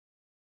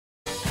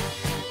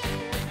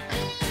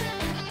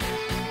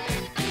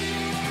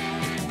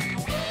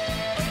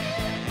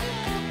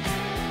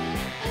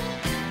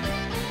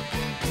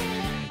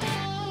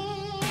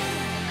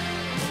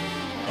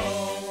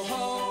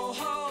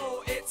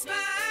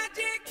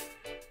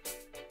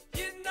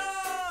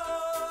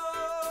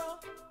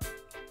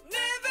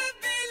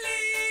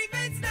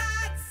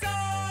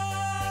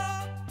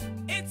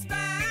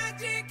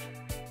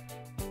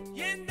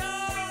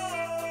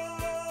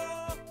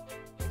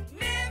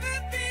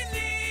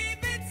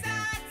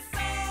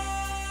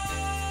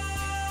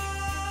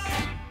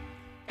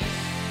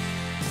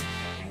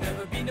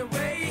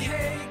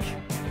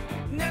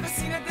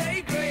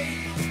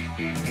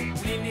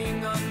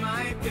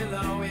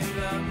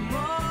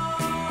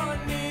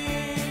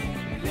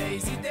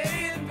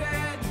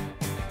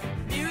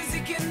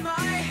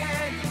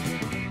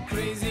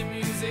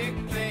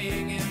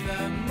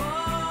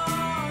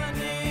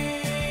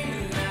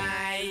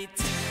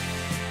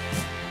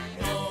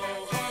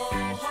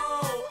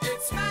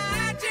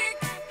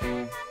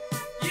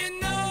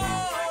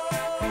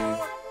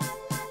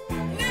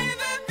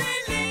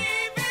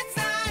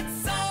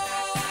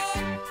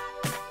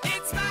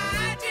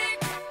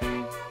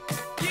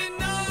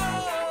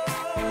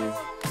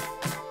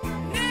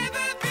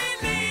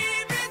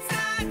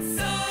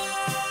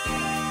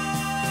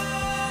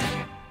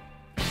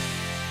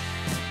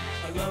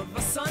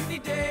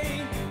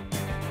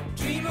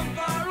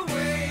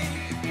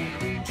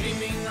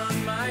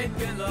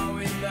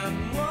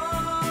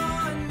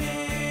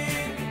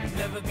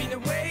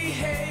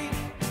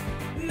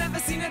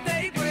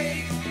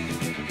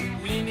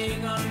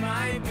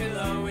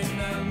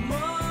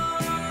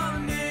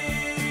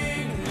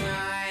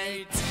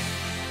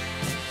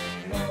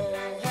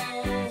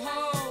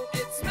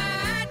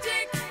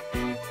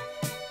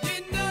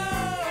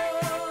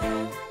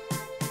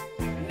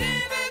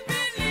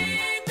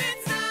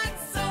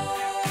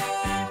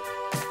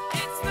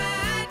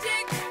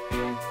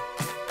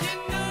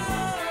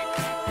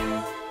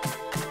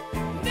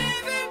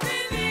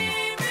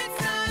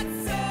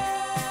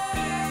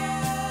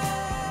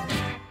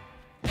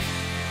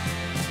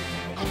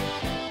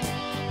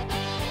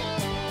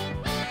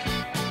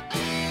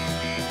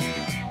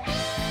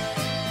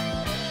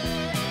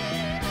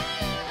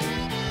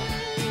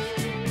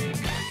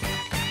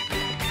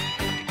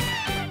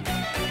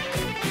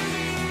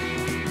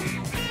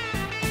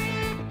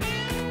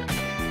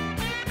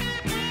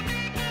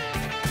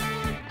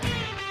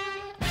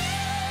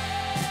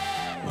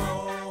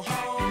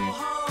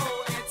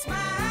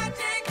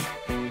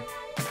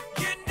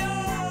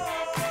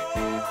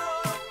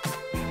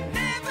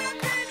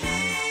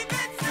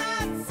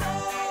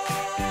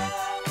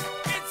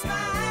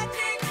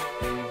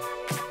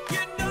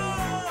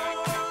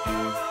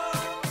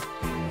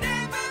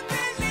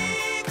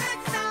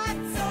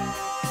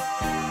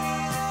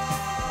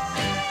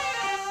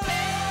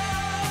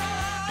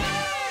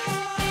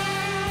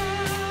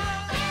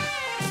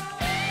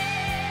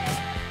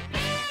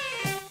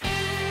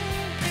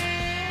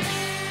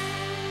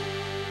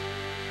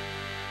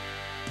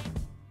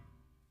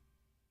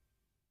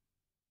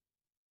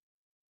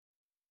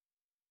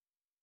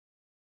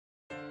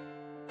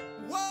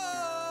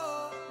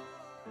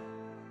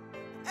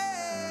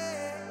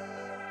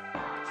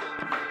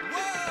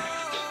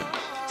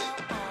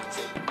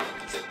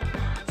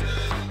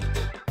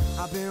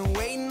I've been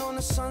waiting on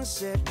the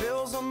sunset,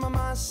 bills on my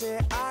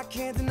mindset. I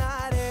can't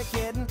deny it,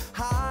 getting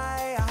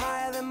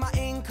higher than my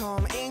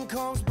income.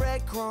 Income's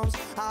breadcrumbs.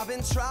 I've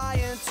been trying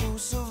to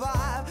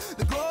survive.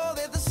 The glow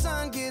that the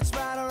sun gets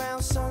right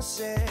around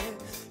sunset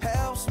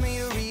helps me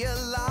to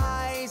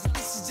realize that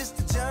this is just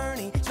a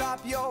journey.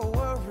 Drop your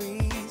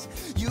worries,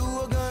 you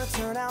are gonna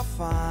turn out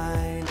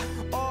fine.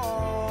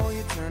 Oh,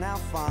 you turn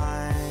out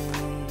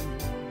fine.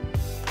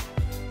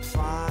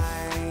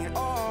 Fine,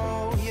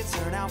 oh, you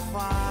turn out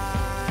fine.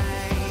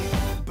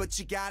 But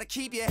you gotta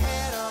keep your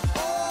head up,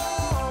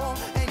 oh,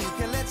 and you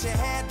can let your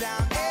head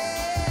down,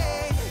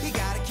 hey. You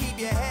gotta keep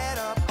your head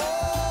up,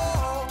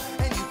 oh,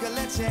 and you can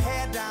let your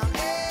head down,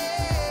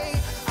 hey.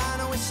 I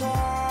know it's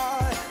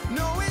hard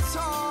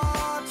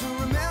to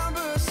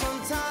remember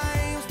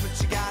sometimes, but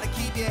you gotta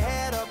keep your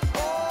head up,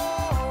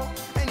 oh,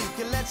 and you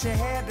can let your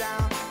head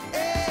down,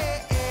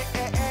 hey, hey,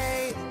 hey,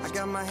 hey. I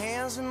got my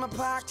hands in my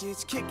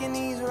pockets, kicking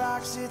these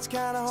rocks. It's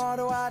kinda hard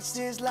to watch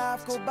this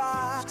life go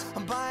by.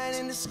 I'm buying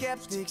into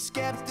skeptics.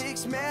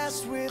 Skeptics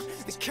mess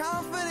with the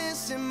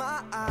confidence in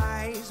my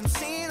eyes. I'm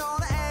seeing all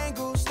the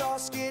angles,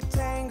 thoughts get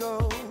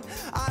tangled.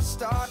 I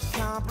start to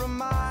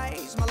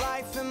compromise my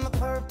life and my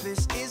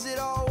purpose. Is it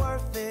all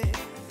worth it?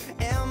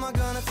 Am I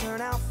gonna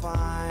turn out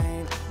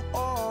fine?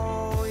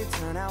 Oh, you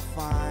turn out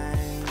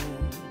fine.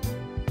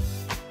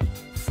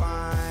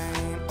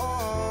 Fine,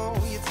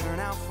 oh, you turn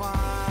out fine.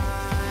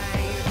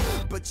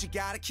 But you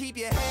gotta keep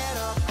your head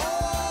up,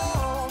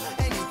 oh,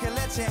 and you can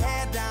let your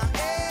head down,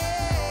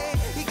 hey.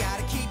 You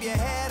gotta keep your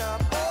head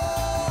up,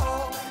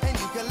 oh, and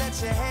you can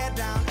let your head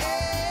down,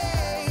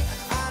 hey.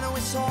 I know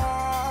it's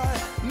hard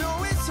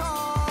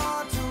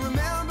to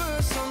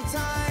remember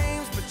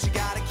sometimes, but you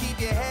gotta keep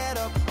your head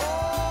up,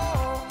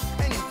 oh,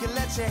 and you can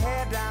let your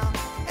head down,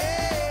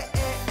 hey,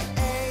 hey,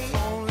 hey.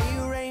 Only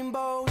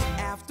rainbows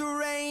after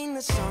rain,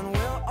 the sun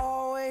will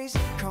always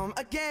come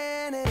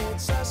again, and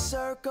it's a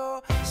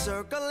circle,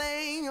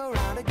 circling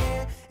around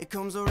again. It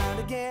comes around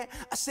again.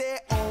 I say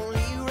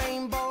only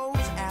rainbows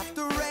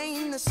after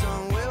rain, the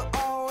sun will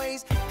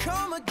always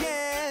come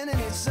again, and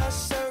it's a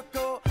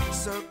circle,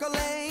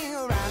 circling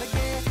around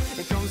again.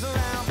 It comes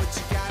around, but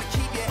you gotta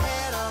keep your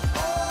head up,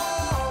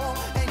 oh,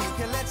 and you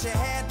can let your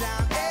head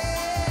down,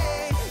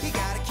 hey. You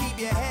gotta keep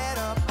your head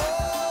up,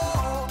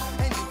 oh,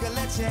 and you can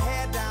let your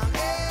head down,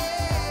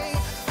 hey.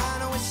 I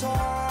know it's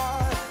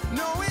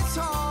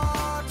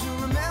hard to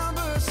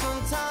remember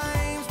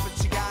sometimes,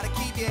 but you gotta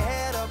keep your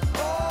head up,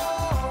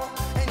 oh,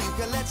 and you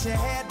can let your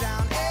head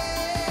down,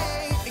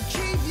 hey. And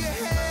keep your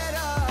head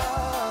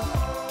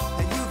up,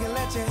 and you can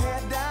let your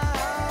head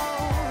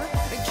down.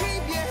 And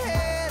keep your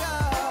head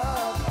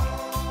up,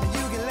 and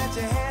you can let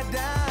your head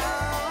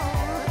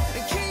down.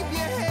 And keep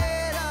your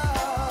head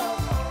up,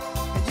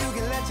 and you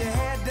can let your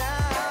head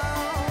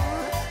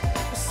down.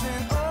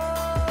 Listen, oh,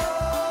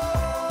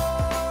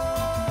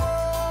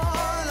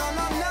 no,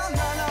 no, no,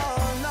 no, no,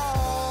 no.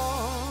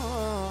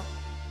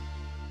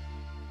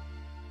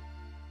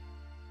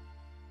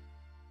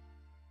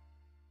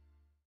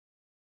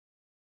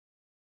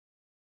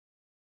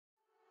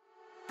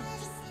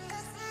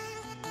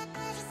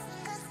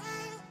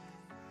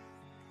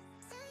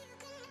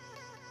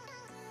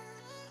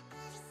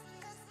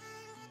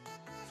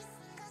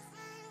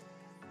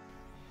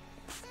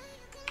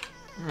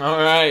 All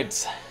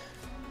right.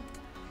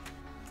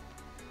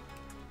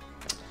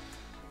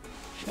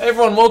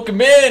 Everyone, welcome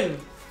in.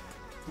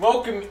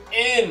 Welcome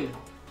in.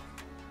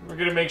 We're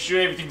gonna make sure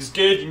everything's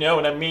good, you know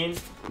what I mean?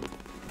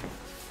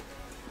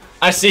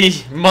 I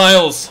see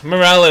Miles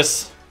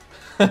Morales.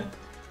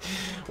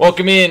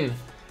 Welcome in.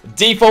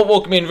 Default,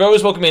 welcome in.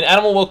 Rose, welcome in.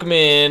 Animal, welcome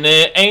in.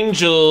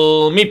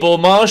 Angel, Meeple,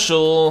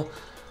 Marshall.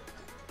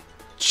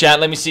 Chat,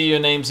 let me see your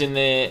names in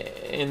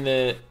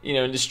the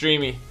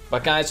streamy.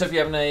 But guys, hope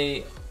you're having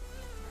a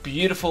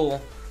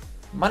beautiful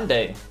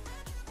Monday.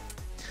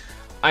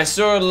 I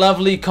saw a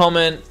lovely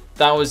comment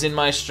that was in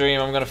my stream.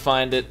 I'm gonna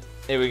find it.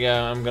 Here we go.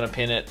 I'm gonna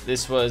pin it.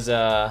 This was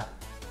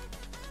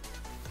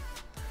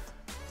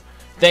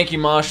thank you,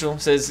 Marshall.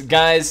 Says,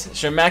 guys,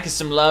 show Macca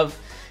some love.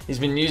 He's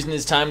been using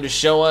his time to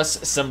show us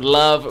some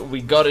love.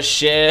 We gotta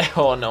share.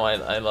 Oh no,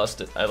 I lost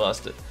it. I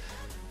lost it.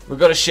 We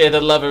gotta share the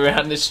love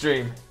around this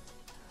stream.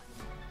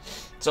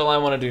 That's all I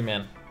want to do,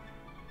 man.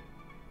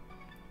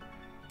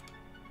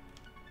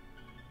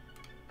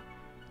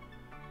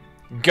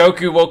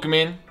 Goku, welcome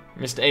in,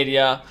 Mr.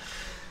 ADR.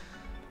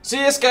 So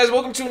yes, guys,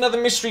 welcome to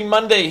another Mystery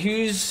Monday.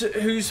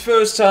 Whose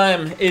first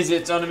time is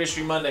it on a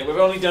Mystery Monday? We've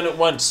only done it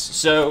once,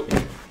 so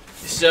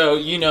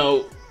you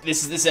know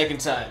this is the second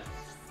time.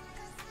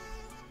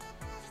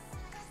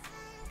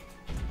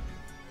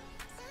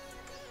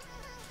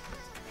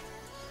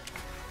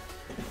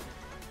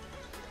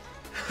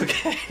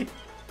 Okay.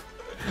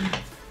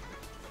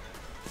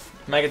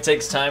 Macca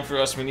takes time for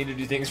us. We need to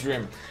do things for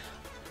him.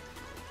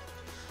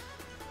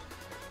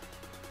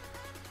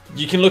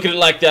 You can look at it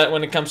like that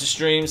when it comes to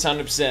streams,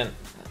 100%.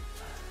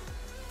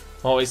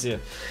 Always here.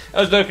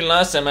 I was lurking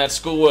last time. I had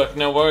schoolwork.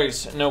 No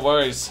worries. No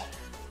worries.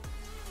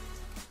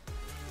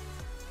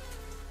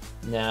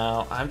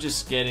 Now, I'm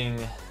just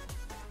getting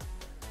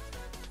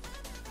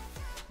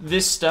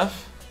this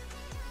stuff.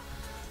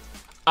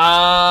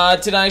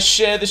 Did I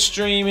share the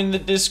stream in the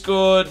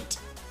Discord?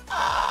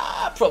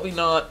 Probably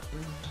not.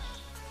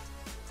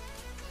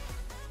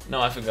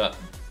 No, I forgot.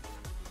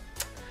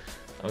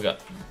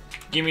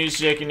 Give me a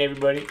second,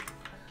 everybody.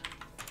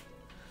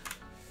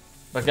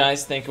 But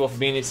guys, thank you all for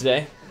being here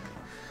today.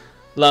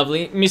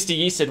 Lovely. Mr.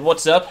 Yee said,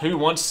 what's up? Who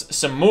wants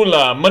some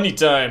moolah? Money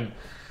time.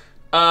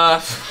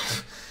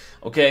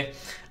 Okay.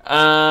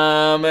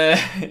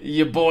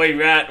 Your boy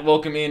Rat,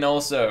 welcome in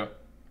also.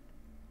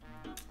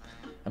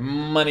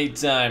 Money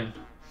time.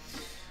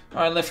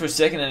 Alright, left for a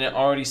second and it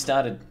already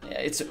started.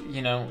 It's,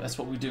 you know, that's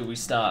what we do. We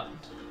start.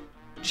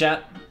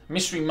 Chat.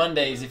 Mystery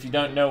Mondays, if you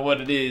don't know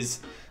what it is.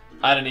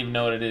 I don't even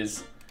know what it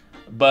is.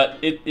 But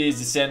it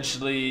is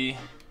essentially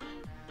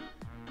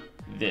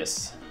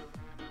this.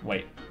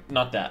 Wait,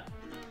 not that.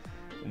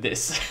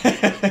 This.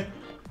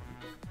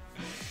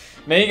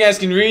 Now you guys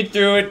can read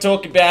through it,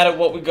 talk about it,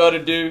 what we gotta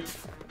do.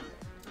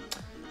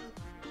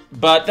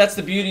 But that's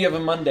the beauty of a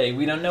Monday.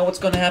 We don't know what's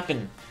gonna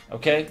happen,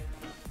 okay?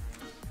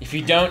 If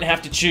you don't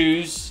have to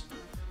choose,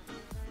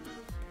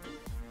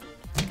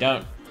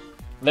 don't.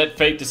 Let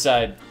fate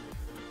decide.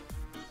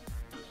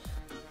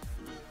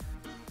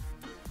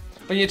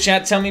 But yeah,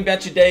 chat, tell me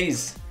about your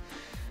days.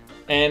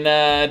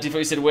 And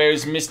Defoe said, where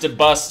is Mr.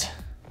 Bust?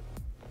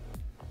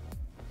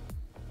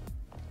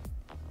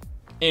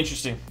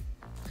 Interesting.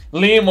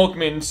 Liam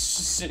Walkman,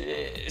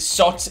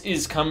 SOT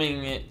is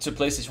coming to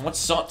PlayStation. What's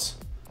SOT?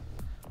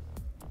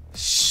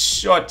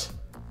 Shot.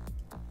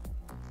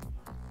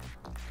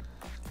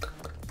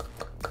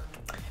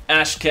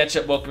 Ash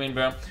Ketchup, welcome in,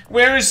 bro.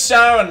 Where is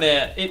Sarah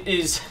now? It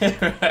is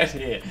right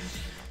here.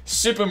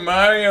 Super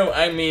Mario,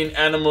 I mean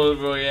Animal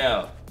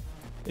Royale.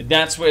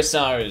 That's where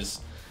Sarah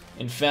is.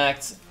 In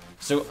fact,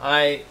 so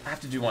I have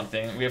to do one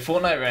thing. We have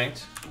Fortnite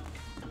ranked.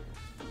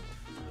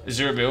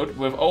 Zero build.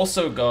 We've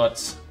also got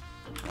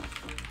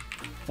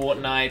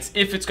Fortnite.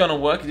 If it's gonna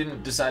work, it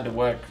didn't decide to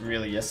work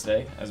really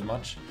yesterday as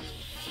much.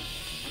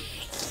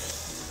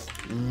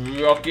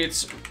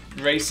 Rockets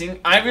Racing.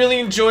 I really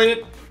enjoyed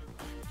it.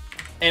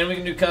 And we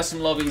can do custom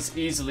lobbies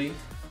easily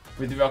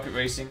with the Rocket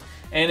Racing.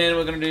 And then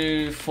we're gonna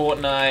do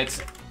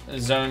Fortnite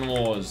Zone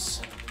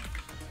Wars.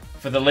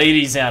 For the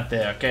ladies out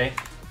there, okay?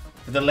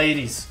 For the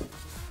ladies.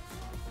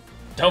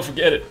 Don't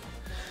forget it.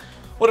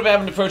 What about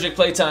happened to Project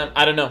Playtime?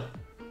 I don't know.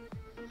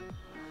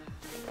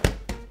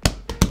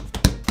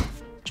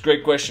 It's a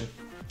great question.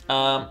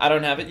 I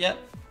don't have it yet.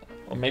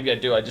 Or maybe I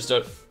do, I just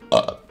don't.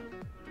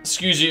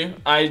 Excuse you,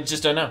 I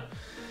just don't know.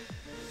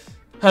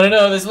 I don't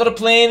know, there's a lot of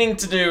planning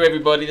to do,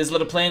 everybody. There's a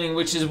lot of planning,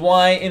 which is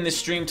why in the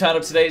stream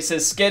title today it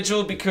says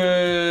scheduled,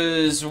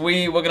 because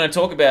we're going to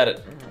talk about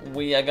it.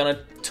 We are going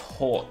to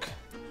talk.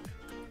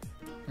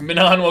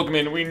 Minan, welcome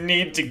in. We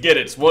need to get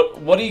it.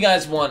 What do you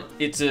guys want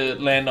it to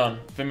land on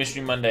for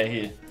Mystery Monday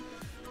here?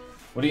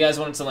 What do you guys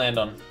want it to land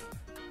on?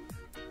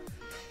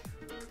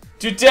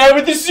 To die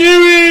with the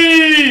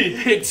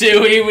suey!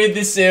 Tui with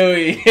the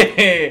suey.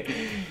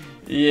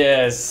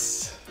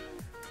 Yes.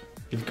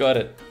 You've got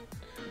it.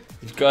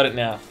 You've got it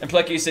now. And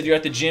Plecky, you said you're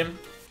at the gym.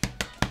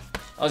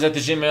 I was at the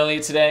gym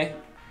earlier today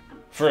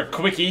for a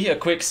quickie, a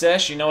quick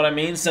sesh. You know what I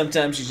mean?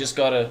 Sometimes you just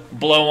gotta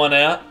blow one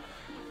out.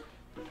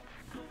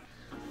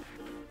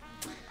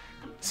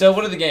 So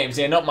what are the games?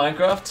 Yeah, not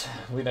Minecraft.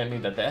 We don't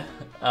need that there.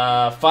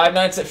 Five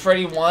Nights at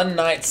Freddy 1,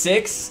 Night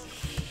 6.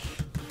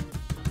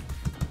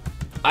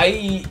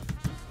 I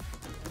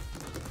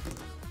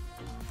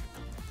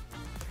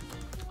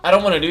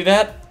don't want to do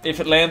that. If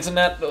it lands in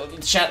that,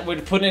 chat, we're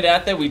putting it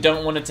out there. We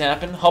don't want it to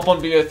happen. Hop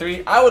on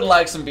BO3. I would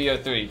like some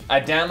BO3. I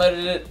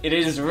downloaded it. It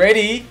is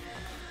ready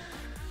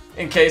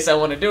in case I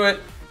want to do it.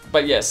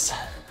 But yes.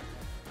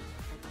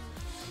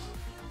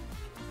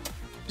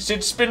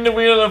 Should spin the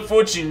wheel of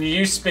fortune.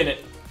 You spin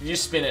it. You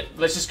spin it.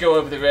 Let's just go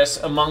over the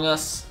rest. Among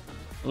Us,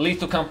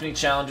 Lethal Company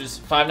challenges,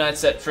 Five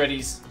Nights at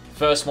Freddy's,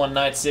 first one,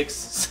 Night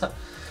 6.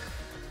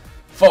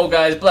 Fall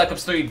Guys, Black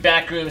Ops 3,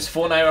 Backrooms,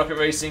 Fortnite Rocket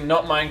Racing,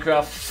 not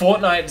Minecraft,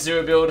 Fortnite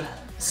Zero Build,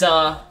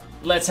 Sa,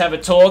 let's have a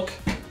talk.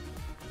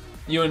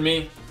 You and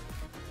me.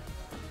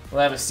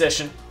 We'll have a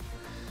session.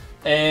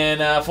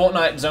 And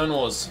Fortnite Zone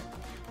Wars.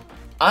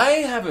 I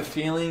have a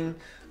feeling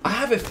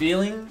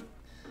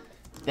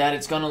that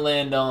it's gonna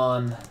land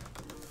on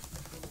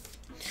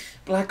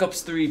Black Ops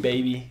 3,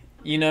 baby.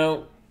 You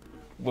know,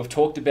 we've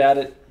talked about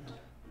it.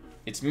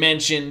 It's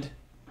mentioned.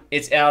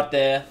 It's out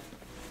there.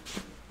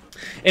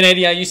 And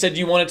Eddie, you said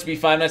you want it to be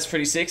Five Nights at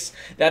Freddy 6.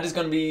 That is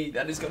gonna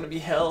be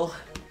hell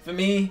for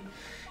me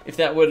if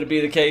that were to be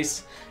the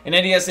case. And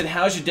Eddie, I said,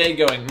 how's your day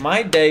going?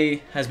 My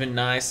day has been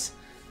nice.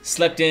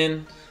 Slept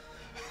in.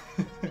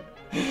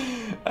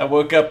 I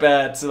woke up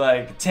at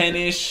like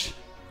 10-ish.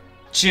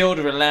 Chilled,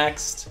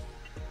 relaxed.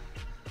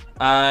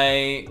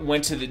 I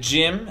went to the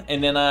gym,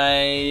 and then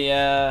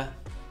I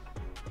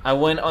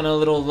went on a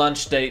little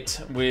lunch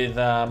date with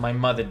my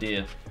mother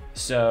dear.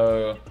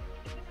 So,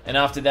 and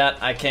after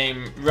that, I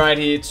came right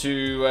here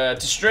to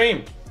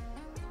stream.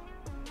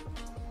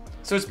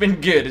 So it's been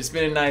good. It's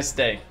been a nice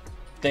day.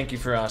 Thank you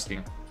for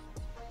asking.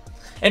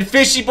 And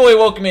Fishy Boy,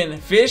 welcome in.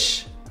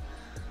 Fish.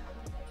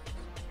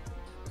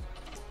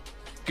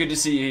 Good to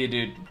see you here,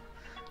 dude.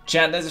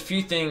 Chat, there's a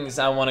few things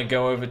I want to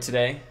go over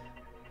today.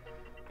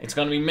 It's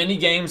going to be mini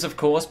games, of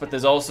course, but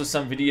there's also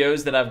some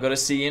videos that I've got to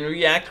see and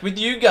react with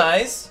you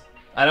guys.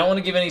 I don't want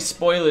to give any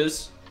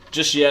spoilers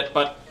just yet,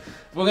 but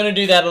we're going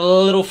to do that a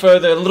little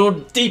further, a little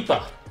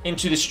deeper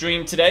into the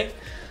stream today.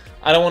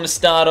 I don't want to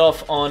start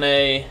off on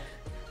a,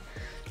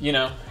 you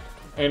know,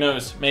 who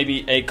knows,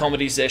 maybe a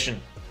comedy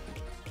session.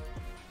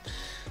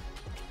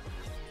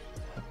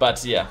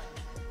 But yeah.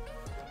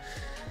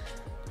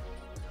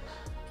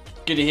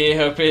 Good to hear.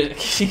 Hope it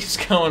keeps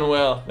going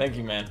well. Thank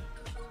you, man.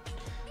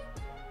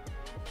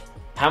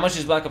 How much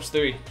is Black Ops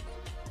 3?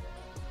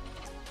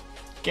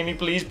 Can you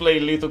please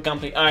play Lethal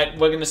Company? Alright,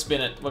 we're gonna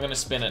spin it. We're gonna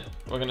spin it.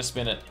 We're gonna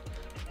spin it.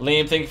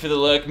 Liam, thank you for the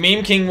lurk.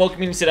 Meme King,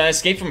 welcome in today. I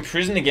escaped from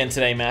prison again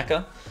today,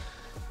 Macca.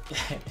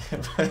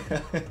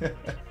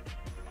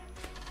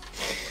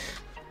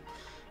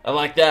 I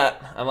like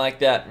that. I like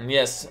that. And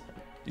yes.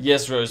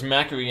 Yes, Rose.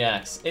 Macca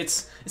reacts.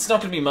 It's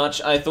not gonna be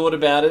much. I thought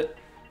about it.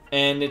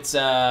 And it's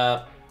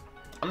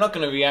I'm not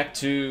gonna react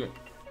to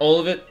all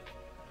of it.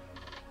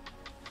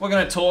 We're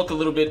gonna talk a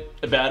little bit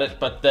about it,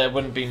 but there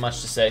wouldn't be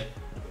much to say.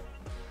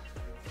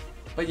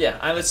 But yeah,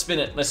 alright, let's spin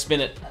it. Let's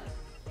spin it.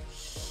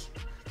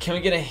 Can we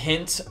get a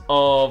hint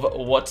of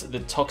what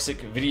the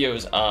toxic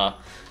videos are?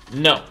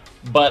 No,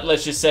 but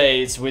let's just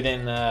say it's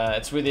within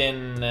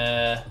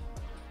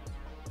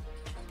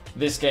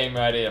this game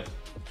right here.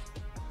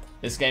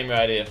 This game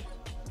right here.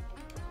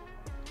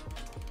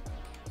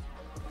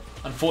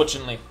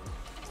 Unfortunately.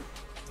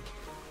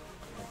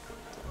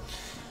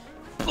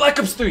 Black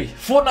Ops 3,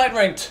 Fortnite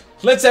ranked.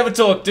 Let's have a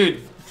talk,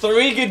 dude.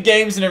 3 good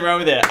games in a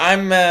row there.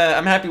 I'm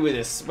happy with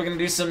this. We're gonna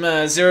do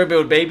some zero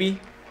build, baby.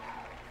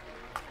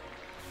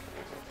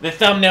 The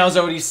thumbnail's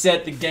already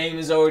set. The game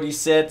is already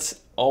set.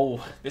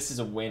 Oh, this is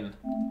a win.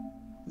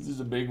 This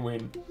is a big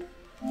win.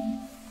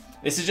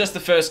 This is just the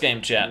first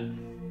game, chat.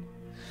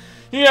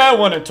 Yeah, I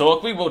want to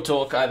talk. We will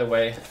talk either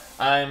way.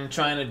 I'm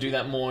trying to do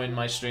that more in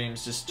my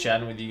streams, just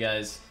chatting with you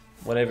guys.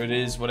 Whatever it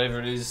is, whatever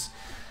it is.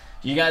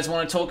 You guys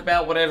want to talk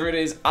about whatever it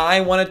is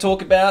I want to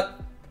talk about.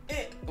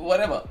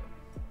 Whatever.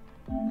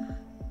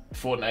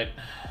 Fortnite.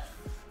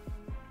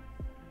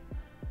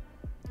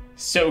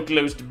 So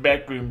close to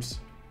backrooms.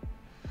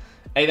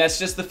 Hey, that's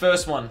just the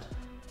first one.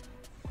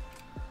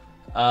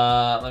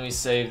 Let me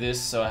save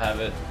this so I have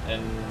it.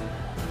 And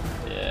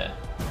yeah.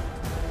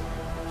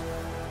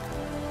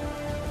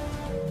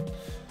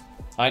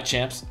 Alright,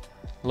 champs.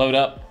 Load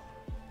up.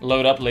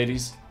 Load up,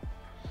 ladies.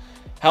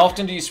 How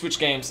often do you switch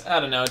games? I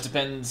don't know, it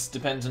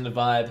depends on the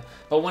vibe.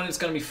 But when it's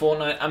gonna be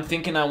Fortnite, I'm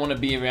thinking I want to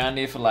be around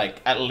here for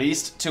like at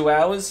least 2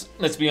 hours.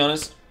 Let's be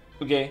honest.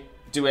 Okay,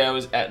 2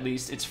 hours at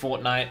least. It's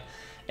Fortnite.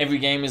 Every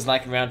game is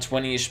like around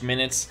 20-ish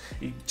minutes.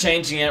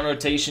 Changing out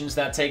rotations,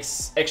 that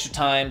takes extra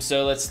time.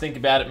 So let's think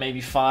about it, maybe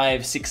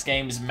 5-6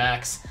 games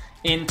max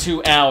in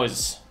 2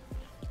 hours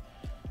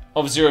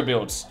of zero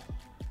builds.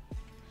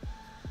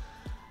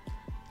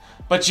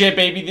 But yeah,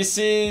 baby, this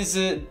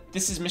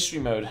is mystery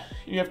mode.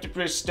 You have to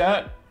press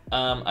start.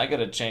 I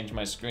gotta change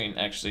my screen,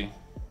 actually.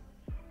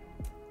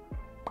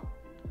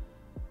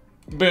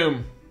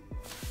 Boom.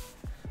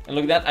 And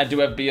look at that, I do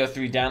have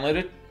BO3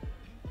 downloaded.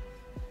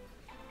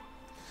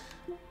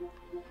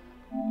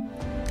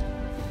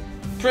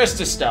 Press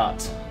to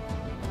start.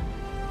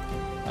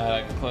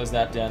 I can close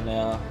that down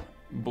now.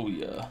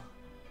 Booyah.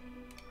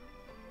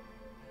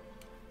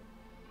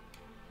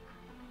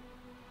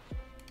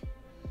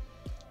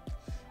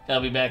 I'll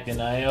be back then.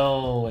 I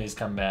always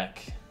come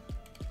back.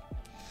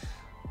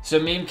 So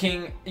Meme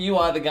King, you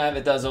are the guy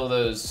that does all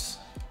those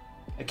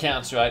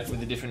accounts, right? With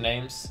the different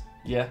names?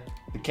 Yeah,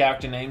 the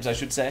character names, I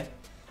should say.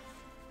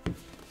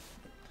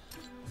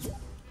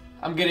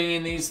 I'm getting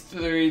in these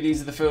 3.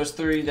 These are the first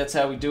 3. That's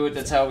how we do it.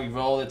 That's how we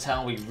roll. That's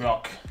how we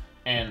rock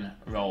and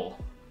roll.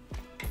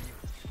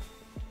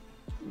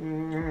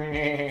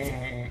 Hello,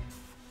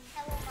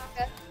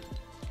 Macca.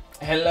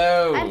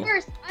 Hello. I'm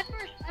first. I'm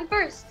first. I'm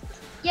first.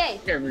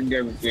 Yay.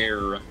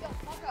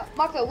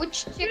 Macca,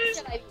 which chick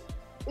should I be?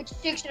 Which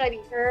chick should I be?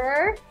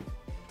 Her.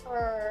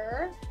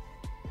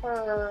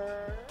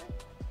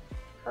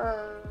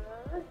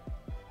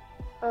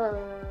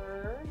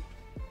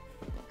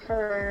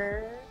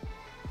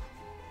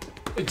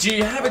 Do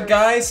you have a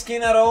guy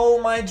skin at all,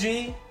 my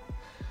G?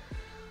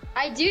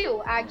 I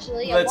do,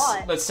 actually, a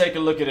lot. Let's take a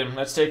look at him.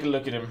 Let's take a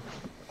look at him.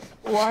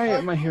 Why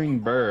am I hearing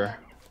burr?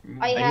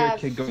 I hear a have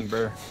kid going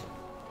burr.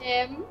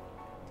 him,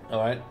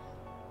 Alright.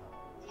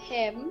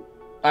 him.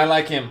 I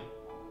like him.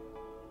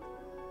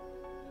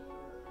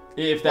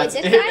 If that's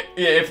Wait, this guy?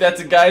 yeah, if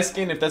that's a guy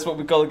skin, if that's what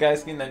we call a guy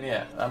skin, then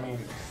yeah. I mean,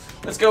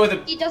 let's go with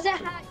it. He doesn't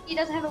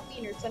have a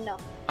wiener, so no.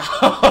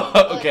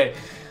 Okay.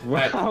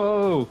 Right.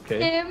 Wow,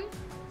 okay. Him.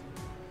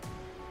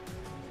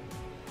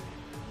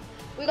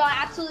 We got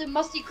absolutely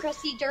musty,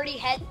 crusty, dirty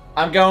head.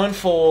 I'm going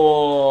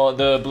for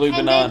the blue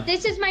And banana. then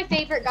this is my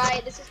favorite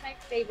guy. This is my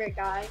favorite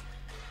guy.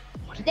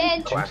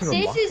 Then Classic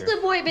this is walker.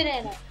 the boy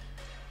banana.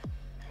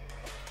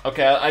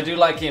 Okay, I do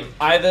like him.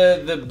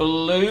 Either the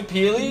blue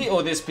Peely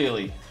or this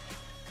Peely.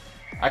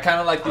 I kind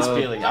of like this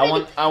Peely.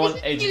 I want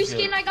Agent new Peely.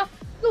 skin I got.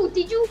 Yo,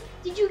 did you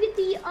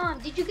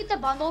get the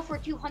bundle for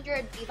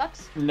 200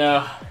 V-Bucks?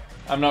 No,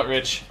 I'm not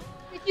rich.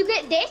 If you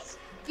get this,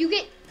 you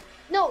get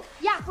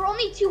for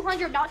only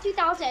 200, not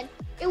 2,000.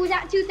 It was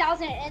at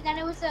 2,000, and then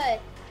it was a.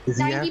 Is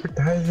he 90,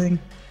 advertising?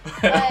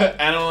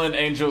 Animal and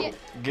Angel, yeah.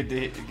 good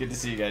to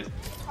see you guys.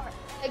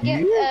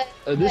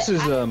 This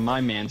is my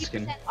man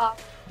skin.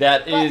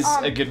 That is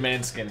a good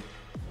man skin.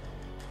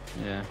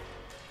 Yeah.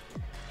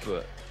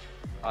 But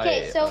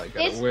okay, so I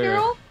gotta this wear,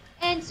 girl,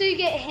 and so you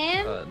get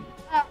him,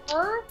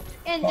 her,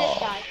 and this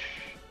guy.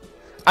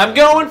 I'm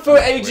going for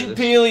Agent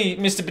Peely,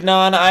 Mr.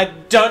 Banana. I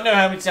don't know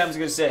how many times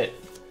I'm gonna say it.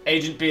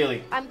 Agent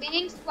Peely. I'm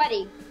being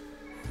sweaty.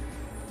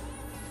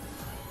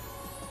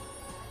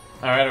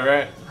 Alright,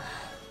 alright.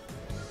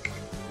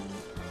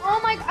 Oh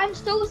my! I'm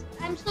so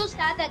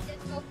sad that this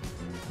girl.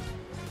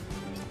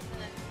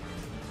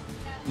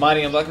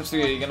 Mighty on Black Ops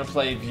 3, are you gonna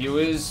play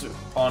viewers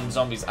on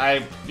zombies?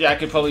 I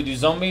could probably do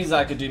zombies.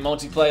 I could do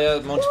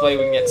multiplayer. Multiplayer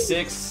we can get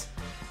 6.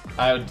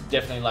 I would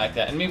definitely like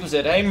that. And people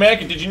said, "Hey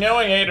Macca, did you know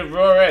I ate a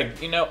raw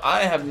egg?" You know,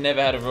 I have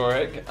never had a raw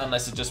egg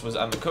unless it just was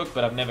undercooked.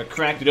 But I've never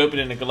cracked it open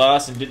in a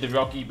glass and did the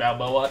Rocky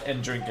Balboa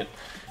and drink it.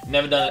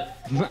 Never done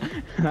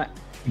it.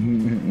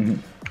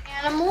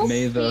 Animals.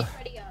 May the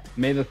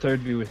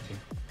 3rd be with you.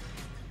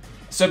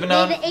 So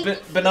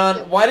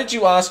Banan, why did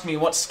you ask me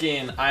what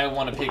skin I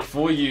want to pick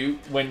for you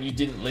when you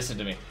didn't listen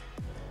to me?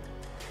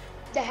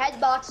 The head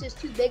box is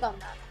too big on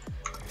that.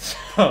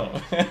 Oh,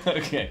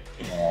 okay.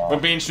 We're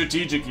being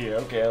strategic here.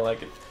 Okay, I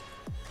like it.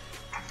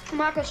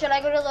 Marco, should I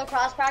go to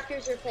lacrosse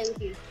practice or play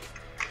with you?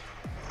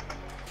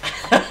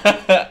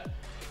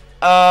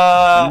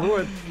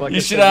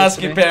 You should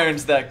ask your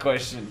parents that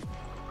question.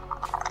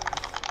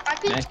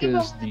 Macca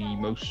is the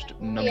most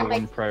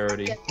 #1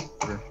 priority.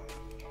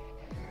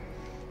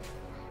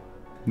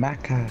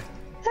 Macca.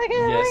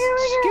 Yes.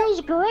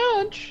 Skills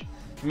Garage.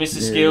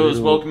 Mr. Skills,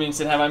 welcome in.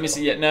 Said, have I missed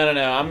it yet? No.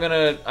 I'm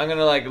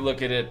gonna like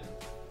look at it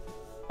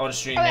on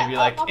stream, maybe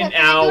like an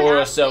hour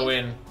or so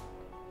in.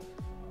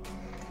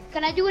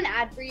 Can I do an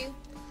ad for you?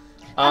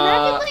 I'm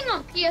not playing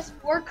on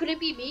PS4. Could it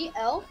be me,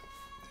 L?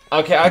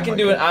 Okay, I can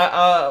do it.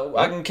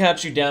 I can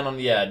catch you down on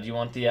the ad. Do you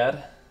want the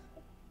ad?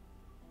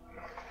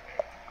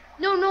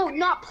 No,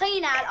 not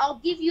playing ad.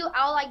 I'll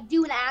like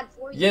do an ad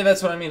for you. Yeah,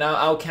 that's what I mean.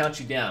 I'll count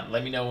you down.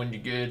 Let me know when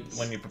you're good,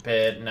 when you're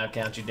prepared, and I'll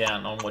count you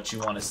down on what you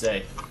want to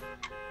say.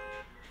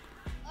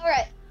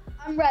 Alright,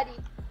 I'm ready.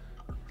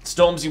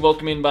 Stormzy,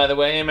 welcome in, by the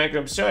way. Hey, Macca,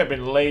 I'm sorry I've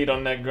been late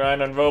on that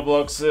grind on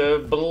Roblox,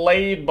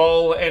 Blade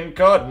Ball and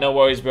COD. No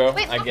worries, bro.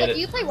 Wait, I get it. Do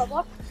you play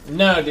Roblox?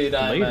 No, dude,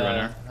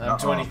 Runner. I'm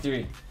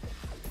 23.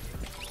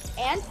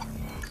 And?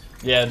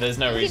 Yeah, there's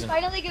no reason. You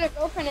can finally get a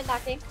girlfriend in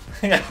that game.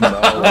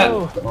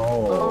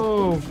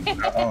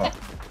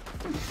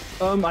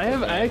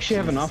 I actually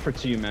have an offer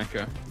to you,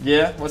 Macca.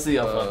 Yeah? What's the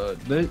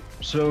offer?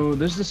 So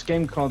there's this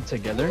game called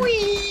Together.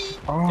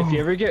 If you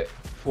ever get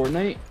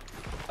Fortnite,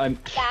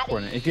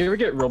 Fortnite. If you ever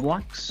get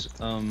Roblox,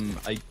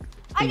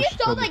 I just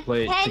saw like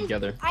play 10. it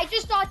together. I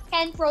just saw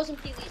 10 frozen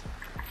peelies.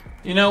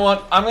 You know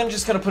what? I'm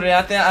just gonna put it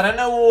out there. I don't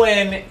know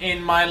when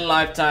in my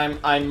lifetime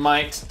I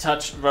might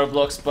touch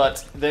Roblox,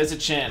 but there's a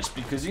chance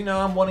because you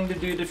know I'm wanting to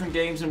do different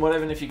games and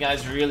whatever. And if you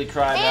guys really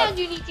cry And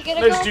you need to get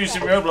a let's do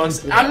some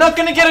Roblox. I'm not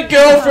gonna get a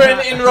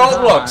girlfriend in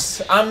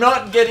Roblox. I'm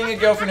not getting a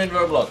girlfriend in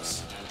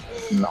Roblox.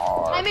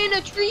 No. I'm in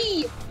a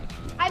tree.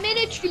 I'm in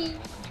a tree.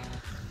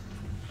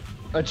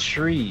 A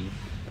tree.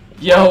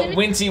 Yo,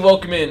 Winty,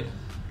 welcome in.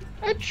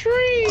 A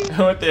tree.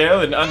 What the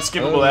hell? An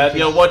unskippable ad.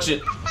 Yo, watch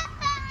it.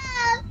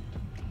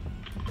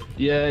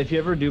 Yeah, if you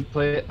ever do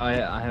play it,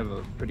 I have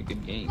a pretty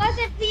good game.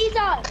 Pleasant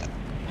Pizza.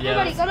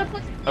 Everybody, go to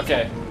Pleasant Pizza.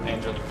 Okay,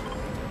 Angel.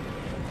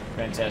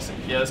 Fantastic.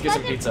 Yeah, let's get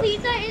some pizza.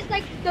 Pleasant Pizza is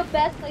like the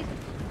best place.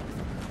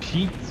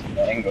 Pizza.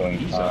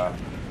 Pizza.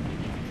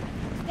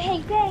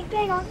 Bang, bang,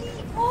 bang on me.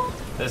 Oh,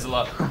 There's a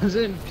lot. I was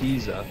in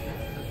pizza.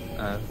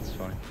 That's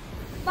funny.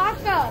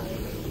 Macca.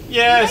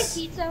 Yes.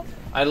 You like pizza?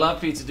 I love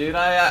pizza, dude.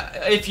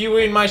 If you were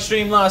in my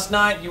stream last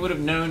night, you would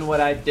have known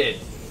what I did.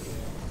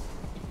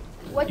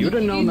 What You would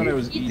have did known that I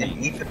was eat?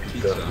 eating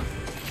pizza.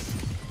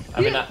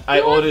 I mean,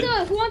 I ordered.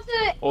 Who wants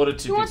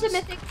two a pizzas.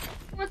 mythic?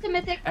 Who wants a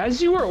mythic? As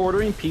you were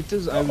ordering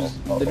pizzas, I was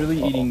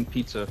literally eating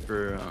pizza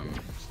for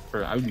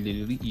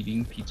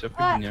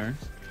dinner.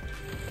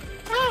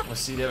 Let's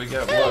see. There we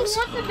go. Who Works.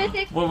 wants a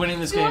mythic? We're winning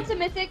this Who game. wants a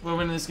mythic? We're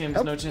winning this game.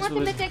 There's no Who chance wants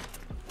we're a losing. mythic?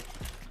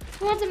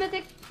 Who wants a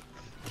mythic?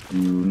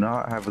 Do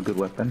not have a good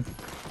weapon.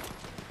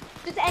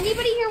 Does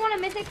anybody here want a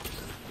mythic?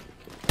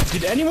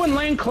 Did anyone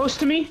land close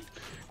to me?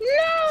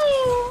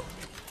 No!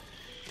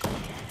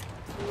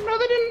 No,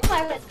 they didn't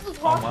play with.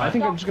 I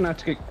think I'm just gonna have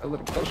to get a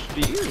little closer to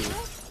you.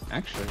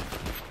 Actually.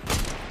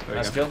 There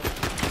Nice we go. kill.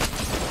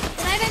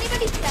 Can I have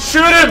anybody stab?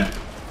 Shoot him!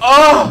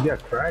 Oh! Yeah,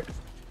 crack.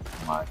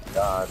 Oh my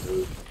god,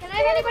 dude. Can I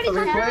have anybody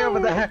Play over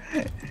stab?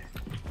 there.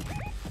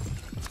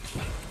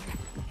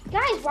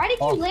 Guys, why did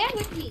you land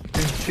with me?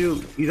 Just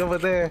shoot. He's over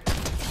there.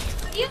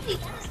 You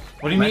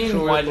What do you mean?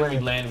 Metro Why is did we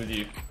playing. land with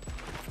you?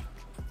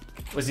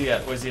 Where's he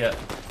at? Where's he at?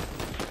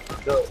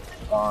 Go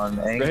on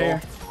angle.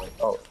 here.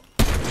 Oh,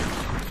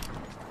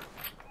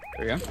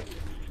 There you go.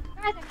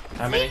 Guys,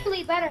 How I'm many?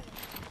 completely better.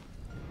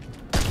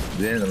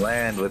 didn't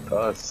land with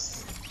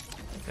us.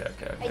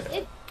 Okay. I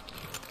did.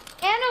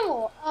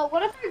 Animal.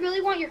 What if I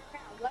really want your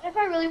crown? What if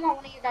I really want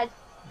one of your guys?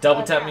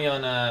 Double tap me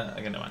on.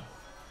 Okay, no one.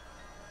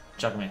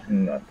 Chuck me.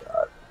 No,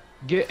 God.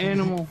 Get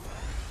animal.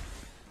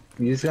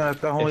 You just gotta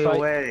throw me If I-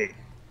 away.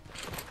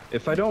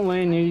 If I don't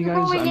land near you guys,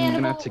 Throwing I'm gonna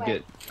animal have to away.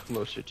 get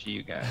closer to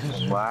you guys.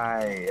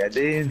 Why? I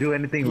didn't do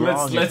anything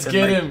wrong. Let's It's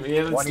get been him. like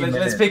Yeah, 20 let's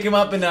minutes. pick him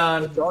up and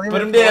down. It's only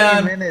Put him been 20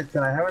 down. minutes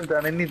and I haven't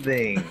done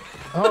anything.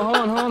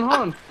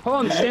 Oh,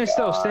 hold on. Stand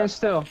still. Stand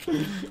still.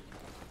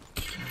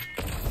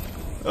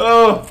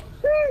 Oh.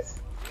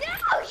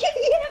 No,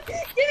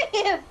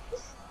 give him.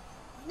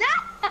 No.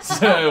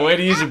 So, way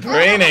to use your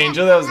brain,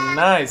 Angel. That was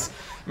nice.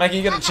 Mackie,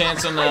 you got a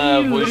chance on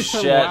voice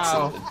chat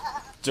Wow.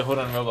 to hold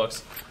on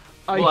Roblox.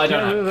 I Well, I don't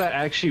can't know. believe that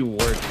actually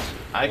worked.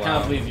 I Wow.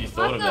 can't believe you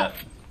thought of that.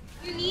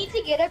 You need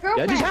to get a Yeah,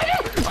 girlfriend. just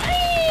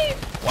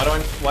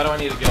Why do I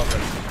need a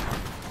girlfriend?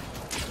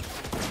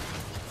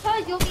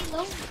 Because you'll be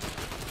lonely.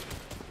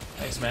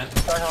 Thanks, man.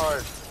 Try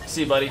hard.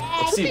 See you, buddy.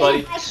 Yeah, See you,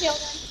 buddy. I killed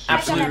him.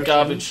 Absolute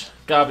garbage.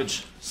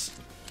 Garbage.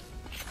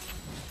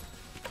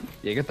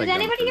 Yeah, get that. Does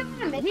anybody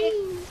want a mythic?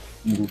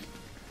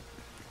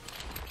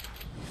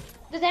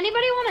 Does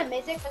anybody want a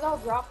mythic? Because I'll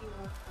drop you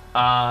one.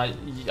 I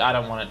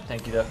don't want it.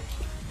 Thank you, though.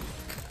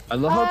 I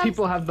love how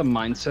people have the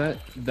mindset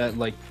that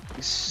like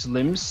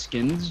slim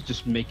skins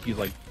just make you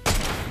like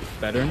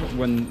better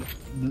when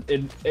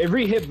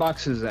every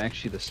hitbox is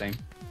actually the same.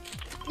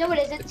 No, it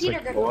isn't. It's Peter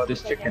like, Griffin. Oh,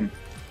 this chicken.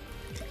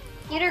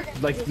 Peter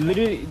Griffin. Like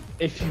literally,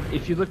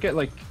 if you look at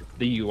like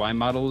the UI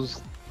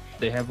models,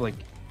 they have like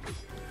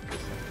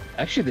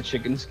actually the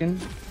chicken skin.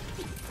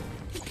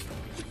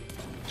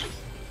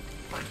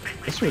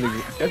 That's really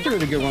good. That's a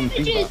really good one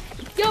to think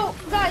about. Yo,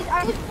 guys,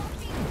 I was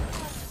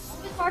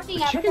watching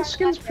Chicken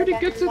skin's pretty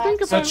good to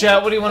think So, about.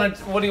 chat, what do you want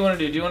to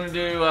do? Do you want to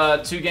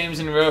do 2 games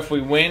in a row if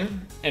we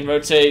win and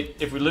rotate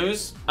if we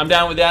lose? I'm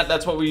down with that.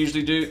 That's what we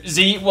usually do.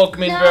 Z,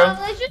 welcome in, No, bro.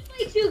 let's just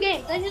play 2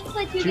 games. Let's just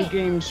play 2 2 games.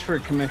 games for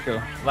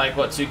Kamiko. Like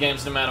what? 2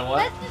 games no matter what?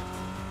 Let's just...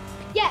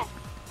 Yeah.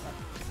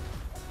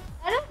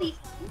 I don't think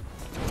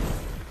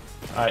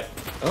so. All right.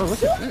 Oh,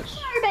 look at this.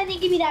 Firebending,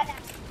 give me that now.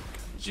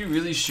 Did you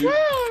really shoot?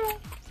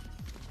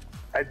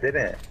 I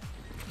didn't.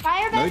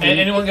 Firebending. No, you And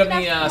anyone got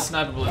any That's-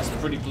 sniper bullets?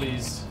 Pretty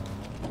please.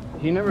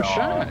 He never No.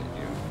 shot at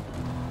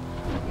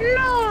you.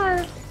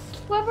 No.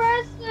 What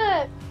was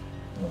the...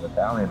 There's a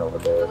download over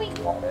there. If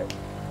you want it.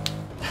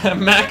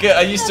 Macca,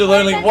 are you still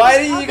lonely? Why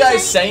are you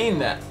guys saying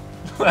that?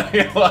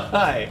 Like,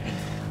 why?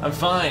 I'm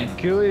fine.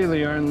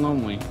 Clearly aren't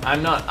lonely.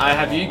 I'm not. I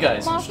have you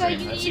guys on Maka, stream.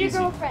 you That's need a easy.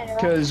 girlfriend,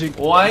 alright? Because you.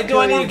 Why do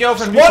I need a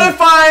girlfriend? What if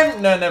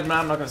I'm... No, never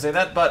mind. I'm not going to say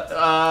that, but,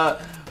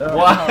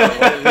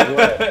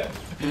 why?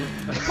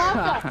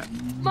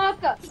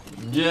 Maka,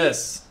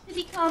 Yes. to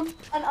become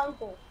an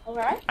uncle,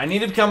 alright? I need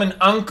to become an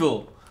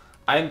uncle.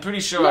 I'm pretty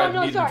sure I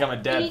need to become a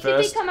You dad need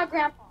first. to become a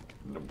grandpa.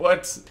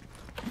 What?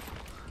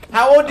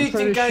 How old do you I'm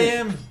pretty think I sure-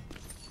 am?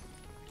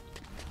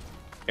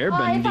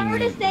 Airbending. If I were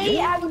to say,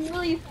 I would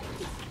really...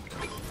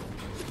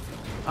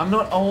 I'm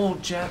not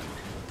old, Jeff.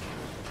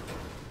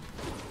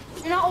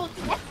 You're not old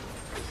yet.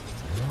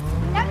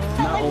 That's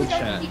Not old like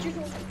chat. teachers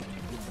will say.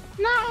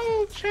 Not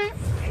old chat.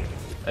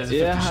 As if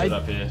Yeah, I shut I-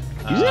 up here.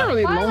 He's not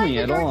really I like lonely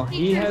the at dark all.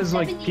 He features has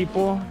like 70.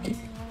 people that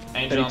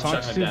Angel, he I'm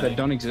talks chucking to it that down.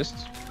 don't exist.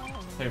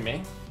 Who,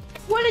 me?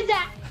 What is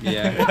that?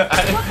 Yeah.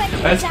 What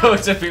bending I is that? know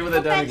it's a people that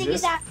What don't bending is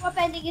exist. that? What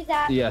bending is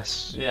that?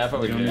 Yes. Yeah, I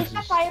probably They do. don't Is that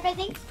exist.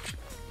 firebending?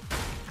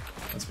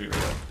 Let's be real.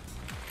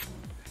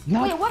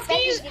 Wait, what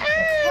bending is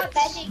what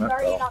bending Not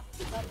are you all. not?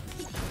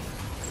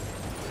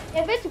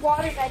 If it's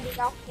water bending,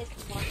 I'll kiss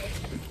the water.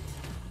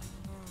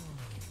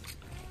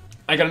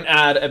 I got an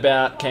ad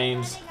about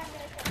Canes.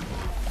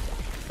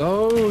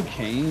 Oh,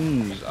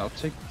 Canes. I'll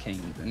take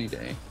Canes any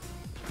day.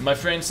 My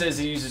friend says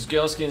he uses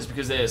girl skins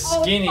because they're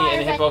Oh, skinny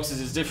and the fire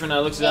hitboxes is different. I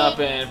looked it up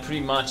and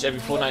pretty much every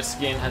Fortnite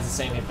skin has the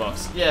same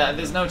hitbox. Yeah,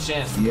 there's no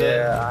chance.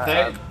 Yeah,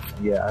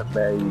 I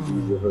bet you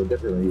use it for a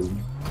different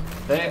reason.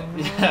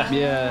 Yeah.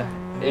 Yeah.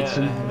 It's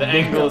Yeah, the they're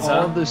angles,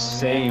 all huh? the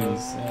same.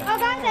 Yeah. Oh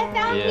guys, I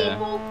found Yeah.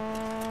 people.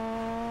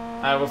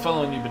 We're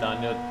following you, but I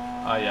knew it.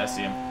 Oh yeah, I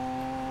see him.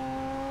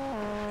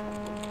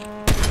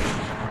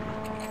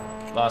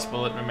 Last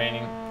bullet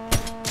remaining.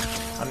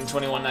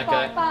 121, that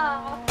guy. Ba,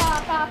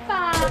 ba, ba,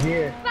 ba, ba.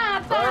 Here.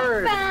 Ba, ba,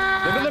 Bird. Look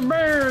at ba. the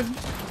bird.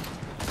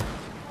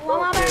 Well,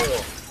 my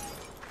bad.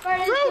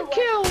 Bird is the worst.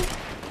 Roadkill.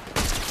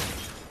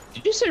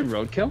 Did you say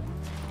roadkill?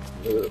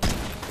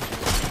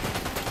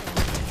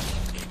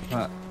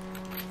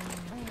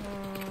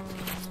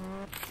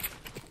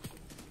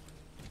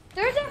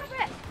 There's a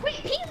friend. Wait,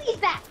 Peely's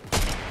back.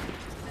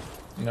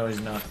 No,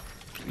 he's not.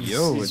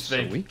 Yo, He's it's the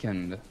fake.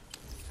 weekend.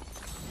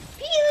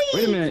 Peely.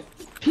 Wait a minute.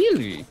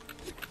 Peely.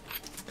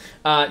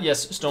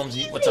 Yes,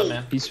 Stormzy, what's up,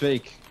 man? He's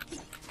fake.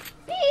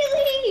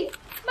 Peely.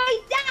 My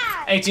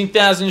dad.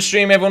 18,000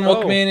 stream, everyone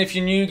welcome Oh. in. If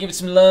you're new, give it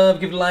some love,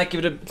 give it a like,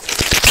 give it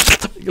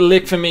a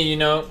lick for me, you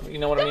know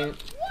what I mean?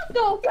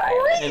 No,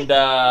 And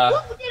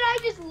what did I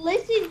just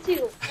listen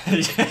to?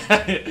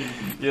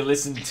 you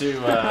listen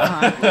to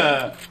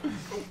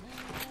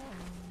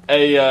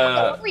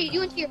What were you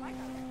doing to your mic?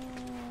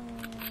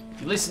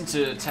 you listen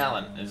to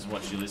talent is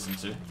what you listen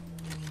to.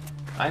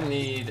 I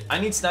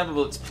need sniper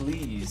bullets,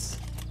 please.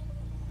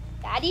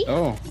 Daddy?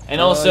 Oh.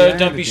 And also, yeah,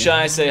 don't be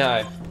shy. Say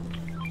hi.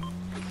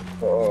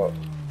 Oh,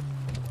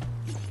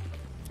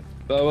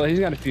 Oh, well, he's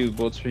got a few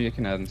bullets for you. You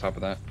can add on top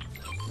of that.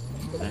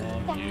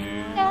 Thank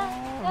you.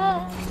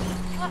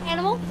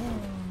 Animal?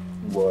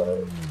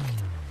 what?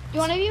 You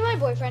want to be my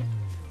boyfriend?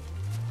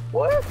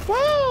 What?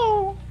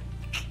 Wow.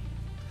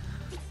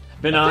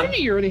 Been I on. thought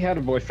you already had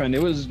a boyfriend.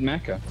 It was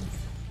Macca.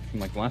 From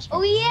like last Oh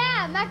month.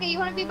 yeah, Macca, you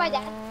want to be my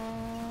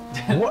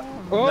dad? What?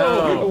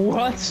 Oh, No.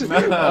 what?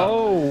 No.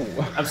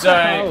 Oh. I'm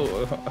sorry.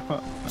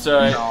 Oh. I'm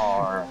sorry.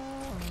 No.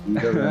 He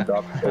doesn't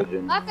adopt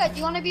children. Macca, do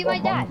you want to be my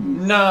dad?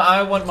 No,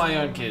 I want my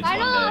own kids I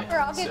don't one day. offer.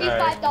 I'll give you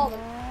Sorry. $5.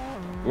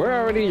 We're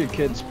already your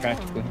kids,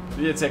 practically,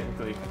 Yeah,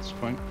 technically. at this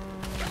point.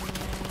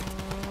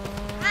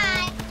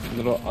 Hi.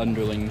 Little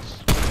underlings.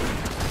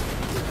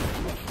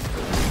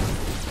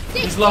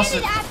 He's lost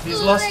This it. kid is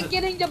He's lost absolutely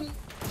it. getting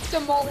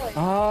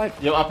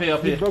demolished. Yo, up here,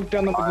 up He here. broke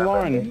down the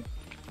McLaurin.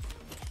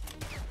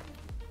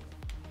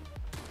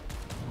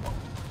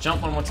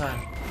 Jump one more time.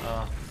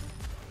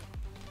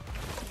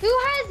 Who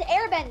has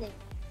airbending?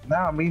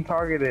 Now I'm being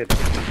targeted.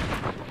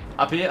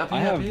 Up here, up I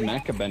here, up have here.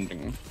 Macca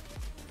bending.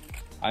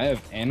 I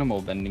have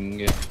animal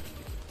bending.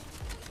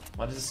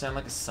 Why does it sound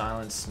like a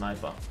silent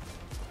sniper?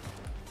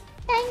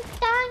 Dun,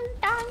 dun,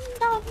 dun,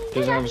 dun,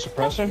 Does it have a dun,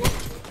 suppressor? dun.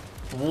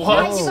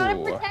 What? Yeah, you gotta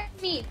Whoa.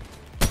 protect me.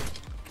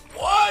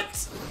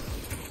 What?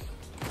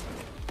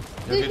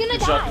 Who's gonna good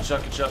shot, die? good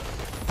shot, good shot.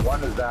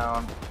 One is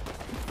down.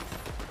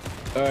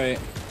 Alright.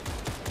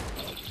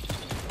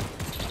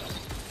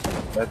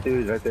 That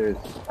dude right there is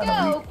kind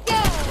of Go, weak.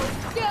 go,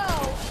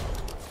 go.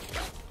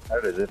 How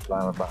does this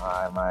line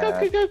behind my Go,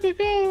 ass? go, go, go,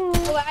 go.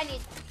 Oh, I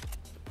need.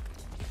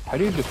 How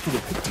do you defeat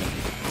a picnic?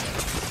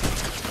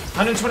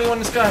 121 in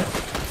the sky.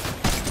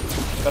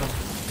 Got him.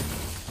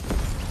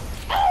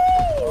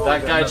 Oh,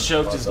 That guy no.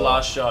 choked his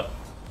last shot.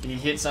 He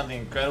hit something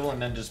incredible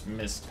and then just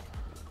missed.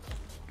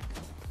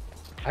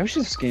 I wish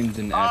this game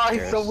didn't add Oh,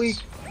 he's so terrorists. weak.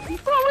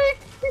 He's so weak.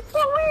 He's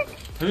so weak.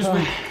 Who's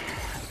weak?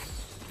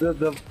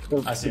 The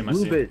I see him, I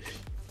blue see him. bitch.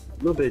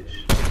 Blue bitch.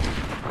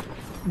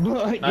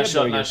 Yeah, Nice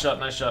shot, boy, nice shot,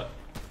 nice shot.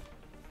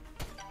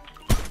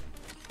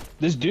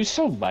 This dude's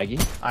so laggy.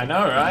 I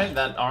know, right?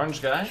 That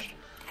orange guy.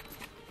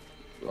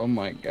 Oh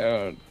my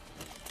god.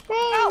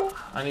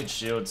 I need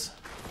shields.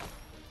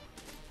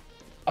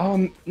 No. Oh,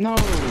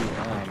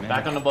 man.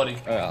 Back on the body.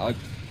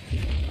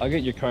 I'll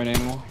get your card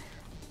animal.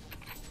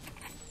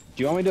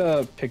 Do you want me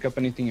to pick up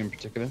anything in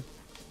particular?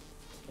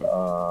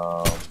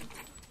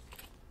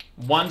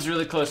 One's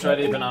really close right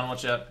here, Banana,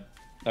 watch out.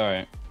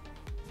 Alright.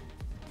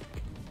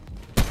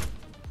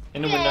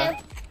 In the window.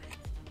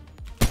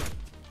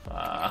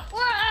 Ah,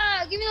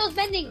 Wah, give me those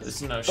bendings.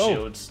 there's no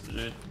shields,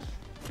 dude.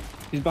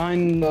 He's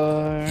behind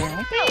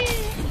the...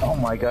 Oh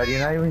my god, you're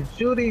not even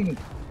shooting.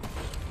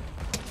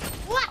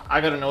 What?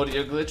 I got an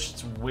audio glitch,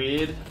 it's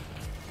weird.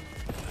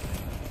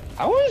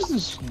 How is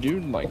this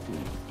dude like...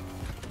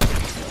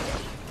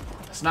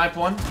 Snipe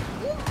one.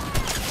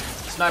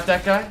 Snipe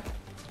that guy.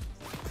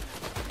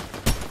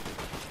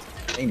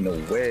 Ain't no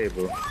way,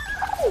 bro.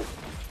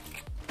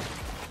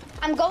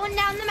 I'm going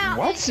down the mountain.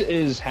 What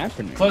is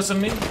happening? Close on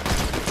me.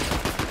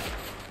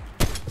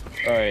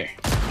 Alright.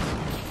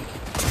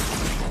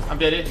 I'm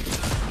dead.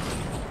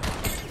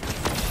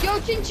 Yo,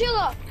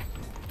 Chinchilla.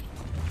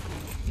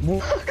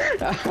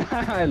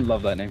 I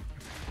love that name.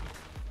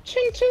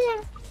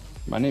 Chinchilla.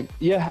 My name...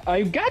 Yeah,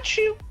 I got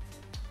you.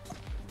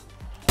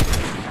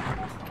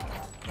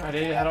 Right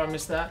here, how do I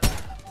miss that?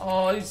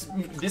 Oh, he's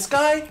this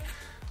guy?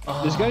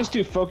 Oh, This guy's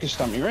too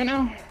focused on me right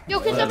now. Yo,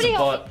 can that's somebody a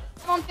help bot. me?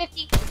 I'm on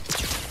 50.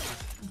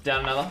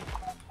 Down another.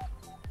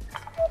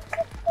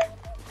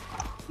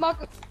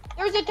 Mark,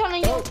 there's a ton of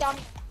you down.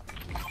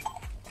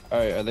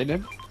 Alright, are they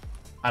dead?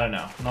 I don't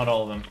know, not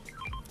all of them.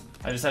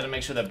 I just had to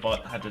make sure that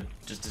bot had to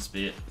just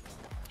disappear.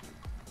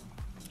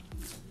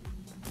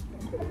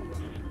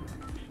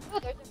 Oh,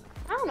 there's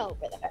a crown over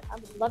there. I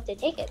would love to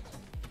take it.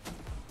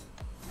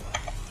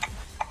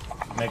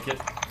 Make it.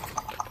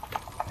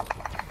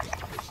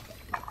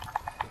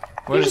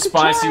 We're in a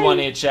spicy one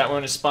here, chat. We're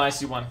in a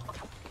spicy one.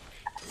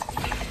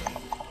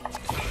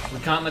 We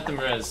can't let them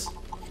res.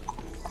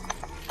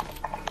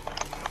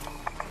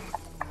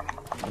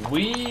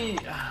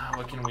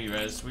 What can we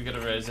res? We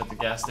gotta res at the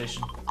gas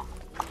station.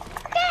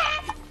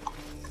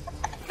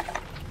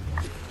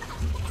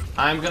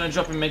 I'm gonna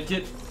drop a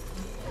medkit.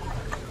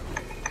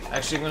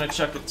 Actually, I'm gonna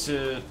chuck it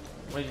to...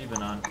 Where have you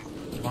been on?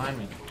 Behind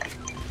me.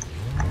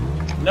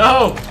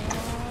 No!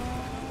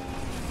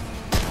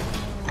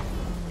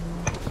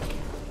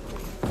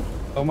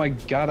 Oh my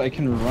god, I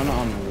can run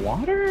on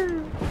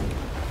water?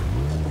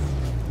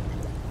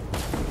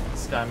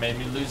 This guy made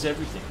me lose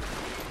everything.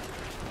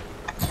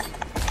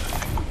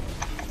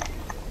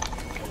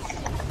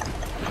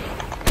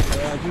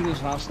 I think there's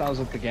hostiles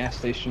at the gas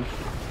station.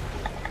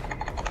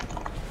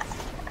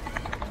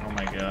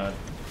 god.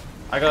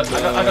 I got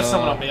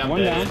someone on me. I'm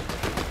one dead. down.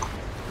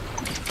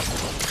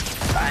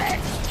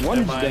 One's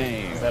Never mind.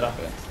 down. Better.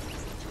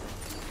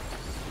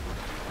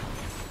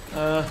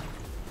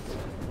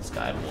 This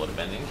guy had water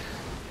bending.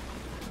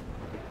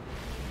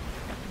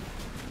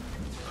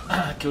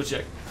 Kill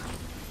check.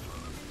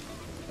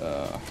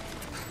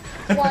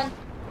 One.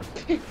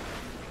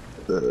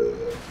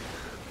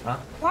 Huh?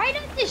 Why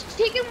does this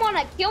chicken want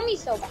to kill me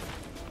so bad?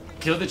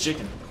 Kill the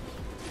chicken.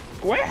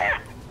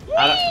 Where?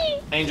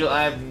 Angel,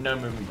 I have no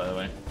movement, by the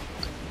way.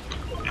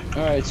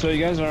 Alright, so you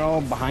guys are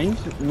all behind?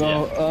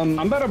 Well, Yeah. I'm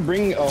about to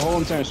bring a whole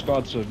entire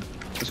squad, so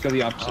let's go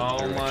the opposite Oh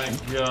direction.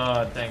 my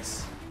god,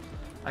 thanks.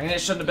 I'm gonna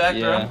get shot in the back,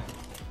 Yeah. bro.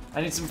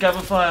 I need some cover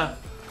fire.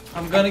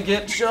 I'm gonna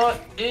get shot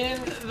in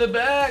the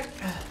back.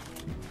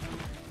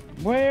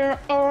 Where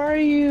are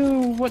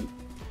you? What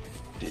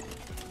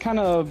kind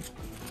of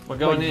We're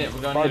going like, here.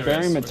 We're going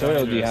barbarian here. We're material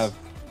going do you here. have?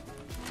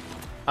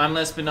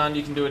 Unless Banan,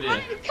 you can do it here.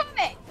 I'm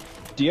coming.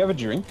 Do you have a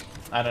drink?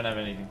 I don't have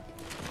anything.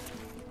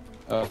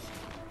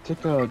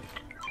 Take a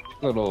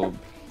little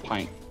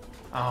pint.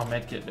 Oh,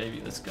 medkit,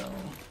 baby. Let's go.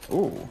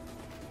 Ooh.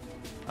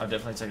 I'll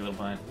definitely take a little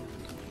pint.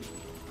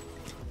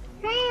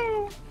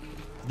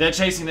 They're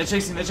chasing. They're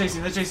chasing. They're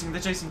chasing. They're chasing.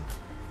 They're chasing.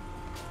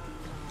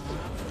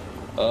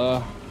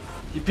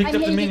 He picked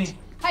up the mini.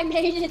 I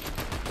made it.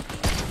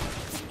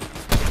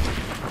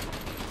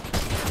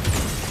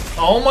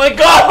 Oh my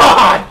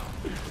god!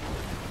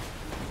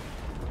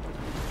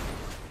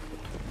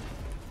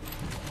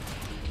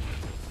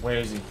 Where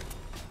is he?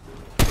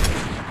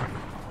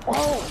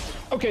 Oh.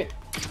 Okay.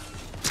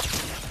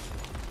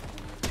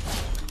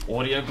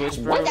 Audio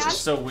glitch, bro. What the- It's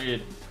so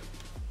weird.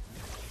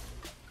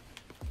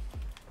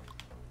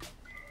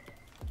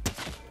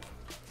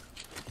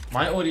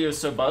 My audio is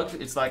so bugged.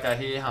 It's like I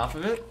hear half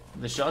of it,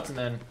 the shots, and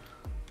then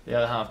the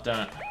other half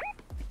don't.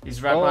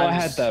 He's right Oh, behind. I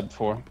had this, that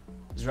before.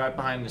 He's right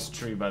behind this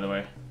tree, by the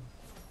way.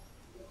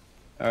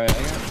 Alright, I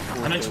got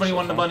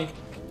 121 the bunny.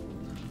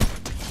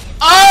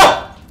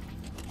 Ah!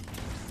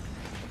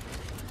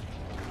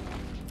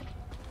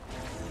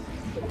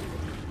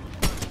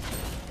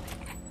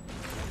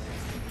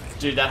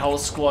 Dude, that whole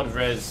squad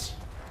res.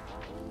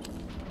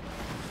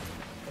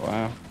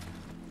 Wow.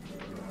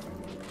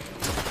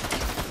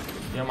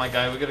 Yo, my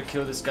guy, we gotta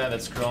kill this guy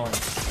that's crawling.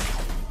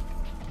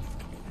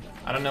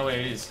 I don't know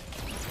where he is.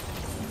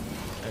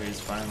 There he is,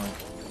 finally.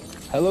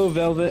 Hello,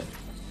 Velvet.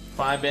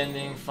 Fire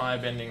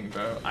bending,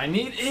 bro. I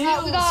need heals!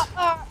 Oh, we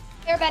got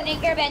airbending,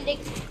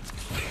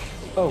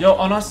 airbending. Oh, Yo,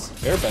 on us.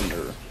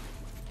 Airbender.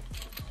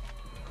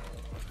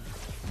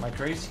 Am I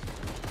crazy?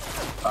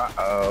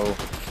 Uh-oh.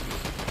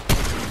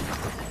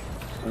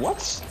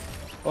 What?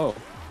 Oh.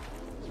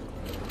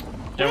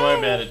 Don't worry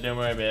about it, don't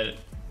worry about it.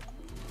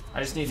 I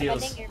just need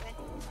heals. Airbending,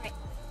 airbending. Right.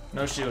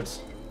 No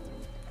shields.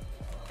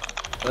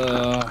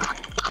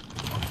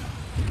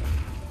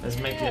 Let's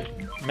make it.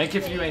 Make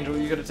it for you, Angel.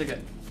 You gotta take it.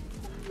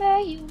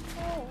 May you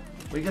know.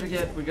 We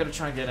gotta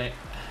try and get a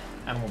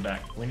animal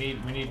back. We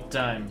need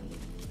time.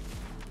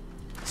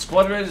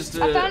 Squad res is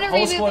to I found a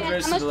whole reboot squad van.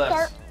 res I'm to the gonna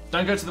left. start-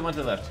 Don't go to the one to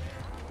the left.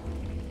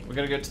 We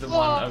gotta go to the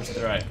one over to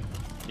the right.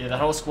 Yeah, the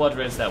whole squad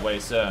res that way,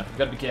 sir. You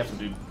gotta be careful,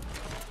 dude.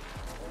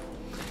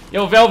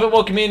 Yo, Velvet,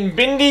 welcome in.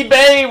 Bindi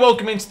Bay,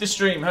 welcome into the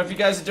stream. Hope you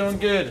guys are doing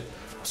good.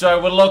 Sorry,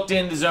 we're locked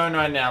in the zone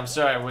right now. I'm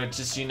sorry, we're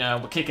just, you know,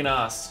 we're kicking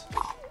ass.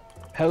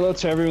 Hello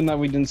to everyone that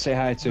we didn't say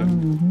hi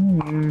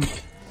to.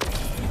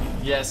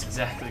 Yes,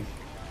 exactly.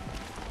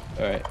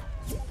 Alright.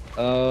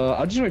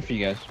 I'll just wait for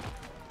you guys.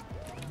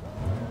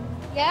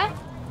 Yeah?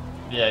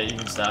 Yeah, you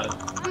can start it.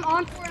 I'm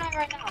on Fortnite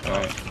right now.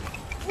 Alright.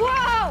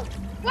 Whoa!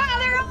 Wow,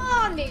 they're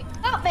all on me!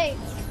 Help me!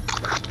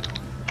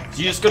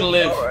 You just gotta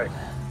live. Alright.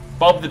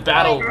 Bob the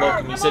Battle, Alright,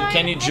 welcome. You said,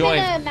 can you I'm join?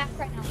 in a map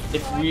right now.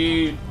 If So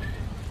you...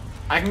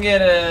 I can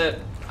get a...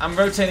 I'm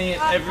rotating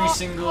it every I'll-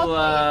 single,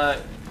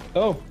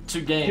 Oh,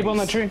 2 games. People on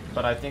that tree.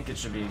 But I think it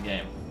should be a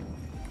game.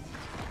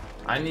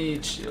 I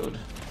need shield.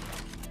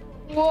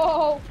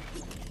 Whoa!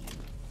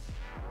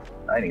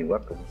 I need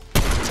weapons.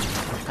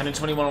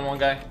 121 on one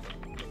guy.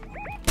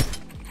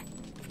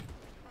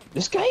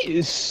 this guy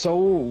is so...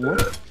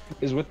 What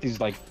is with these,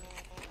 like,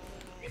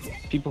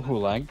 people who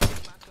lag?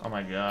 Oh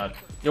my god.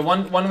 Yo,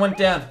 one went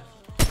down.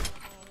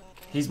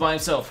 He's by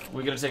himself.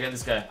 We gotta take out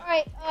this guy.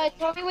 Alright,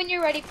 tell me when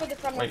you're ready for the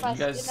friend Wait, you request.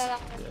 guys... and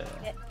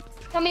then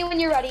I'll tell me when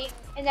you're ready,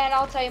 and then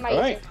I'll tell you my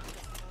Alright. user.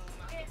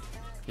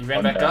 He ran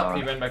I'm back up. down.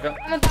 He ran back up.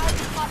 I'm about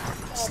to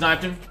pop.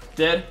 Sniped him.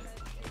 Dead.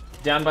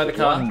 Down by the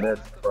One car.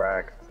 that's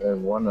cracked,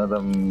 and one of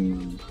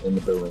them in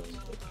the building.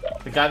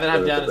 The guy that I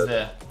have down is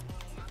there.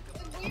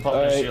 I'm popping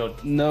a Alright,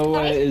 shield.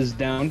 Noah Nice. is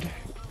downed.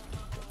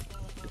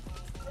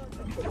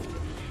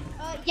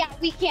 Yeah,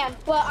 we can,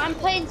 but I'm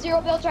playing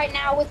zero builds right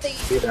now with the.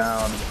 Get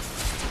down.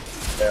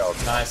 Failed.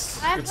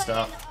 Nice. I'm Good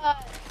playing,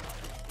 stuff.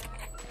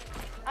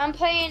 I'm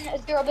playing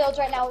zero builds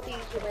right now with the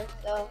YouTuber,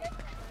 so.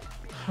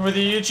 With a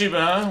YouTuber,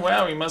 huh?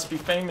 Wow, he must be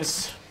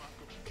famous.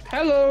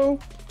 Hello!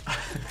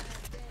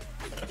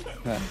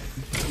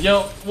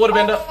 Yo,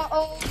 waterbender.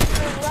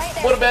 Right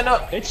there.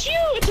 Waterbender. It's you!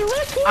 It's a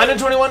raccoon!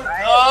 121.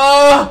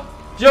 Oh!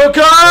 Yo,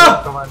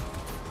 car! Come on.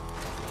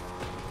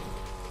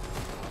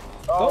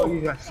 Oh,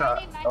 you got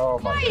shot. Oh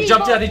my. He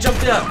jumped out, he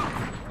jumped out.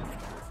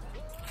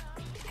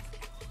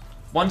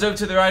 One's over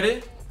to the right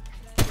here.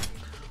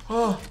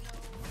 Oh.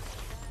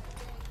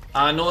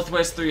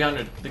 Northwest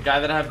 300. The guy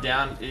that I have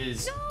down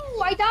is... No,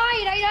 I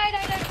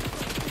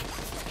died.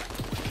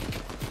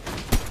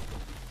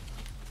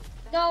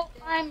 No,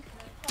 I'm...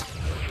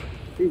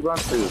 He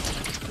runs through.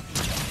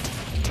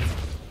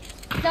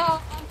 No,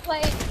 I'm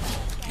playing.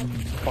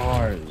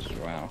 Bars.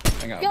 Wow.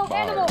 I got Yo,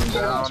 bars. animal,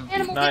 Nice,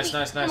 baby, nice,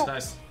 animal, nice,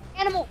 nice.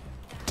 Animal,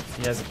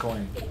 He has a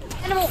coin.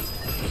 animal.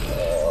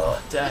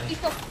 Oh, daddy.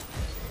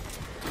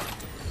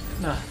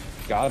 Nah,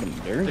 Got him,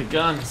 the dude.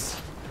 guns.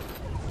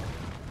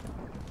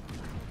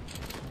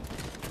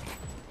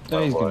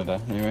 Oh, he's gonna die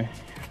anyway.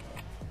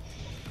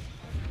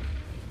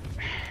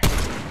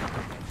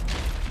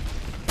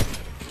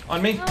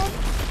 On me. No.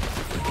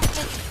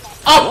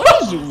 Oh!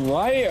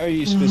 Why are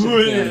you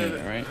specifically on me,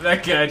 right?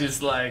 That guy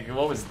just like,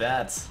 what was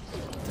that?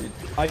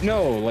 I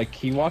know, like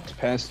he walked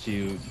past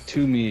you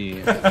to me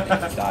and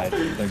died.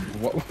 Like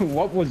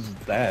what was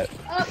that?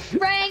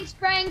 Sprang.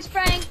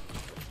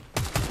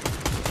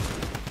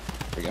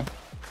 There we go.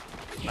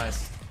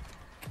 Nice.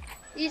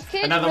 These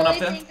kids Another one really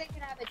up there? think they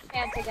can have a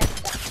chance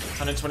against us.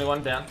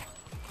 121 down.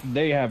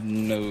 They have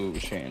no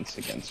chance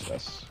against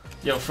us.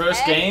 Yo,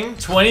 first game,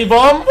 20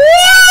 bomb.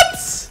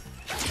 What?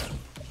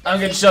 I'm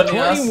getting shot in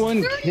the ass.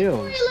 21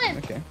 kills.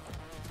 Silent. Okay.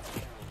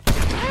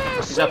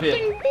 He's up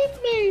here.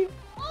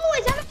 Oh,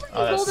 is that a freaking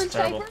Oh, that's golden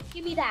terrible. sniper?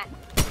 Give me that.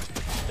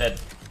 Dead.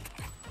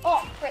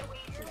 Oh, frick.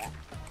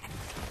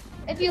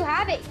 If you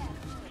have it, yeah.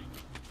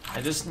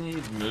 I just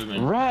need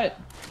movement. Rat,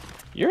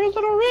 you're a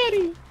little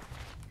ready.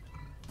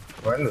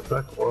 We're in the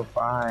fuck. We're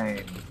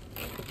fine.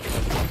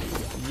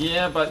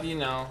 Yeah, but you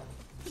know.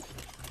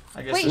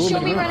 I guess Wait, it's show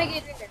me banana.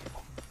 Renegade River.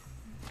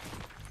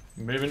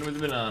 moving with the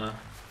banana.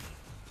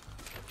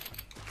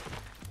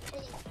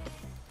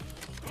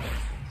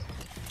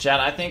 Chad,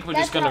 I think we're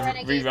just That's gonna not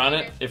Renegade rerun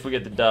it River. if we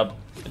get the dub,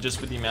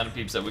 just with the amount of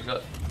peeps that we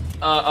got.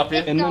 Up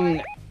here. And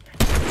then,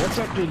 what's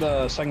after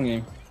the second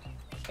game?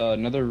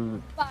 Another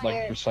like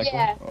Fire, recycle?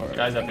 yeah. Or,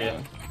 Guys up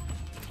here.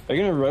 Are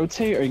you gonna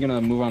rotate or are you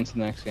gonna move on to the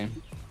next game?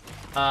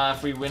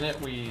 If we win it,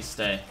 we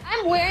stay.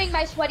 I'm wearing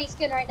my sweaty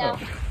skin right now.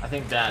 I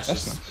think dash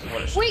That's is nice.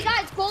 what it should. Wait,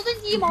 guys, golden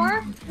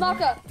DMR,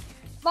 Macca,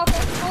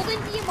 golden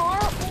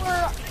DMR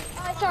or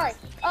sorry,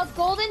 a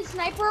golden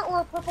sniper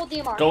or a purple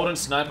DMR. Golden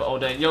sniper all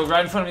day. Yo,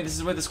 right in front of me. This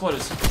is where the squad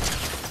is.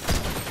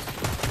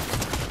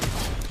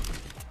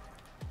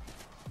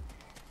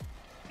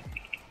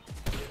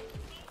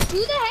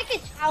 Who the heck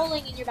is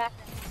howling in your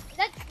background? Is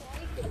that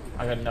Troy?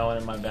 I got no one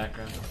in my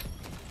background.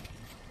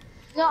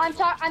 No, I'm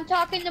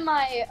talking to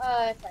my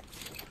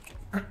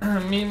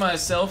friend. Me,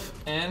 myself,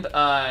 and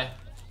I.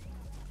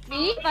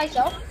 Me,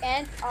 myself,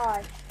 and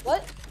I.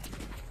 What?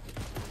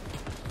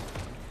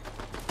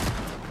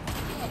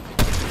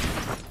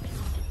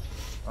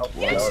 Oh,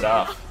 Good well,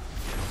 stuff.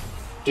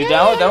 Dude,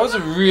 that was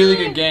a really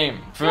good game.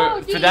 For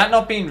No, dude. that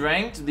not being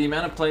ranked, the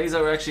amount of plays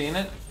that were actually in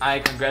it, I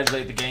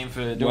congratulate the game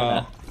for doing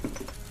Wow.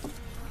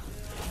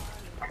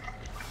 that.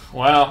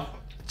 Wow.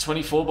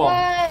 24 bomb.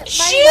 We're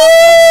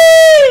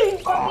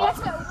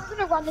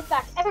gonna run this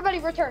back. Everybody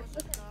return.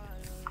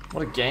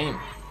 What a game.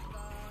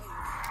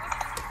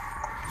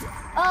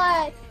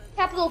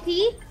 Capital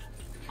P.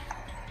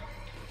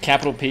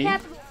 Capital P?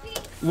 Capital P.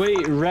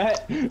 Wait,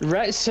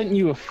 Rat sent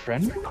you a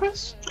friend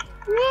request?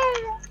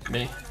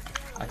 Me?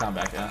 I can't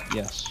back out.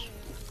 Yes.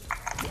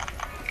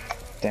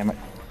 damn it.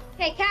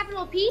 Okay,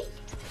 capital P.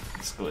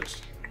 It's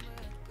glitched.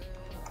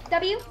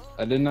 W.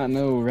 I did not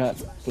know Rat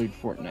played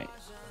Fortnite.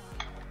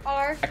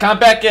 R. I can't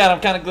back out, I'm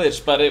kind of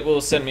glitched, but it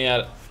will send me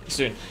out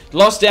soon.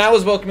 Lost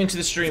Hours, welcome into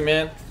the stream,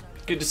 man.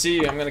 Good to see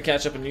you. I'm going to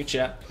catch up in new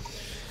chat.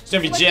 It's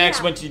going to be Jax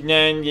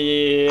 29,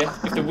 yeah.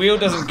 If the wheel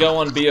doesn't go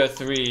on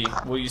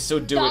BO3, will you still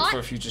do it for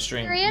a future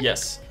stream? Period?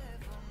 Yes.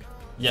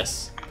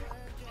 Yes.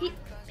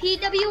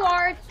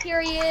 PWR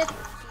period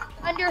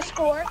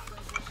underscore.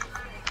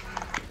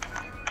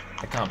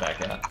 I can't back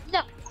out.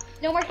 No.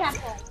 No more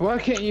capital. Why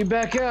can't you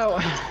back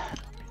out?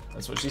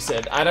 That's what she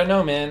said. I don't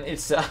know, man.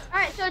 It's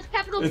Alright, so it's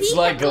capital It's P,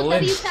 like capital a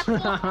W, lynch.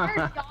 capital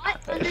R,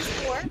 dot,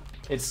 underscore.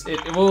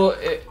 it will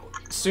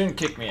soon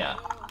kick me out.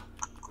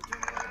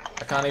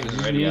 I can't even Does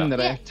this ready mean out. that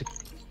I Yeah. have to?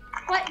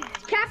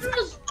 What?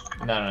 Capitals?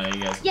 No,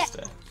 you guys can Yeah.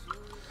 stay.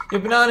 Yo,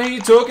 Banana, who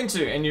you talking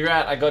to? And you're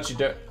at, I got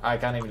you. I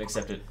can't even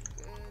accept it.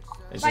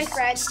 It's My just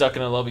friend. stuck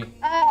in a lobby.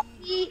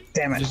 P.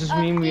 Damn it. Does this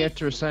mean we have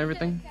to recite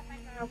everything?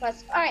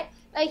 Alright,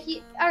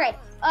 alright,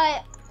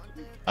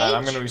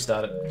 I'm gonna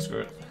restart it.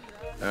 Screw it.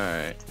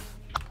 Alright.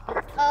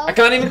 I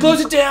can't even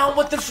close it down.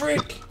 What the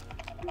frick?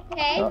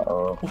 Okay,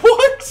 Uh-oh.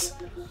 What?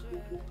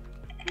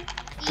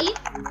 E.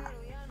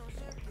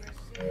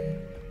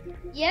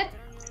 Yep,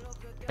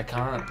 I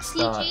can't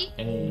start CG?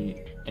 any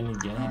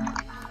game.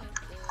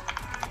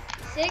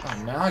 6,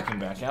 Oh, now I can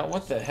back out.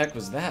 What the heck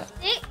was that?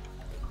 6.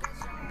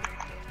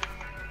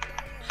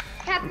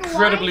 Capital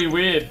Incredibly Y,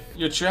 weird.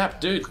 You're trapped,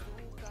 dude.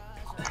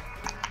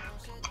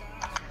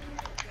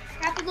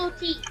 capital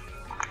T.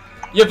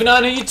 Yo,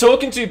 Banana, who you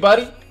talking to,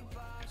 buddy?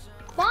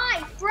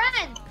 My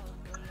friend.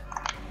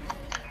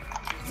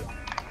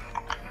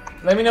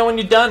 Let me know when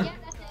you're done. Yeah,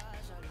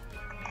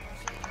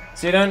 that's it.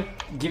 So you don't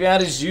give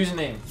out his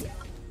username.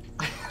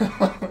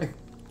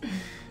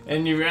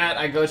 And you're right,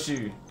 I got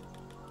you.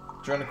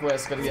 Join a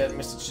quest, gotta get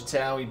Mr.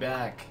 Chitawi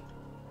back.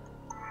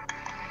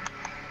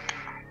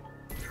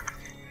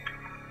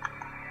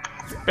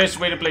 Best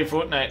way to play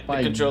Fortnite. My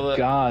the controller.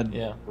 God,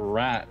 Yeah.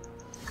 rat.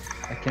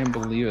 I can't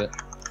believe it.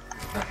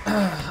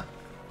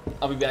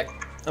 I'll be back.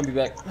 I'll be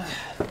back.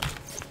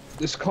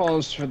 This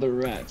calls for the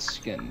rat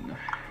skin.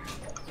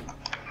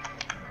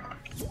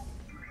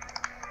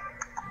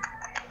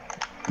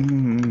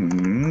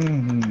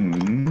 Mm-hmm.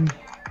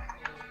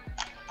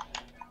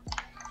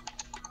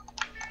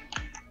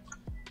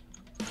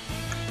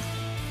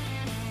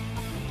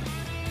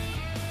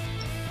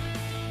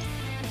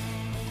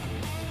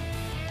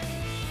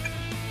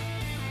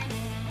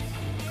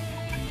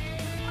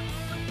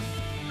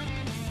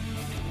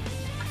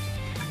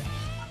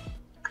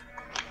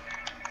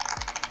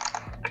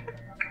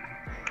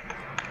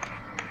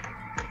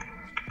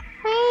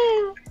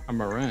 I'm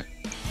a rat.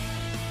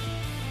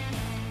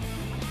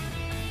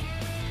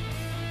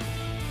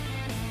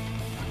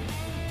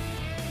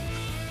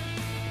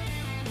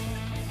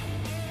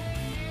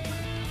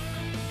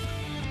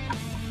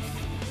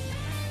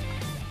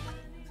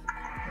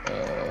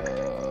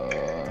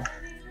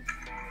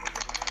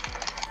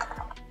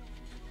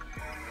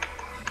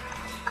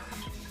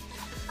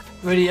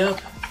 Ready up.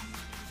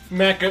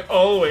 Macca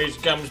always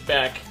comes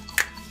back.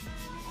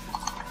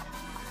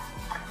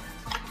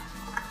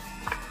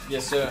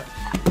 Yes, sir.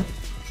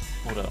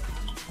 Hold up.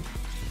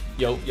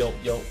 Yo.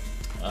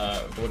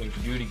 Reporting to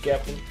duty,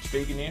 Captain.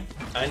 Speaking here.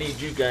 I need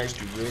you guys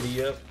to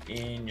ready up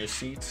in your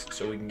seats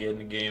so we can get in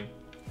the game.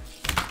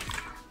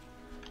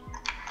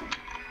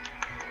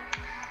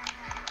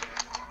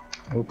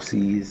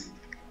 Oopsies.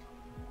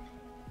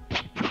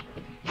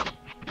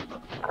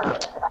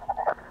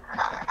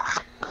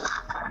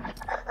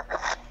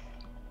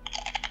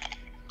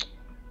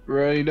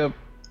 Right up.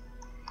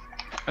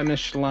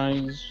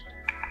 Initialized.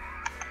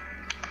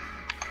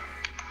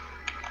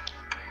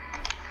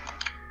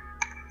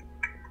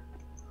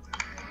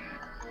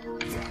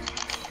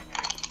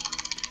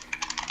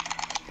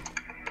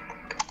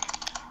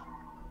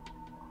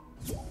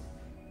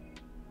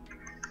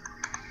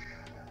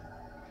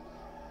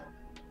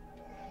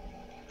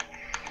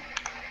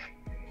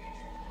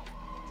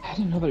 I had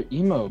another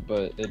emo,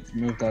 but it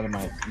moved out of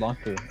my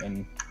locker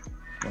and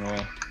went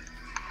away.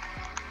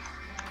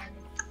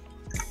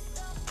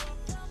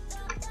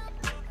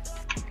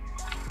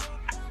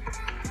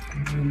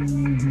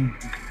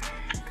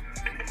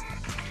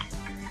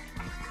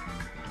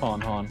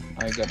 Hold on.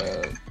 I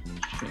gotta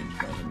change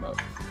my emote.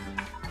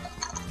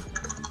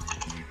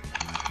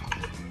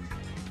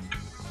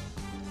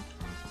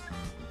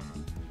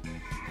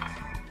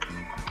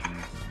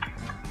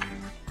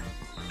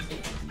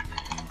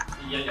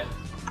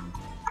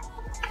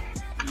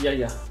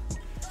 Yeah.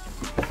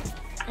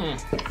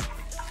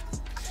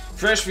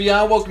 Fresh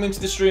VR, welcome into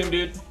the stream,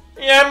 dude.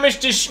 Yeah,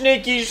 Mr.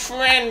 Sneaky's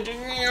friend.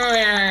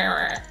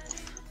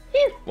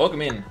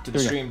 Welcome in to the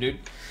stream, dude.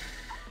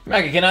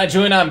 Macca, can I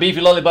join? I'm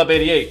Beefy Lollipop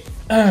 88.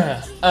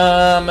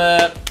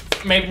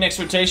 Maybe next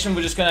rotation,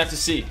 we're just gonna have to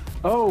see.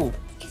 Oh,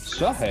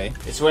 so hey.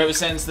 It's whoever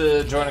sends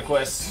the joiner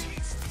quests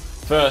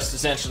first,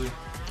 essentially.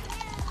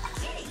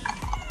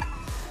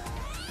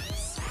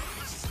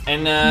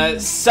 And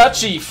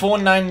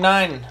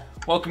Sachi499,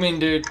 welcome in,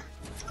 dude.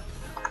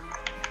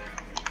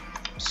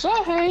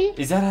 So hey.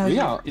 Is that how you,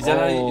 Yeah. is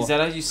that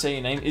how you say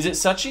your name? Is it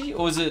Sachi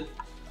or is it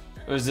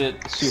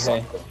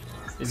Suhei?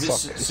 Is it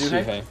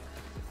Suhei?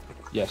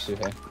 Yeah,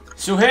 Suhei.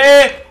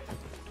 Suhei!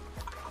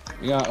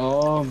 We got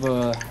all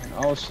the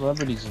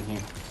celebrities in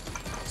here.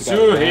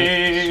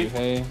 Suhei!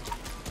 Suhei.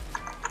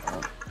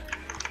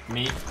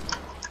 Meat,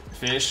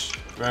 Fish,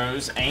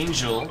 Rose,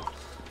 Angel,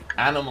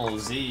 Animal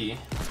Z,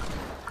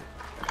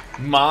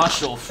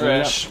 Marshall,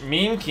 Fresh,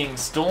 Meme King,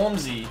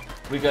 Stormzy.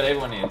 We got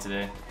everyone here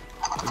today.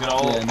 We got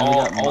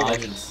all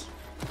legends.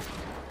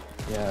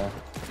 Yeah.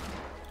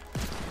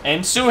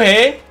 And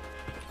Suhei.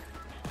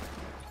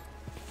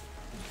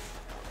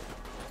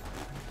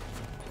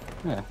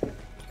 Yeah.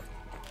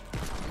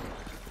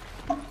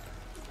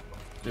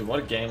 Dude, what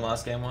a game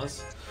last game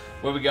was.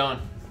 Where we going?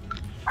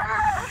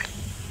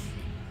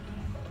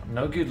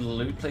 No good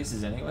loot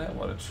places anywhere?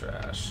 What a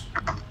trash.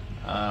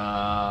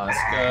 Let's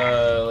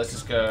go. Let's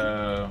just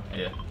go.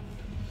 Yeah.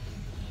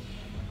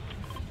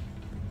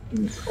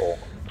 Oh.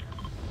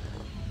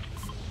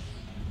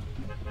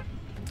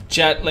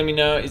 Chat, let me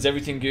know. Is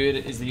everything good?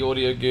 Is the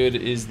audio good?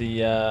 Is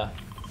the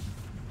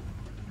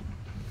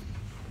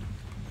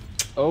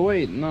Oh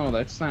wait, no,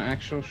 that's not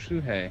actual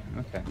Shuhei.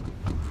 Okay.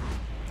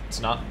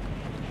 It's not.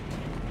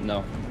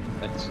 No,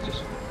 that's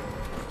just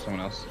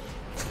someone else.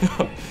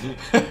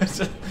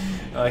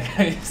 Like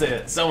how you say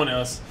it? Someone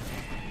else.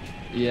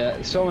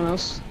 Yeah, someone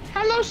else.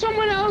 Hello,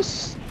 someone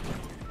else.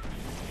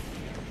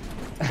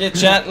 Yeah,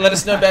 chat. Let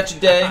us know about your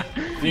day.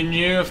 If you're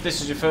new, if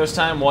this is your first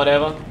time,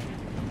 whatever.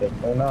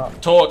 Definitely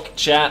not. Talk,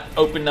 chat,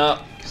 open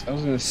up. I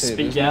was gonna say,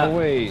 Speak there's out. no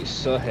way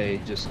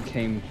Suhei just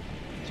came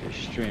to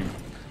stream.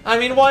 I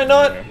mean, why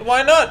not?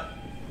 Why not?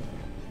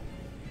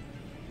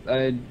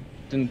 I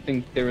didn't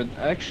think they were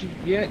actually.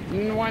 Yeah,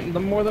 you know what? The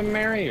more the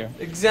merrier.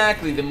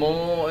 Exactly. The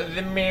more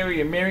the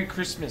merrier. Merry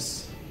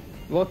Christmas.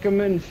 Welcome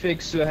in,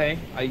 Fix. Hey,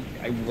 I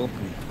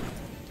welcome.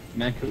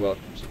 Macca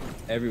welcomes.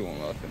 Everyone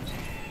welcomes.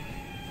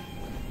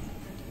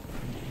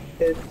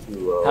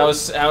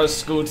 How's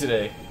school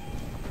today?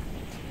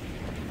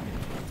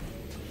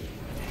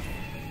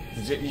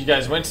 You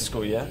guys went to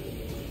school, yeah?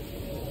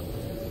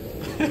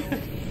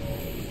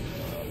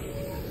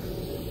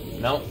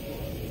 No.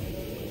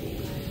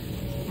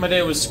 My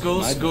day was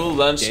school,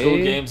 lunch, school,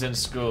 games, and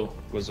school.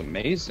 Was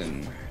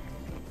amazing.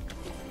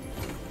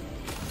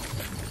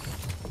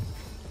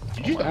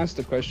 Did you ask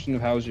the question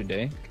of how was your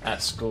day?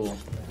 At school.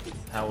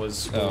 How was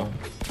school?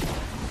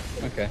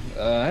 Oh. Okay.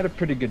 I had a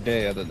pretty good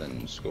day other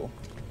than school.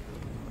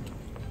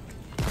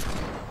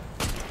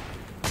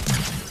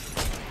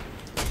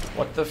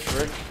 What the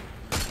frick?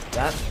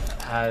 That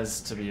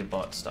has to be a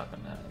bot stuck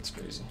on that. That's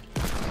crazy.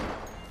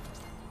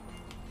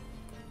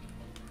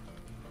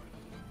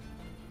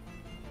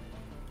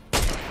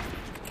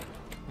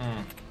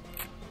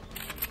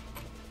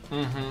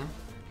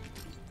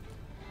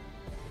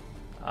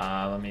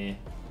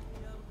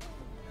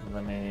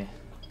 Let me.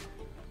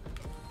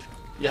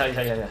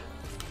 Yeah.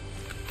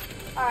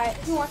 Alright,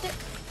 who wants it?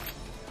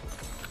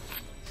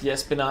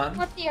 Yes, Banan.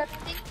 What's the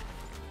thing?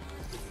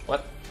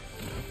 What?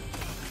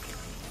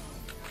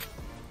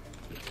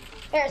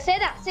 There, say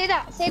that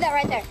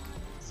right there.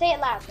 Say it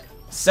loud.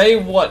 Say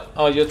what?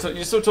 Oh, you're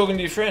still talking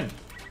to your friend.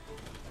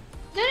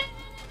 No.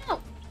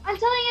 I'm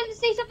telling him to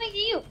say something to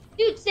you.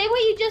 Dude, say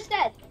what you just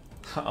said.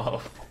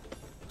 Oh.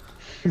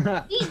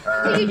 Please,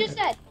 what you just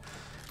said.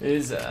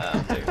 Is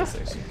I'll take this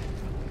actually.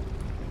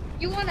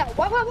 You wanna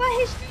what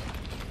history?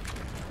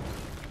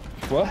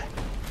 What?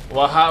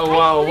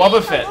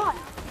 Wobba Fett.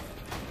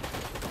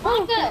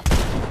 Macca.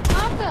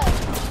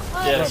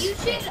 Yes. You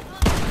should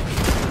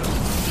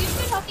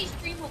help me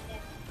stream with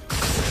it.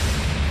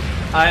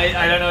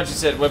 I don't know what you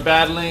said. We're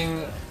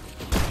battling.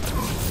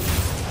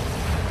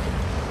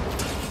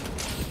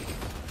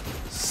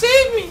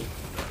 Save me!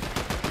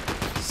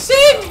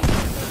 Save me!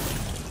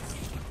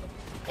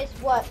 It's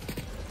what?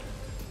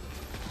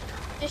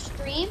 The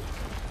stream?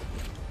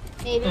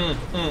 Maybe.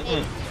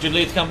 Maybe.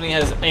 Juliet's company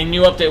has a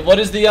new update. What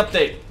is the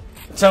update?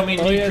 Tell me,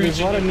 Oh new yeah, there's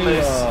a creature, lot of new new,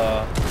 place.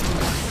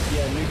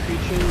 new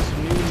creatures,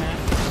 new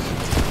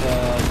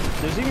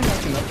maps. There's even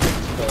like an update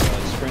to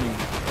the sprinting.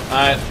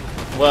 Alright,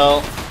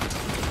 well,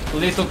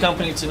 Lethal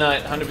Company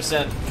tonight,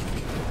 100%.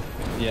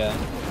 Yeah.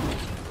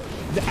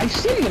 I've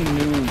seen the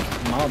new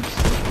mobs.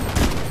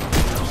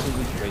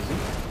 Absolutely crazy.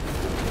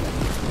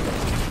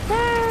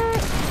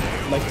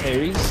 Like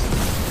Ares.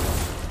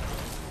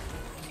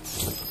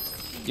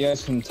 Yeah,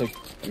 some like.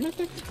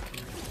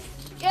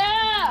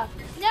 Yeah!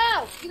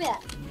 No! Give me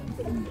that.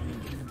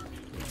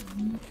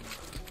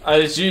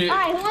 Did you?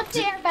 Alright, who wants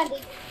the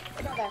airbending?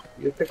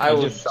 I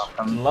would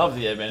love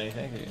the airbending,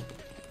 thank you.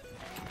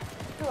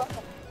 You're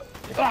welcome.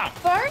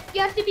 First,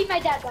 you have to be my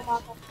dad, though,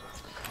 Macca.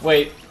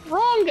 Wait.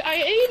 Wrong! I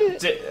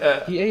ate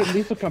it! He ate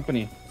Lethal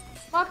Company.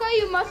 Macca,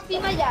 you must be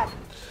my dad.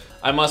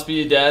 I must be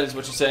your dad, is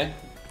what you say?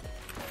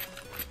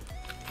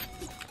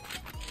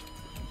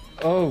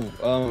 Oh,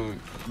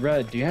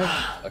 Red, do you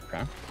have a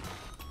crown?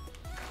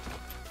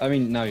 I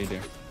mean, now you do.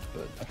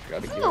 But I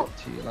forgot to give it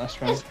to you last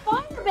round. It's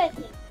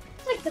firebending.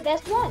 It's like the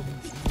best one.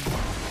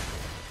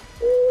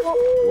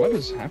 What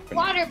is happening?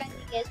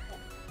 Waterbending is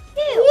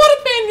good.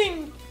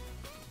 Waterbending!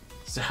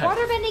 Sorry.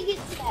 Waterbending is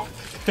the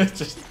best.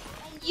 Just...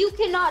 And you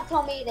cannot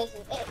tell me it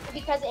isn't,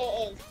 because it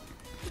is.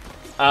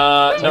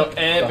 No,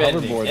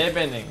 airbending. hoverboard.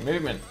 Airbending,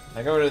 movement.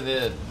 I go to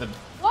the...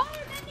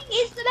 Waterbending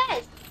is the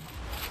best.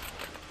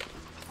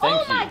 Thank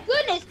Oh my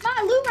goodness,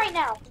 my loot right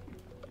now.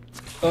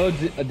 Oh,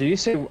 did you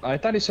say? I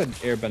thought he said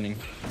airbending.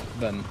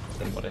 Then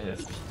What a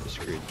hit.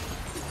 screwed.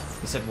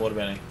 He said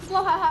waterbending.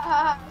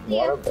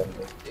 Yeah.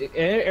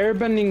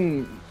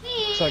 Airbending.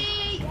 It's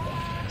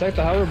like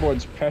the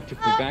hoverboard's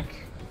practically back.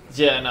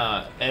 Yeah,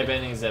 nah,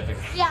 airbending is epic.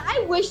 Yeah,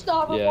 I wish the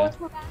hoverboards Yeah.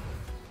 were back.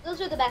 Those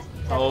are the best.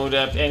 Hold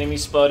up, enemy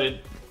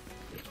spotted.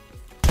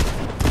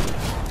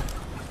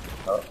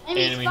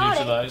 Enemy spotted.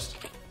 neutralized.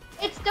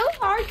 It's so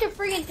hard to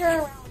freaking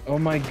turn around. Oh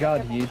my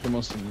god, he ate the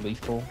most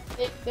lethal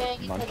Big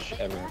bang. munch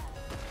ever.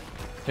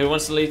 Who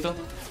wants the lethal?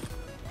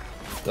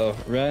 So,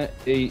 Rat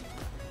ate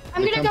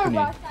I'm the gonna company,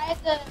 go rush. I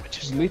have the. which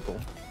is lethal.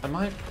 I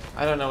might.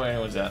 I don't know where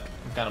anyone's at.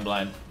 I'm kind of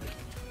blind.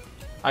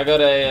 I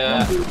got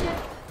a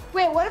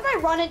Wait, what if I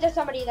run into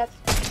somebody that's?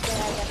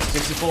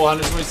 64,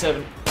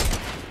 127,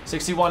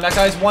 61. That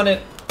guy's won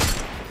it.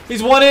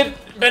 He's won it.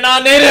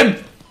 Banan, hit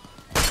him.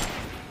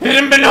 Hit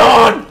him,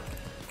 Banan.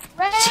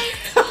 Ray!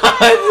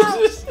 I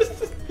missed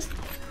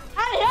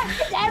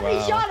every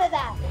Wow. shot of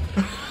that.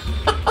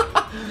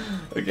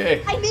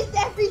 Okay. I missed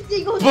every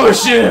single Push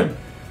shot. him.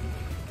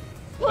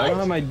 I don't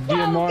have my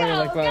DMR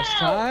like last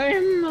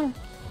time.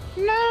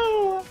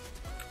 No.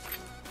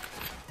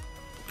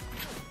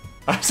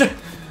 I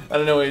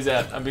don't know where he's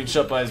at. I'm being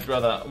shot by his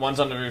brother. One's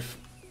on the roof.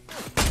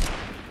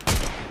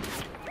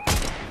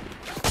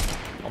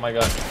 Oh my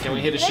god. Can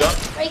we hit a shot?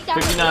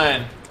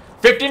 59.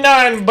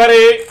 59,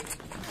 buddy.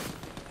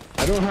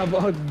 I don't have a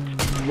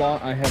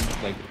lot. I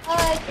have like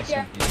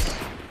Yeah.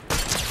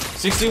 SMPs.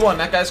 61.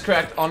 That guy's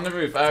cracked on the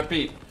roof. I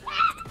repeat.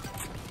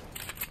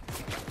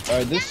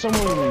 Alright, there's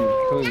someone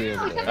clearly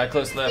over there. Right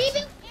close left.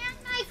 Reboot and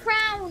my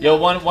crown. Yo,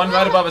 one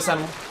right above us,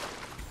 animal.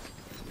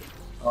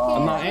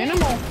 I'm not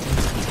animal.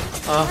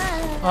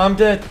 I'm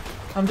dead.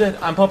 I'm dead.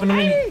 I'm popping a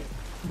mini.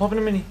 I'm popping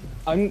a mini.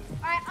 Get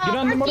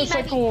on the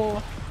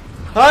motorcycle.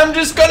 I'm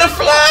just gonna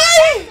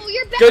fly.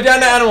 You're back. Go down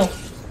to animal.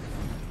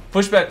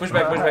 Push back. Push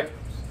back. Push back.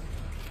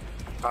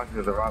 Talking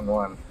to the wrong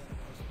one.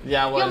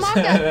 Yeah, I Yo, was.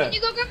 Macca, can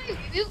you go grab my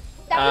reboot?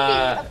 That would be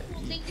a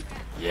cool thing to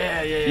grab.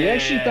 Yeah. You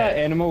actually thought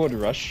animal would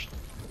rush?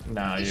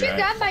 No, You you're should right.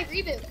 grab my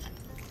reboot.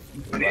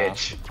 Bitch. You guys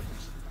should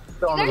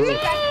grab my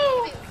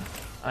reboot.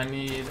 I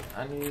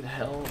need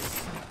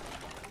health.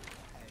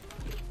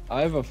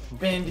 I have a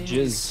Bandies.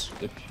 jizz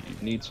if you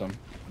need some.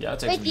 Yeah, I'll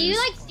take Wait, some do you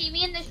juice. like see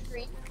me in the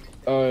stream?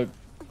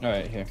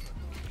 Alright, here.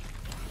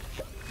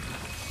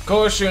 Of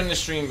course you're in the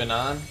stream,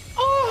 Banan.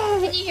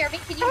 Can you hear me?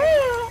 Can you hear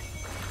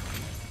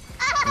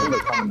me? They're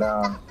coming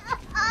down.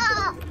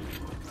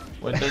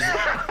 What does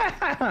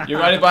it? You're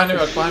right behind the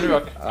rock. Behind the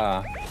rock.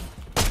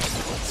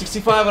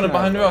 65 on it.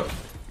 Behind the rock.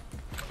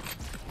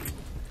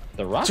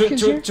 The rock Two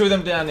is here? of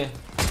them down here.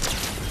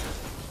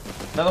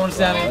 Another one's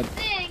down here.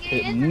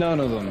 Hit none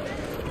of them.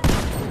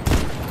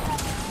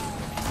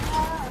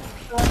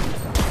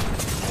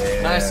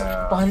 Yeah. Nice.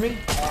 Behind me.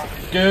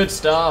 Good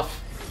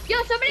stuff. Yo,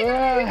 somebody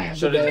grab that.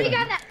 Shut Somebody it.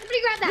 grab that.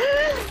 Somebody grab that.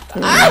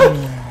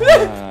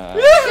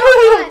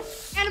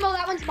 Yo, animal,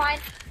 that one's mine.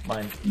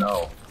 Mine.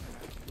 No.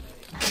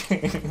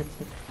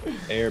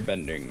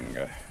 Airbending.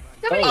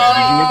 Somebody Oh,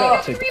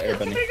 grab did you get that? Take the my reboot.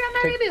 Somebody airbending. grab my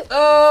reboot.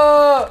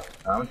 Oh!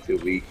 I'm too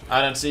weak.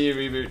 I don't see a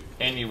reboot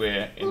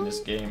anywhere in this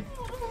game.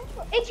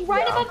 It's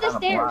right Yeah, I'm above the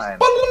kinda stairs.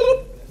 blind.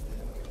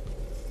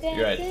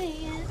 You're right.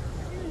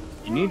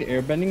 You need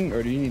airbending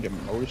or do you need a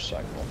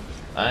motorcycle?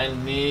 I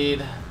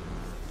need.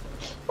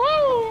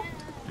 You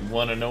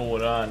wanna know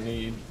what I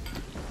need?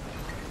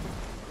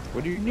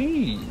 What do you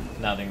need?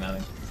 Nothing.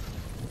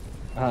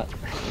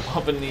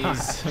 Popping these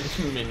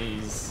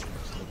minis.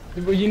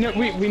 Well, you know,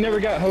 we never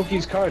got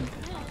Hoki's card.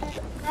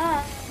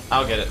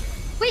 I'll get it.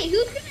 Wait,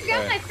 who's gonna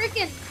grab my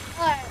freaking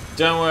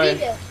Don't worry.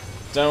 reboot?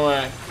 Don't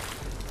worry.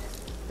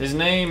 His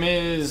name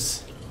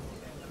is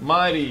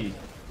MightyMacca.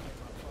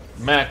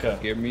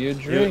 Give me a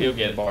drink. You'll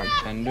get it.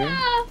 Bartender.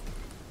 Ah.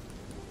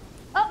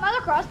 Oh, my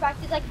lacrosse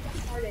practice like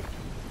started.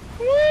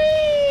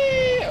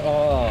 Whee!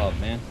 Oh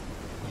man,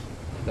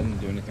 that didn't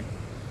do anything.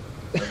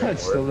 That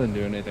still didn't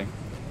do anything.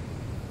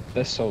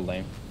 That's so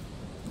lame.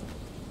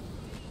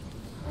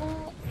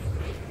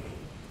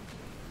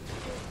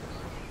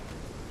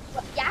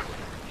 Yeah.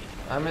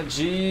 I'm a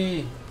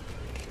G.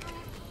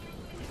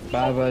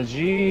 Baba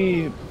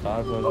G.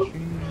 Baba G.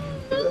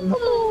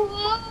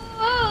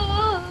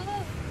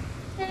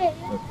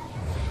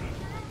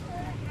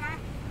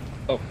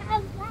 Oh,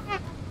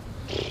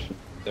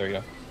 there we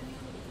go.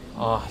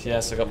 Oh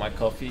yes, I got my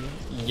coffee.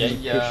 Yeah.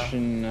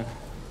 Christian.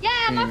 Yeah,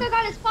 Macca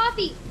got his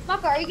coffee.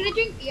 Macca, are you gonna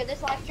drink beer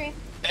this live stream?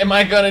 Am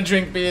I gonna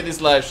drink beer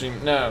this live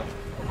stream? No.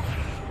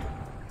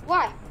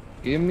 Why?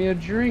 Give me a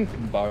drink,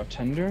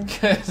 bartender.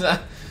 Cause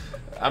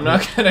I'm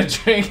not gonna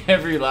drink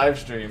every live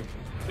stream.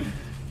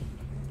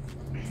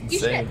 You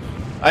should.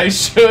 I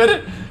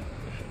should.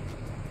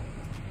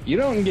 You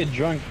don't get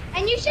drunk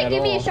And you should at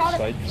give me all, a shot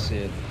so I of. just see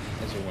it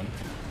as a win.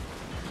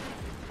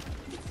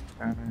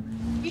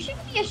 You should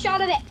give me a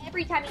shot of it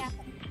every time you have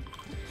something.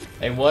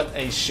 A what?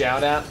 A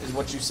shout out is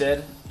what you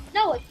said?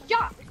 No, a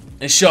shot.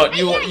 A shot.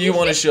 You Yeah, you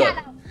want a should shot?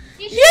 shout out.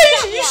 You should Yeah,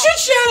 shout you out. should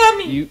shout at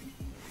me. You.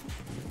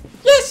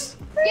 Yes.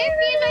 Give me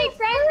and my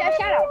friend a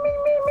shout out.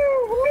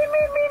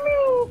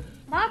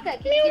 Macca,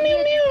 can you give me a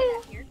shout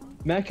out here?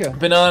 Mecca.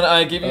 Banan,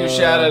 I give you a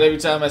shout out every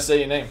time I say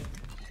your name.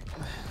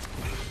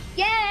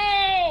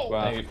 Yay!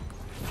 Wow. Thank you.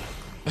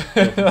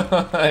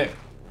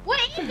 What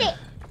is it?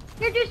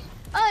 You're just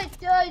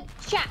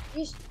chat.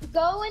 Just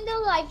go into the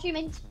live stream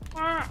and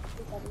chat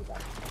with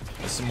everybody.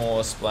 There's some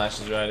more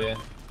splashes right here.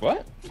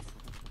 What?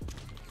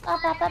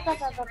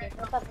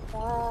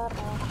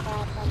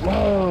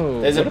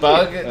 Whoa. There's a what if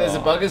bug. we- There's a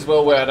oh. bug as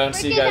well where I don't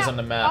see you Freaking guys out. on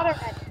the map,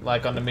 Autored.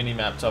 like on the mini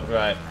map top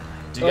right.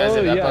 Do you guys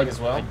have that yeah, bug as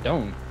well? I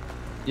don't.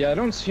 Yeah, I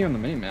don't see you on the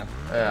minimap.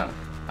 Yeah.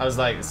 I was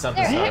like,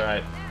 something's There. not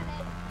right.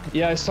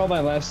 Yeah, I saw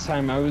that last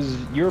time.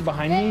 You were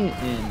behind me,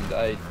 and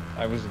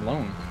I was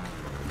alone.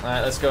 All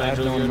right, let's go I have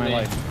Angel. no You one in and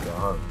my me.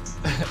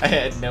 life. I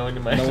had no one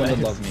in my No life. one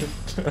would love me.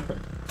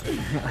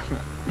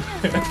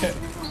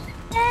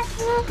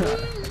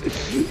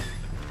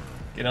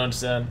 Get on,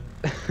 son.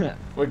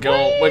 We're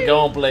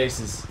going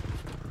places.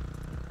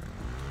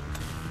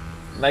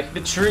 Like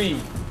the tree.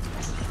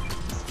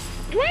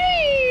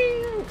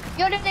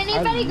 Yo, did I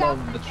anybody grab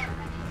love the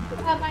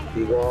tree. my...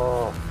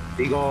 Digo. I'm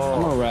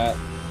Digo. a rat.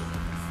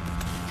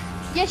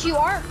 Yes, you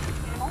are.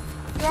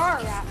 You are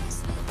a rat.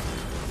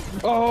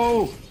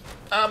 Oh!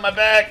 Oh, my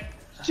back.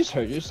 Just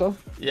hurt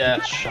yourself? Yeah.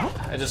 Get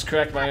shot? I just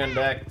cracked my own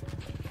back.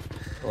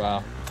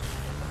 Wow.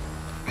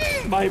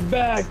 My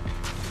back!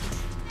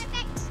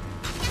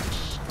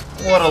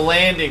 What a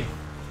landing.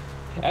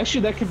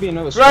 Actually, that could be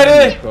another Right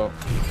spawning in. quote.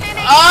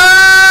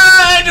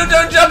 Ah! Angel,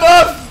 don't jump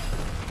off!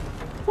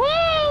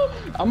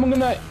 I'm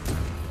gonna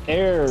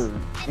air.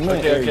 I'm gonna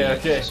air you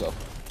Okay. myself.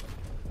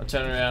 I'm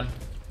turning around.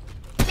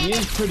 He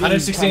is pretty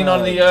 116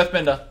 on the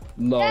earthbender.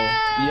 low.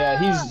 Yeah,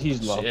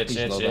 he's low. Shit, he's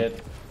shit, low.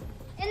 shit.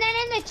 And then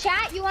in the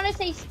chat, you want to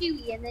say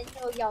Stewie, and then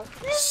he'll yell.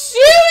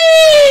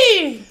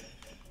 Stewie!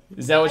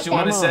 Is that what you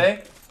want to Mama.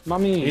 say?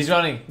 Mommy. He's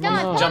running. No,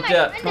 Mama. it's not Jumped my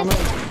out. friend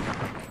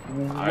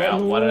is-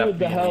 Alright, what did I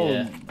the hell?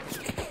 Yeah.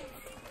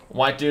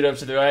 White dude up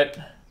to the right.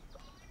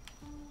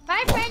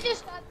 My friend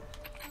just got.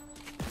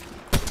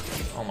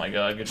 Oh my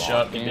god, good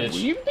shot, you bitch.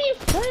 You be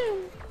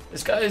friends.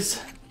 This guy's.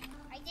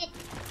 I did.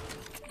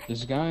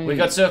 This guy. We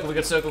got circle, we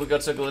got circle, we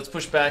got circle. Let's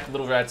push back a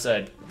little right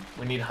side.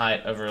 We need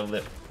height over a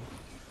lip.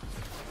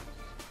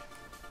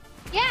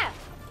 Yeah.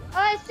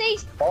 Say.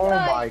 Oh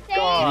my say,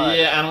 God.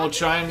 Yeah, and we'll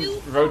try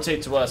and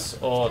rotate to us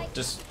or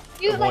just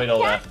You, avoid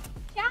all that.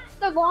 Chat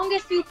the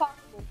longest dude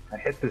possible. I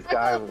hit this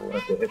guy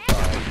with the hip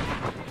fire.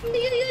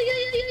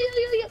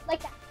 Like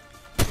that.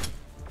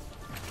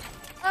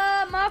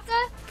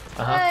 Macca.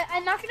 Uh-huh.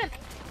 I'm not gonna.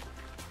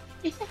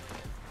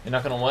 You're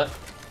not gonna what?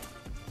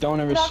 Don't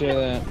ever Not say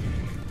gonna-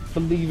 that.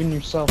 Believe in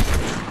yourself.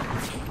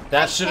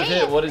 That should have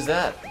hit. What is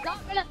that?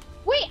 Not gonna.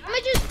 Wait, I'm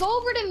gonna just go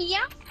over to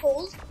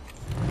Meowscles.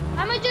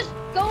 I'm gonna just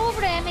go over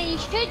to him and he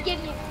should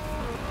give me.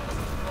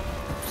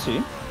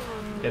 See?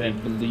 Get I in.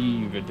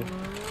 believed.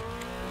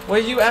 Where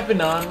you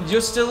apping on?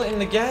 You're still in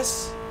the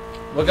gas?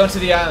 We're going to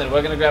the island.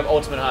 We're gonna grab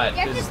ultimate height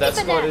Yeah, because just that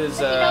keep squad banana. is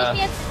If he knows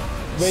me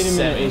as- Wait a minute,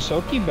 semi. is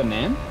Soki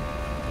banana?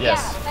 Yes.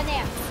 Yeah,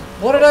 banana.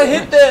 What did I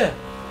hit there?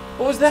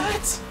 What was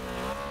that?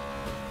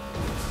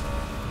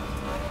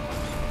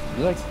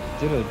 You like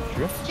did a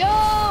drift?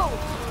 Joe!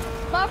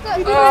 Macca,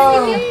 you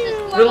Oh, really get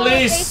this one on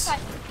release.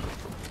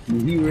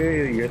 FaceTime. He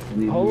really gets to leave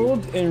me.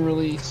 Hold and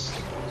release.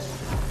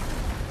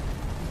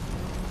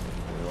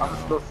 I'm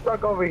still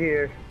stuck over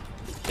here.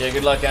 Yeah,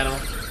 good luck, animal.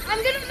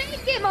 I'm gonna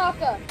make it,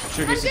 Macca.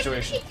 Tricky I'm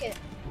situation. Gonna make it.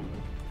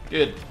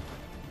 Good.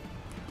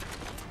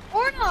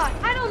 Or not,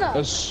 I don't know.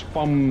 A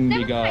spum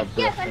Never you got, mind.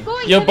 Yes, I'm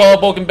going Yo, to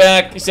Bob, welcome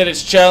back. He said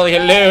it's Charlie.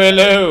 Hello,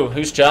 hello.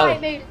 Who's Sorry,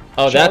 Charlie? dude.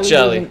 Oh, that's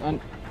Charlie.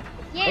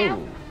 Yeah.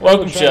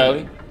 Welcome, Oh,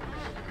 Charlie.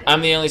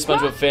 I'm the only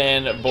SpongeBob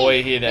fan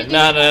boy here. Then.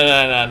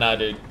 No,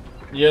 dude.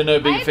 You're no I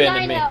big have fan of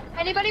 9 me. now.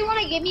 Anybody want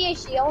to give me a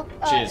shield?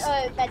 Cheers.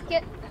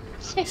 Medkit?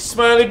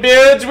 Smiley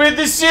Beards with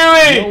the No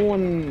Suey.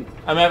 one.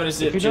 I'm having a If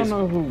sip. you Cheers. don't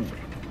know who.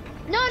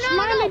 No.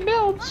 Smiley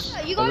Builds.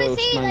 You gotta Hello,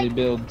 say Smiley like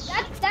Builds.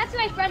 that's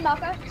my friend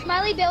Macca.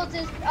 Smiley builds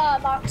his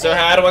Macca. So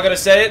how do I gotta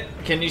say it?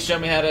 Can you show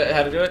me how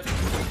to do it?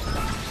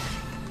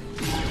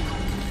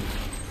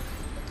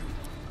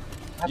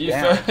 You,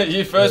 Damn.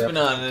 you first, Yeah.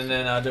 banana, and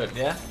then I'll do it.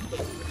 Yeah.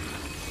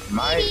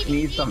 Might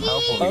need some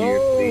help over here,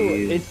 Oh,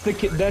 please. it's the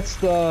kid. That's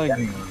the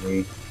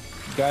Definitely.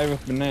 guy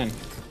with banana.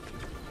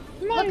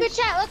 Look at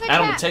chat. Look at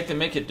Animal, chat. take the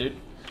make it, dude.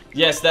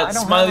 Yes, I that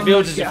don't Smiley have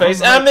Beards a is your mic.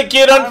 face. I'm I'm the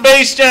kid on I'm-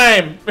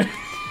 FaceTime.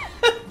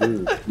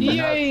 Dude,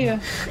 Yeah.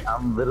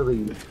 I'm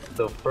literally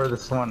the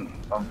furthest one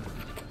from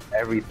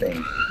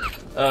everything.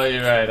 Oh,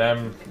 you're right.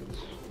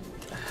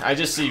 I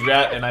just see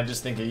rat and I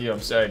just think of you. I'm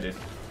sorry, dude.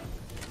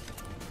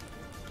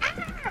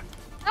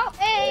 Oh,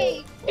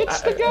 hey!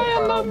 It's the guy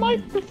on the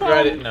microphone.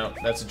 Right? No,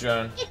 that's a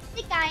drone. It's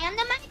the guy on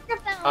the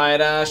microphone.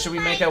 Alright, should we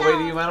make our way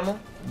to you, animal?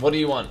 What do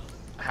you want?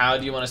 How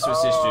do you want us to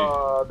assist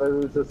you? There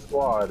is a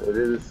squad. It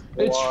is a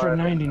squad. It's for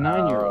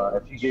 99-year-olds.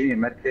 If you give me a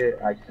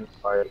medkit, I can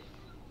fight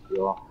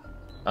you all.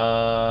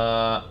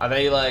 Are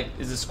they like?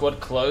 Is the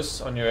squad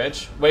close on your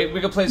edge? Wait, we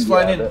can place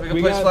flying Yeah, in. We can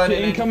We place got flying the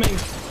in. incoming.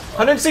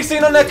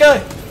 116 on that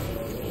guy.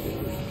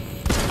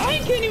 I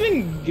can't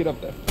even get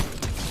up there.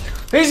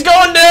 He's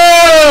going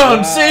down.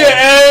 Wow. See ya,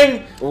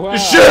 Aang. Wow.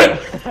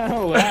 Shit.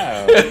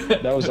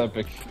 Wow. That was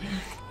epic.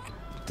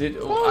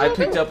 I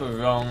picked up a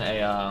wrong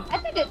AR. I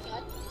think it's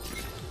good.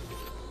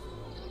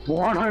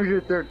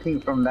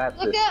 113 from that.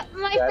 Look at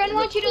my that friend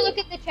wants you to is- look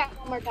at the chat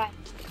one more time.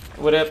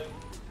 What up?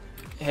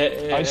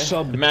 Hey, I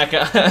subbed.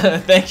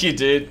 Macca. Thank you,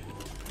 dude.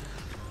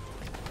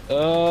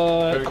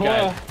 Cora.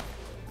 guy.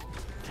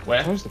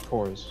 Where? Where's the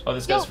cores? Oh,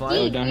 this Yo, guy's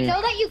flying. Deke, down you here.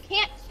 know that you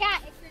can't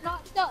chat if you're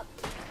not subbed.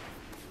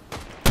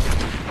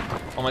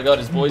 Oh my god,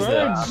 his boy's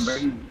there. Birds. I'm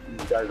bringing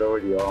these guys over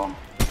to y'all.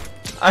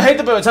 I hate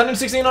the birds.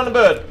 116 on the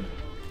bird.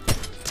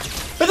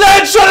 But the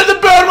headshot at the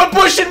bird.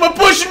 We're pushing.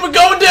 We're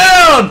going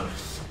down.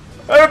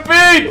 I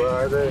repeat. Where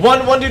are they?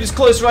 One dude is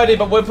close right here,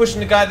 but we're pushing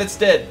the guy that's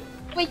dead.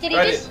 Wait, did he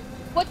Right. just?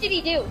 What did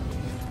he do?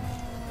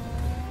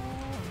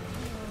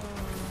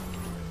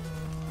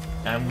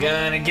 I'm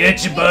gonna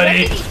get you,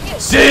 buddy. What did he do?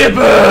 See ya,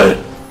 bird.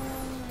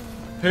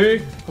 Who?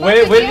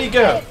 Where did he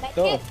go?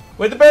 Oh.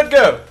 Where'd the bird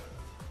go?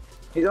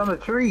 He's on the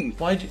tree.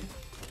 Why'd you?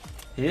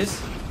 He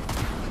is?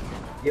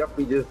 Yep,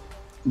 he just.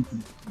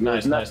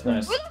 Nice.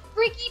 Where the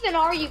freak even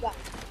are you guys?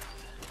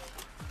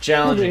 Over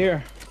Challenging.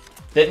 here.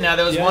 Now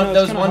there was Yeah, one. no,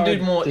 There it's was kinda one dude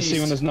hard more to see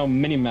when east. there's no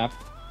mini map.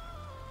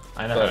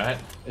 I know, but right?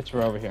 It's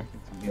right over here.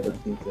 Let's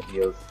see some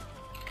heals.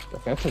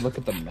 Okay, I have to look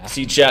at the map.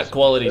 See chat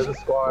quality. There's a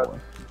squad.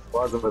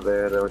 Squad's over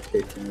there that was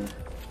chasing me.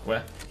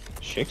 Where?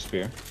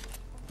 Shakespeare.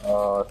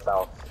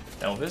 South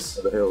Elvis.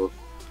 of the hills.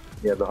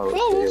 Yeah, the host.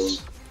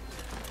 Close.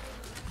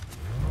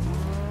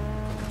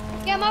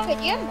 Yeah, Maka,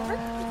 do you have more?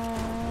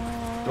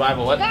 Do I have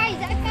a what? Guys,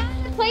 I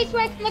found a place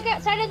where I can look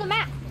outside of the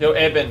map. Yo,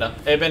 Airbender.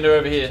 Airbender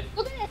over here.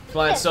 Look at this.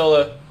 Flying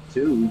solo.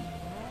 2.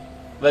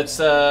 Let's,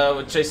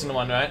 we're chasing the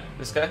one, right?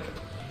 This guy?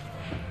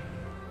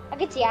 I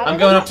can see out. I'm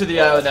going up to the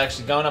island,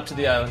 actually. Going up to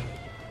the island.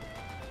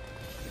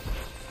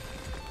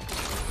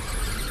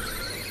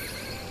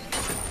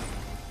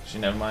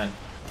 Actually, never mind.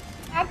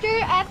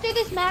 After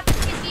this map,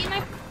 can me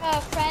and my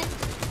friend.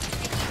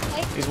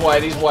 He's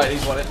white, he's white,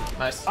 he's white.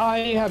 Nice. I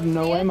have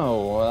no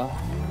ammo.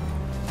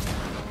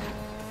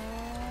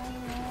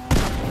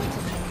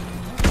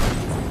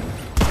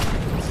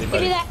 See, Can do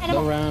buddy. that No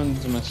animal.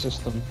 rounds in my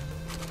system.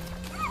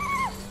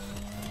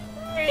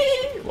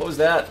 What was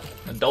that?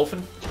 A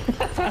dolphin?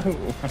 I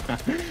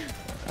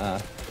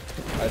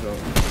don't.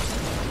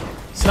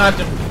 Sniped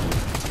him.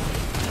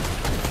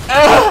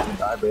 Ah!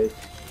 Die, bitch.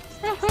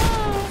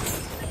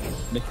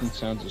 Making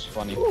sounds is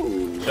funny.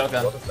 Ooh,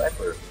 Shotgun. what a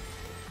sniper.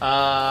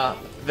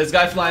 There's a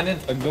guy flying in.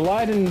 A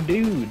gliding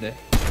dude.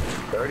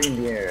 30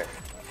 in the air.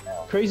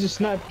 Now. Crazy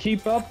snipe,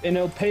 keep up and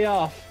it'll pay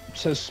off,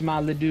 says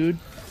Smiley dude.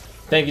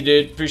 Thank you,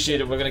 dude.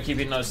 Appreciate it. We're gonna keep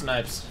hitting those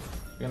snipes.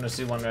 We're gonna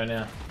see one right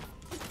now.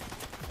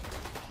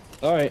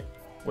 Alright,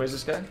 Where's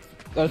this guy?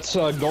 that's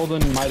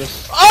golden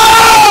Midas.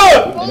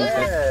 Oh!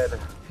 Dead.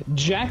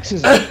 Jax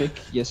is epic.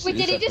 Yes, Wait, it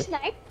did is he just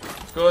epic. snipe?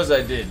 Of course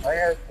I did. I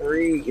have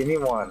 3. Give me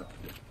 1.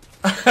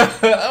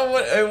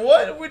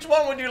 What? Which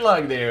one would you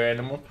like there,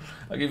 animal?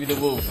 I'll give you the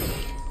wolf.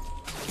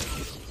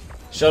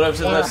 Shot over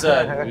to the left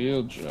side.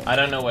 Real joke. I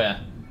don't know where.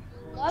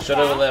 Love Shot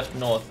that. over left,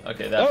 north.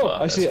 Okay, that Oh,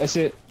 far. I see it, I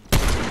see it.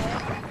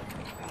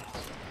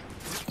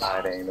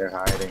 Hiding, they're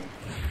hiding.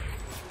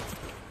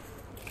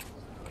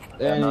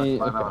 And he,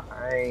 Not okay.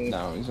 hiding.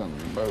 No, he's on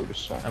the boat.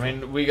 So. I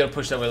mean, we gotta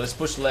push that way. Let's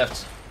push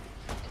left.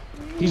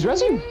 He's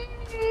resin?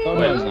 Oh,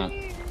 Where? no, he's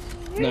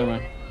not. Never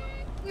mind.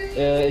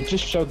 It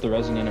just showed the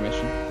resin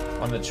animation.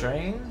 On the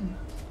train?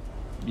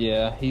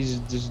 Yeah, he's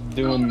just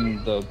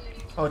doing the...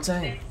 Oh, it's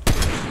A.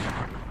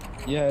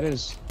 Yeah, it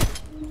is.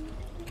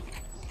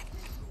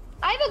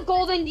 I have a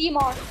golden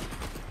demon. Oh,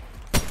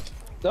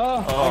 Oh,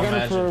 I got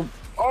imagine. it for...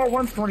 Oh,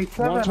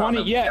 127. 120, on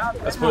him. yeah. Got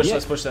it. Let's push, Yeah.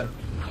 let's push then.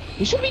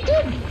 He should be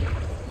good.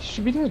 He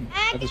should be good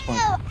at this point.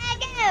 I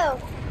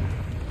go.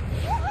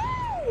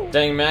 Woohoo!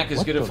 Dang, Mac is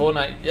What good at the-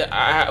 Fortnite.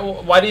 Yeah,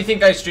 why do you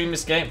think I stream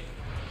this game?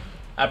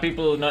 Are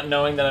people not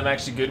knowing that I'm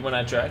actually good when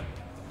I try?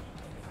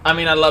 I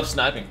mean, I love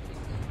sniping.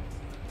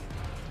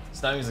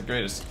 Sniping is the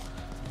greatest.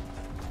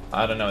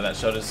 I don't know what that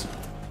shot is.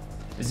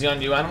 Is he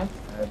on you, animal?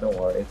 Don't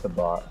worry, it's a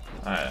bot.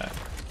 Alright.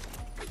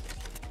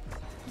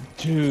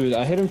 Dude,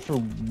 I hit him for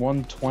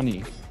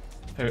 120.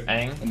 Who,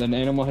 Aang? And then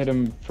Animal hit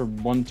him for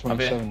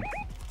 127.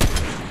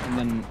 And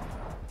then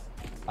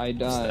I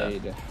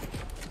died.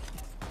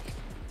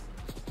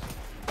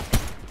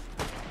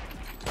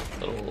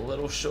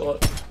 Little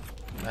short.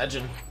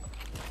 Imagine.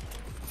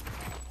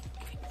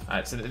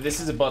 Alright, so this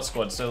is a bot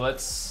squad, so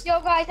let's... Yo,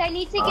 guys, I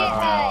need to get.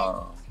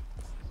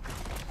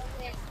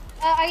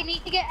 I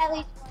need to get at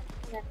least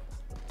one.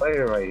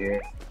 Player right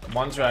here.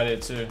 One's right here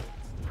too.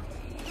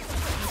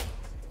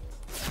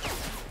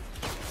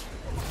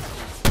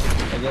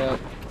 I got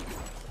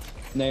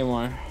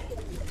Neymar.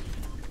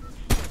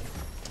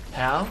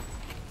 How?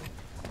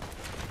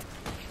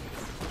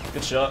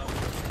 Good shot.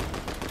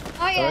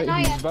 Not yet, Alright, not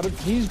he's yet. about to,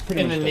 he's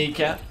pretty In the much dead.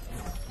 kneecap.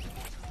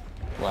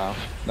 Wow,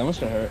 that must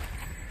have hurt.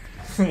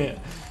 Yeah.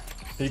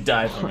 He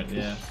died from it,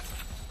 yeah.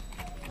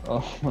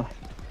 Oh my.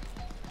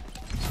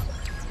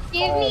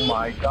 Give Oh me,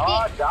 my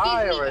god, give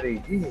die me-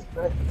 already. Jesus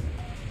Christ.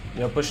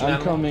 You're pushing I'm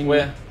animal? coming.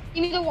 Where?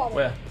 Give me the wall.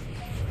 Where?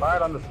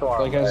 Right on the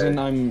storm. Like as in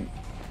I'm...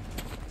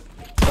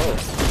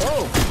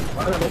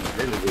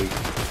 Really weak.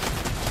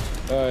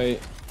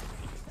 Alright.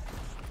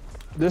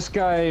 This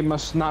guy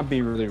must not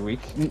be really weak.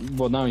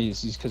 Well, now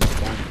he's because he's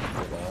down.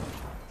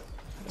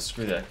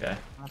 Screw that guy.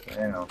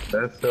 Damn,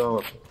 that's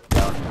still.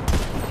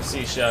 See,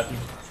 Sharky.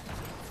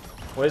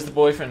 Where's the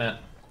boyfriend at?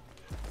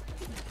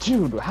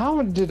 Dude,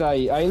 how did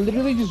I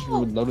literally just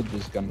reloaded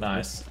this gun.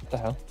 Nice. What the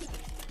hell?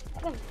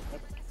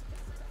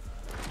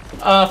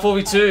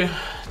 4v2.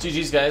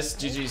 GG's, guys.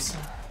 GG's.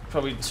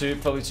 Probably two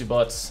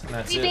bots, and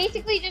that's We it.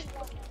 basically just.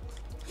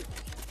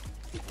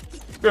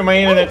 Bro, my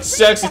internet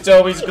sucks. It's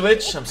always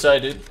glitch. I'm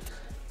sorry, dude.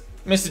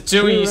 Mr.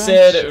 Tui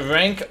said,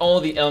 rank all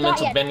the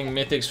elemental yet. bending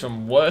mythics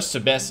from worst to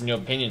best in your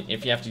opinion,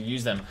 if you have to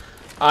use them.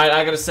 Alright,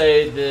 I gotta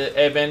say, the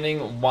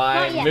airbending, why?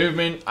 Not yet.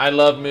 Movement. I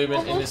love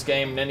movement in this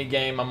game. In any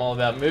game, I'm all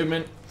about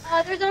movement.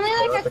 There's only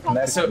like a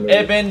couple. So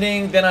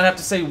airbending, then I'd have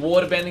to say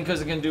waterbending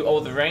because it can do all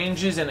the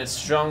ranges and it's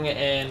strong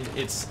and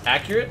it's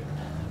accurate.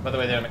 By the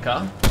way, they're in the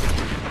car.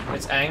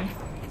 It's Aang.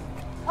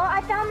 Oh,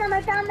 I found them,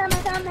 I found them, I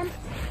found them.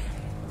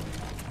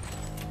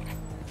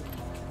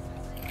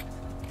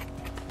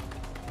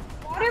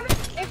 Water,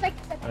 there's like.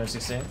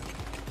 116.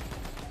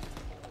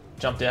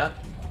 Jumped out.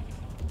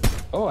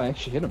 Oh, I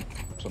actually hit him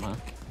somehow.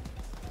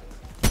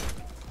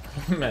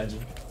 Imagine.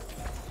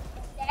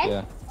 Dead?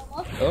 Yeah.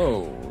 Almost.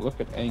 Oh, look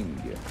at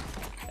Aang.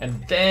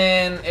 And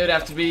then it would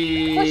have to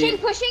be Pushing,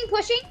 pushing,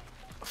 pushing.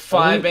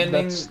 Firebending,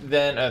 that's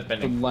then the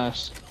earthbending.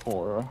 last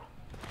 4.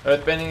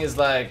 Earthbending is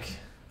like...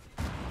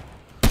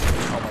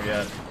 Oh my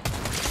god.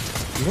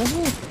 You guys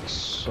are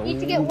so...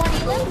 Need to get one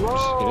healer.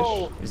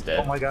 Whoa! He's dead.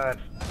 Oh my god.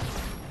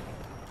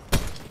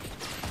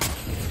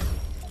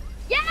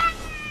 Yeah!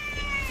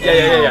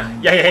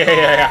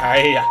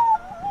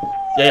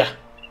 Yeah.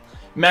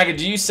 Magga,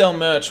 do you sell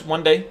merch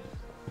one day?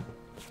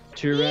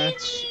 2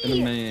 rats and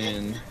a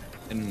man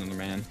and another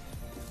man.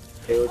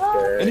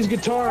 Okay. And he's Are we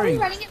guitaring.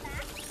 running it back?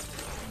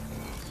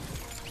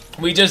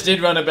 We just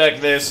did run it back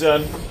there,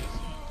 son.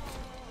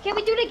 Can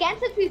we do it again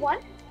since we won?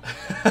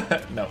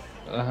 No.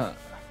 Uh-huh.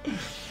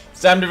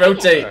 It's time to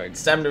rotate.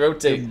 It's time to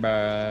rotate.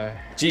 Goodbye.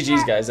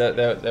 GG's, guys.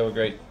 That were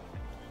great.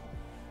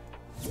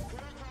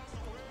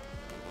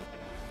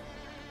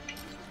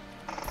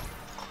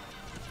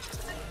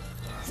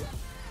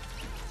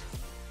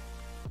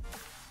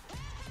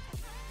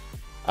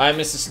 I'm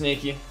Mr.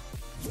 Sneaky.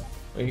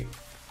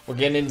 We're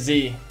getting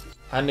Z.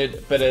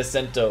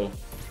 100%.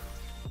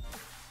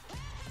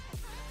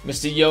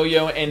 Mr.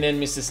 Yo-Yo and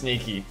then Mr.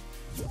 Sneaky.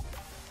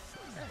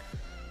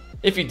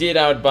 If you did,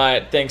 I would buy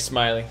it. Thanks,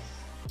 Smiley.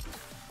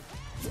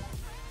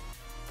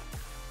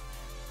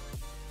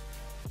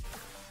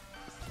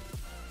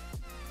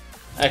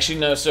 Actually,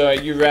 no, sorry.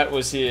 Your rat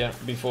was here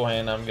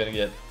beforehand. I'm gonna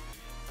get...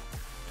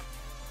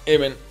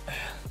 Amen.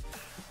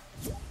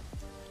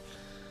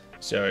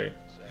 Sorry.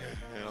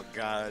 Oh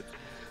god,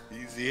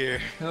 he's here.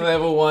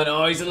 Level 1.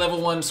 Oh, he's a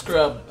level 1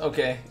 scrub.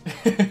 Okay.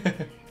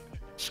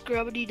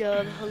 Scrubbity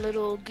dub, a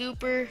little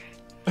gooper,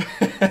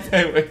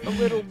 A a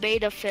little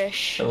beta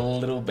fish.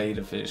 little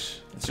beta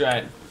fish. That's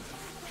right.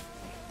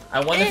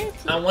 I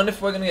wonder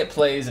if we're gonna get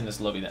plays in this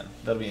lobby then.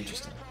 That'll be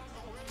interesting.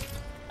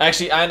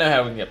 Actually, I know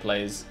how we can get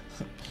plays.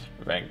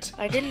 Ranked.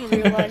 I didn't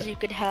realize you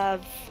could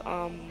have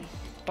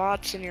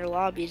bots in your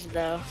lobbies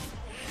though.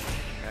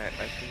 I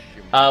think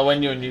you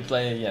When you're a new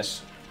player,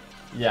 yes.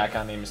 Yeah, I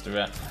can't name Mr.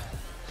 Rat.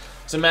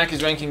 So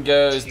Macca's ranking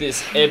goes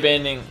this: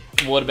 airbending,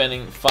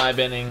 waterbending,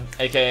 firebending,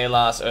 aka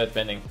last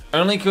earthbending.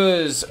 Only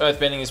because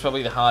earthbending is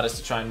probably the hardest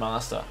to try and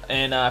master.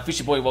 And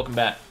Fishy Boy, welcome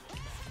back.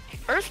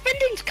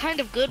 Earthbending's kind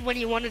of good when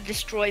you want to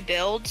destroy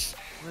builds.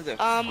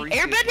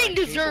 Airbending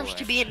deserves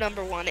to be at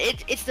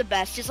 #1. It's the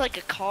best. It's like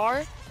a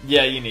car.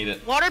 Yeah, you need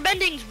it.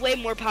 Waterbending's way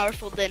more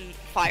powerful than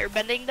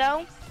firebending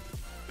though.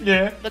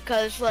 Yeah.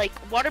 Because like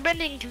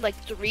waterbending can like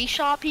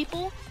 3-shot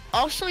people.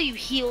 Also, you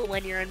heal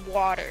when you're in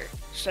water,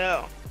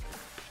 so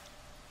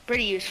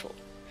pretty useful.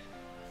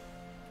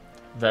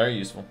 Very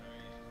useful.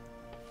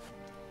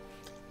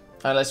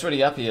 Alright, let's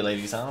ready up here,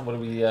 ladies, huh? What are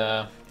we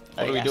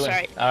doing?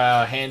 Sorry.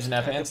 Our hands in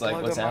our pants,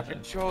 like what's happening?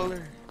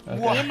 Controller.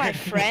 Okay. Me and my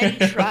friend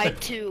tried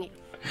to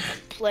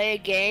play a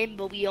game,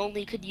 but we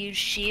only could use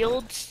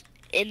shields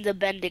in the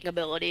bending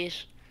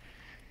abilities.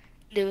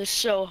 It was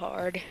so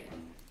hard.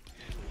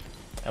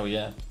 Oh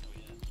yeah.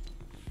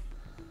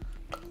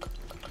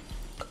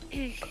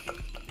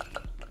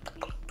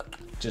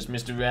 Just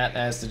Mr. Rat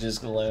has to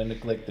just learn to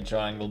click the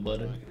triangle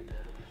button.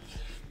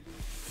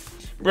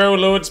 Bro,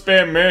 Lord,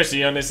 spare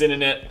mercy on this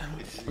internet.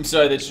 I'm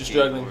sorry that you're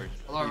struggling.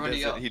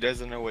 He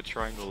doesn't know what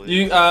triangle is.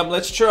 You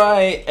let's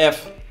try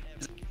F.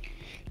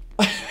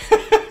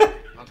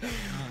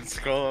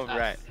 Scroll up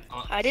right.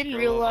 I didn't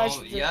realize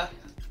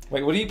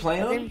Wait, what are you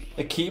playing on?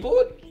 A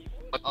keyboard?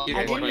 I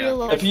didn't A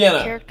realize piano.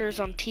 the characters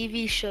on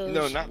TV shows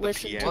No, not the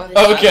listen to piano. this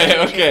Okay,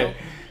 channel. okay.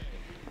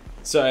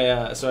 Sorry,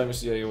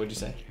 Mr. Yo-Yo, what'd you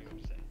say?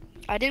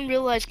 I didn't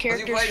realize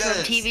characters play from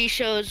this? TV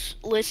shows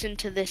listen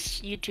to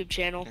this YouTube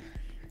channel.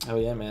 Oh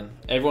yeah, man.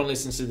 Everyone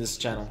listens to this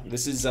channel.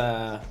 This is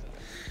Life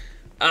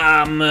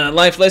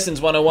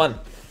Lessons 101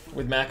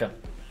 with Macca.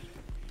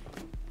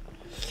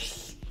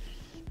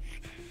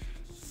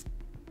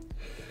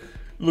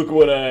 Look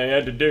what I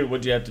had to do.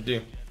 What'd you have to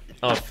do?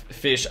 Oh,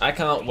 Fish, I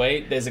can't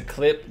wait. There's a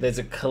clip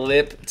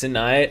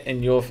tonight,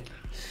 and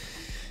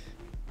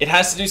it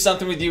has to do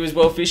something with you as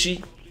well,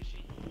 Fishy.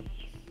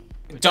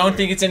 Don't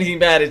think it's anything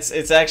bad.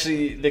 It's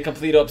actually the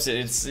complete opposite.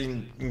 It's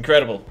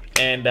incredible,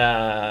 and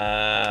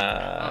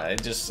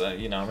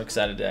you know, I'm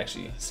excited to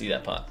actually see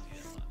that part.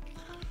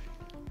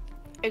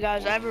 Hey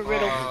guys, I have a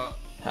riddle.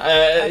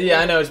 Yeah,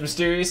 I know it's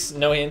mysterious.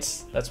 No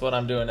hints. That's what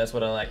I'm doing. That's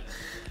what I like.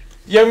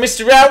 Yo,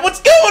 Mr. Rat, what's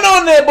going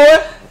on there,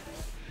 boy?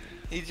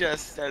 He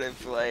just started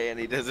playing.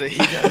 He doesn't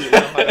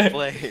know how to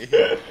play.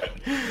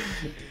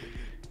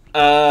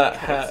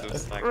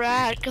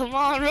 Rat, come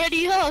on,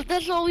 ready up.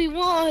 That's all we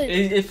want.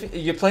 If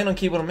you're playing on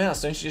keyboard and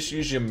mouse, don't you just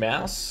use your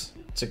mouse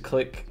to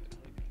click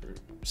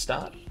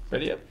start?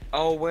 Ready up?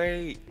 Oh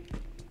wait.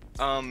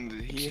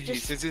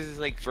 Since this is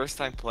like first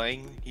time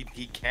playing,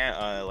 he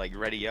can't like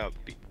ready up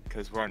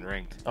because we're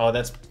unranked. Oh,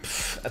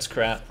 that's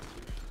crap.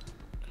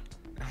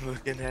 I'm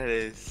looking at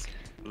his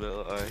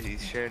little.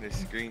 He's sharing his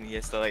screen. He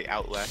has to like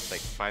outlast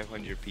like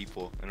 500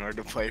 people in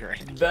order to play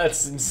ranked.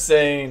 That's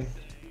insane.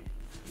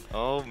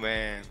 Oh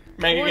man.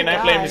 Man, Poor can I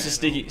play guy. Mr.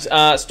 Sticky?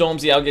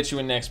 Stormzy, I'll get you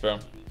in next, bro.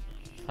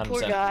 100%.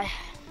 Poor guy.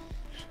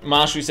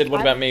 Marshall said,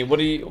 "What about me? What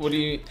do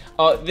you?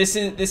 Oh, this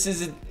is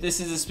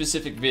a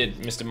specific vid,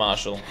 Mr.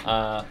 Marshall.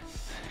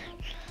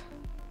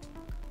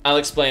 I'll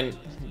explain.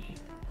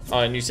 Oh,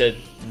 and you said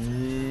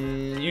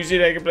you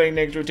said I can play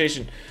next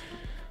rotation.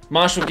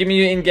 Marshall, give me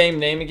your in-game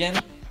name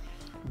again.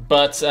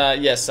 But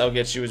yes, I'll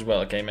get you as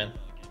well. Okay, man.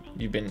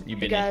 You've been. You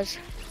guys,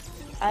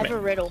 I have a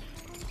riddle.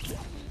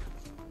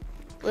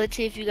 Let's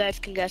see if you guys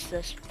can guess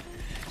this.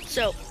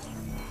 So.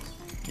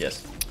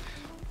 Yes.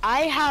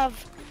 I have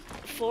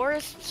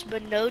forests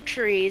but no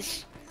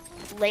trees,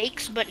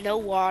 lakes but no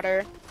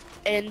water,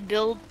 and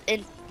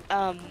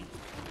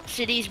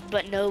cities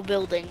but no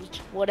buildings.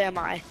 What am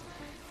I?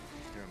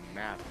 You're a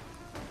map.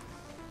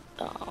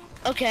 Oh,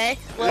 okay.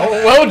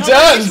 Well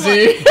done,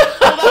 Z.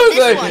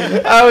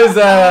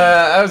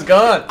 I was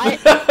gone. I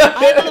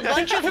have a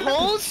bunch of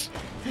holes,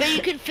 but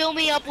you can fill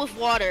me up with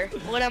water.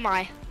 What am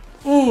I?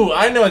 Ooh,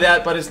 I know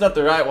that, but it's not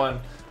the right one.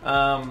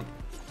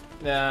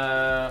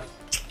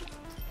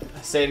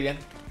 Say it again.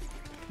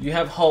 You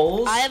have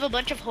holes? I have a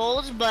bunch of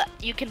holes, but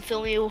you can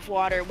fill me with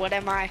water. What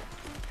am I?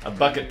 A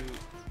bucket.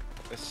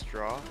 A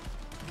straw?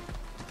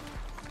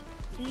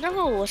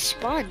 No, a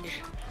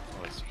sponge.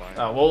 Oh, a sponge.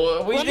 Oh,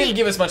 well, we didn't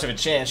give us much of a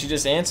chance. You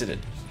just answered it.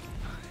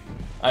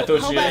 I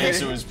thought your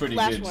answer was pretty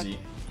good, Z.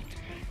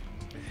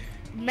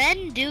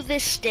 Men do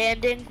this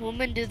standing,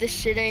 women do this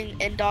sitting,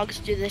 and dogs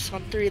do this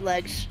on 3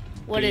 legs.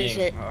 What is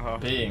it?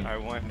 Being. I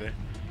wonder.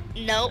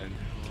 Nope.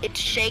 It's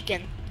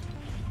shaken.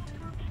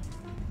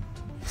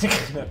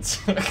 What?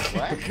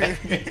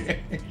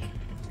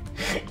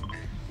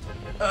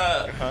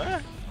 Huh?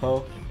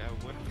 Oh.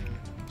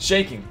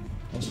 Shaking.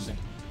 Interesting.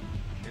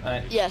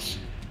 Alright. Yes.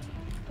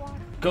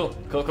 Cool.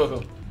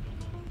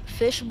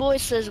 Fishboy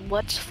says,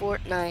 "What's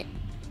Fortnite?"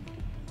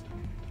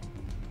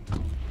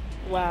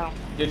 Wow.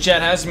 Your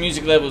chat has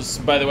music levels,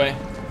 by the way.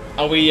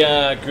 Are we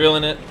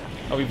grilling it?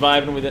 Are we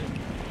vibing with it?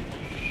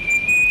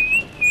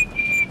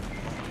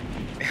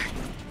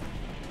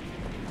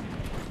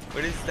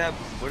 What is that?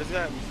 What is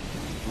that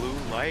blue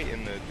light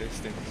in the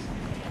distance?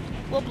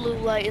 What blue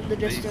light in the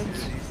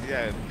distance? You see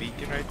that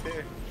beacon right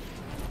there?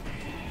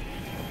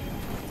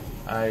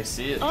 I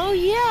see it. Oh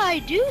yeah, I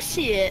do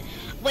see it.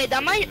 Wait,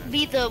 that might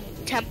be the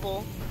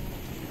temple.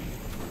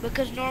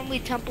 Because normally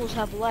temples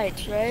have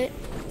lights, right?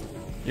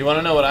 You want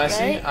to know what I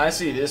see? I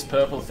see this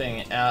purple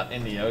thing out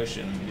in the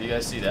ocean. Do you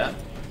guys see that?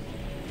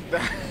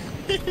 Like,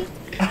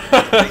 what?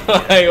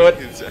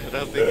 I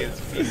don't think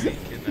it's PC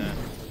can.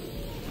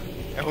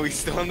 And we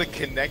still on the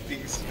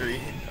connecting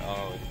screen.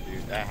 Oh,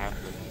 dude, that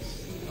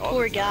happens.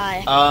 Poor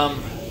guy. I'm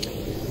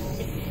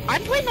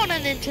playing on a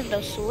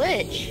Nintendo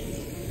Switch,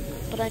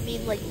 but I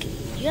mean, like,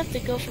 you have to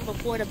go from a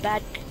point of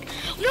bad.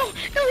 No,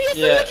 he has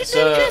the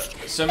legendary chest.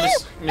 So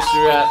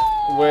Mr. Rat,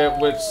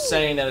 we're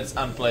saying that it's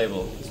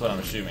unplayable. That's what I'm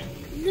assuming.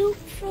 Loot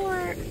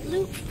for me.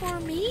 Loot for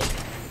me.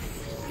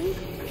 Loot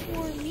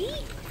for me.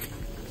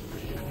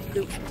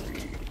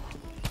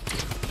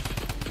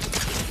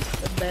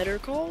 The Better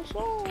Call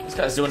Saul. This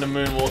guy's doing the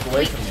moonwalk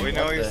away from me. Wait,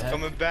 no, he's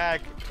coming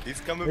back. He's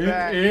coming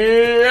back.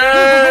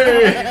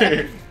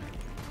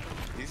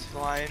 He's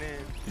flying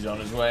in. He's on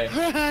his way.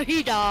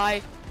 He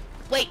died.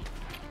 Wait,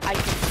 I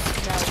can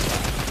smell.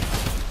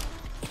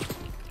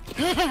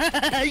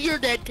 You're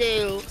dead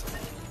too.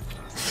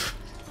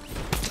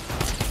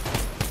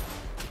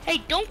 Hey,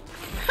 don't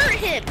hurt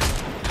him.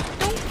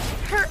 Don't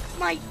hurt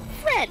my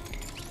friend.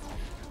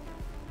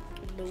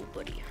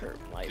 Nobody hurt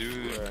my friend.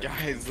 Dude,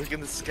 guys, look in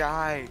the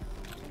sky.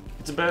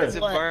 It's a bird. It's a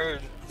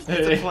bird. It's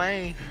a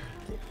plane.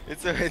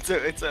 It's a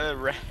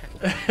rat.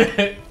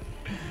 It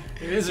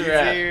is a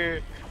rat.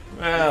 Here.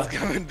 Wow. It's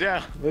coming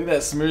down. Look at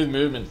that smooth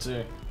movement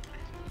too.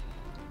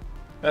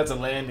 That's a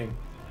landing.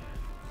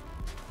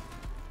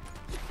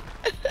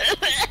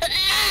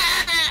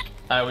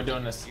 Alright, we're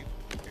doing this.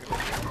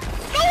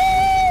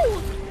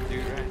 No!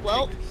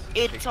 Well,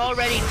 it's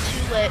already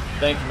too late.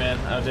 Thank you, man.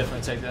 I'll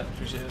definitely take that.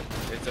 Appreciate it.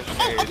 It's a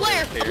Oh, a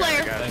player! Thank you,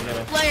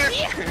 man.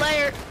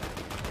 Player!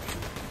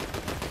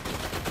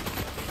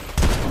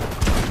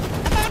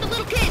 I found a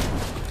little kid!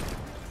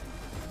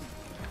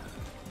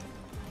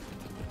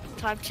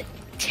 Time to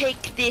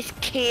take this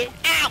kid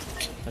out!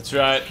 That's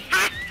right.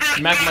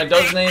 Mac, my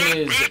dog's name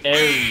is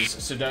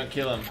Aries, so don't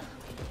kill him.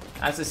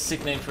 That's a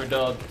sick name for a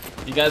dog.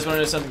 You guys want to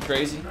know something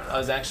crazy? I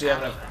was actually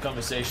having a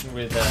conversation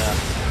with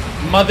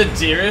Mother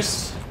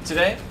Dearest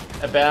today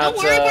about.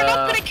 Don't worry, we're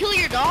not gonna kill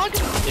your dog.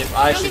 If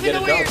I should get a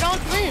dog. We don't even know where your dog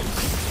lives.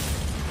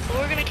 But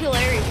we're gonna kill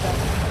Aries though.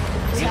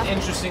 It's an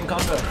interesting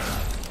combo.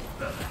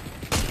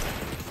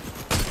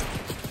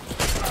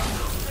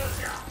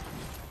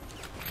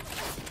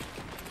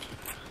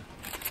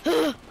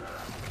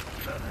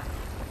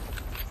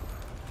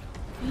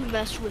 You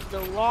messed with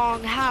the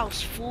wrong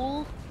house,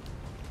 fool.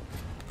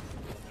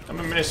 I'm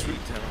a mess with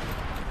him.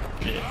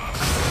 Yeah.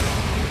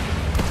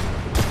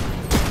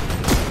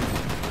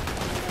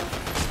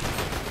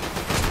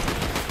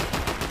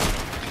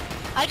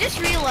 I just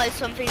realized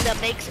something that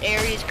makes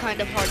Aries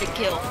kind of hard to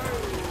kill.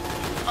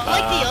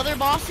 Unlike the other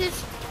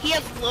bosses, he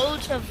has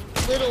loads of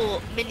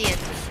little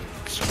minions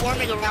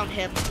swarming around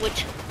him,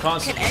 which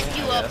can end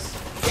you up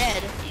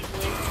dead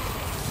easily.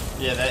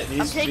 Yeah,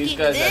 these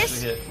guys this,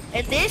 actually hit.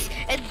 And this,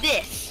 and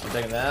this. I'm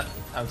taking that.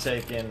 I'm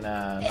taking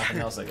nothing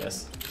else, I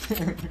guess.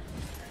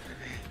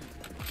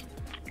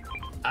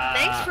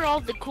 Thanks for all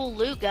the cool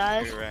loot,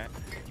 guys. You're right.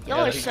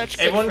 Y'all are such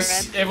good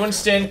friends. Everyone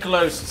stand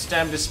close. It's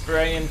time to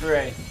spray and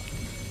pray.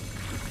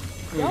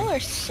 Y'all are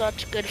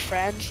such good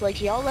friends.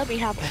 Like, y'all let me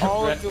have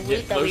all of the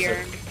loot that we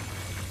earned.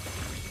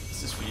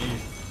 This is for you.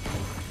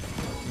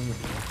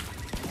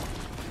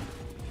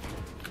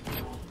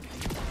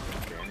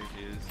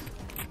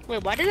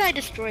 Wait, why did I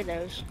destroy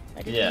those?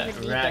 I didn't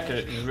even need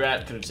those.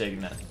 Rat could have taken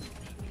that.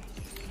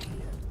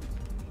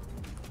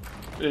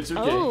 It's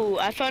okay. Oh,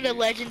 I found a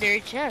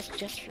legendary chest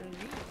just for me.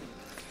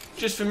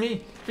 Just for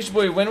me. Fish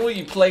boy, when will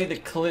you play the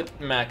clip,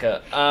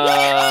 Macca?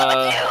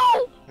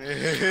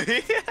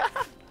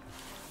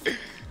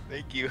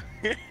 Thank you.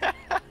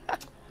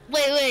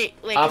 Wait.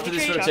 After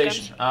this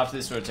rotation. After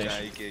this rotation. Nah,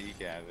 you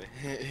can have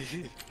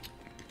it.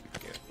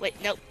 Wait,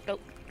 nope.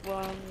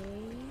 Wrong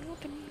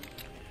weapon.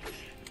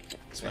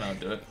 That's when I'll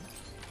do it.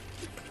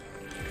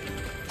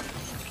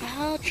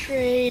 I'll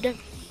trade.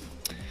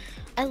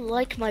 I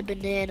like my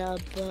banana,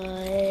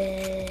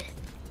 but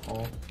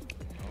Oh.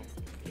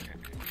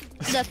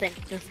 nothing.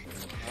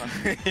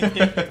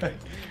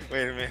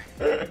 Wait a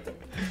minute.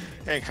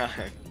 Hang on.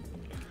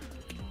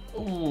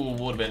 Ooh,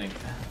 waterbending.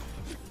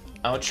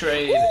 I'll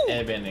trade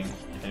airbending.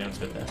 If anyone's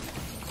got that.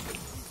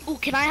 Ooh,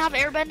 can I have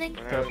airbending?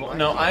 Purple.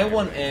 No, I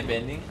want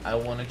airbending. I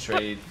want to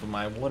trade for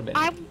my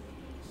waterbending.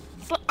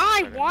 But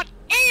I want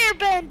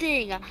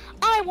airbending.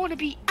 I want to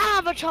be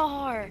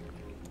Avatar.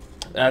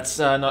 That's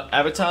not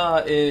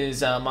Avatar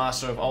is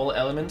master of all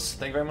elements.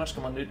 Thank you very much.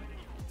 Come on, dude.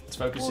 Let's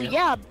focus here.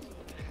 Yeah.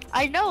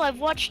 I know. I've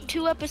watched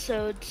 2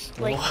 episodes.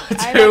 Like What?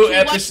 I've 2 actually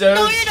episodes?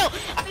 Watched, no.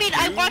 I mean,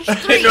 I watched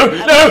 3. No, I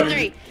watched no.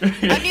 3.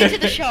 I'm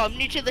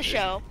new to the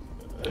show.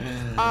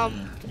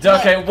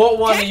 Okay, what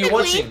one are you technically-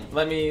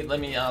 watching? Let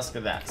me ask her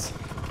that.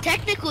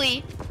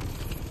 Technically,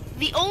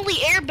 the only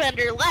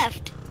airbender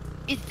left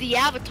is the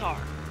Avatar.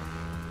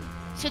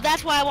 So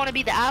that's why I want to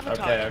be the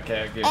Avatar.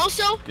 Okay, good.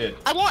 Also, Good.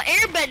 I want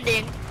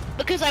airbending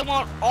because I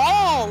want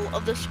all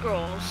of the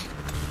scrolls.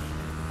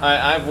 I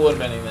have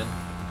waterbending then.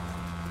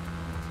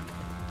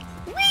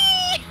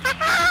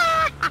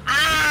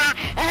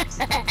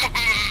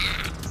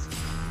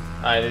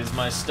 Alright, it is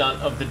my stunt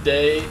of the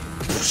day.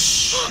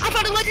 I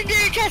found a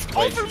legendary chest,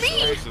 all Wait, for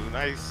me!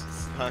 Nice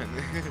son.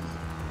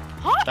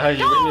 Hot Oh, you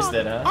dog. witnessed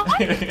that,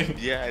 huh?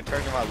 Yeah, I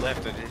turned to my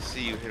left. I didn't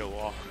see you hit a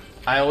wall.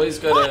 I always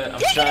gotta. I'm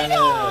trying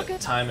dog. to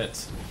time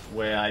it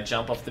where I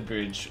jump off the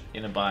bridge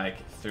in a bike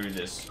through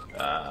this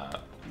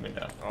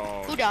window.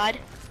 Oh. Who died?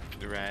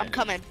 The rat. I'm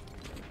coming.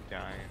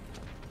 Dying.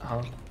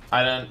 Huh?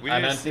 I don't We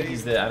think didn't he's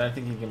see- there. I don't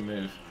think he can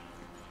move.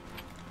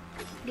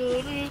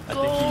 Let it I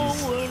go think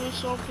he's- when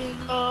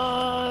something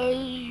like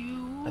you.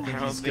 I think I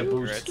don't he's think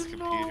caboosed. Red's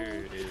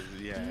computer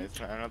is. Yeah,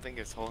 I don't think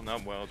it's holding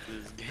up well to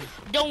this game.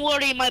 Don't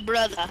worry, my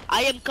brother.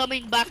 I am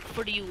coming back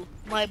for you,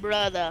 my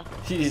brother.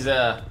 He's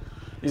not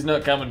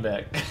coming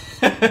back.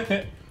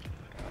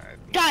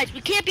 Guys, we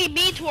can't be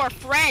mean to our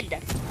friend.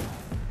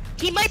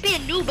 He might be a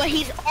noob, but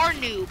he's our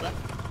noob.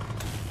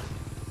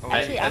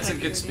 Actually, That's a I'm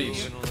good noob.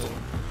 speech.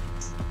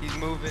 He's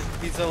moving.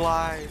 He's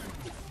alive.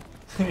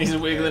 He's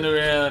wiggling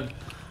around.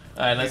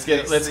 Alright, let's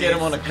get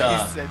him on a car.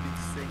 He's sending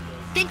signals.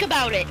 Think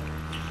about it.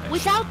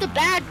 Without the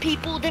bad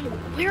people, then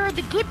where are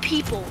the good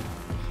people?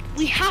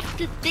 We have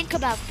to think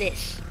about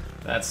this.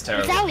 That's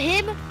terrible. Without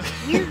him,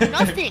 we're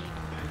nothing.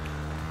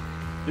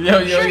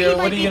 Yo, Sure, he what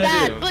might are you be gonna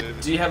bad, do?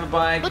 but- Do you have a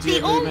bike? but Do you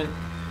the have ol- movement?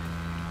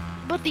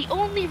 But the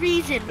only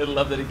reason I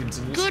love that he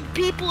continues. good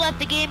people at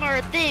the game are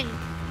a thing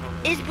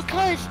is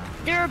because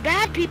there are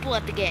bad people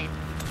at the game.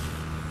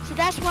 So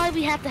that's why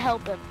we have to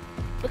help him.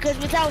 Because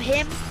without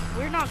him,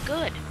 we're not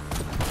good.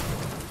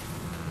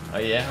 Oh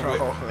yeah.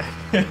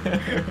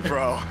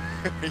 Bro.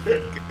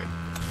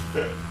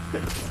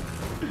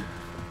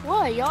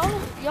 What?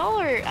 Y'all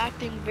are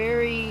acting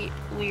very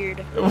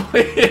weird.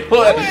 Wait,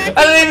 what? I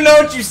don't even know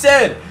what you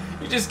said.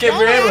 You just kept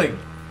Y'all are- rambling.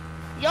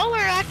 Y'all are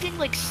acting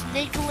like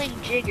sniggling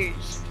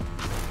jiggers.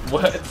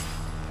 What?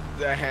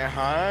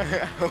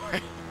 Huh?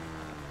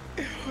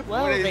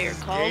 Well, What is they're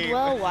this called, game?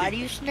 well, why do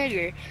you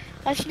snigger?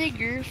 I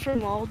snigger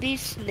from all these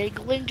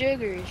sniggling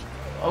jiggers.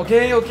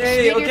 Okay.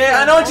 Snigger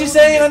I know what you're from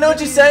saying. all I know what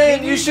you're these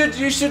saying. jiggers.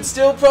 You should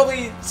still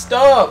probably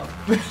stop.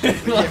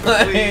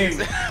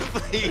 Please.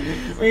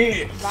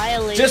 We,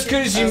 Violation. just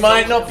because you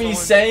might not be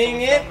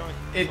saying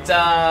it,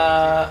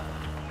 gotta.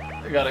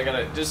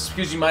 Just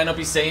because you might not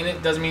be saying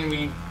it doesn't mean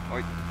we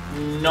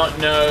not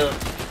know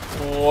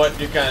what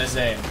you're kind of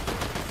saying.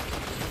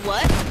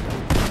 What?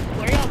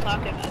 What are y'all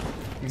talking about?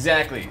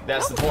 Exactly.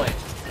 That's the point.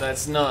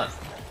 That's not.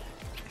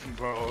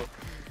 Bro.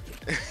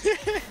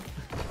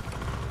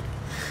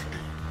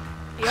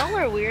 Y'all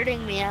are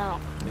weirding me out.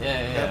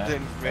 Yeah.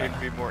 Nothing made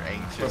me more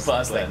anxious. We're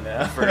past that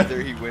now.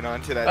 Further he went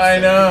on to that. I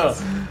know.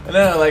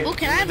 Like Ooh,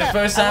 can I have the that?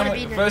 first I wanna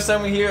be the-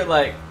 time we hear it,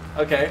 like,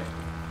 okay.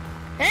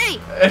 Hey!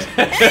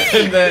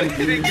 and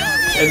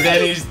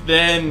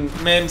then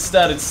men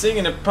started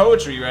singing a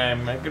poetry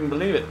rhyme. I couldn't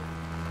believe it.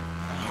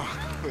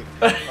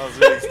 I was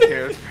really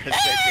scared for a second.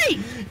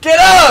 Hey! Get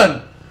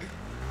on!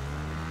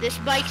 This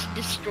bike's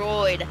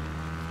destroyed.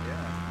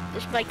 Yeah.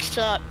 This bike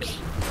sucks.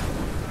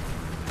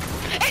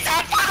 It's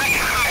on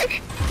fire!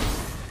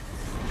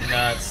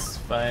 No, it's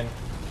fine.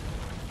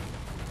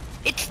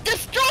 It's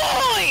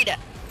destroyed!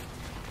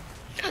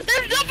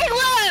 There's nothing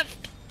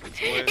left!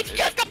 It's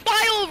just a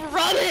pile of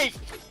rubbish!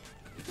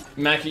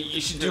 Mackie,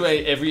 you should do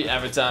a every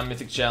Avatar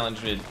Mythic Challenge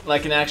vid.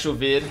 Like an actual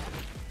vid.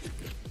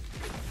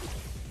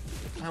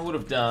 I would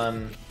have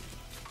done...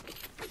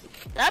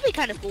 That'd be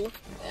kind of cool.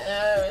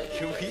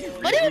 Can we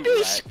But it would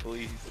be... that,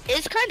 please?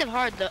 It's kind of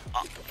hard though.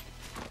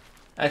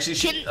 Actually,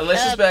 Can,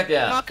 let's just back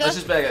out. Macca? Let's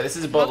just back out. This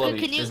is a bot Macca, lobby.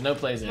 can you- There's no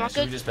plays in it. Macca,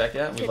 Should we just back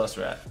out? We can- lost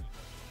Rat.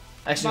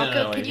 Actually, Macca,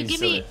 no, wait. can you He's give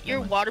still me there.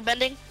 your water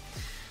bending?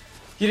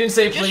 He didn't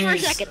say Just please. for a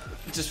second.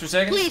 Just for a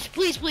second? Please,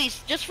 please,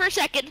 please. Just for a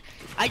second.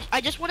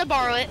 I just want to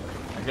borrow it.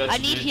 I got you, I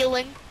need dude.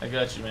 healing. I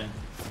got you, man.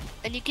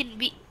 And you can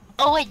be...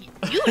 Oh wait,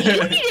 you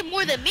need it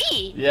more than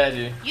me. Yeah, I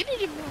do. You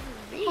need it more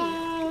than me.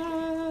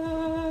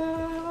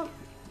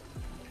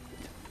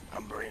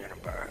 I'm bringing him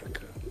back.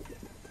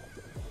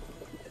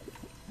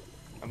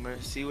 I'm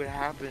gonna see what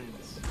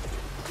happens.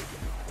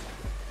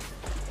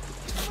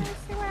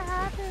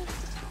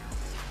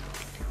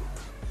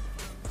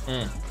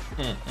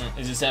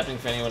 Is this happening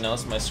for anyone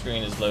else? My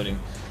screen is loading.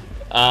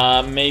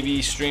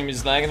 Maybe stream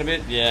is lagging a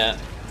bit. Yeah,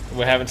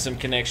 we're having some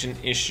connection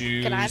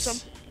issues. Can I have some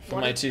for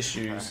water? my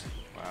tissues?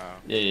 Wow.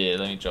 Yeah.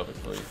 Let me drop it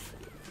for you.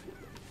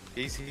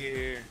 He's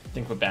here. I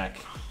think we're back.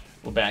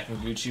 We're back in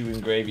Gucci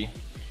and gravy.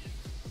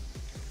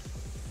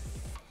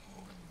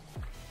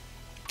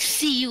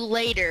 See you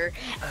later,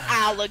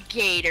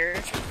 alligator.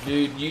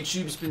 Dude,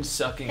 YouTube's been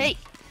sucking. Hey,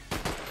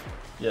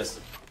 Yes.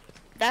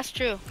 that's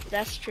true.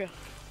 That's true.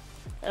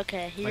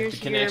 Okay, Like here's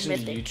the your connection to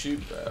mythic.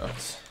 YouTube, bro.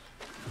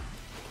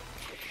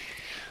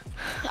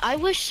 I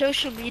wish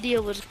social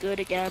media was good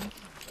again.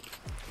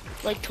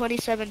 Like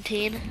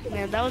 2017,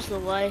 man, that was the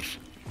life.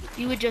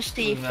 You would just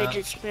see No.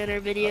 fidget spinner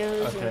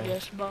videos Okay. and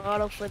just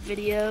bottle flip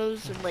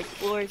videos and like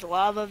floors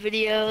lava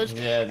videos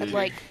Yeah, dude. and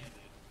like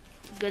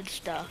good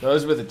stuff.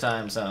 Those were the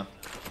times, huh?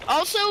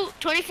 Also,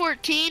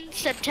 2014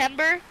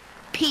 September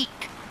peak.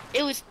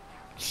 It was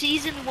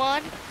season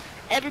 1.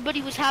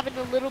 Everybody was having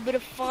a little bit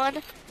of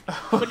fun,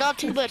 but not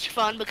too much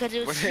fun because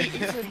it was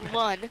season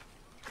 1.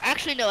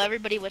 Actually, no,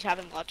 everybody was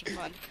having lots of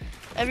fun.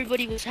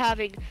 Everybody was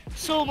having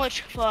so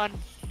much fun.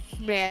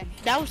 Man,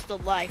 that was the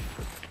life.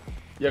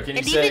 Yo, can you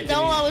And say? even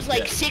though I was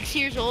like yeah. 6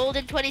 years old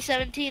in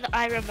 2017,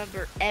 I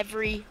remember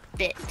every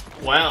bit.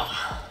 Wow.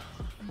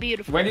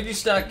 Beautiful. When did you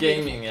start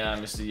gaming,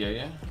 Mr.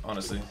 Yo-Yo?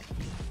 Honestly.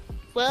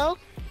 Well,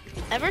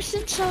 ever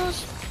since I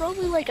was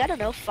probably like, I don't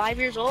know, 5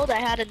 years old, I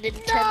had a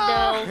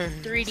Nintendo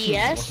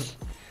 3DS.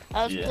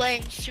 I was Yeah.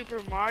 playing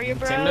Super Mario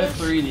Bros. Nintendo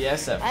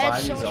 3DS at I had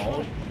 5 so years much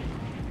old.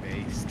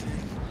 Based.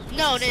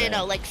 No,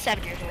 like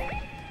 7 years old.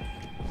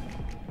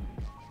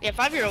 Yeah,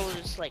 5-year-old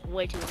is like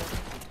way too old.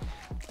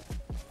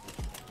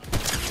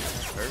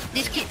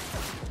 These kids.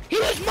 He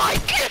was my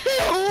kid!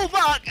 Oh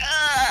my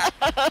god!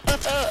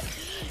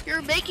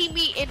 You're making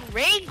me in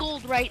rain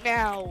gold right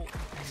now.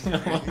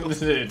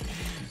 Dude,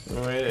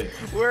 wait.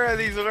 Where are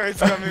these words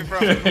coming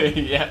from?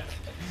 Yeah.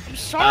 I'm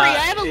sorry, I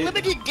have a it-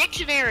 limited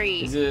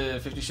dictionary. Is it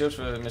 50 shows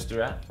for Mr.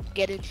 Rat?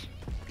 Get it?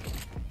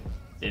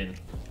 In.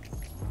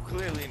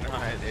 Clearly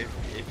not.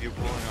 If you're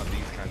pulling out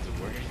these kinds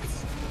of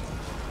words.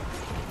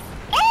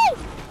 Oh!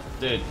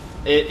 Dude,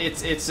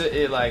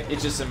 it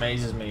just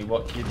amazes me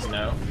what kids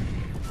know.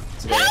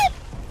 Today. Help!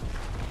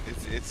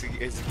 It's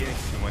getting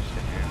too much to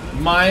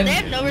handle. They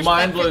have no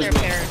Mind respect for blows their me.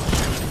 parents.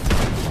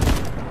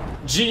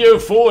 Geo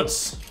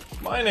Forts.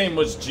 My name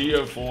was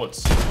Geo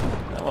Forts.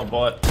 I'm a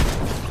bot.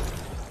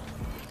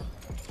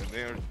 And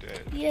they're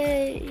dead.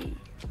 Yay.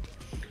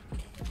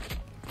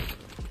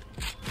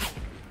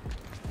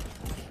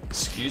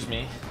 Excuse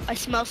me. I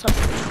smell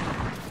something.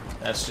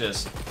 That's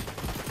just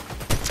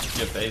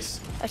your face.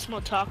 I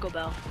smell Taco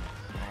Bell.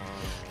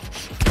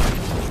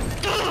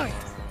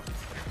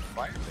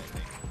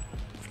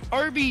 Firebending.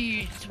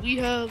 Arby's, we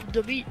have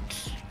the meat.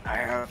 I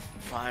have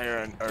fire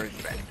and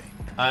earth bending.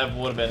 I have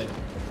water bending. Dude,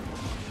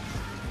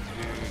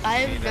 I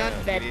we have need none to-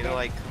 We bending. need to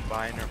like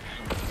combine our.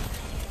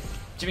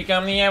 To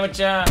become the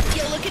amateur.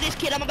 Yo, look at this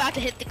kid, I'm about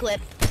to hit the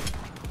clip.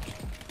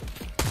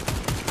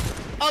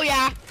 Oh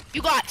yeah,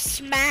 you got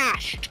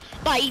smashed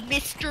by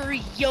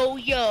Mr.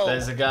 Yo-Yo.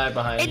 There's a guy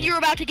behind And me. you're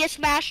about to get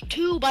smashed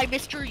too by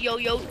Mr.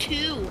 Yo-Yo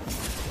too.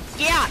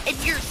 Yeah, and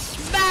you're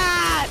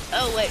smashed.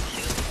 Oh wait,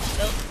 shoot.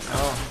 Nope.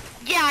 Oh.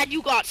 Yeah, and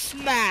you got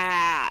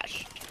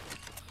smashed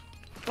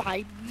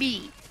by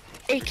me,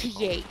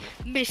 aka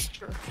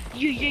Mr.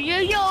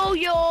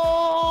 Yo-Yo.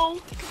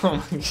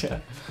 Oh my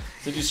god.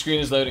 So your screen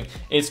is loading.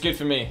 It's good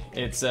for me.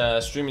 It's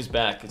stream is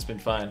back. It's been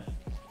fine.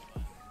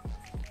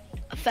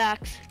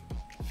 Facts.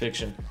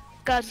 Fiction.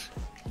 Guys,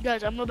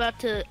 I'm about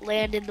to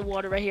land in the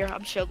water right here.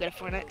 I'm so good at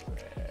FORTNITE.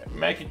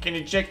 Mackie, can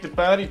you check the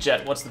party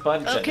chat? What's the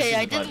party chat? Okay,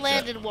 I didn't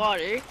land in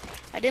water.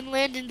 I didn't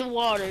land in the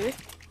water.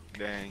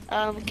 Dang.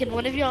 Can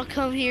one of y'all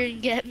come here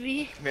and get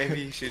me?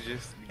 Maybe you should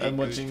just. get I'm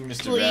good. watching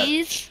Mr.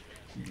 Please?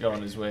 Rat go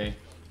on his way.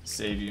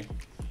 Save you.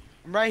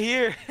 I'm right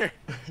here.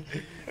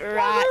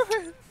 Rat.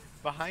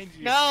 Behind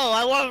you. No,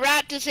 I want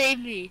Rat to save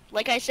me,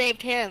 like I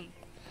saved him.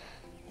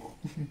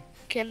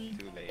 Can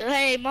Too late.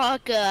 Hey,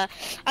 Macca.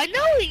 I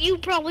know you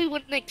probably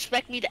wouldn't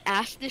expect me to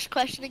ask this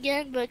question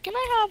again, but can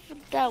I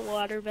have that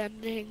water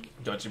bending?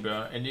 Got you,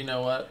 bro. And you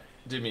know what?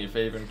 Do me a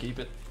favor and keep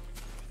it.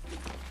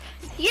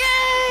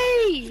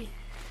 Yay!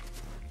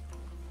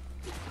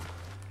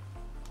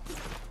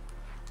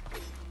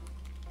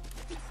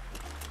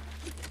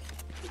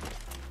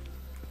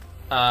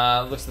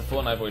 Looks the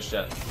Fortnite voice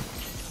chat.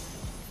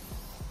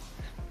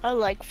 I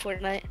like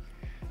Fortnite.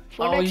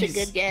 Fortnite's a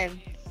good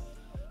game.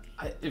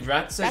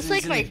 Rat says That's he's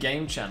like in my- the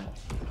game channel,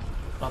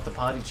 not the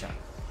party channel.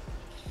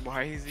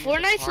 Why is he?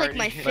 Fortnite's like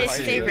my partying? fifth Let's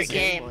see, favorite let's see.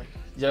 game.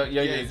 Yo,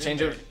 Yeah, he's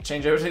change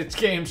in over to its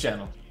game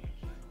channel.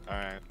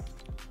 Alright.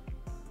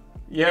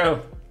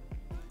 Yo.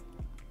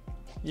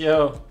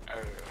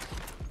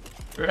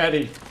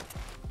 Ready.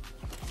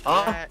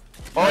 Huh?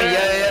 Oh yeah.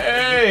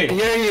 Hey. I can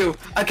hear you.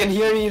 I can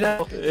hear you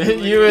now.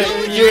 You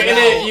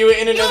were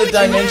in another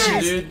dimension,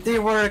 Yes, dude. they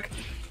work.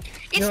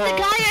 It's No. the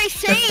guy I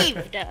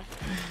saved!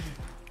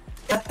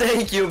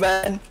 Thank you,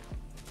 man.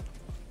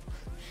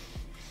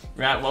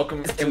 Rat,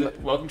 welcome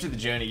to the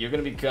journey. You're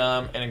going to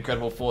become an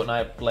incredible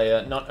Fortnite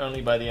player, not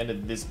only by the end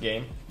of this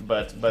game,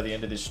 but by the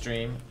end of this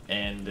stream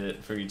and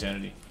for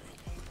eternity.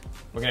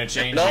 We're going to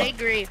change I you.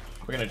 agree.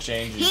 We're going to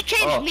change you. He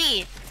changed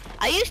me.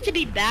 I used to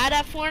be bad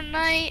at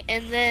Fortnite,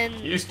 and then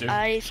Used to.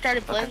 I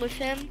started playing with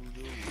him,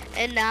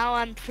 and now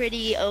I'm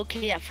pretty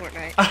okay at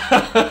Fortnite.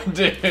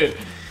 Dude.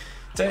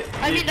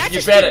 I mean, that's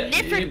you're a better.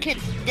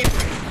 significant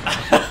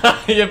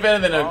difference. You're better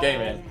than okay,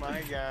 man. Oh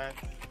my god.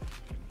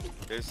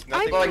 There's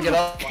I'm nothing get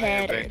up.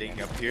 fire better.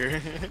 bending up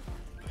here.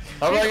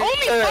 How There's about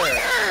only you?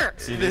 fire!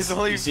 See There's this?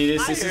 only You see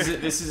this? fire.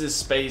 This is a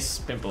space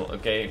pimple.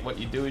 Okay, what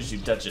you do is you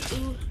touch it.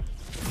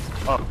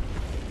 Oh.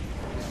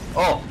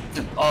 Oh.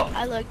 Oh.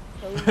 I like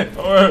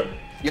Or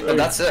Yeah,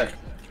 that's it.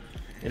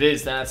 it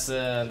is. That's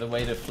the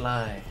way to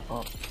fly.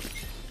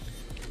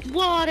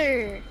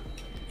 water,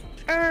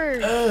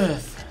 earth,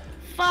 Earth,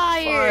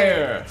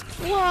 fire,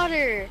 fire.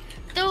 water.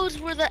 Those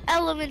were the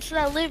elements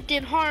that lived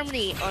in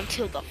harmony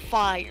until the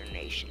Fire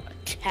Nation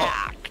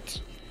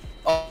attacked.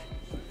 Oh.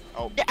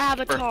 The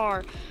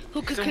Avatar,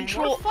 who could Some more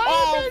control fire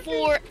all bending?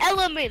 4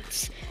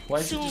 elements, Why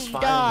is it soon just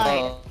fire?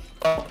 died.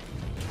 Oh.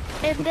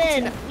 And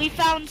then we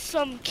found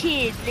some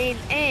kid named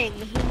Aang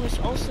who was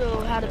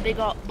also had a big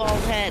bald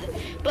head,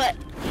 but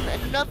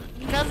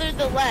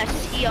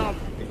nonetheless he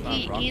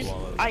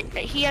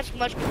has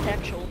much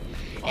potential,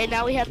 and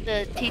now we have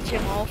to teach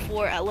him all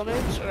 4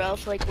 elements, or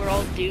else like we're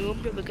all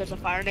doomed because the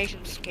Fire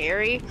Nation's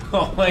scary.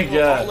 Oh my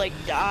We'll all god. like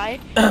die.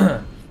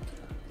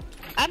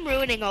 I'm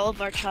ruining all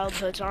of our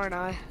childhoods, aren't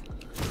I?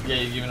 Yeah,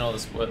 you're giving all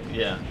this. What?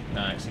 Yeah.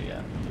 No, actually,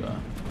 yeah. You are.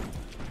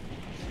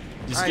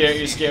 I You're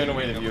see scaring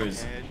away the in my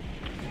viewers. head.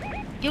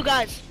 You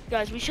guys,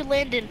 we should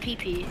land in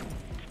PP.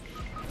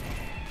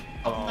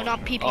 Oh.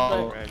 Not PP,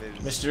 Oh. but Right,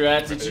 it's- Mr.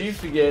 Rat, did you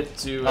forget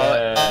to?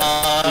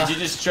 Did you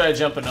just try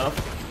jumping off?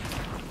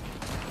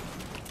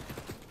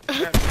 no,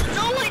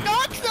 I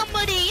knocked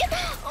somebody!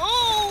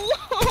 Oh,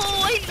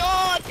 I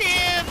knocked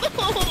him!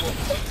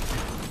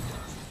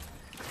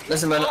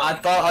 Listen, man, I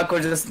thought I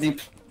could just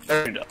leap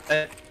third.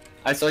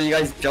 I saw you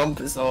guys jump,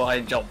 so I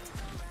jumped.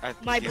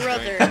 My he's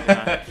brother. going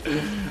to-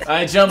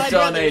 I jumped My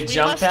on a brothers, we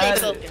jump must stay pad.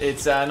 focused.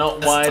 It's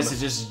not wise to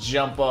just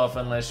jump off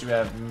unless you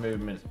have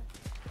movement.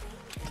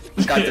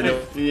 Got to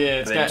do Yeah,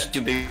 it's damage. got.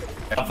 Too big.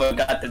 I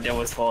forgot that there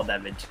was fall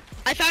damage.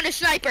 I found a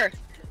sniper!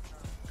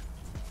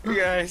 We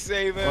gotta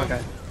save him.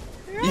 Okay.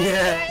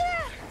 Yeah.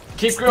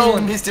 Keep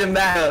rolling. Mr.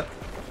 Macca.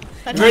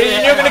 Ready?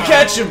 And you're gonna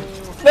catch him.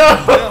 No.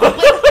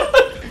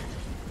 I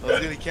was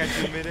gonna catch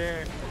him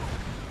midair.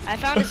 I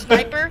found a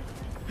sniper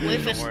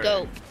with a Don't worry.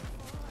 scope.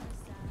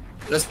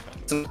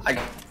 Listen, I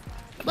got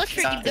Let's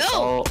freaking this. go!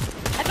 Oh,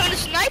 I found a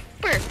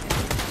sniper!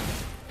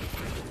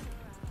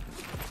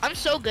 I'm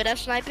so good at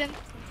sniping.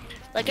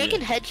 Like, I Yeah.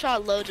 can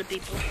headshot loads of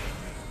people.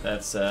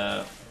 That's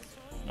wow.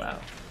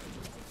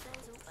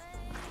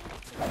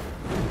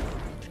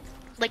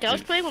 Like, I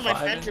was playing with my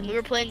Fire. friends and we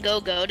were playing Go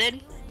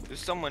Goated, There's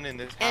someone in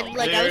this house. and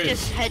like, I There was is.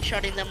 just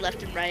headshotting them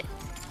left and right.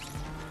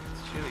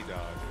 It's Chili Dog.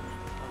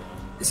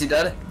 is he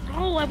dead?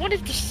 Oh, I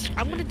wanted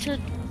to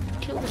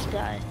kill this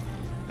guy.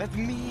 That's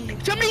me.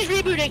 Somebody's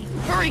rebooting!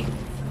 Hurry!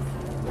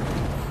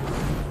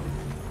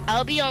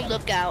 I'll be on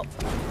lookout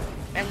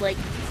and like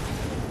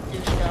do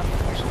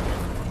stuff or something.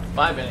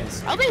 5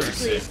 minutes. I'll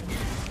basically. Sick.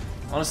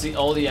 Honestly,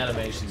 all the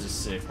animations are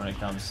sick when it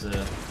comes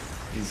to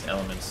these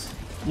elements.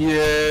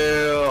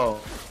 Yeah.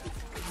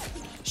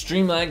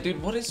 Stream lag,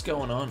 dude. What is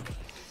going on?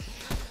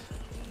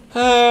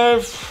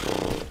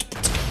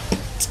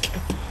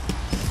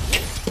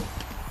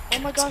 Oh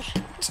my gosh!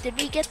 Did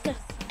we get the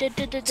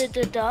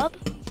dub?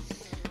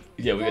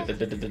 Yeah, we got the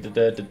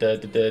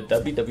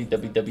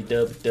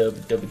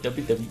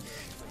www.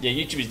 Yeah,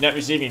 YouTube is not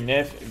receiving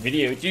enough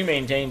video to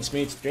maintain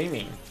smooth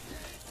streaming.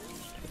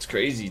 It's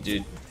crazy,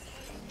 dude.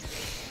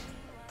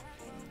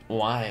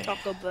 Why?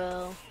 Taco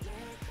Bell.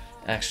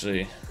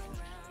 Actually,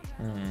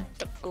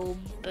 Taco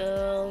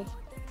Bell.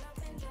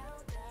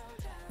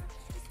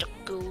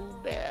 Taco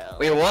Bell.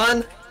 We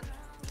won.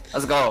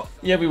 Let's go.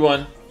 yeah, we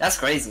won. That's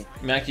crazy.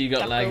 Macca, you got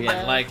Taco lag again.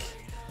 Bell. Like,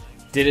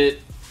 did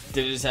it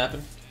Did it just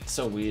happen? It's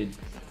so weird.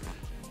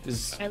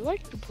 I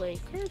like to play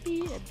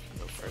Kirby and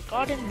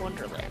Forgotten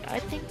Wonderland. I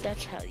think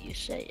that's how you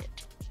say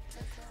it.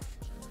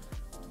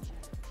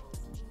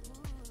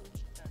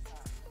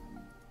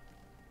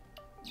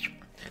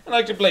 I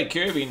like to play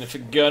Kirby in the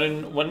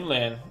Forgotten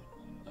Wonderland.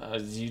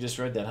 You just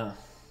read that, huh?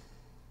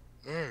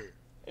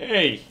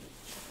 Hey!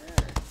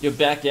 You're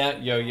back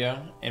out, Yo-Yo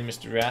and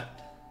Mr. Rat.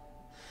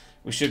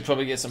 We should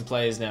probably get some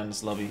players now in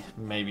this lobby,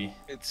 maybe.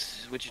 It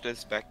switched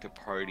us back to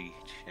party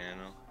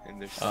channel,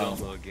 and there's still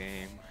no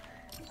game.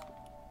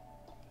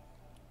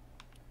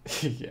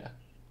 Yeah.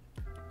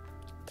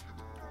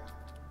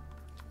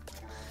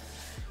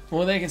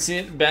 Well, they can see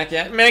it. Back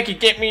out. Mackie,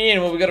 get me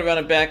in. Well, we gotta run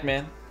it back,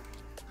 man.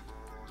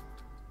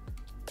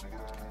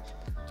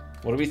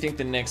 What do we think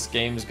the next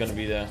game is gonna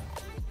be, though?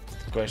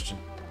 That's the question.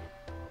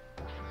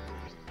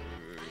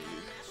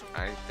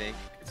 I think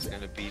it's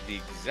gonna be the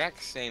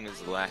exact same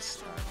as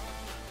last time.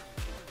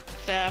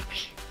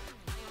 Facts.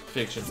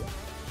 Fiction.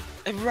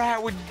 And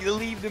Rat would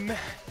leave the match.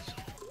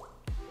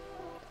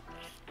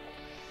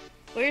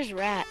 Where's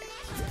Rat?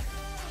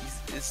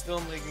 It's still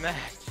in the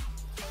match.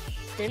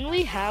 Didn't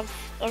we have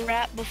a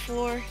rat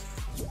before?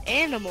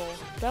 Animal.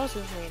 That was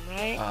his name,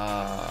 right?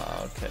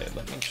 Okay.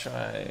 Let me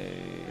try.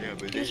 Yeah,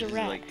 but Here's a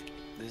rat.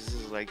 This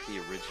is like the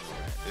original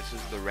rat. This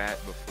is the rat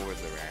before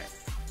the rat.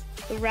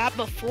 The rat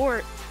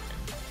before,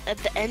 at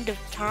the end of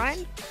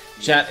time?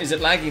 Chat, is it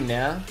lagging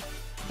now?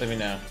 Let me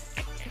know.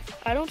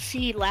 I don't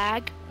see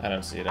lag. I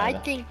don't see it I either.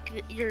 think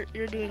that you're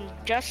doing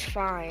just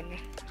fine.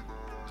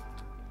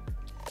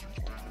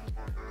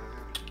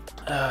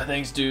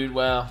 Thanks, dude.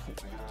 Wow.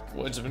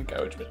 Words of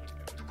encouragement.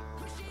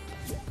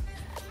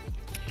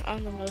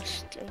 I'm the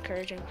most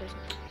encouraging person.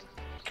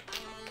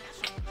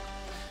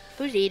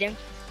 Who's eating?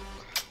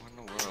 What in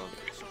the world?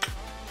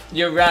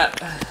 Yo,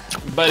 Rat,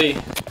 buddy.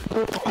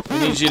 We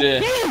need you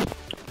to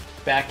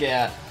back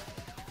out.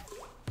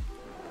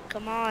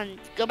 Come on,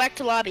 go back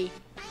to lobby.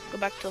 Go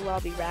back to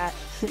lobby, Rat.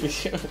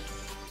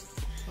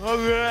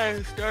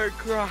 Alright, start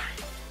crying.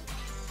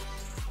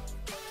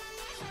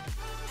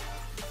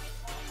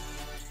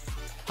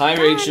 Hi,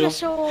 Rachel.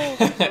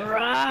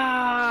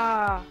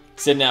 Rah.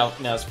 Said now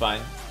it's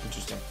fine.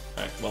 Interesting.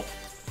 All right, well.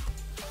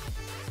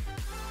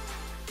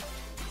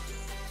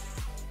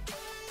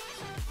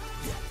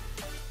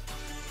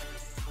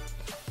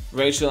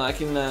 Rachel, I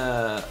can,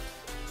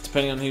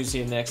 depending on who's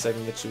here next, I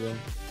can get you in.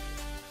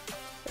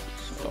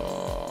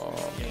 Oh,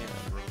 man.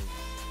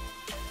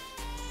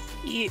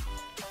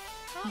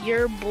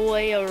 Your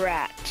boy a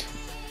rat.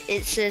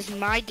 It says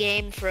my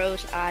game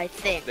froze, I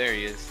think. There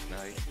he is.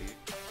 Now you see.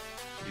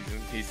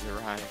 He's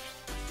arrived.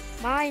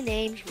 My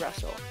name's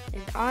Russell,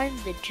 and I'm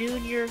the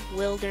Junior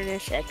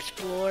Wilderness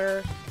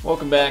Explorer.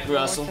 Welcome back,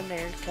 Russell. North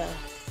America.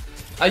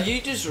 Are you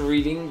just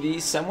reading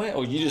these somewhere,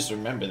 or you just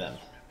remember them?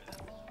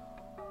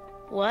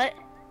 What?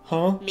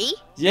 Huh? Me?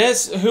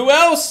 Yes, who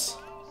else?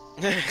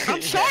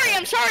 I'm sorry,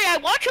 I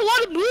watch a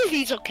lot of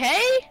movies,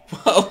 okay?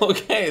 Well,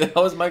 okay, that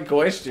was my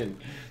question.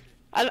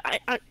 I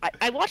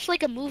watch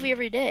like a movie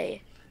every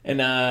day.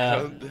 And, I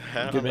don't good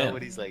know man.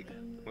 what he's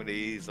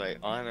like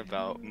on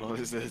about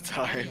most of the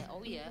time.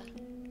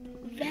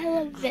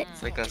 Velvet.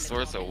 It's like a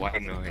source of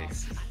white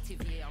noise.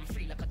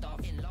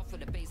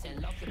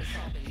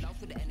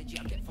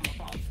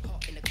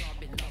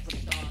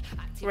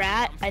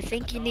 Rat, I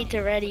think you need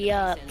to ready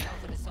up.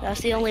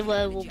 That's the only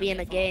way we'll be in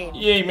a game.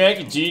 Yeah,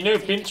 Maggie, do you know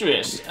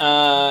Pinterest?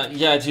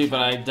 Yeah, I do, but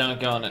I don't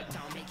go on it.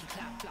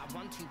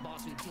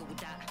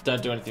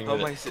 Don't do anything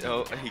with it.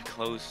 Oh, he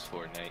closed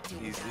Fortnite.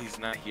 He's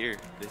not here.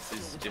 This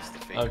is just a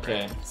fake.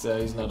 Okay, so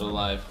he's not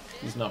alive.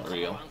 He's not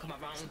real.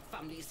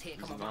 He's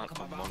not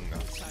among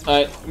us.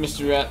 Alright,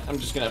 Mr. Rat, I'm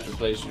just gonna have to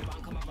replace you.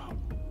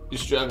 You're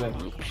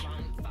struggling.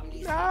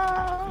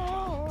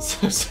 No.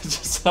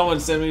 Just someone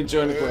send me a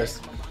join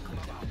request.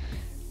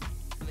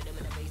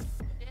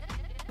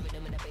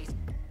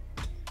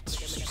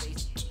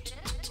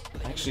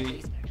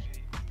 Actually,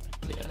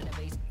 yeah.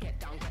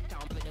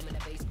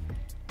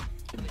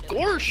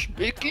 Gosh,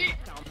 Mickey.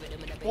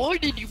 Why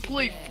did you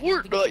play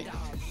Fortnite?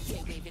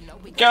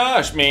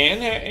 Gosh,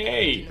 man.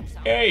 Hey.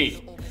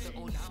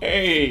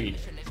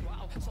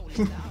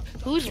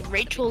 Who's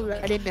Rachel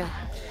Radina?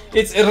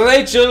 It's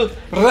Rachel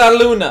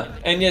Raluna.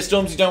 And yes,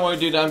 Stormzy, don't worry,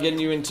 dude. I'm getting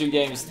you in 2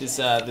 games this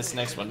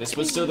next one. This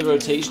was still the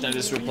rotation. I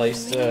just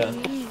replaced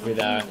with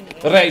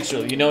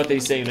Rachel. You know what they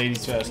say,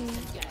 ladies first.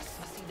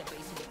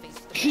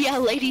 Yeah,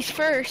 ladies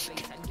first.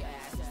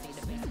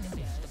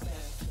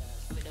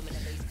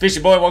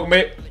 Fishy boy, welcome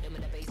back.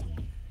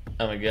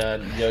 Oh my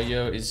god,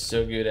 Yo-Yo is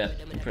so good at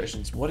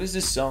impressions. What is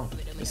this song?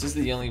 This is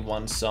the only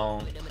one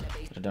song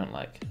that I don't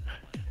like.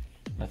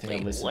 I think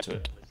I'll listen to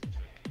it.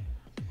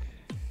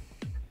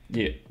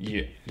 Yeah.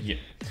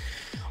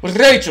 Well,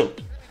 Rachel!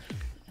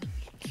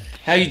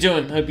 How you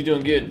doing? Hope you're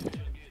doing good.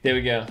 There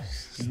we go.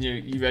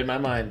 You read my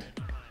mind.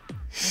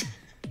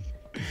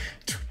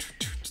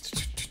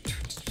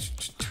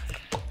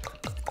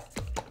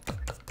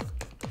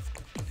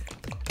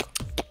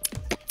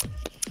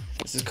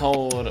 This is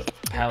called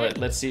Palette.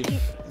 Let's see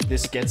if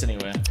this gets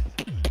anywhere.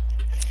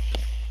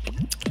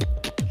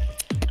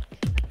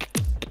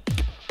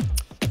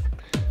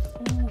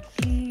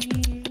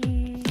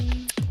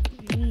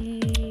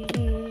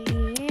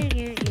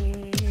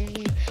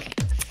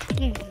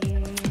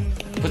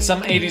 Put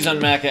some 80s on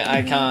Macca.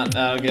 I can't.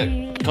 I'll get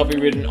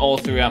copywritten all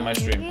throughout my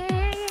stream.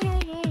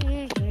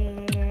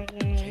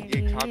 Can't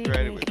get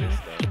copyrighted with this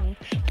though.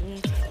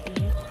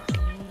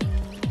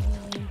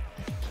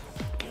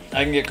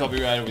 I can get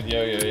copyrighted with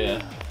yo-yo,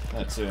 yeah.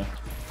 That too.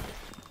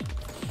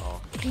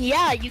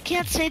 Yeah, you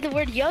can't say the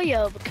word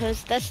yo-yo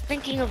because that's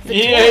thinking of the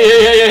Yeah.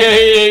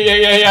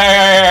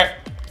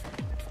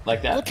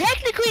 Like that? Well,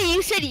 technically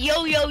you said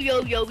yo-yo,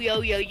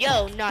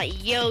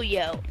 not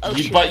yo-yo. Oh,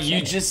 But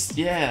you just,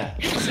 yeah,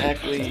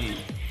 exactly.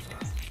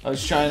 I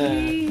was trying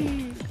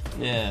to,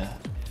 yeah,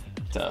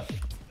 tough.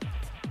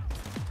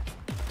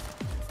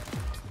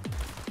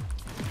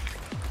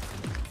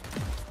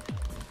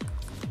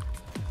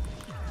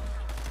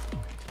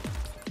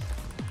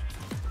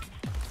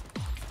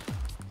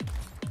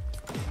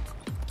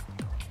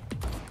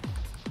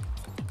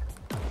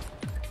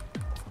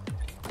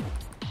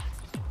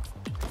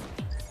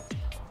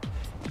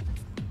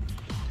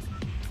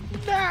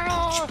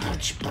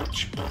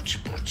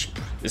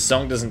 This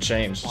song doesn't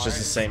change, it's just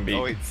the same beat.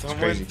 Oh wait, It's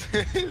crazy.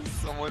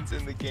 someone's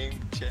in the game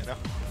channel.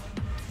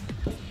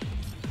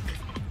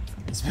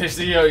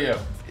 Especially Yo-Yo.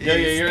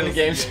 Yo-Yo, you're in the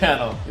game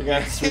channel. You're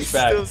gonna have to switch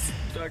back. Still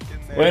stuck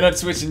in there. We're not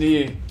switching to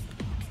you.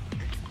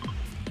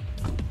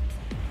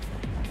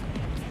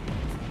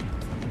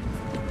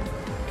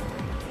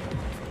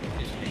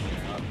 Just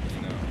hanging out,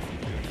 you know,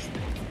 doing his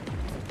thing.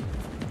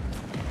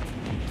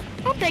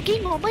 I'm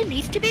begging all my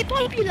niece to be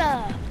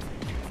popular.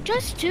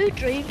 Just to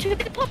dream to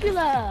be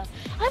popular.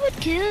 I would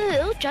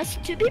kill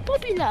just to be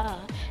popular.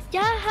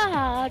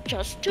 Yeah,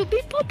 just to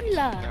be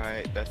popular.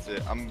 Alright, that's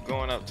it. I'm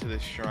going up to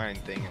this shrine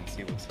thing and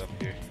see what's up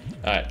here.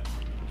 Alright.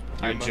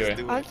 I must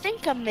do I it.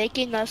 think I'm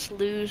making us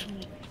lose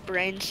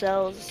brain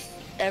cells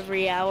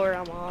every hour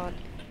I'm on.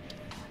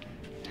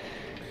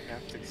 I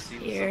have to see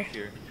what's Here. up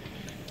here.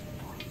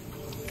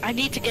 I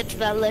need to get to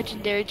that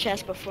legendary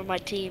chest before my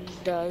team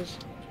does.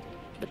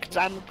 Because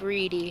I'm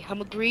greedy. I'm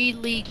a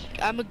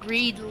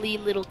greedy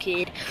little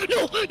kid.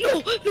 No!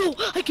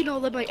 I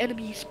cannot let my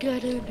enemies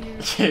get in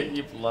here.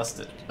 You've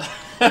lost it.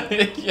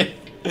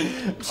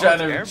 I'm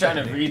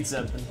trying to read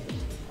something.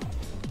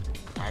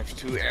 I have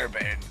 2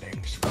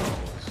 airbending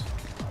scrolls.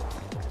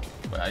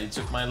 Wow, you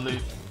took my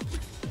loot.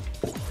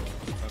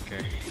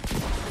 Okay.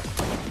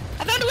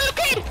 I found a little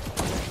kid!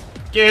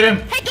 Get him!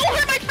 Hey, don't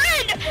hurt my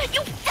friend!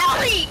 You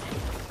furry!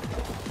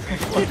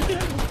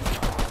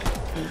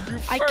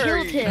 I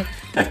killed him.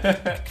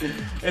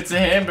 It's a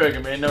hamburger,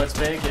 man. No, it's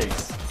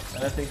pancakes.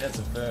 And I think that's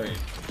a furry.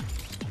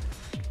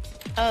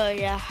 Oh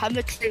yeah, I'm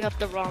mixing up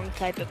the wrong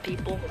type of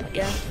people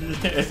again.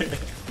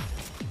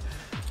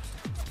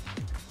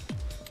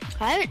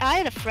 I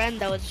had a friend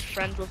that was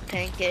friends with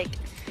Pancake.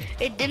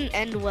 It didn't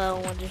end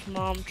well when his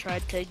mom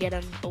tried to get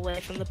him away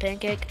from the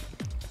pancake.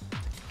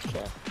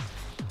 So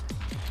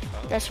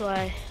that's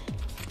why.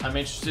 I'm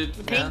interested.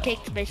 The now.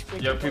 pancake's basically.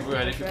 Yo, people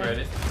ready? People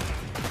ready?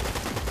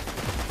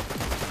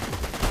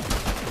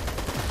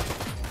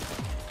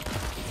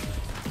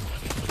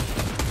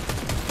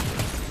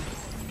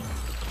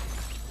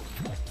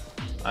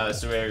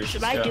 That's where we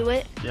Should I do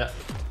it? Yeah.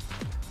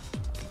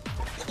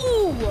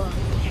 Ooh,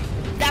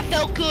 that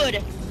felt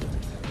good.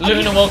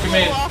 Living and welcome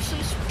in. Off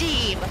some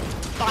steam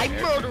by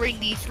murdering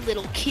these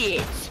little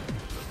kids.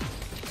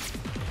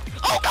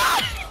 Oh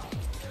God!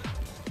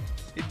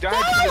 He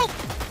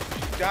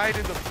died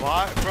to the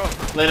bot, bro.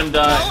 Let him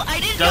die. No, I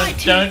didn't die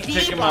to don't the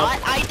pick him bot.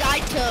 up. I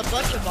died to a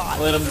bunch of bots.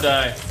 Let him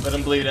die. Let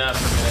him bleed out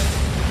in a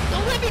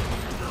minute.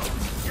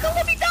 Don't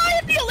let me die.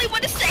 I'm the only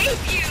one to save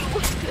you.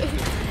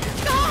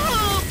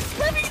 No,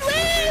 let me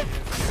live.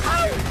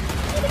 Oh,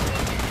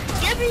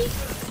 get me,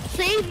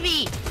 save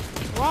me.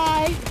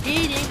 Why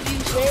didn't you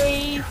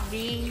save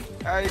me?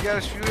 Ah, you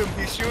gotta shoot him.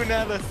 He's shooting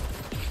at us.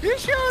 He's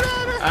shooting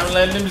at us. I'm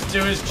letting him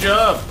do his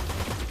job.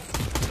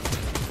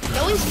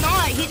 No, he's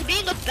not. He's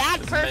being a bad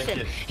Doesn't person. make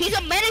it. He's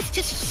a menace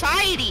to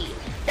society.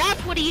 That's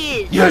what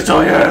he is. Yes,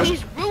 I am.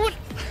 He's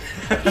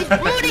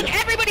ruining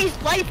everybody's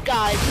life,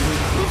 guys.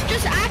 He's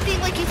just acting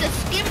like he's a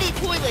skibbity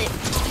toilet.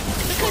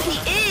 Because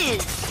he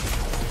is.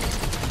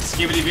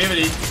 Skibbity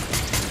bibbity.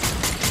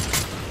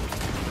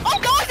 Oh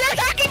God, they're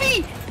attacking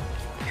me!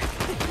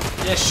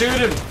 Yeah, shoot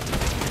him.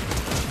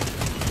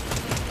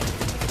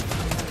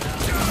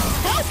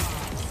 Help!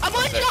 I'm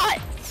one shot!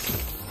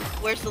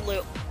 Where's the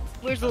loot?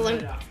 Where's the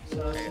loot?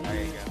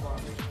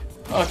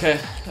 Okay,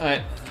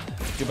 alright.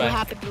 What Goodbye.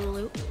 happened to the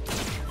loot?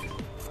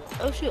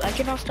 Oh shoot, I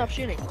cannot stop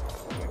shooting.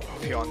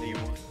 Beyond the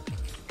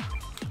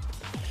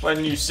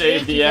When you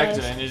save Thank the you,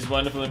 actor guys. and his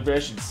wonderful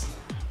impressions.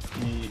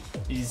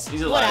 He's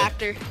alive. What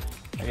actor?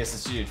 I guess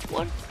it's you.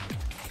 What?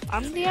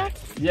 I'm the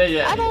actor?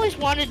 Yeah. I've always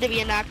wanted to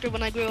be an actor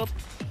when I grew up.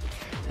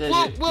 Yeah,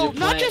 Well, you're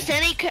not playing- just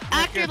any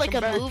actor, like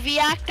a back. movie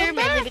actor,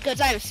 mainly because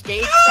I have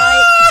stage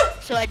fright,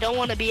 so I don't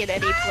want to be in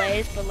any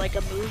plays, but like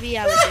a movie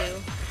I would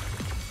do.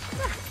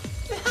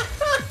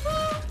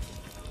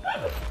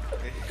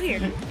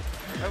 Weird.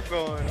 I'm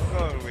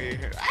going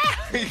weird.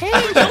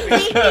 Hey, don't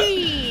beat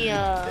me!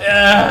 I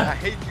Yeah.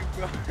 hate you,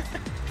 bro.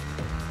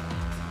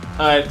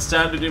 Alright, it's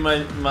time to do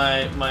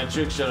my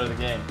trick shot of the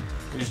game.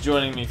 Who's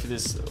joining me for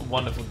this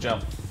wonderful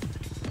jump?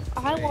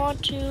 I want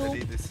I to.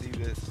 need to see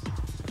this.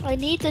 I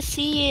need to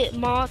see it,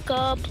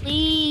 Macca,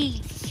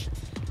 please.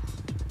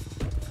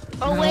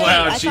 Oh wait,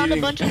 Wow, I found a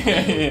cheating. bunch of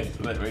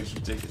loot. Let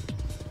Rachel take it.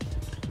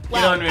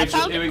 Wow, Get on, I Rachel.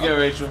 found Here we go,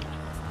 Rachel.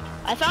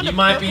 I found You a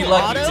might be purple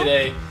lucky auto.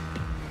 today.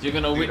 You're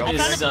gonna Dude,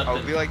 witness something.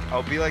 I'll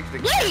be like the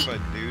Wait! camera,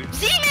 dude.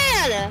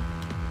 Z-Man!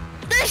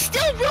 There's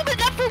still room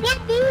enough for one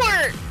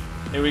more!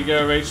 Here we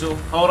go, Rachel.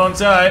 Hold on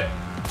tight.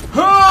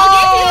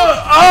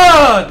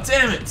 I'll Oh,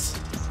 damn it! Missed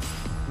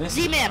it.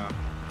 Z-Man,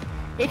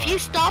 if you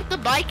stop the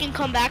bike and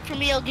come back for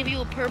me, I'll give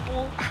you a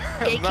purple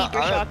I'm gatekeeper not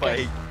on a shotgun.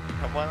 bike.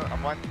 I'm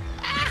on.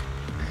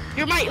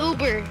 You're my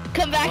Uber.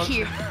 Come back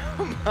here.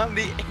 I'm on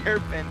the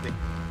airbending.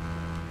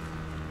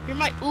 You're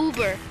my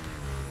Uber.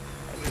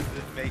 How does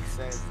this make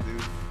sense,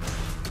 dude?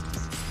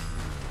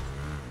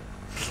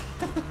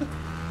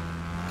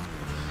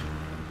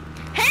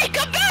 Hey,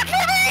 come back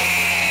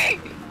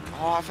for me!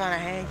 Oh, I found a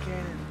hand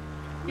cannon.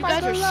 You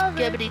guys are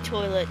skibbity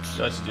toilets.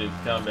 Gotcha, dude.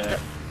 Come back.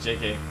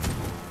 JK.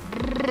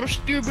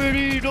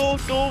 Skibbity,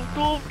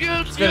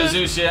 yes, Let's go to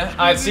Zeus, yeah?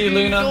 Alright, see you,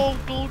 Luna.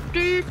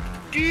 Deep,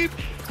 deep.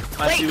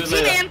 Alright, see you Wait,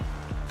 later. Z-Man,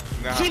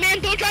 Nah, Z-Man,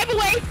 don't drive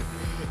away!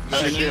 no,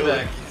 Oh, you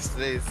back.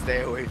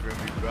 stay away from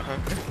me, bro.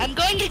 I'm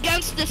going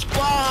against the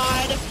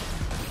squad.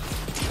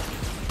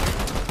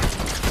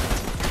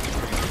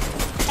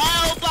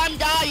 Help, I'm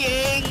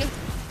dying.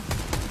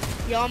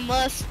 Y'all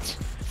must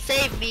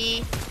save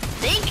me.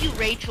 Thank you,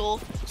 Rachel.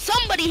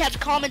 Somebody has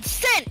common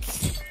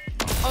sense.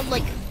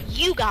 Unlike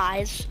you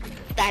guys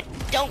that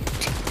don't.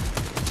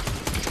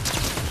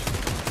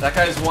 That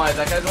guy's white.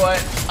 That guy's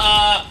white.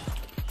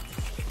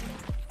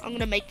 I'm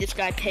gonna make this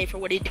guy pay for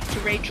what he did to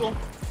Rachel.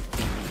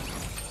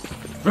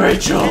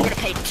 Rachel! You're gonna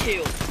pay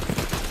too.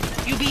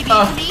 You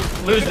BB me?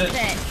 lose you're it. gonna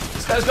pay.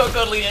 This guy's got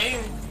godly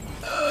aim.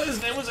 His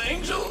name was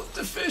Angel,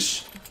 the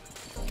fish.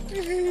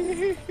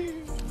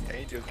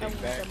 Angel I came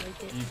want back. some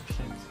of it. You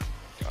pimp.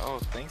 Oh,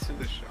 thanks for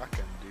the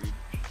shotgun, dude.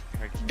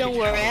 Like, Don't good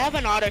worry, I job. have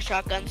an auto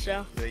shotgun,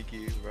 so. Thank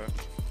you, bro.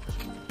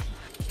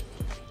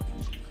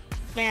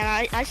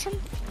 Man,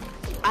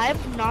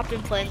 I've not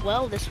been playing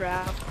well this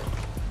round.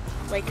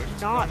 Like,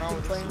 not going on been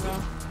with playing this well.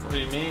 What do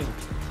you mean?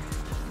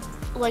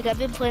 Like, I've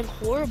been playing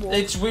horrible.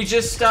 We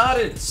just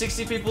started.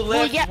 60 people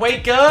Well, left. yeah.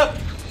 Wake up!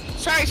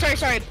 Sorry.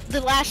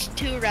 The last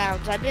 2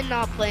 rounds, I've been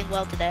not playing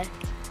well today.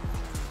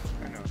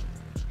 I know.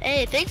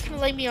 Hey, thanks for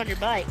letting me on your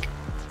bike.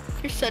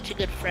 You're such a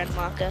good friend,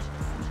 Macca.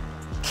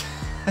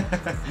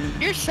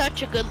 You're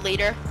such a good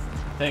leader.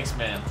 Thanks,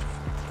 man.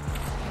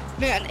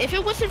 Man, if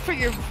it wasn't for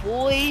your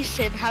voice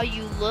and how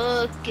you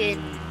look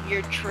and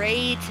your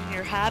traits and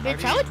your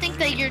habits, I would think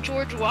that you're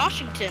George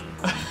Washington.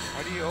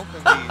 How do you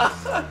open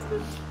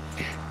these?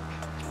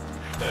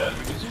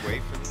 We just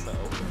wait for them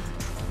to open.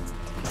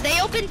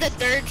 They opened the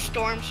 3rd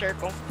storm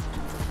circle,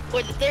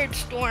 or the 3rd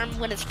storm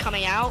when it's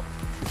coming out.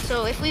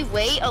 So if we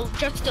wait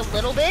just a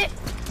little bit,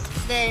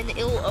 then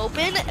it will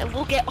open and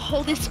we'll get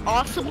all this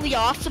awesomely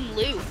awesome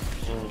loot.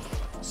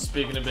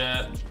 Speaking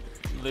about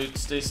loot,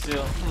 stay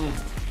still.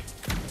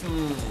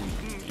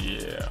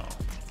 Yeah.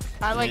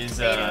 I like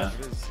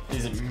tomatoes.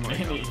 He's a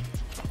mini.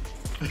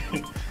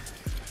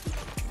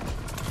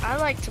 I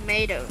like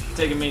tomatoes.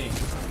 Take a mini.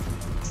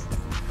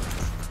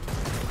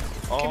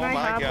 Oh Can I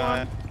my have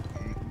god.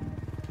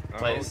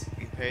 Please.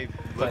 Oh, hey,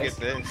 look Please. at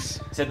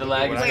this. Said the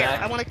lag is Where? Where?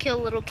 back. I want to kill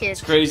little kids.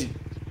 It's crazy.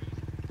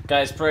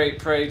 Guys, pray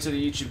to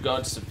the YouTube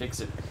gods to fix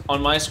it.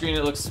 On my screen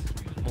it looks...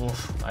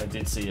 Oof, I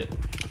did see it.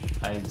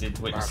 I did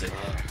witness it.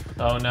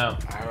 Oh no.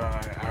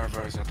 I have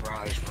a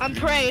surprise for I'm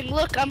praying.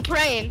 Look, I'm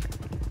praying.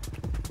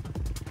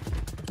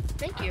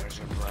 Thank you. a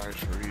surprise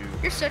for you.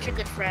 You're such a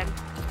good friend.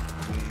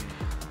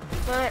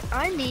 But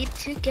I need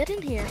to get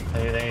in here.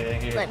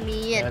 Thank you. Let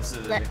me in.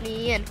 Absolutely. Let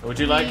me in. Would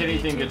you like Me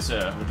anything, too. good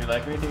sir? Would you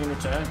like anything in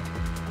return?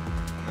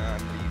 Nah,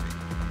 I'm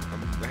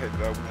leaving.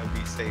 I want to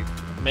be safe.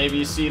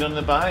 Maybe a seat on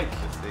the bike. The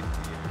safety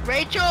here.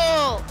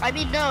 Rachel! I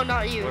mean, no,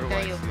 not you. What do Not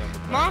I you. see on the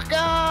bike?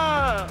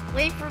 Macca!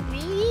 Wait for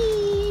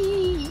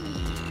me!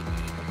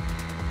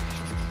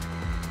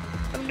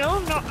 I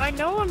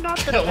know I'm not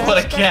the best What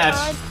a at catch.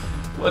 time.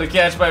 What a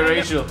catch by know.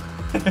 Rachel.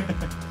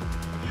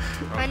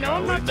 I know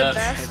I'm Oh, not the nuts.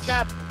 best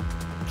at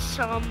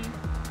some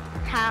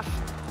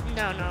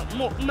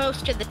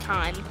most of the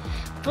time.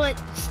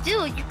 But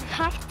still, you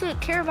have to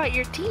care about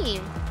your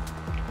team.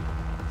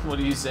 What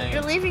are you saying?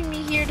 You're leaving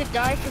me here to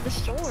die for the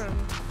storm.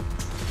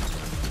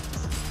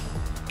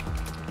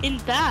 In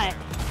that.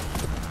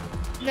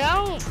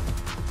 No.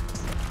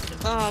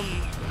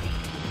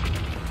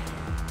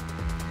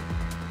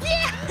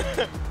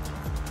 Yeah!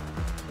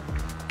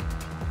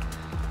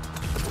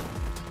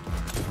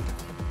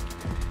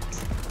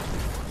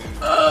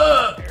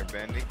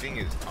 Airbending thing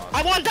is awesome.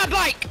 I want that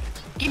bike!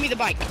 Give me the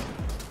bike.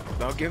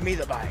 Don't give me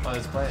the bike. Oh,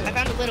 let's play I it.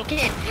 found a little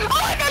kid. Oh,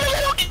 I found a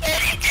little kid!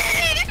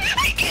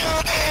 I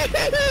killed him!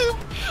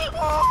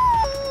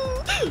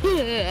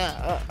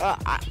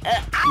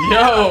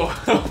 Yo,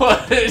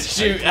 what did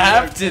you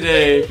have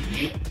today?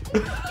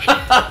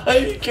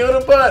 You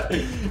killed a butt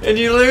and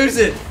you lose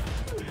it.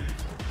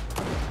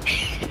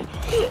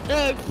 You're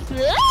gonna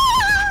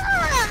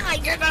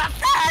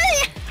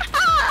die!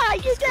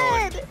 You're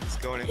dead!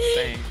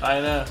 I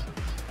know.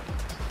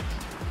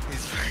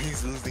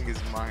 He's losing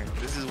his mind.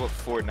 This is what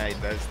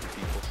Fortnite does to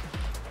people.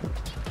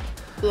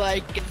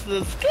 Like and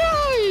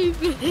subscribe.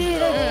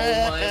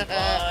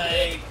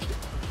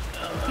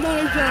 Oh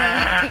my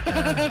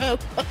god.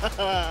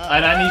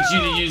 And I need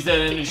you to use that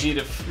energy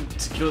to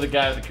kill the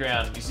guy with the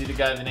crown. You see the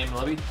guy with the name in the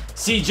lobby?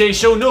 CJ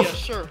Show Noof. Yes,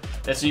 sir.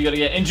 That's what you gotta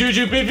get. And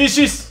Juju Be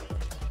Vicious.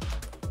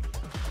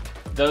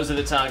 Those are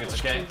the targets,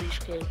 okay? Let's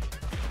kill these kids.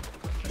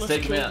 Let's Let's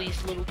take them kill out.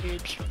 these little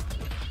kids.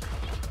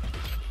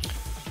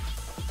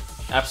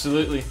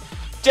 Absolutely.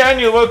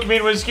 Daniel, welcome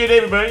in. What's good,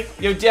 everybody?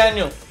 Yo,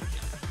 Daniel.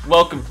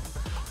 Welcome.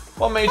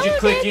 What made you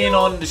click in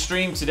on the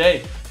stream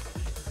today?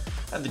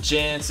 I had the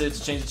chance to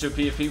change it to a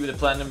PFP with a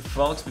platinum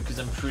Fox because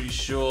I'm pretty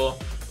sure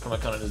my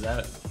Connor doesn't have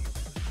it.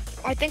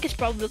 I think it's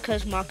probably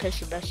because Macca's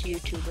the best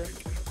YouTuber.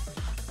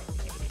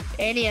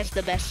 And he has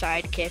the best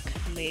sidekick,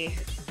 me.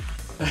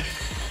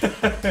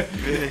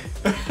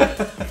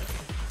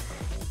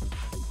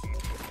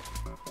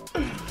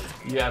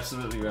 You're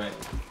absolutely right.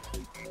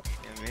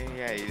 I mean,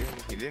 yeah,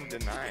 he didn't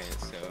deny it,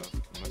 so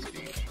it must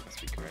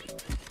be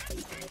correct.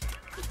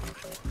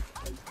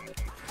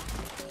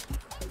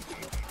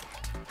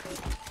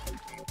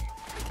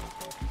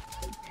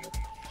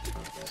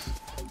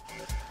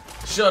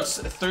 Shots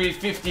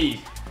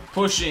 350,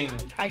 pushing.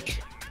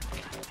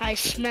 I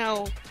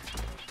smell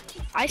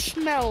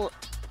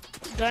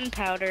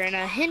gunpowder and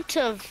a hint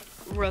of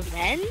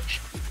revenge.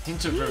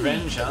 Hint of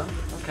revenge, huh?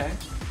 Okay.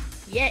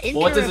 Yeah, into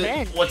Well,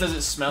 revenge. what does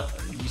it smell?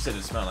 You said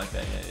it smelled like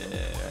that. Yeah.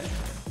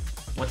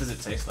 What does it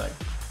taste like?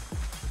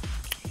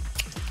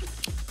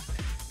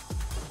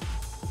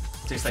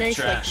 Tastes like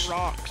trash. Like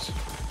rocks.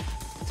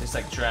 Tastes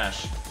like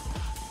trash.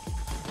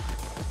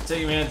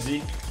 Take him out,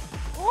 Zeke.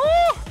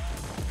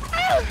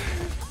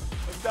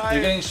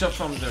 You're getting shot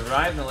from the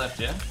right and the left,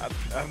 yeah?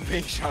 I'm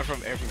being shot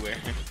from everywhere.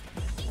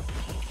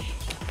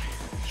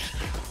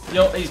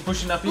 Yo, he's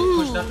pushing up here,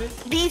 pushing up here.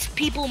 These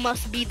people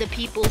must be the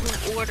people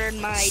who ordered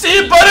my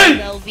See you, buddy!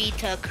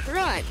 Velveeta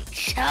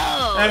Crunch.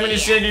 Oh, I'm gonna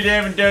send you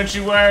there, and don't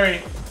you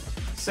worry.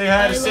 Say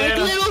hi to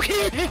Santa. Little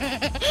kid.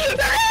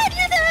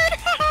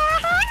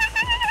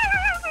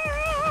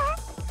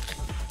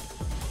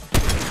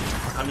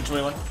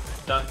 121.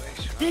 Done.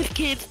 This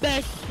kid's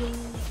special.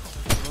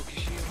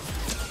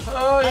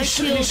 Oh, you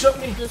shouldn't have shot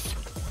me.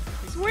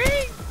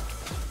 Swing.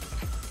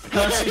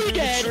 Can't see through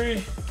the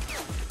tree.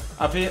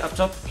 Up here, up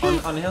top,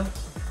 on the hill.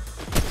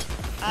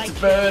 It's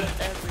a bird.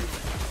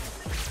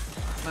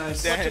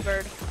 What's Nice. a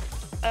bird?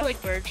 I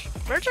like birds.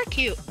 Birds are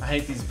cute. I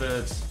hate these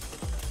birds.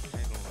 I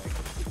don't like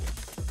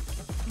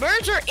it.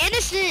 Birds are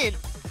innocent.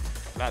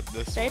 Not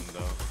this one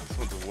though. This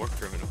one's a war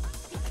criminal.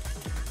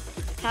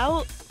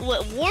 How?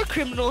 What? War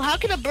criminal? How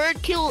can a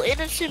bird kill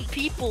innocent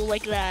people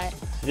like that?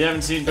 You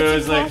haven't seen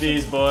birds like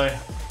these, boy.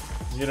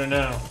 You don't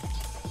know.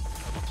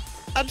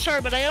 I'm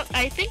sorry, but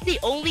I think the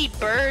only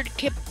bird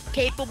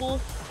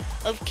capable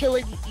of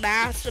killing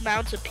mass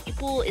amounts of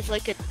people is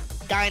like a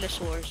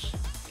dinosaurs.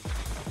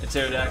 A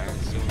pterodactyl.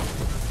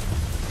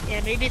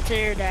 Yeah, maybe a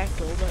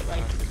pterodactyl, but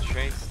like. The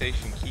train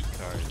station key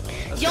card.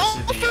 Y'all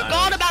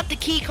forgot about the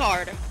key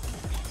card.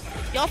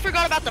 Y'all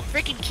forgot about the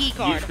freaking key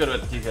card. You forgot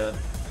about the key card.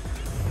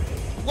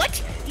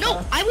 What?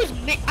 No, I was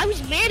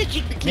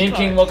managing the key Meme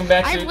card. King, welcome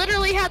back. I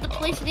literally had to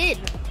place it in.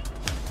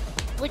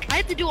 Like I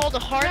had to do all the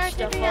hard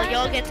stuff while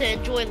y'all get to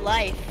enjoy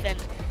life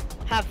and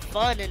have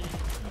fun and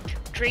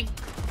drink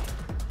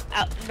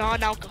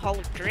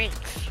non-alcoholic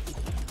drinks.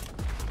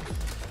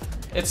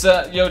 It's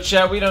yo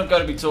chat, we don't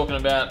gotta be talking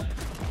about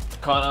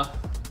Connor.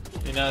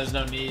 You know, there's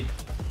no need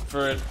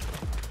for it.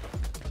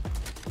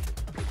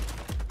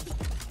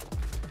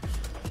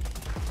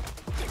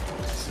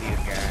 See a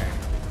guy.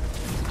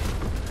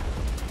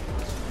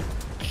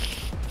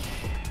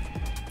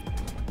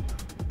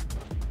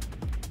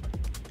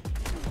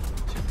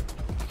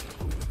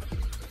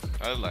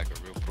 I look like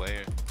a real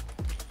player.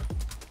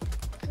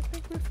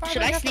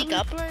 Should I sneak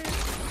up?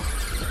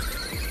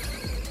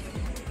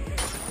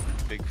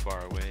 Big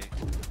far away.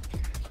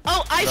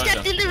 Oh, I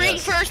stepped in the ring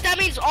first. That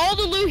means all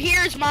the loot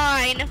here is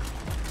mine.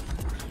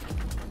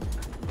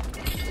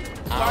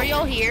 Are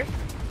y'all here?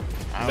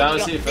 I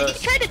was here Did you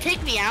first. try to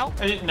take me out?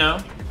 I didn't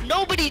know.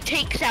 Nobody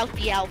takes out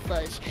the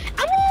alphas.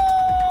 Ow!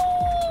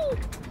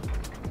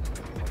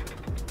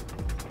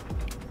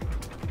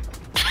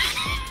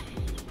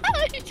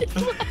 I just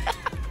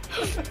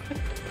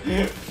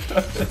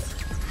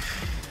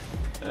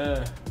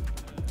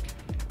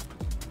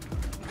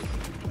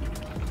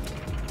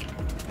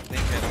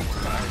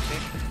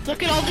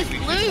Look at all this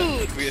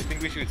loot! I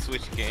think we should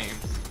switch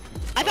games.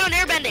 I found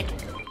airbending.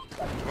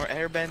 Or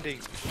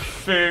airbending.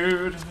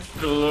 Food,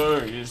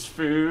 glorious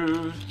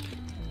food.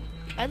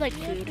 I like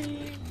food.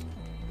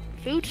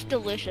 Food's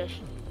delicious.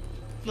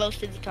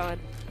 Most of the time.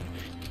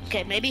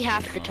 Okay, maybe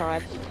half the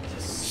time.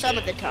 Some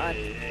of the time.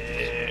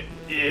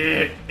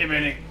 Yeah,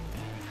 airbending.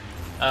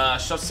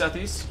 Shot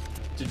southeast.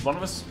 Did one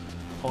of us?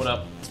 Hold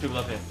up, there's people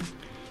up here.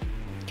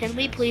 Can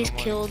we please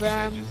kill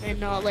them and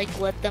not like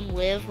let them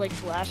live like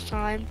last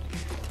time?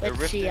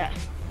 Let's see. I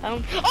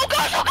don't. Oh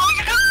gosh! Oh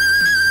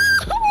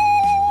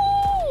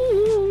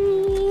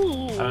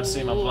gosh! I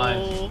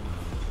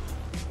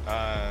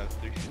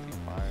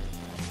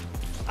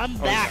I'm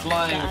Oh, back, he's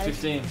flying at guys.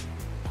 15.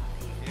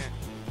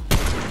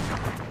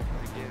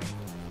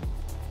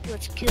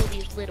 Let's kill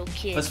these little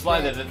kids. Let's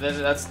fly man. there.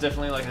 That's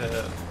definitely like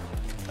a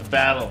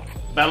battle.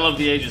 Battle of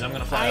the ages. I'm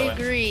gonna fly I away.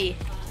 agree.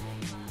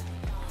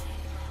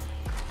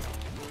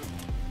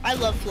 I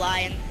love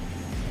flying.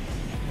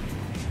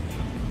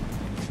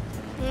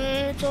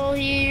 It's all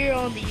here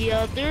on the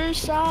other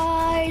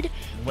side.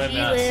 Web We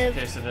nuts. live,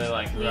 Okay, so they're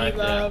like we right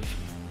love,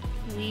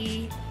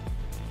 we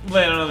there.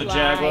 Land on the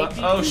Jaguar.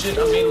 fly. Oh shit,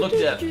 I'm being looked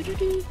at.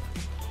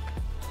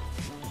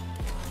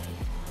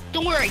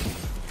 Don't worry,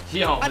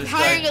 Yo, I'm this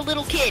hiring guy, a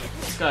little kid.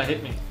 this guy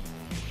hit me.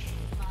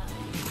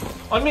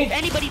 On me! If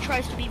anybody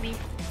tries to be mean,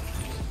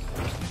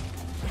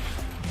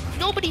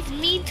 nobody's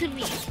mean to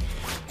me.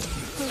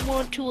 I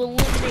want to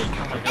eliminate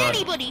my God.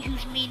 anybody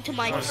who's mean to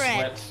my I wanna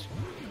friends. sweat.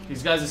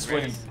 These guys are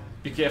sweating.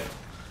 Be careful.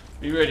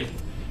 Be ready.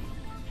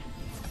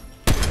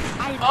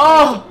 I Oh!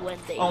 love when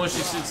they Almost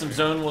just did some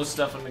zone wars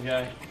stuff on the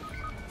guy.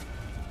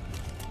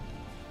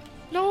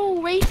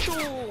 No,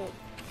 Rachel!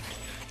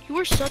 You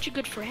were such a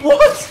good friend.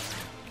 What?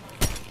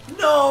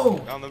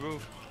 No! On the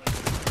roof.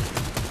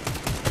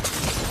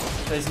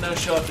 There's no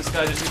shot. This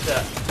guy just hit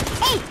that.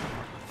 Oh!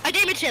 I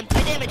damaged him!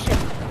 I damaged him!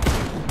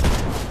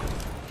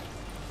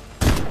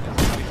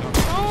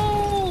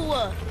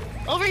 No!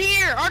 Over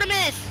here!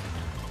 Artemis!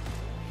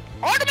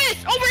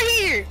 Artemis! Over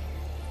here!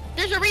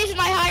 There's a reason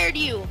I hired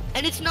you,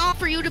 and it's not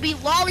for you to be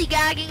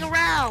lollygagging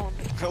around.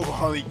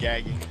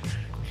 Lollygagging.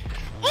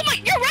 Oh my!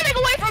 You're running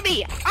away from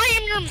me!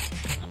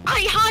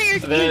 I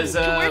hired There's,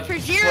 you to work for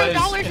players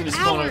 $0 in an this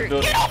corner of the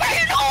hour. building. Get over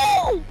here!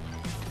 No!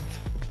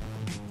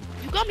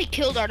 You got me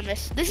killed,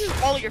 Artemis. This is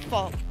all your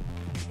fault.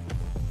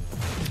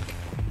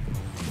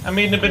 I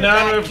mean, the You're a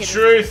banana bad of kid.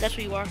 truth. That's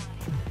what you are.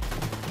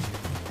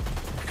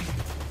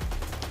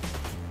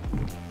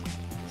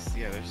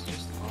 Yeah, there's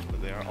just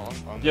they're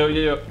on Yo.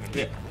 Yeah.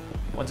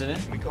 What's in it?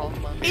 Can we call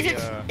them on the,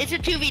 It's a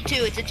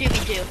 2v2. It's a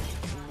 2v2.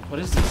 What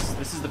is this?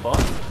 This is the bot?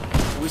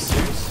 Are we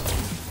serious?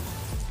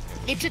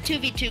 It's a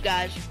 2v2,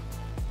 guys.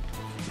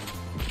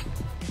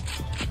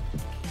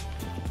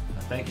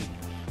 Thank you.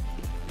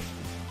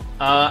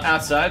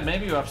 Outside,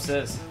 maybe, or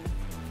upstairs?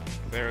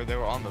 They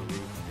were on the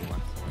roof.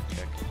 Last time I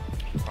checked.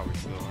 Probably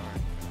still are.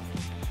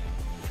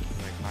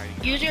 Like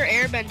hiding. Use your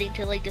airbending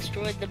to like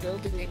destroy the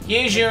building.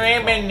 Use your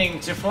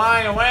airbending to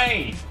fly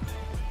away.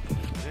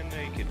 I didn't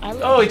know you could. I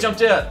love- Oh, he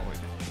jumped out.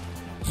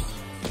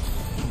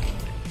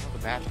 The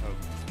bathtub.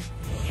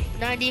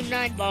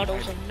 99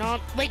 bottles of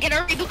get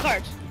our reboot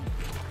cards.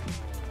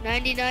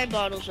 99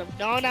 bottles of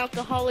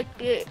non-alcoholic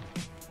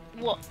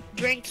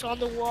drinks on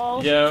the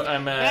wall. Yo,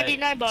 I'm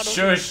 99 bottles.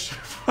 Shush.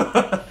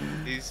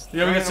 He's Yo, we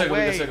running get circle, we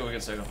away. get circle, we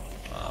get circle.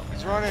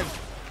 He's running.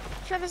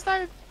 Trying to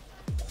start.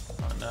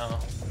 Oh no.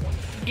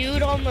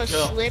 Dude almost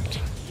Go. slipped.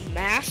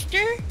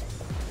 Master?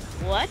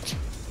 What?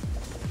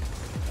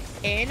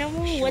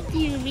 Animal? What do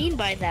you mean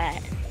by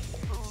that?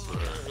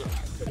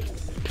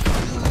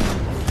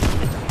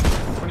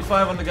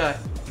 25 on the guy.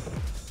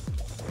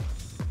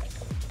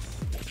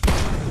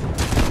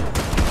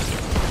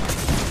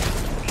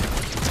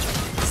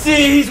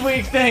 See, he's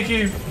weak, thank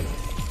you.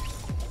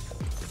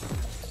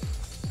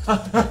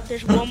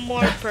 There's one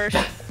more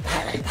person.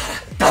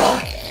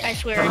 I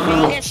swear, if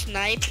y'all get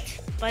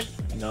sniped by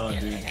No,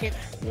 dude.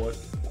 What?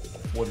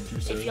 What did you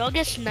if say? y'all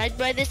get sniped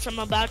by this, I'm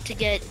about to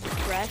get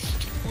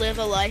depressed, live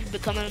a life,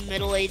 become a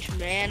middle-aged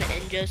man,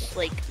 and just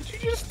like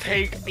Just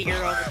take beer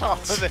on the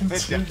top.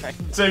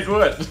 Take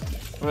what?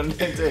 What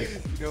did I take?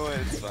 You know what?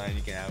 It's fine.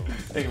 You can have one.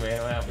 Thank you,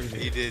 man. I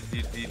appreciate it.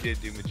 You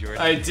did do majority.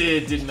 I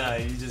did, didn't I?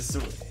 You just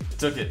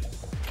took it.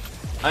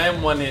 I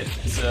am one hit,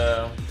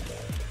 so.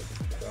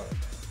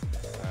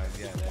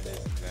 Yeah, that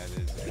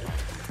is.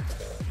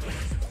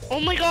 Oh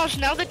my gosh,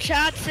 now the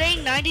chat's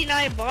saying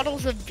 99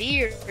 bottles of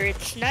beer.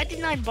 It's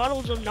 99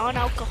 bottles of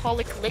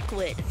non-alcoholic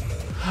liquid.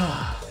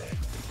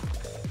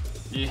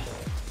 Yeah,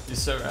 you're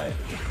so right.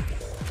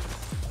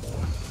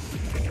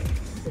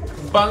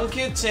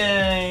 Bunker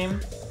time.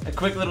 A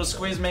quick little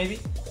squeeze, maybe.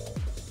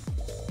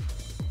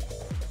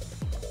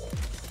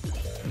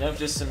 Nope,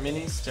 just some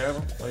minis.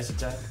 Terrible. Waste of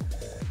time.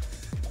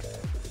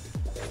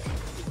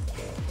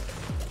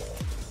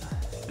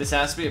 This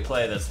has to be a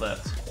player that's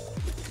left.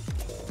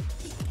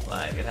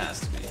 Like, it has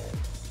to be.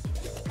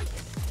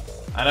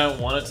 I don't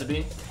want it to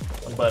be,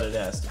 but it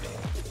has to be.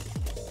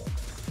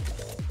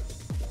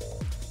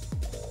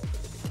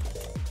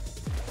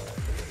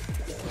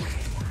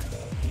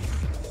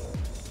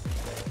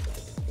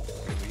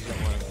 We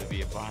don't want him to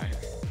be a buyer.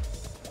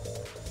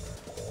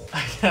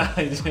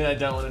 I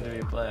don't want it to be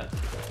a player.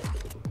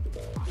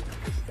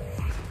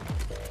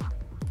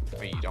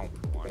 Wait, you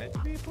don't want it to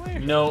be a player?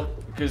 No,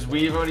 because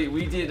we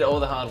did all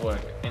the hard work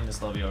in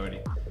this lobby already.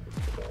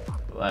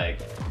 Like,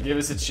 give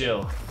us a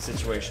chill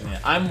situation here.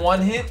 I'm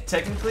one hit,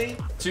 technically,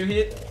 2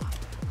 hit.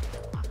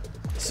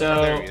 So,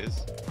 Oh, there he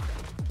is.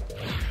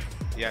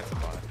 Yeah, it's a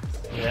bot.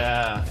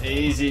 yeah,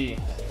 easy.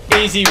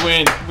 Easy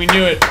win. We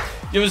knew it.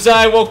 Yo,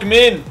 Zai, welcome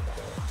in.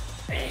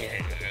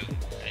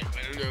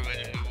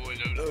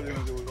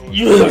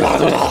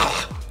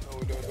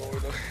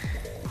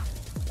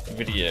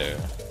 Video.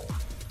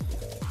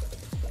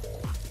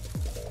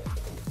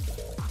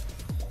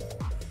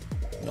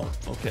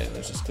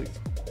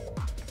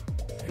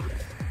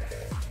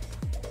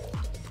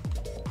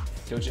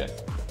 Kill check.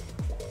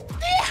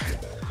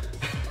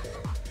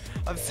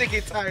 I'm sick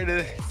and tired of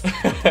this.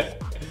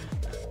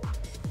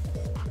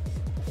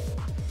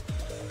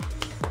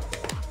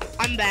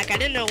 I'm back. I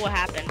didn't know what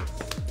happened.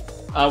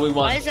 We Why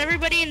won. is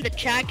everybody in the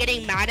chat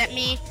getting mad at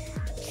me,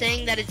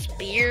 saying that it's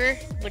beer,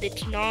 but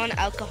it's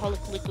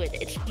non-alcoholic liquid?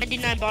 It's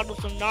 99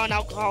 bottles of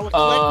non-alcoholic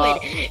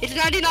liquid. It's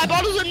 99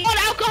 bottles of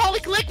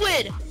non-alcoholic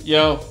liquid.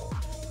 Yo,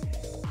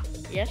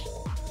 Yes.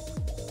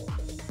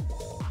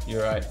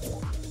 you're right.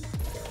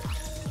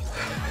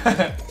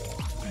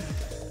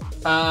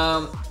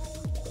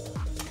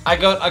 I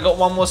got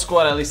one more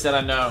squad at least that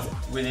I know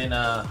within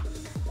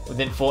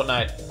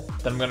Fortnite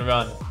that I'm gonna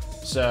run.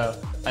 So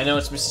I know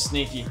it's Mr.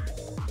 Sneaky.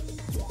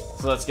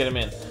 So let's get him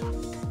in.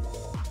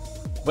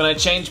 When I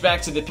change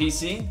back to the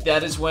PC,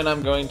 that is when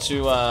I'm going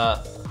to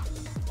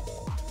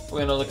we're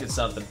gonna look at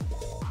something.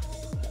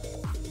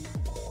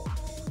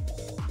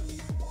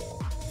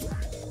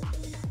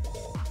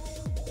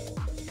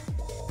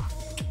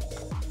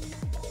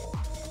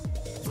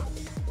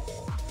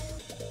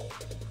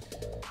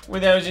 Well,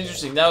 that was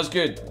interesting. That was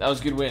good. That was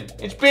a good win.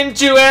 It's been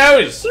 2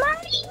 hours.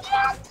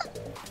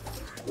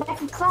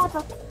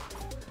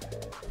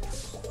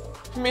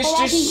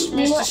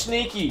 Mr.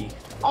 Sneaky. Hey,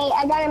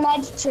 I got a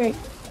magic trick.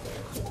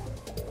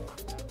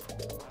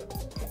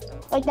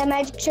 Like that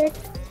magic trick?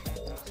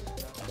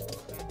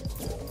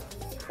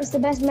 It's the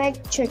best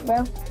magic trick,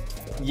 bro.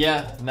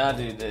 Yeah, nah,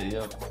 dude.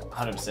 Yo,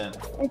 100%.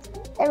 It's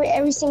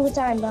every single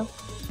time, bro.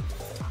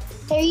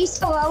 Hey, are you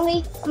so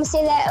lonely? I'm gonna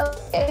say that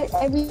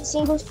every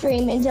single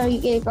stream until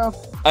you get a girl.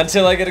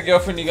 Until I get a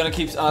girlfriend, you're gonna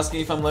keep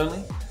asking if I'm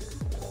lonely?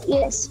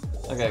 Yes.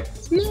 Okay.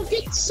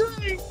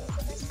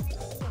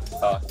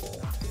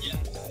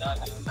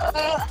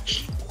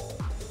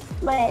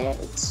 But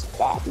it's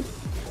bad. I'm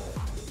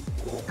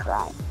gonna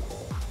cry.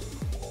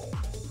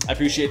 I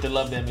appreciate the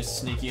love there, Mr.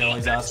 Sneaky.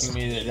 Always asking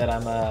me that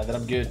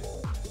I'm good.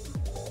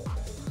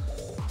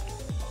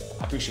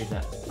 I appreciate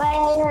that. My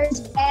head hurts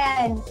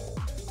bad.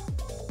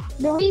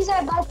 The reason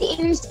I bought the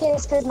ear skin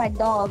is because my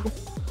dog.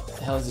 What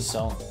the hell is this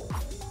song?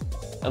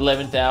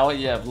 11th hour?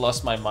 Yeah, I've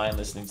lost my mind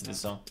listening to this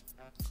song.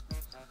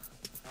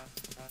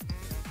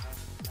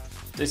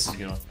 This is a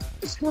good one.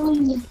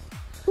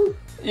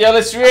 Yeah,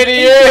 let's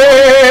ready.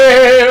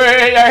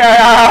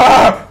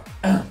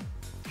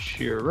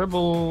 Sheer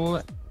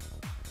rebel.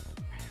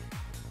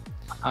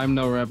 I'm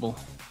no rebel.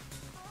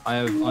 I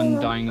have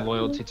undying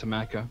loyalty to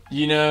Macca.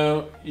 You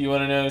know, you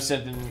want to know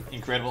something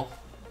incredible?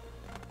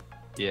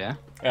 Yeah.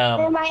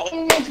 My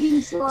internet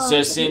being slow.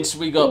 So since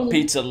we got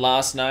pizza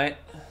last night,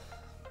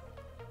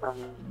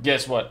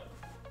 guess what?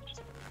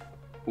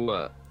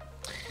 What?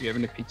 You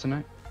having a pizza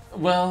night?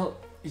 Well,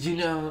 you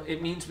know,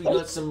 it means we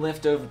got some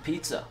leftover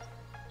pizza.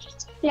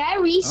 Did I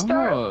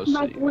restart? Oh,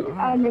 so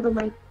Never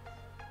mind.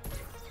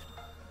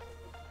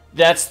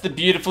 That's the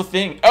beautiful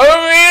thing.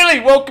 Oh, really?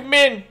 Welcome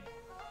in.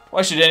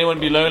 Why should anyone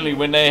be lonely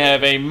when they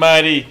have a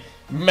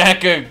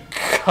MightyMacca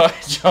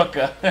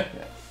joker?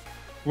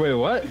 Wait,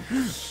 what?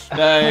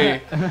 No.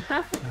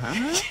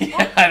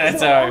 Yeah,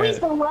 that's how Always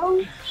it the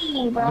lonely,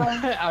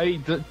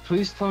 bro.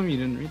 Please tell me you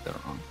didn't read that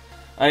wrong.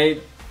 I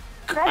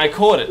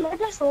caught it.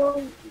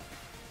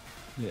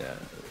 Yeah.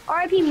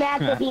 R.I.P.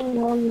 Macca being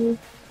lonely.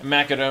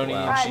 Macaroni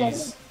Wow. and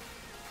cheese.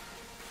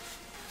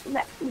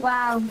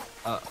 Wow.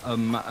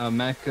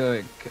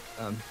 Macca.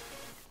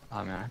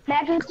 Oh man.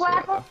 Macca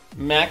Quacker?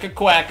 Macca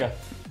quacker.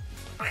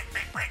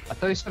 I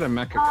thought you said a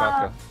Macca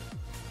quacker.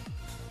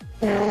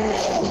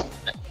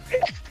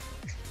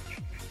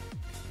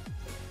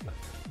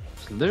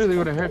 It's literally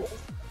what I heard.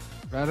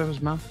 Right out of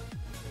his mouth.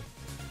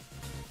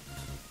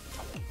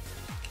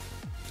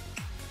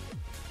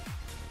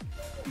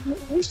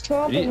 Who's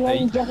chomping Are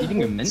you on jelly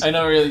eating a beans? mint? I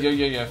know, really.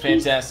 Yo,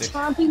 fantastic. He's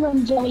chomping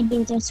on jelly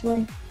beans, I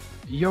swear.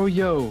 Yo.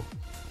 Yo.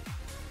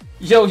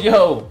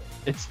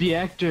 It's the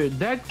actor.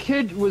 That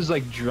kid was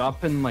like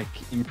dropping like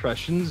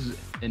impressions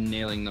and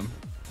nailing them.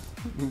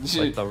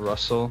 Like the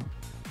Russell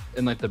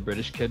and like the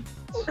British kid.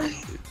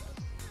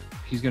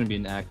 He's gonna be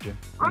an actor.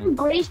 Aren't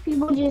British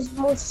people just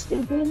more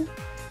stupid?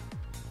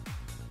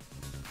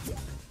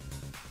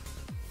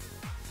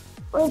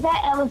 Or is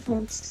that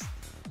elephants?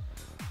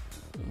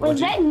 Or is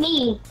that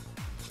me?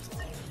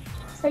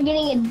 For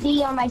getting a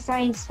D on my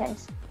science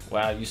test.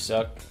 Wow, you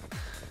suck.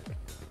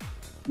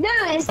 No,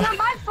 it's not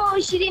my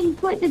fault she didn't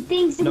put the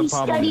things that No we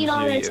problem, studied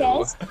on her you.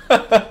 test.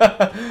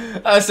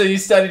 Oh, so you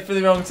studied for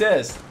the wrong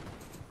test.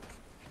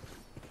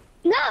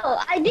 No,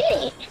 I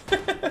didn't.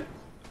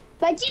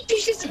 My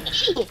teacher's just an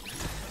idiot,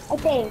 I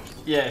think.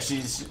 Yeah,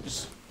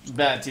 she's a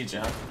bad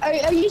teacher, huh?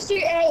 Are you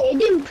serious? Hey, it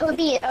didn't put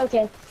me in.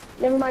 Okay,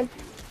 never mind.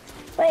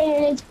 My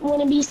internet's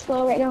wanna be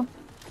slow right now.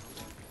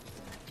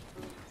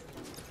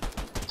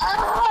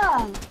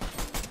 Ah!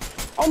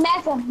 Hey,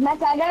 Macca,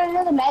 I got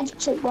another magic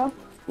trick, bro.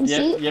 You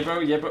see? Yeah, bro.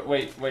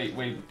 Wait,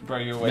 bro,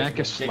 you're away.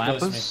 Macca from me. Get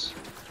close to me. slappers.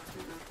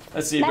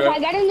 Let's see, Macca, bro. I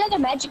got another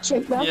magic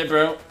trick, bro. Yeah,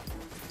 bro.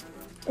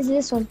 Is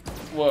this one?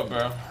 What,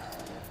 bro?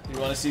 You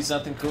want to see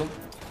something cool?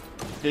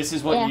 This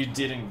is what Yeah. you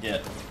didn't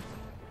get.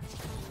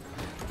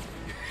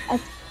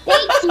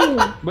 Thank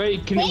you.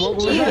 Wait, can Thank what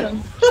was you. that?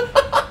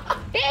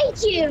 Thank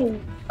Fuck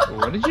you.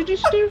 What did you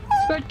just do to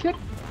that kid?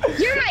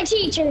 You're my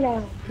teacher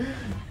now.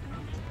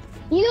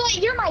 You know what?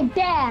 You're my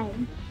dad.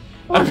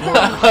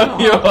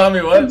 You want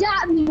me what?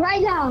 Adopt me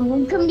right now.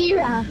 I'm coming to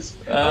your house.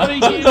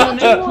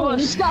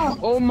 Let's go.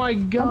 Oh my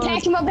I'm god.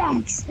 packing my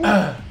bags.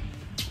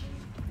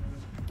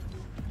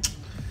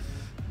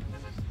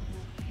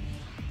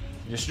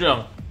 You're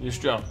strong. You're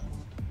strong.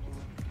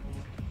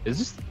 Is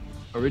this?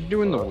 Are we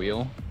doing the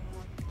wheel?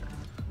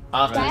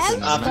 After That's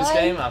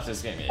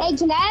this game, yeah. Hey,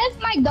 can I have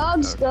my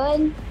dog's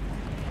gun?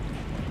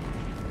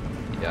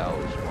 Yeah,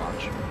 I'll just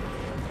watch.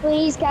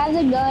 Please, can I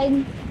have the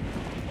gun?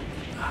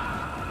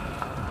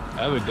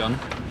 I have a gun.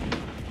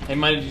 Hey,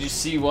 Mighty, did you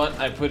see what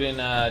I put in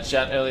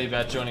chat earlier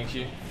about joining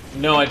queue?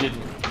 No, I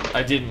didn't.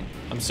 I didn't.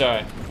 I'm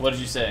sorry. What did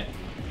you say?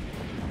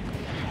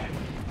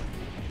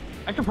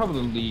 I could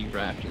probably leave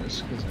right after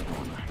this because I don't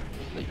want to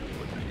play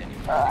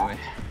anyway.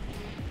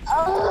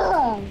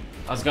 Ugh.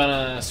 I was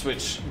gonna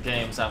switch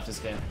games after this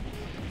game.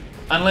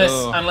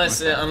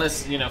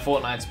 Unless you know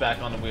Fortnite's back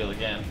on the wheel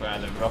again for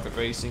either rocket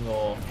racing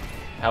or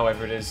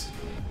however it is.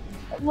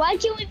 Why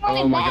can't we run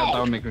Oh it my back? god,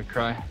 that would make me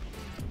cry.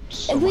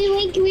 So If we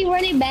win, can we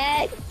run it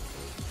back?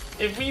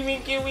 If we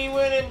win, can we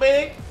win it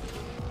back?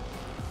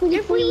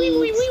 If we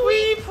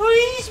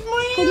Please,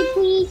 Pretty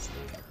please.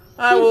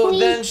 I will please.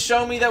 then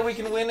show me that we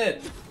can win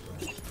it.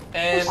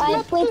 And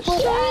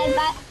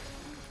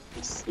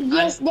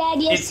Yes,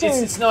 Dad, yes, sir.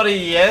 it's not a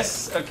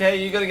yes,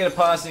 okay? You gotta get a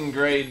passing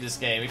grade this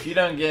game. If you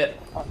don't get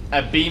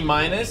a B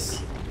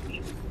minus,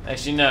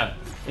 actually no.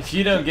 If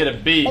you don't get a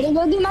B, I can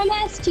go get my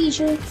math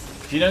teacher.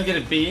 if you don't get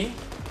a B,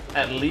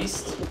 at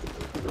least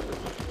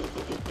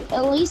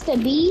At least a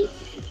B.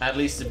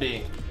 a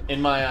B.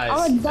 In my eyes,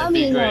 I'm a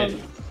dummy, B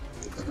grade.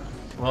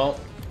 Well,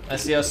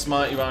 let's see how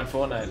smart you are in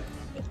Fortnite.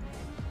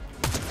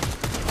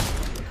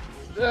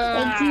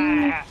 Thank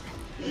you.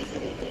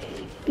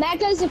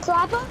 Macca's a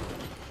clapper.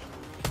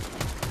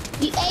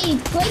 Hey,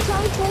 play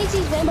Tom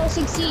Clancy's Rainbow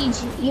Six Siege.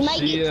 You might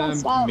get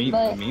cussed out,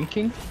 but Mean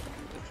King?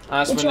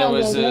 That's when Which there one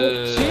was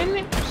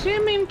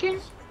is Mean King.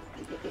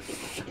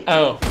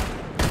 Oh.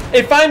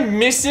 If I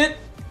miss it,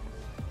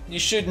 you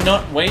should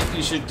not wait.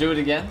 You should do it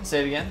again.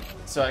 Say it again,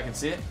 so I can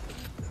see it.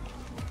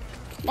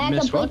 Macca,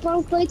 Miss play what?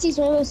 Tom Clancy's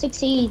Rainbow Six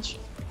Siege.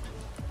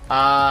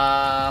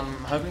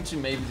 Hoping to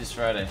maybe this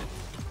Friday.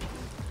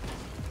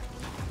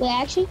 Wait,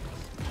 actually,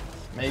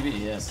 Maybe,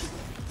 yes.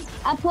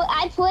 I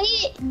play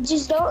it.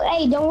 Just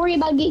don't worry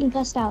about getting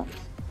cussed out.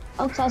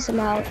 I'll cuss him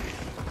out.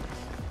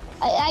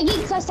 I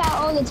get cussed out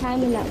all the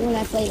time when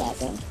I play that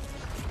game.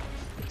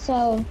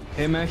 So.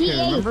 Hey, Mac,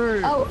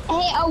 remember? Oh,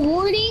 hey, a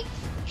warning.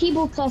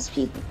 People cuss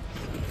people.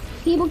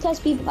 People cuss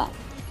people out.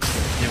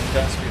 You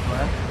cuss people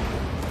out?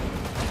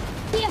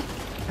 Yeah.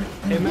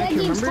 Hey, Mac, That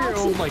game's remember your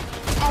old, like...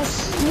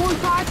 As more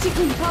toxic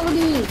than Call of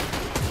Duty.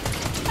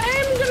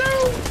 I'm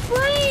gonna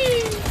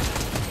freeze.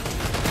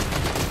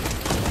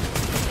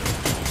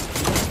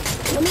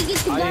 Let me get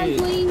the gun,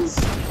 please.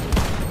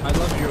 I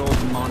love your old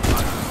montage.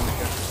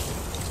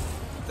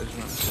 I just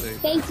want to say.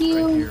 Thank you.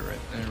 Right here, right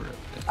there, right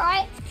there.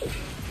 Alright.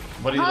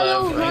 What do you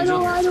Huddle, love, huddle,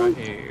 Angel? huddle. Right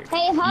here.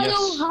 Hey,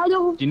 huddle, Yes.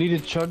 huddle. Do you need a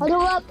chug?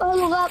 Huddle up,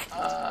 huddle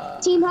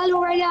up. Team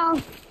huddle right now.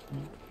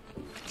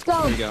 Let's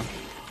go. There you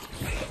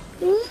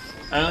go.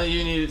 Only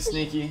you need it,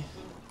 Sneaky.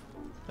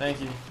 Thank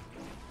you.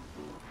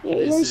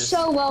 You're This is-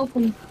 so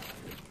welcome.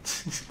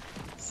 So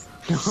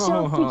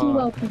freaking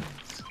welcome.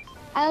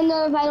 I don't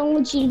know if I don't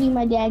want you to be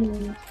my dad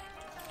anymore.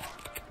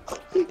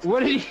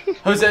 What did you...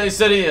 Jose,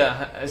 study,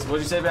 what did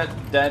you say about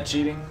dad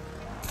cheating?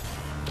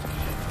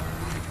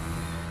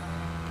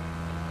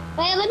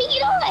 Hey, let me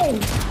get on.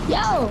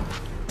 Yo.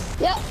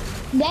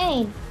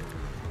 Dang.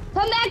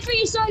 Come back for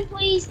your son,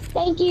 please.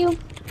 Thank you.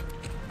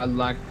 I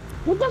like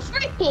What the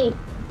frick, Gabe?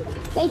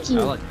 Thank you.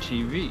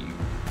 TV.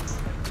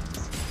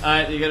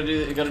 Alright, you gotta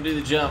do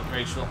the jump,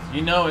 Rachel.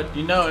 You know it,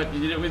 you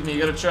did it with me, you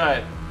gotta try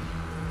it.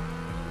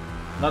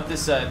 Not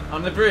this side.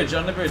 On the bridge,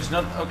 not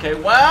okay.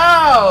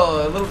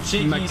 Wow! A little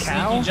cheeky, Macau?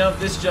 sneaky jump,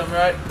 this jump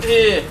right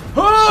here.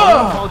 Someone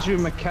Oh! called you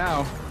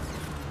Macau.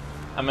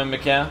 I'm in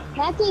Macau.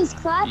 That thing's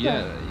clapping.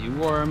 Yeah,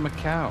 you are a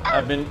Macau.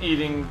 I've been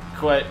eating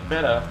quite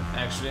better,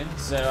 actually,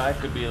 so I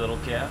could be a little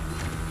cow.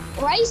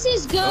 Rice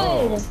is good.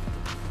 Oh.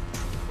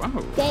 Wow.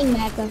 Dang,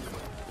 Macca.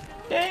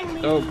 Dang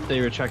me. Oh, they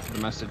retracted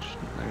the message.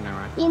 Never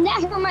mind. And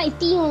that hurt my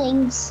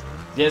feelings.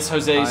 Yes,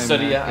 Jose, Hi,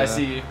 Studia, I Macca.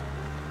 see you.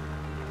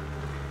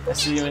 I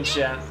see you in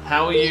chat.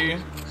 How are you?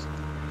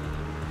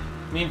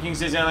 Mean King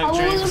says I I like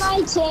want drinks.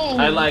 my chain.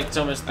 I like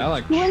Thomas. I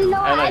like. You wanna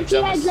know I like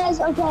IP Thomas. address?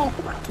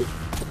 Okay.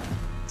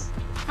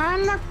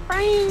 I'm not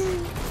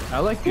fine. I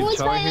like What's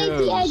Guitar my IP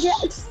Heroes.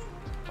 address?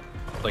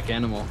 Like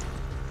Animal.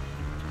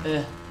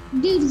 Eh.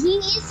 Dude, he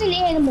is an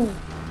animal.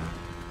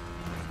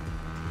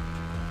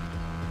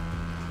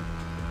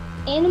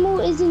 Animal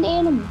is an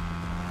animal.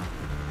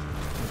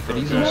 But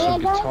he's You know also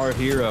that, guys? Guitar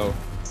Hero.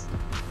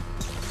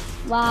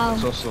 Wow.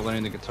 He's also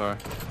learning the guitar.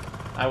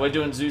 We're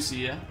doing Zeusy,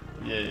 yeah?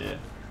 Yeah.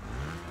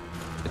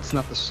 It's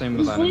not the same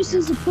This without him. voice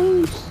is a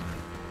boost.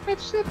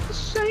 It's not the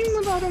same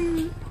without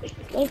him.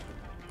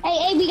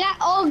 Hey, we got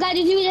to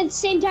do it at the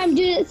same time.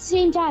 Do it at the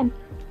same time.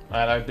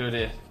 Alright, I'll do it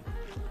here.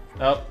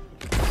 Oh.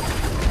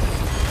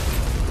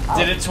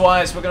 Did it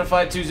twice. We're gonna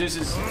fight 2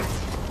 Zeuses.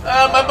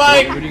 Ah, my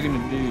bike! What are you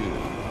gonna do?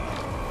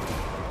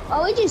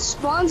 Oh, it just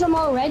spawns them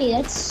already.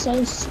 That's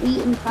so sweet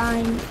and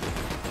kind.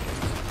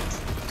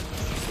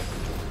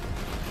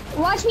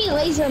 Watch me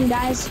laser them,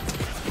 guys.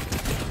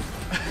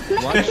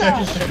 Watch you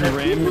just ram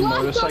You your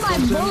blocked all my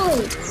motorcycles in.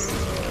 bullets.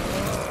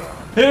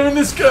 Hit him in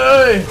the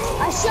sky!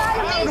 I shot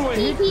him in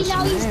his TP,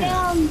 now he's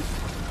down.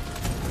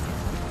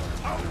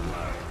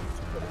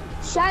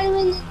 Shot him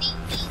in the TP.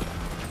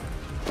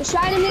 I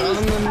shot him in his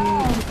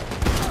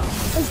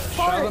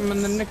Shot him in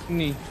the parts.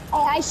 knee.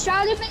 I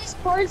shot him in his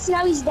parts,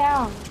 now he's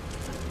down.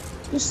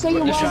 Just say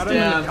you're You Shot welcome.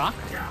 him in down. the cock.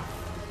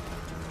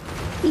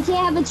 He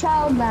can't have a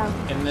child now.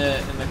 In the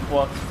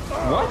quad.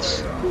 What?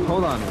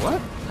 Hold on,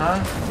 what? Huh?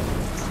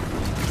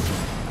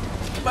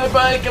 My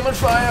bike, I'm on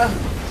fire!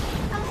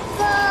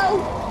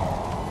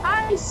 No!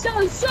 I'm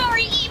so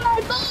sorry, eat my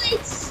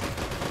bullets!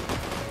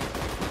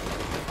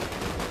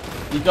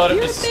 You got it,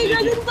 You're Miss bigger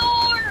Sneaky. than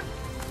Thor!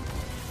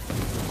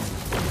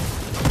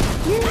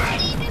 You're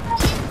not even my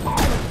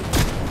impact!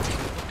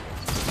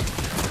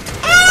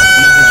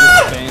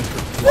 Just banned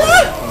for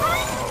flying.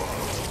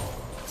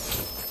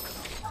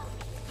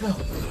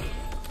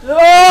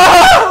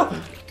 No!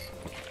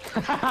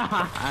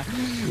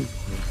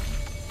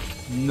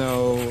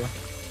 No.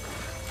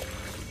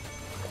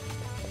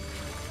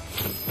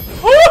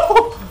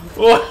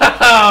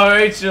 Wow,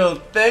 Rachel,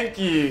 thank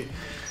you.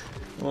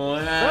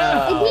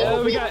 Wow.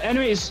 Oh, we got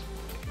enemies.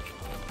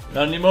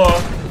 Not anymore.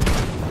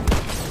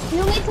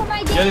 You wait till my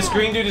Yeah, dad! this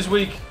green dude is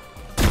weak.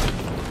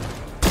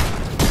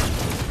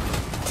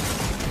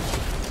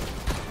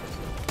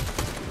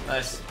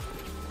 Nice.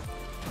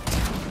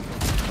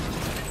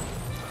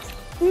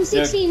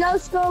 360, no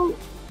scope.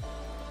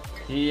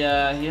 He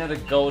had a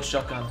gold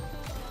shotgun.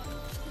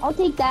 I'll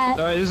take that.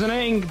 There's an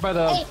egg by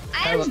the. Hey,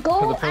 I by the- have by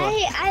gold. the pillar.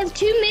 I have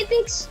 2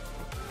 mythics,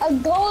 a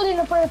gold and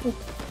a purple.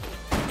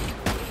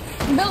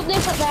 Built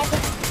different,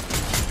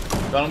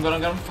 Macca. Got him, got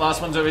him, got him.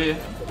 Last one's over here.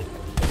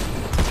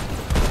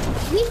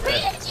 He's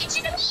paying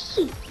attention to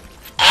me.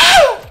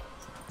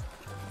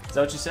 Is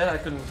that what you said? I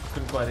couldn't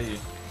quite hear you.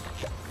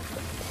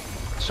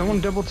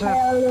 Someone double tap.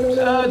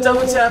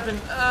 Double tapping.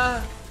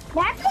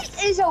 That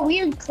is a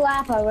weird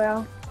clapper,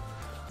 bro.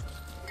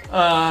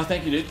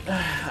 Thank you, dude.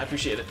 I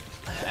appreciate it.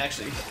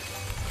 Actually,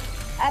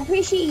 I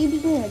appreciate you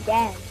being a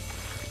dad.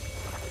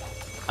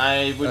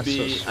 I would That's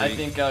be. so I sweet.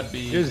 think I'd be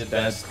Yours the is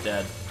dad. best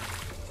dad.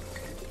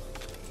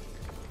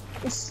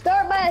 Just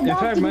start by In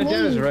fact, adopting my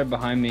dad is me. right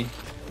behind me.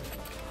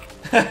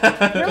 You're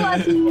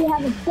lucky you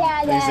have a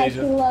dad Thanks, that Angel.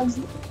 actually loves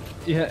you.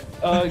 Yeah.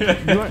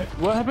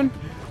 What happened?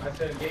 I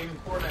said game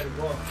Fortnite as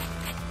well.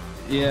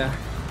 Yeah.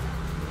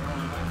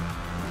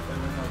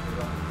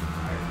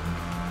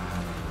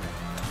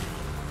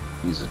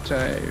 He's a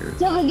tired.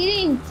 Kill her, get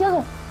in,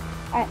 kill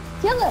her. Alright,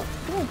 kill her.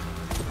 Good.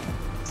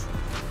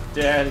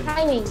 Daddy.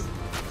 Timing.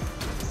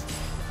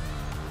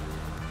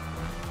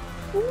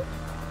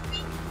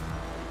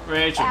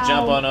 Rachel, Ow.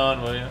 jump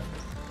on, will you?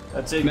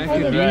 That's it. Macca,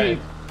 Good do you ride. need-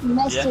 You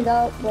messed Yeah. it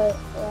up, but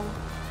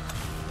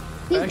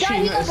he's Actually,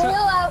 driving no, the it's hill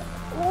not- out.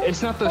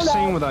 It's not the Hold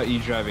same on. without you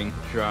driving.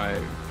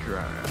 Drive.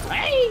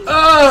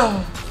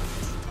 Oh!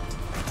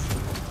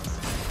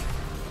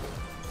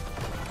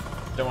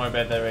 Don't worry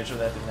about that, Rachel.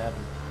 That didn't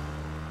happen.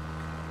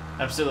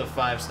 I'm still a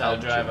 5-star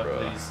driver,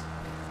 Algebra. please.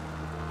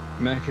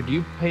 Macca, do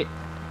you pay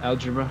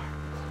algebra?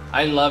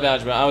 I love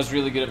algebra. I was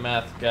really good at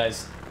math,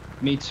 guys.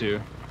 Me too.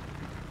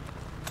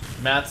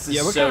 Maths is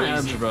Yeah, what so kind of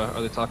easy. algebra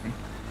are they talking?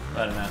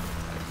 I don't know.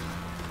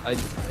 I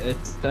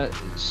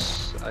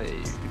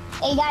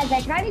Hey guys,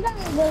 I kinda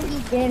gotta go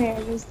eat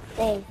dinner this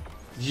thing.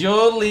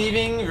 You're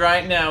leaving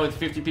right now with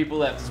 50 people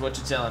left, is what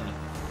you're telling me.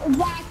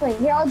 Exactly.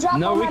 Here, I'll drop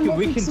No, all we my can-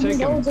 we mythics can and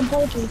take 'em. golds and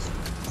poachers.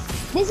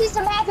 This is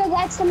the Macca,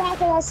 that's the Macca,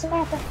 that's the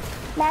Macca.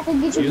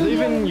 Macca, get your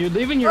video. you're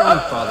leaving your own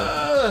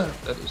father.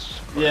 That is.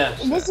 Yeah.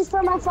 This is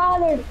for my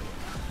father.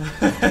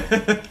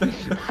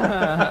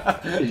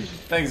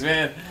 Thanks,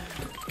 man.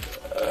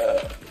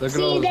 Look at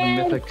See all you, those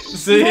Dad. mythics.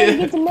 See You wanna ya.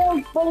 get the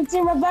milk, but it's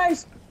in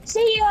reverse.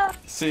 See ya.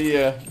 See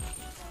ya.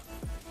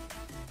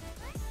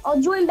 I'll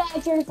join back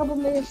here in a couple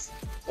minutes,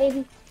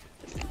 maybe.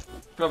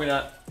 Probably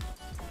not.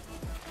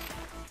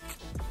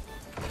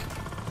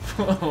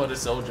 What a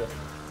soldier.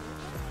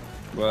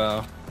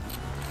 Wow.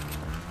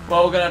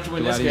 Well, we're gonna have to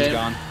win Glad this he's game.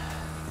 gone.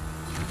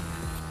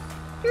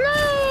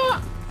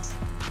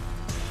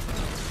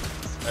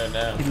 Oh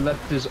no. He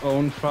left his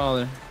own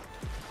father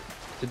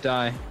to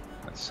die.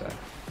 That's sad.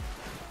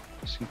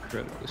 It's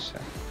incredibly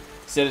sad.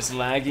 Said it's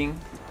lagging.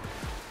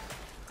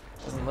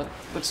 Doesn't look.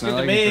 Looks Not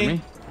good to lagging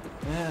me.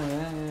 for me.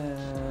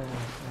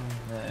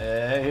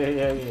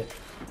 Yeah.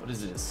 What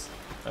is this?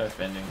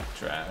 Earthbending.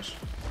 Trash.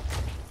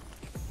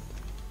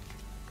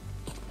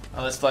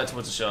 Oh, let's fly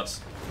towards the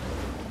shots.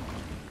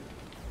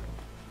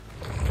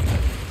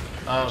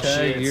 Oh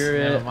Tag, shit. you're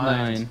Never at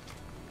mind.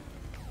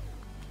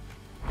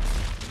 9.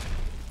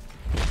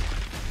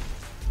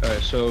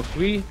 Alright, so if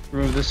we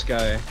remove this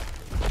guy,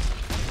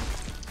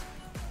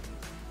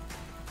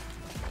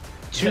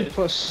 2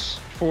 plus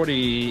 40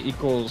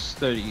 equals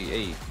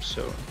 38,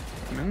 so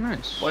Man,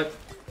 nice. What?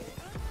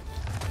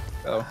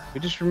 Oh, we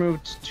just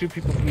removed 2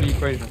 people from the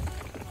equation.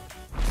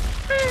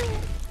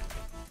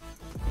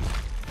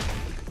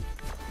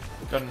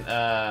 Got an,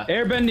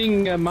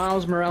 Airbending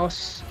Miles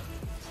Morales.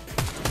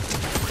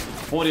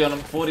 40 on him,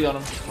 40 on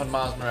him, on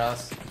Miles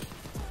Morales.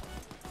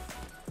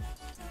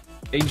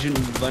 Agent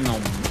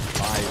Venom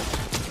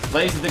 5.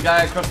 Lazy the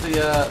guy across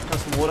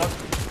the water.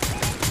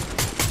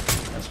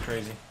 That's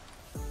crazy.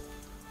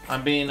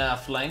 I'm being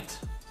flanked.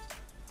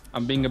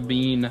 I'm being a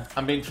bean.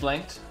 I'm being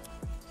flanked.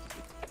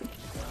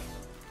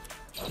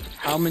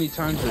 How many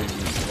times are you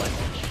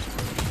flanked?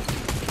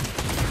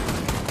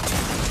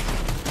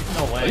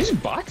 No way. Are these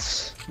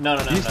bots? No.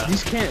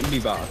 These can't be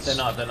bots. They're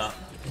not. They're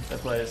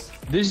players.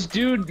 This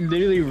dude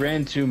literally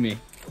ran to me.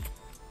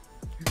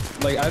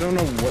 Like, I don't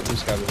know what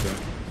this guy was doing.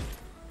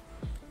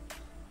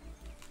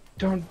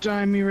 Don't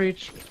die me,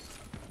 Rach.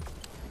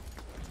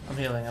 I'm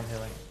healing.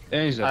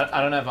 And he's dead.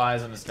 I don't have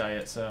eyes on this guy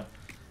yet, so...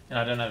 And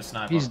I don't have a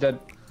sniper. He's dead.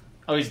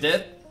 Oh, he's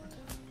dead?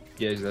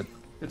 Yeah, he's dead.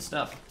 Good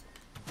stuff.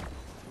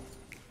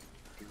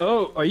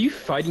 Oh, are you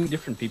fighting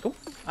different people?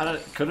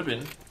 Could have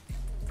been.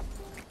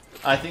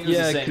 I think it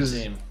was the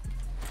same team.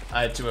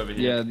 I had 2 over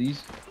here. Yeah,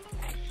 these...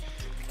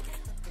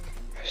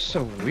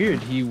 So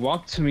weird, he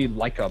walked to me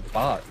like a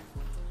bot.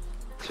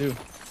 Too.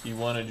 He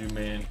wanted you,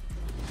 man.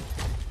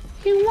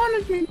 He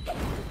wanted me.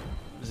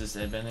 Is this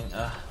airbending?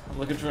 I'm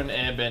looking for an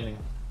airbending.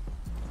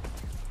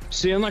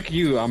 See, unlike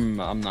you, I'm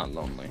not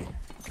lonely.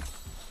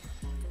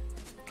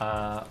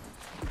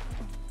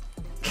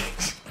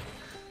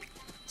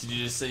 Did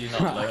you just say you're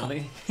not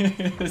lonely?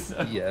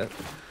 Yeah.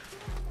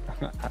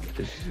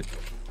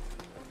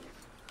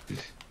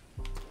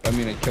 I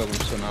mean, I killed him,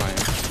 so now I am.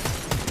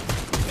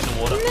 In the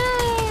water. No!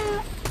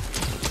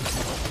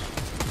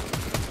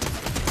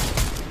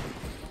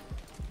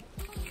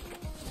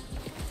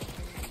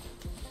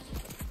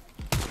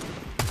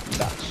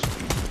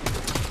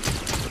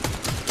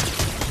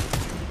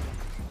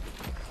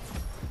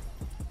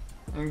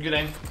 Good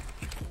aim.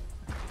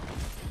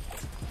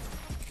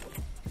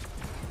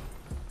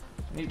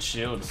 Need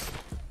shields.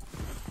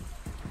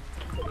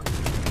 Look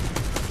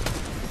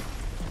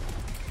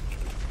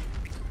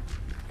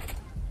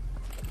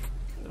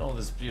at all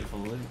this beautiful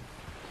loot.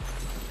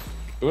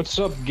 What's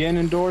up,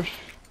 Ganondorf?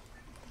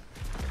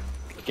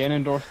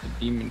 Ganondorf the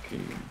Demon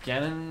King.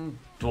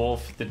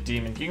 Ganondorf the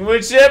Demon King.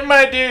 What's up,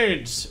 my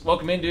dudes?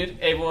 Welcome in, dude.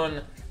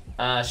 Everyone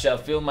shall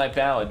feel my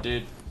power,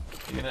 dude.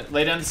 You're gonna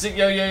lay down the sick.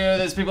 Yo,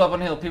 there's people up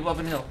on hill. 2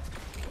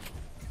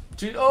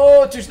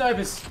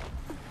 snipers.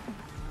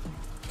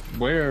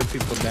 Where are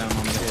people down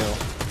on the hill?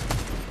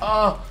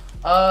 Oh,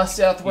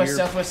 southwest.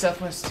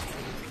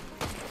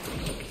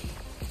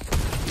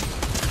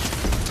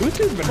 Who's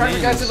the Crack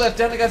the guy to the left,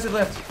 down the guy to the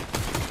left.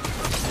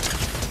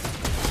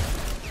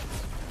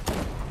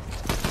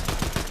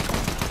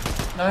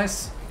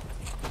 Nice.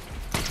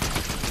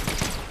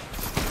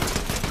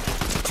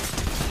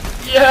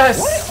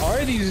 Yes! What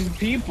are these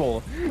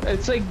people?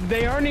 It's like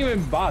they aren't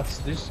even bots,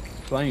 they're just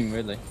playing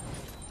weirdly.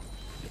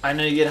 I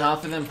know you get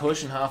half of them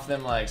push and half of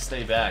them like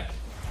stay back.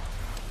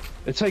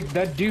 It's like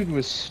that dude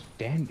was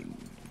standing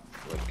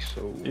like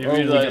so. You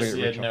realize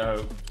he had no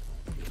hope.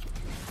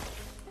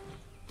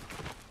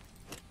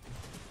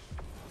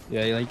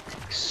 Yeah, he like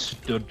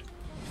stood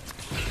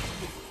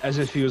as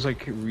if he was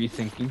like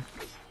rethinking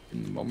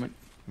in the moment.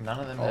 None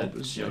of them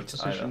had shields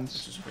either,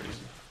 which is crazy.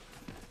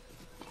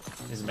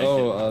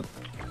 Oh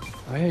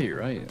yeah, you're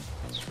right.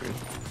 That's weird.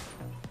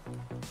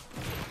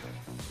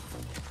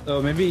 Oh,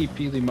 maybe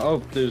Peely.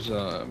 Oh, there's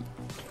I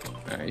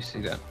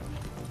see that.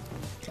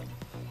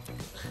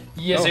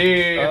 Yes,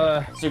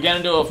 sir. So we're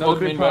gonna do a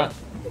Pokemon bar.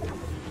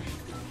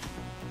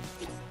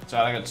 So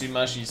I got 2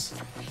 mushies.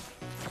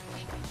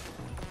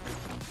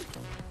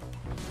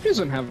 He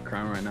doesn't have a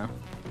crown right now.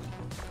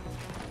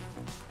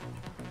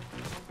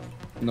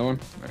 No one?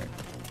 Alright.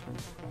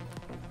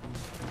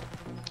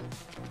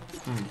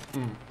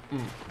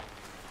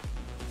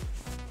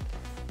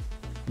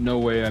 No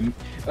way I'm...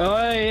 Oh,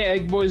 hey,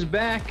 Egg Boy's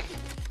back!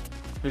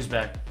 Who's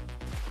back?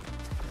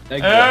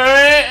 Egg Boy.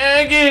 Alright,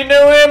 Eggy,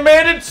 no way I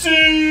made it to...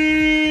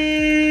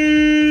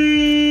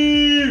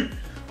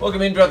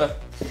 Welcome in, brother.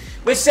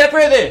 We're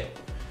separated!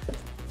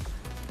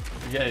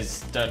 You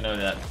guys don't know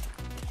that.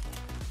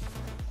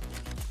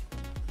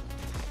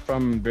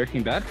 From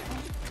Breaking Bad?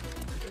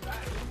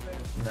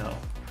 No.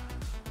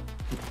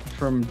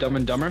 From Dumb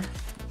and Dumber?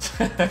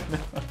 No.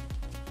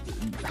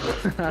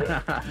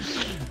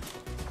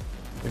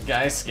 The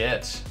guy's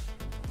sketch.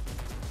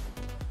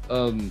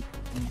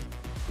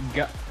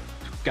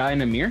 Guy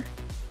in a mirror?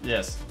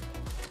 Yes.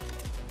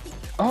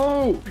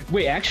 Oh,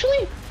 wait,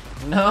 actually?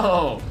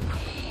 No.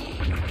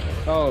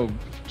 Oh,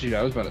 dude,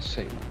 I was about to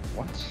say,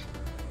 what?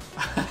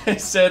 I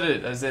said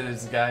it. I said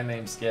it's a guy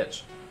named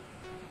Sketch.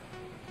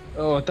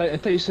 Oh, I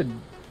thought you said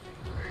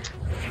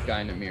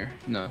guy in a mirror.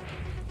 No.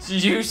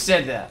 You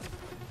said that.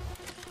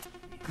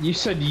 You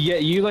said yeah.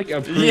 You like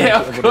approved.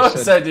 Yeah, of what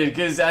course I did,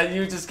 because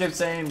you just kept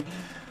saying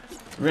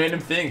random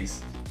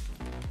things.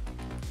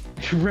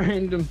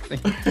 Random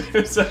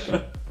things.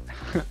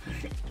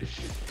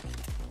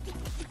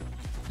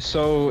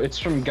 So it's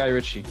from Guy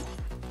Ritchie.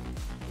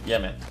 Yeah,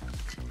 man.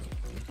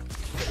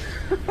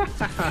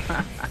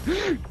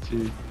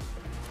 Dude.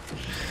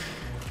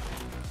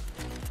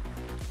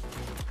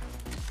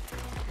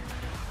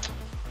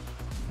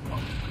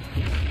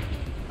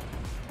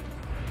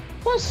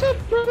 What's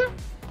up, brother?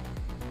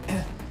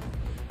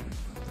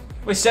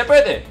 What's up,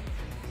 brother?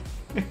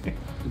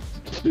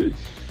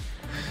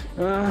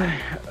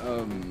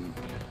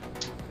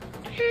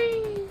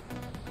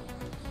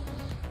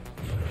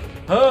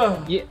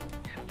 Yeah,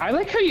 I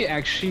like how you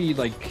actually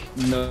like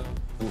know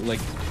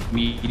like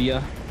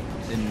media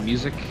and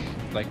music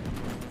like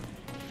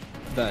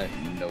that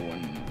no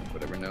one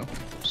would ever know.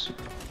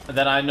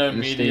 That I know In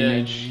this day media and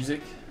and age.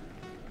 music.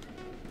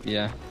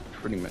 Yeah,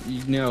 pretty much.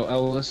 You know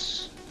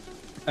Elvis.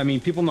 I mean,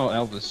 people know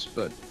Elvis,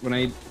 but when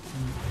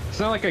it's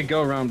not like I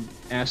go around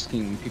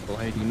asking people,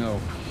 "Hey, do you know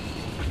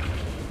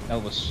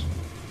Elvis?"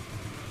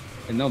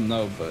 And they'll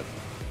know, but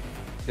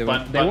they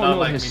But won't not know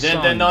like me. his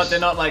They're not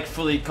songs. like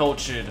fully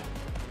cultured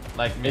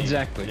like me.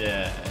 Exactly.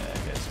 Yeah, I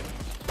guess.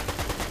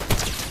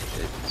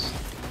 It's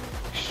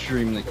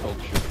extremely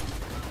cultured.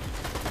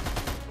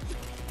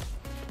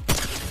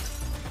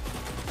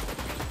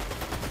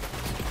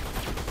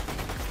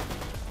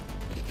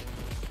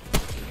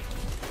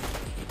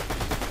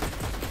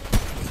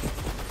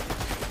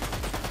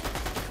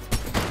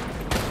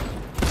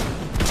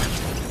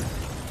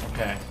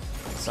 Okay.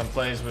 Some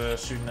players were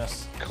shooting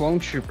us. Clone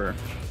Trooper.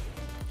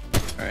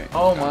 Alright.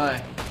 Oh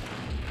my.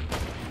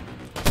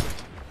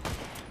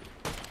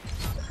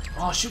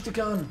 Oh, shoot the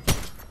gun.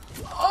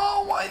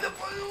 Oh, why the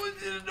fuck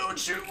did it not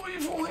shoot with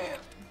your full hand?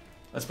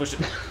 Let's push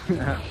it.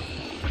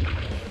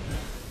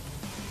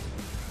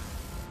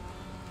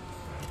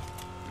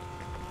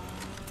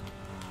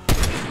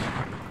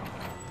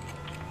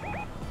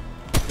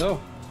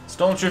 No.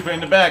 Stormtrooper in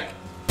the back.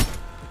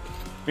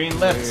 Being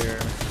left. Where?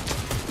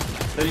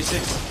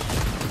 36.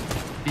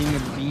 Being a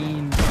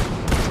bean.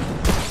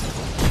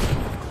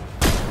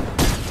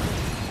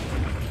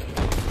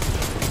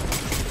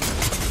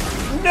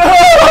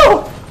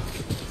 No!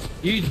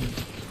 You.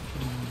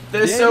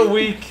 They're so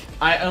weak.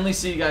 I only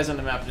see you guys on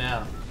the map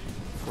now.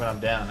 When I'm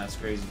down, that's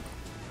crazy.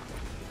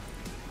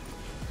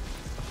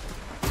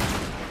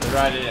 They're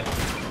right in.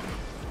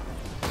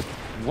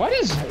 What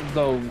is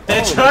though?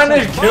 They're oh, trying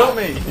that's to a kill bot.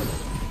 me.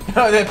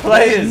 No, they're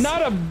players. It's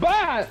not a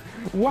bot.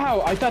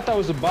 Wow, I thought that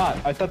was a bot.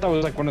 I thought that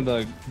was like one of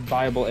the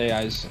viable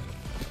AIs.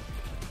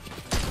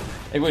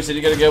 Hey, boy, said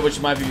you gotta go, but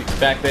you might be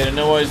back later.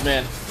 No worries,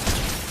 man.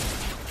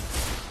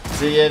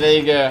 See ya, there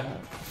you go.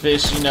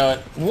 Fish, you know it.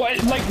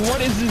 What? Like, what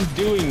is this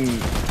doing?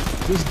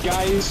 This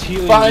guy is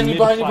healing. Behind you,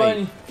 behind you, mid-fight. behind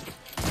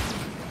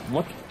you.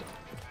 What?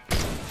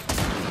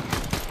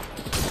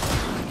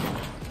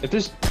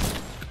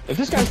 If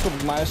this guy's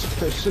the last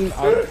person,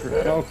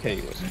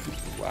 okay.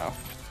 Wow.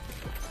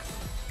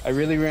 I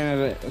really ran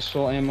out of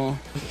assault ammo.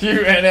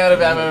 You ran out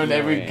of ammo in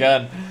every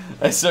gun.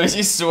 I saw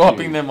you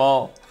swapping them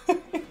all.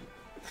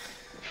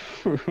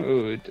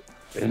 Rude.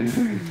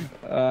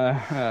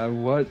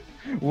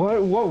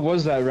 What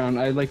was that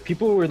round?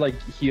 People were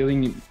like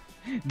healing.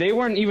 They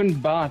weren't even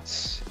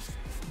bots.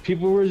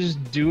 People were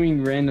just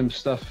doing random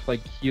stuff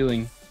like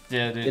healing.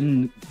 Yeah, dude.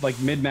 In like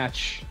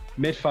mid-match,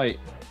 mid-fight.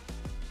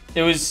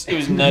 It was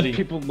nutty.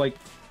 People like,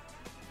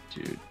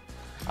 dude.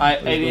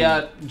 Alright,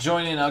 ADR,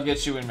 join in. I'll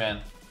get you in,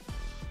 man.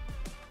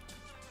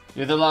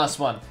 You're the last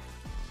one.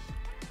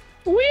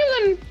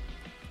 Wheeling.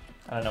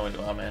 I don't know where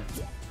you are, man.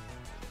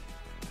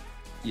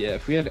 Yeah,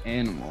 if we had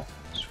animal,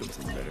 this would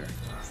be better.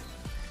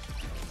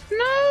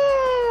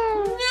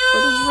 No!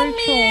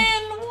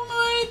 Man,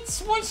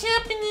 what's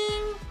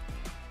happening?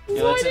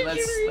 Yeah,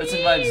 let's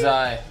invite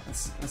Zai.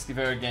 Let's give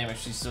her a game if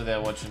she's still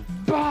there watching.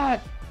 Bot.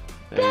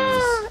 There he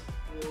is.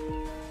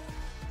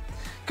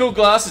 Cool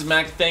glasses,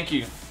 Mac. Thank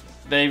you.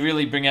 They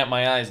really bring out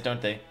my eyes,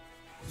 don't they?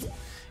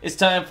 It's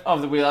time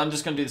of the wheel. I'm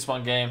just gonna do this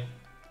one game.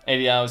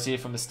 80 hours here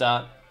from the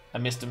start. I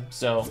missed him,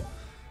 so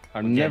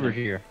I'm never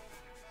here.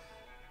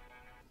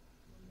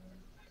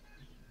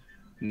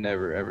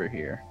 Never ever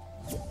here.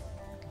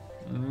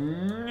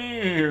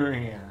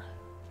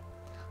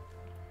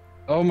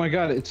 Oh my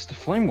god, it's the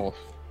Flame Wolf.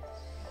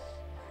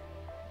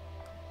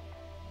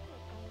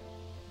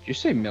 Did you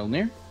say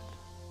Milner?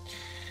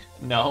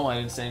 No, I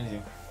didn't say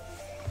anything.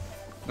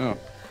 Oh,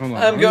 hold on.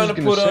 I'm going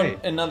to put say.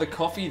 on another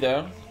coffee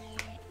though.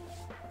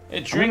 A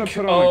I'm drink gonna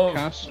put on of a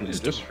costume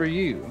just for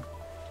you.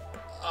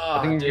 Oh,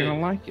 I think dude. you're gonna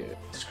like it.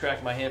 Just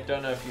cracked my hip.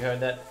 Don't know if you heard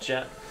that,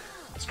 chat.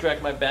 Just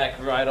cracked my back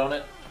right on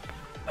it.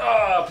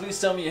 Oh, please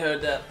tell me you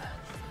heard that.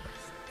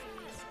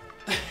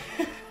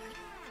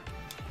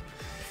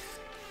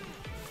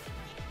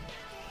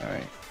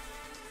 Alright.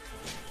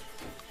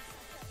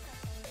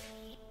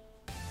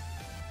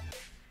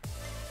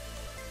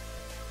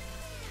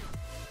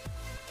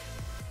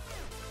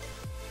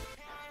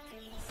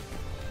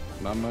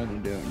 Mama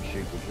doing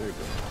shake the trigger.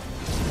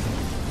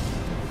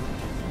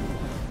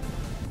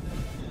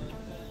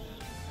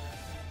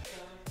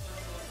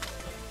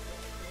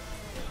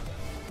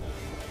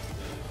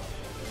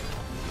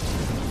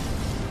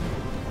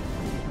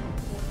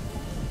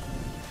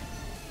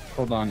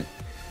 Hold on.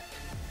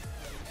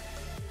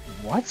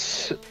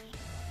 What?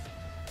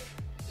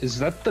 Is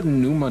that the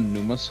Numa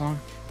Numa song?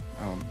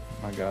 Oh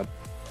my god.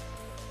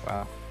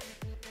 Wow.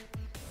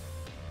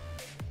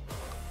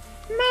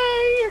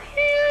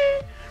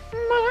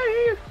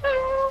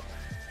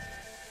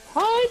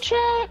 Hi,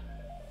 chat.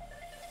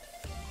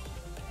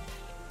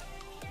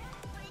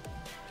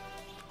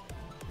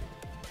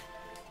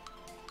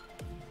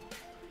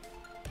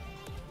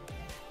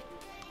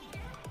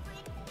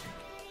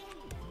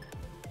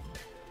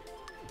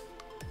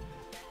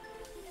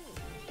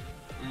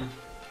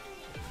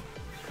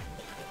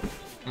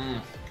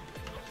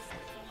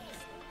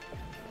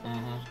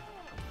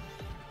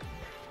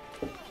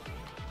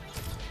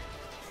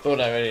 Thought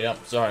I read it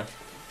up, sorry.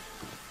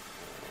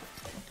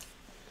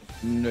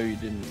 No, you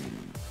didn't.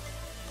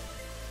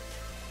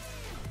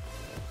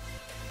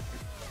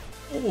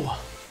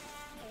 Oh.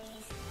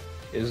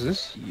 Is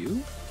this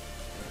you?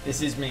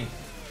 This is me.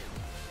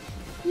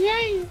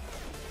 Yay!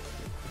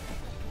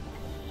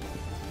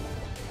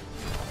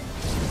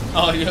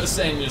 Oh, you're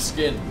saying your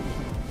skin.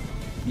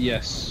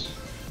 Yes.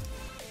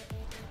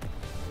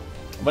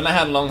 When I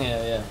had long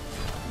hair, yeah.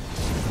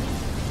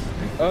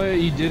 Oh, yeah,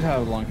 you did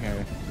have long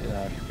hair.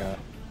 Yeah, I forgot.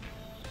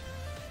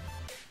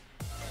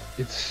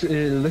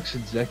 It looks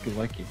exactly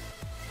like you.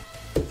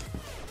 Look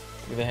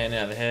at the hair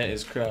now. The hair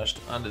is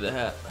crushed under the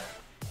hat.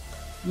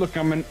 Look,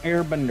 I'm an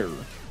airbender.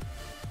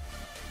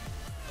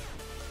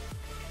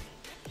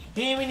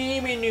 I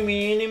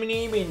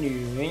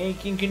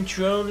can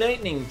control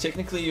lightning.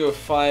 Technically, you're a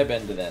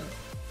firebender then.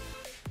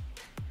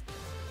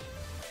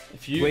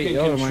 If you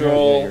can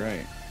control you're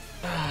right.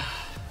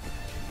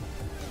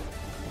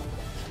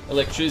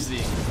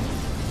 electricity,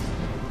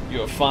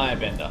 you're a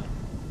firebender.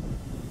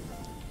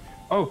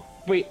 Oh,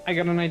 wait, I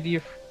got an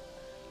idea.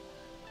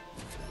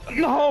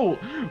 No!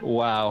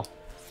 Wow.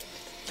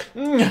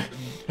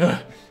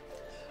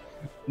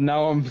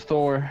 Now I'm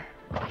Thor.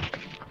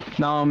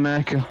 Now I'm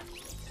Macca.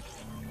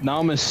 Now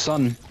I'm his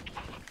son.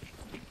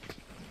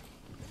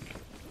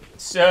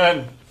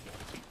 Son.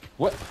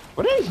 What?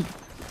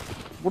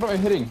 What am I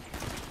hitting?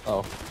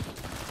 Oh.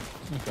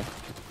 Okay.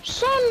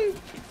 Son!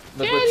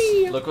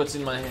 Look what's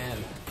in my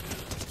hand.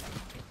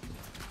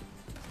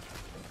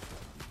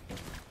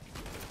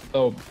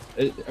 Oh,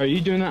 are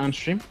you doing that on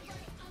stream?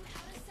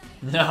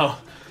 No.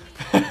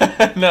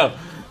 No.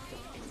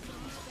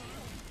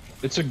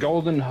 It's a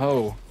golden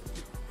hoe.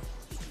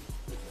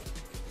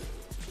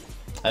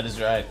 That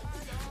is right.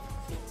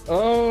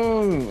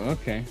 Oh,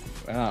 okay.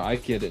 Wow, I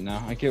get it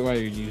now. I get why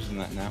you're using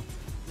that now.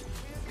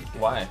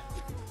 Why?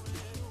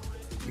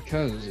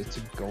 Because it's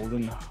a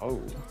golden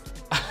hoe.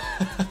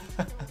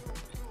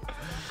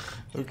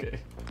 Okay.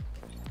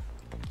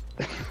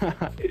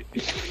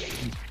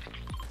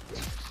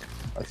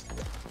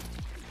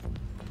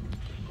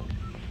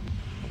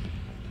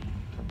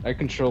 I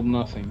control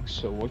nothing,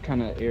 so what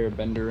kind of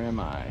airbender am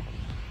I?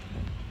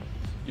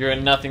 You're a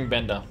nothing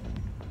bender.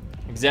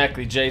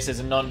 Exactly, Jace is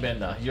a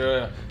non-bender.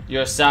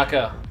 You're a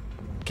soccer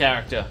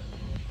character.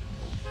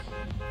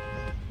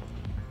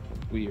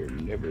 We are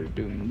never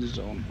doing the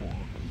zone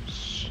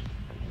wars.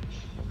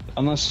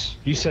 Unless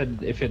you said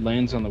if it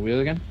lands on the wheel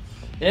again?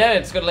 Yeah,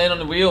 it's got to land on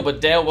the wheel,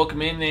 but Dale,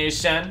 welcome in there,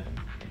 Shan.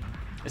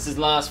 This is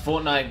last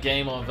FORTNITE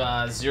game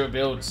of 0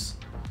 builds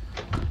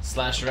 /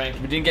 ranked.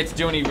 We didn't get to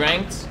do any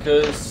ranked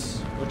because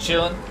we're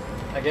chilling,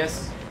 I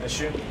guess. I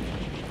assume.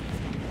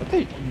 I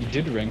think you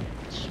did rank,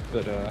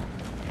 but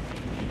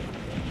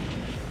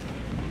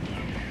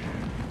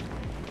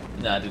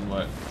Nah, it didn't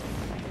work.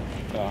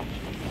 oh.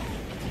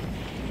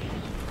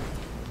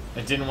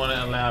 I didn't want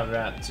to allow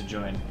Rat to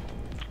join.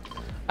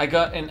 I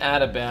got an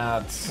ad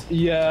about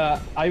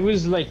Yeah, I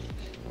was like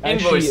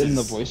actually in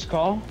the voice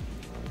call.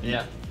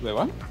 Yeah. Wait,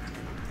 what?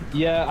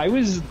 Yeah, I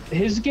was.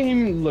 His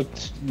game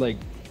looked like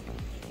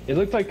it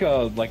looked like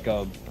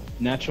a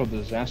natural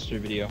disaster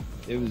video.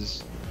 It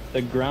was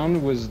the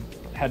ground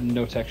had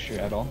no texture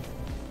at all,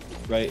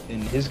 right?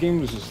 And his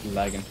game was just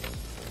lagging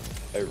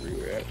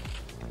everywhere.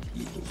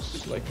 He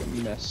was like a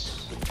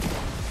mess.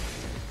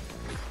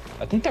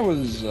 I think that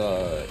was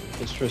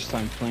his first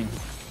time playing,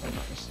 if I'm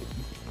not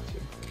mistaken.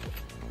 Too.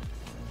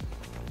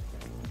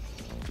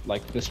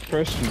 Like this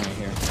person right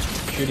here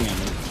shooting at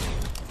me.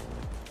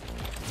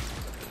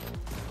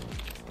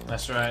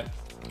 That's right.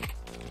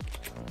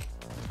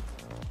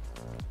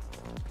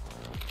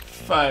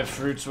 5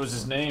 Fruits was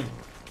his name.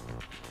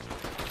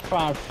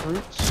 5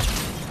 Fruits.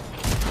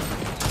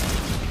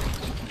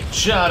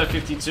 Charter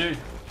 52.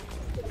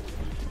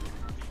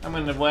 I'm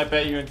gonna wipe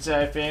out your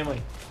entire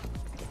family.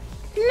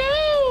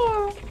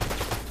 No!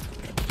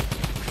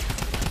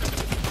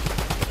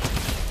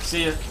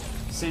 See ya.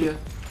 See ya.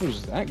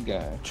 Who's that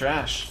guy?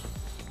 Trash.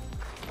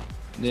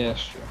 Yeah,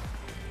 sure.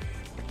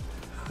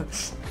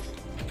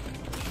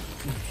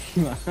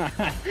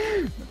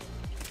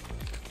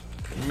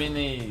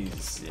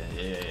 Minis.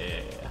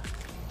 Yeah.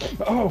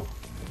 Oh!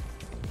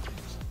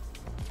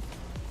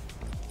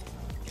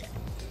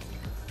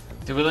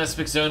 Did we let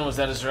Spick Zone? Was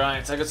that his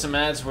right? I got some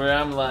ads where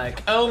I'm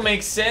like, oh,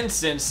 makes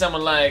sense, and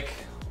someone like,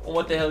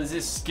 what the hell is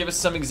this? Give us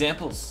some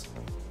examples.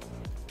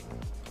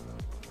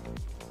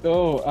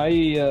 Oh,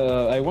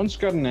 I once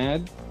got an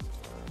ad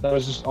that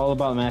was just all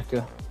about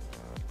Macca.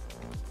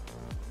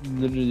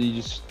 Literally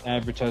just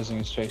advertising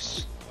his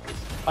face.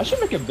 I should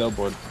make a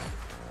billboard.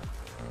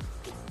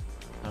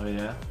 Oh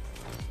yeah.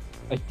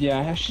 Like, yeah,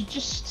 I should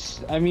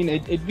just. I mean,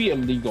 it'd be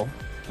illegal,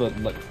 but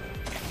like.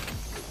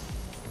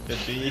 Could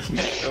be.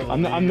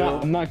 I'm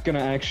not gonna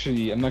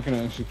actually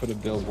put a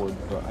billboard,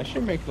 but I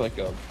should make like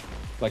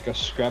a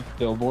scrap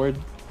billboard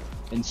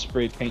and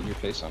spray paint your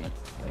face on it.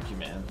 Thank you,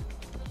 man.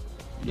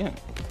 Yeah.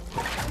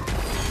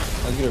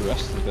 I'll get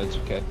arrested, but it's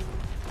okay.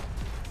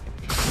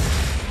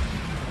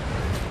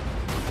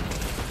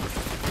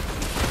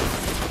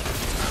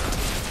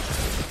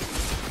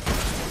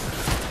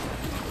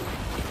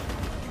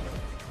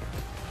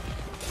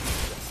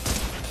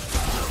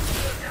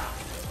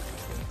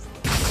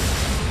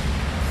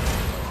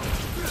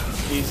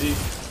 Easy.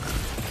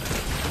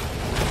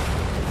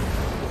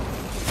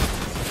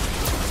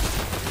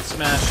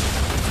 Smash.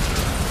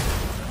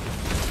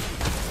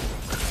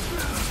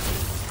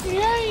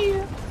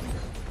 Yeah.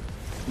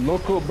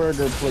 Local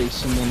burger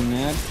place and then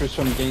ad for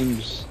some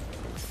games.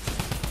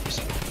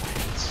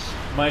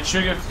 My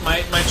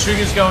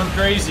trigger's going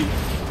crazy.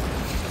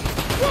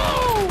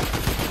 Whoa!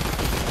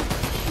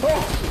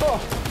 Oh, oh,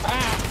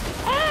 ah,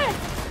 ah.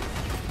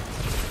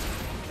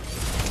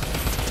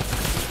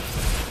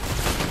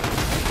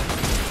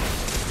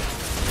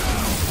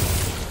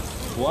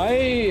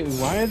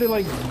 Why are they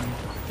like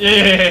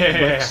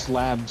brick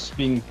slabs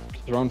being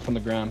thrown from the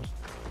ground?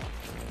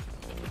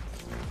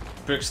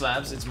 Brick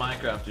slabs? It's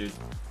Minecraft, dude.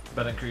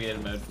 But in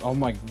creative mode. Oh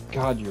my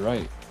god, you're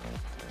right.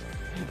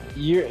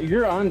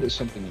 You're onto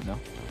something, you know.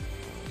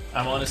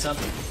 I'm onto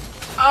something.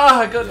 Ah,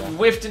 I got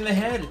whiffed in the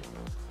head.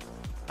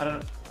 I don't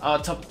know. Oh,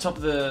 top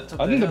of the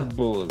I think the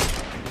bullet.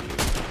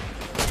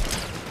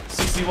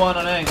 61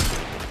 on A.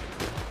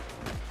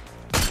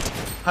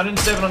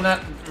 107 on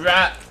that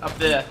rat up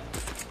there.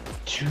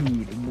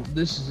 Dude,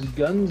 this is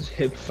guns,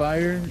 hip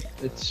fire,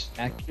 its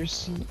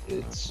accuracy,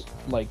 it's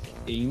like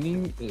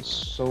aiming is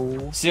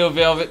so. Seal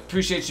Velvet,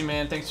 appreciate you,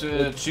 man. Thanks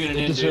for tuning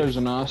in. It deserves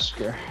an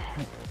Oscar.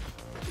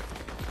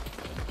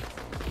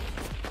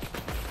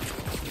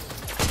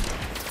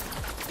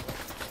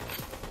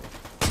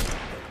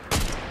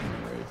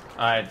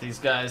 Alright, these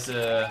guys,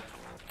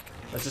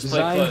 let's just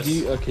play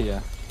close. Okay,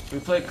 yeah. We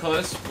play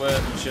close,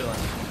 we're chilling.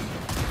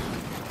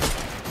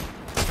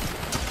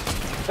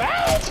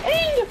 Ah, it's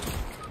Ing!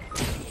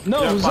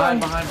 No, Yo, Zai.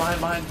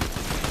 behind.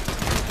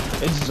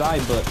 It's Zai,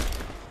 but...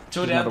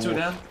 Two down.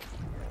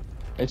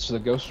 It's the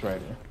Ghost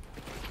Rider.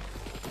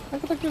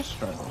 Look at the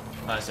Ghost Rider.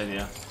 Nice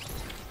idea.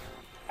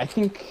 I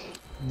think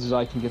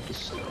Zai can get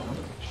this if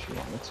she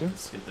wanted to.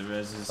 Let's get the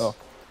reses. Oh.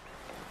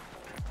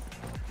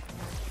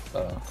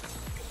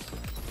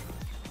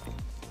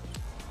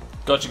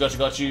 Got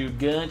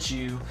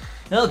you.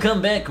 I'll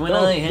come back when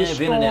I have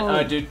internet.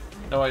 Alright, dude.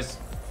 No worries.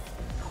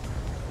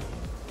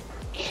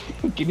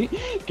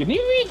 Can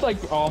you read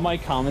like all my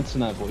comments in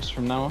that voice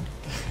from now on?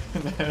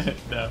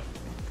 No.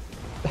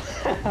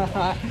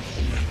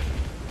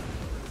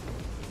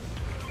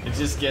 It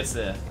just gets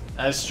there.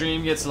 As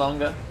stream gets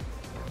longer,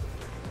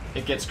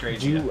 it gets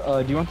crazier.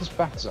 Do you want this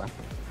back, Zai?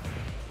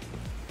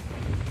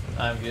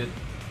 I'm good.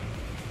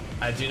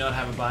 I do not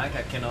have a bike.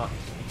 I cannot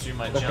do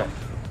my jump.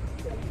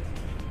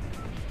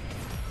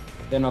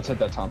 Then I'll take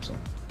that Thompson.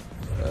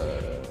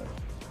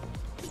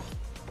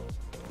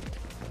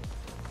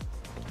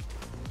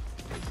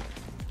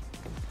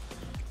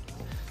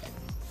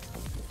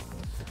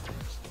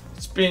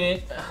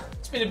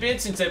 It's been a bit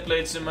since I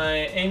played, so my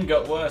aim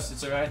got worse.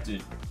 It's alright,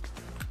 dude.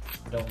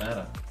 Don't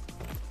matter.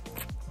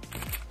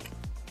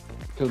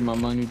 Cause my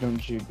money don't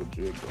jiggle.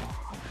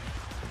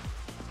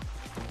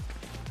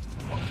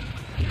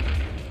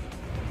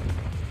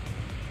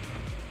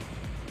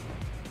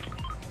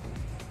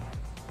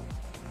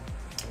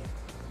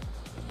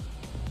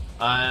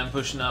 I am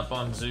pushing up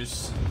on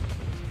Zeus.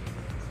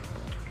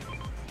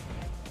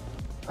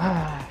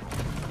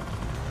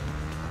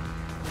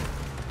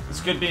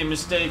 This could be a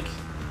mistake.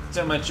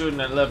 Tell my children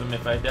I love them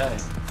if I die.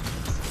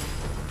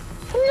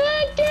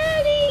 No,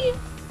 Daddy!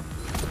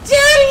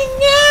 Daddy,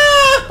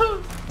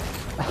 no!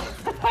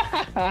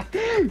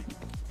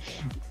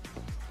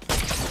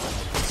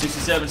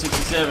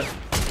 67.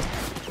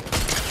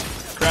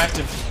 Cracked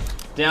him.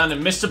 Down to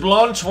Mr.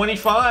 Blonde,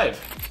 25.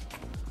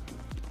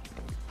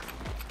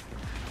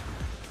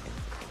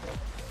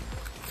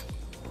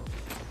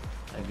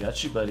 I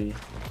got you, buddy.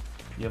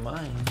 You're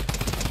mine.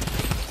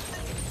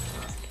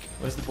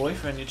 Where's the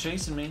boyfriend? You're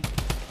chasing me.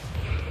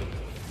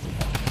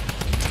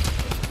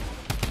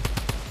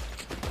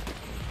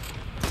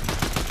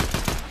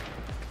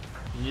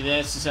 Yeah,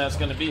 that's just how it's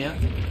gonna be, huh?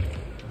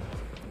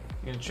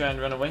 You're gonna try and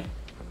run away?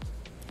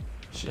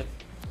 Shit.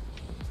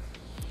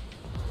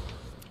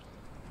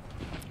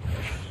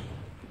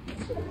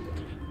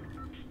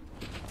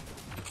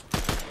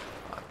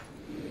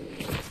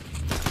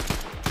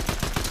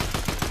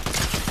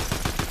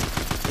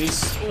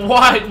 He's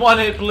white, one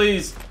hit,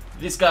 please.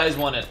 This guy's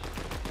won it.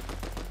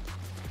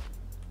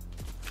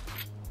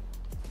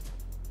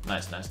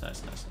 Nice.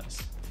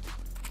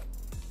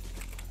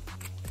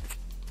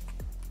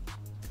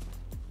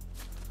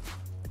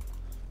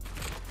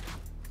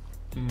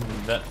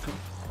 That cool.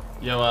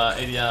 Yo,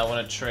 ADR,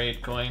 wanna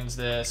trade coins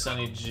there,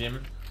 Sonny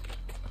Jim?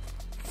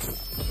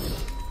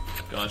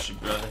 Gosh, you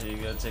brother, here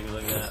you go, take a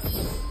look at that.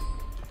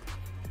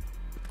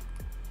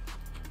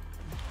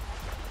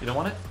 You don't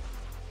want it?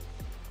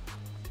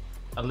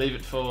 I'll leave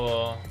it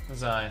for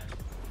Zai.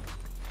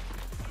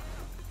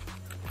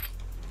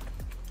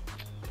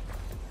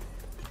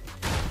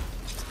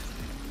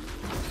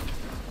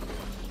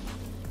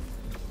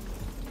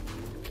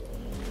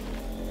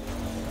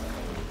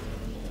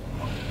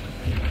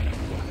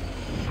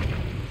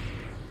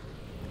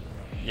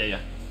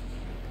 Yeah.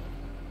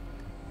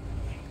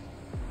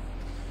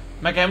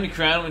 Mac, how many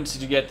crown wins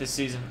did you get this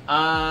season?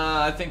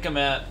 I think I'm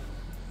at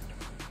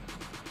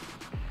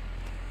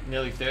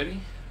nearly 30.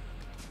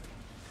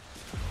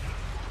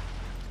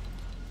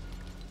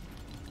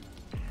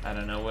 I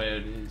don't know where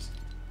it is.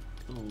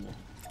 Ooh.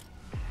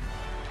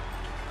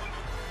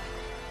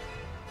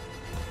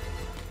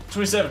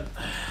 27.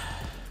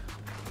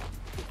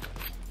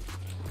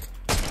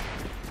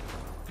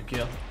 Good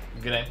kill.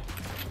 Good aim.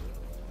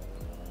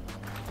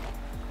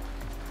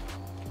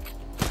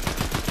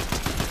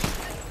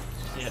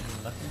 Yeah,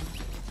 nothing.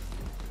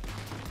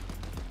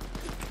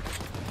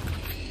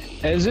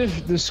 As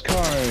if this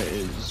car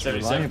is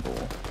 77.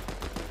 reliable.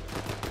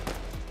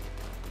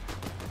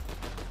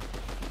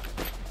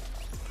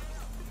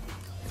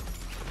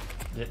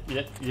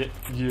 Yeah.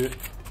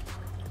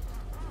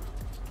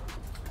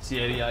 See,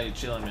 Eddie, how you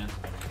chilling, man?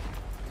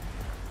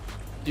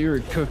 You're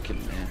cooking,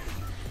 man.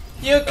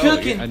 You're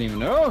cooking! I didn't even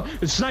know. Oh,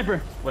 it's a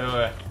sniper!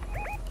 Wait.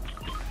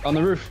 On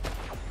the roof.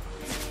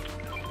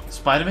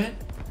 Spider-Man?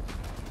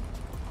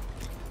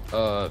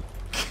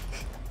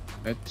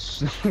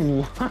 It's...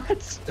 what?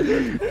 It's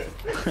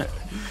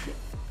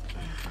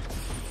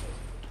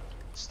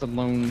the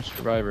lone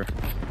survivor.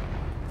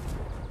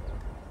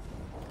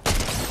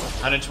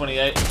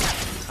 128,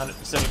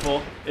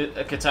 174.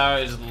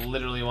 Katara is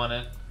literally one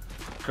hit.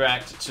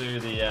 Cracked to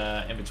the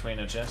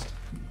in-betweener chest.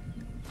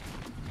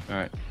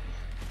 Alright.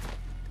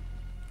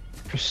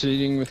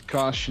 Proceeding with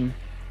caution.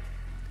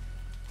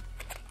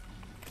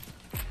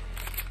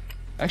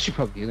 Actually,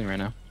 probably healing right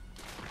now.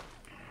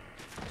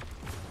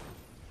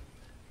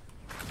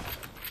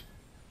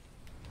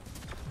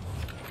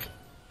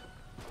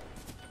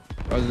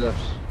 Are they left?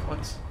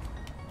 What?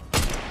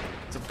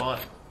 It's a bot.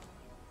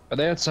 Are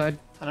they outside?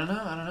 I don't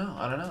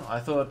know. I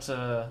thought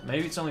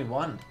maybe it's only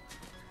one.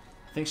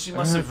 I think she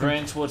must have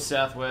ran towards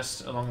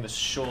southwest along the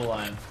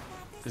shoreline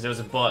because there was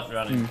a bot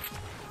running.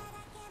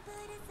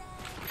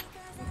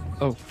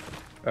 Oh,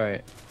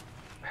 alright.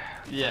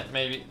 Yeah,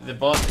 maybe the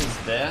bot is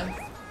there.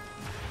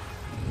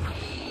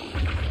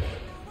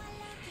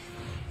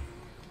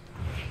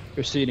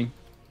 Proceeding.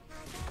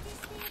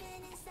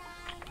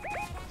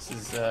 This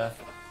is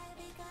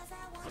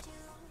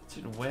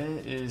dude, where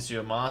is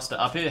your master?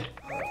 Up here.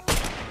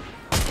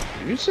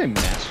 Did you say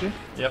master?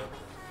 Yep.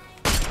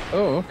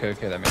 Oh, okay,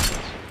 that makes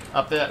sense.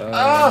 Up there.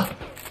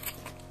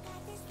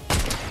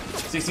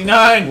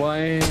 69!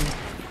 Why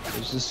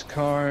is this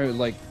car,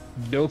 like,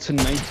 built in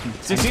 19...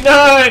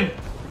 69!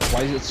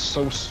 Why is it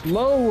so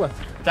slow?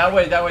 That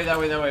way. We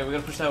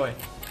gotta push that way.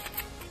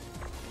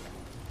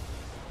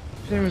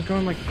 It was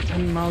going like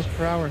 10 miles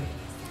per hour.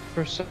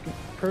 Per second.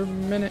 Per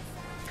minute.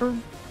 Per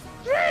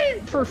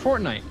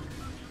FORTNITE.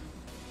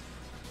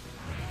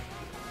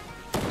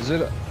 Is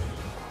it a...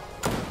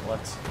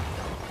 What?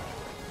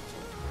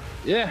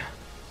 Yeah.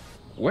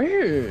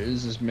 Where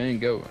is this man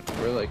going?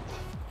 We're like...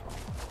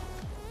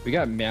 We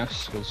got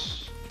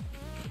masks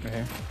right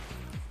here.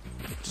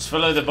 Just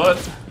follow the bot.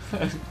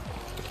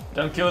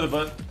 Don't kill the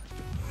bot.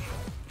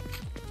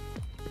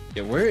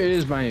 Yeah, where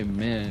is my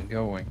man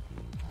going?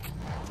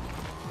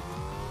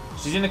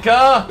 She's in the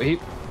car! Wait,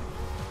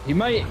 he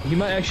might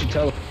actually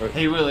teleport.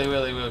 He will,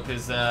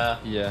 because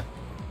Yeah.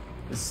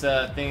 this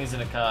thing is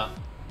in a car.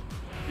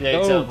 Yeah, he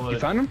Oh, teleported. you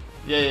found him?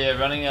 Yeah,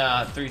 running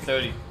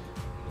 330.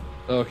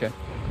 Oh, okay.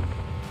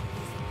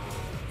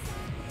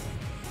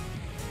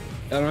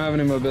 I don't have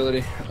any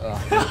mobility.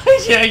 Oh.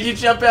 Yeah, you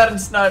jump out and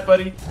snipe,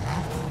 buddy.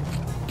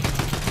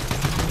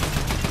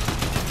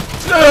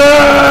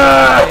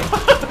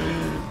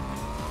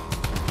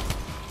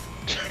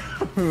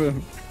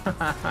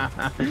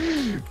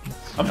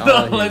 I'm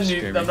not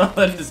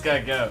letting this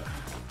guy go.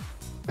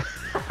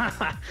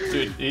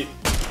 Dude,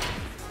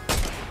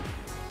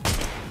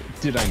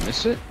 Did I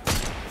miss it?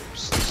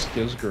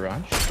 Skills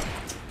garage?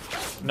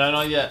 No,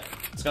 not yet.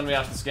 It's gonna be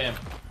after this game.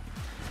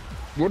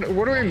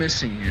 What are we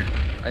missing here?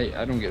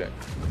 I don't get it.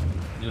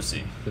 You'll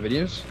see. The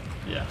videos?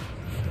 Yeah.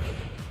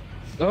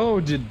 Oh,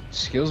 did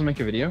Skills make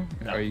a video?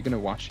 No. Are you gonna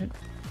watch it?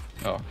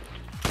 Oh.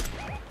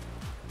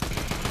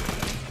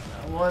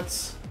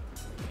 What?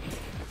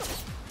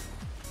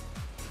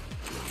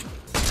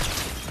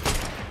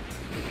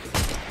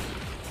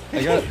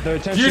 I got their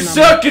attention. You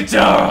suck,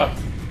 Katara!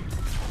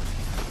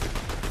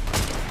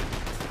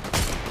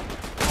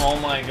 Oh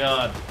my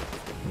god.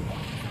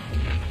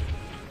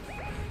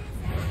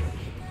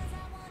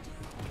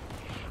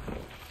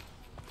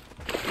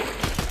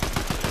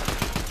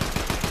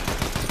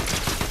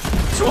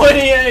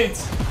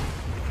 $28!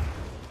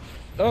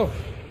 Oh.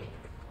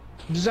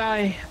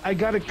 Zai, I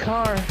got a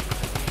car.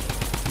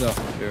 No,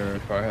 you're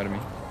far ahead of me.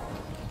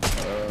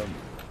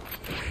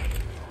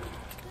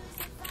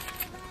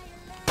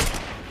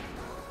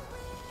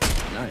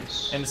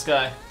 Nice. In the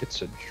sky.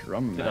 It's a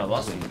drum Dude, I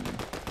lost him. magazine.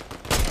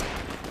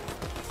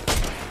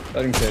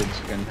 Fighting kids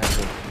can have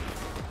the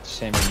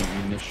same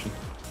ammunition.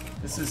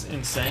 This is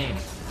insane.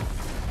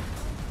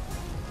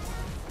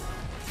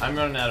 I'm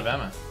running out of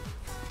ammo.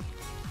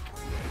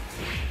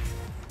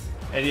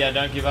 Eddie, I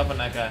don't give up on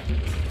that guy.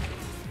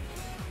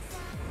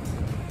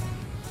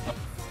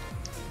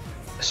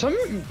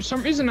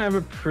 Some reason I have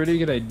a pretty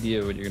good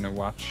idea what you're gonna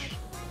watch.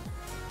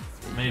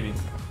 Maybe.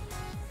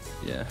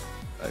 Yeah,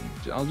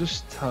 I'll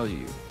just tell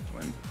you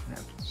when it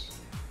happens.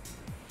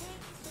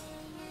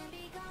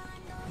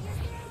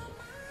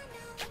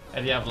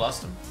 Eddie, I've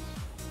lost him.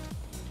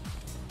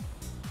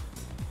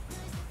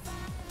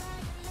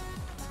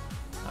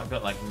 I've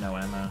got like no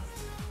ammo.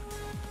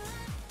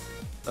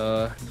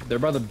 They're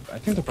by the. I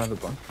think they're by the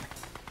bunker.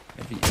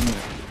 Maybe in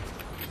there.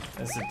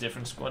 There's a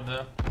different squad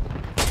there.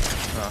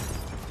 Oh.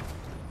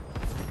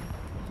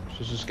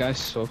 This guy's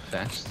so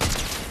fast.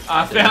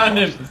 I found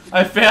him!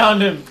 I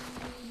found him!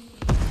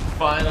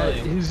 Finally.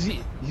 Has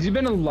he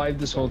been alive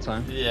this whole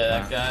time?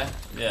 Yeah, that guy.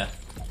 Yeah.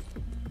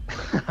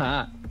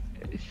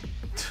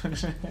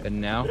 And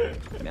now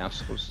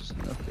Supposed is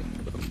nothing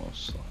but a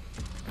muscle.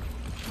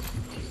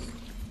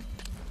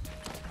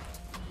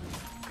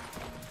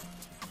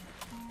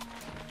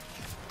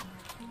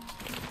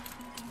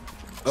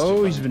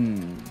 Oh, he's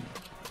been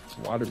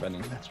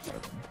waterbending. That's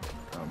waterbending.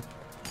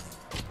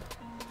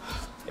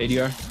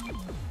 ADR.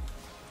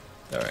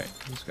 All right,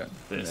 he's got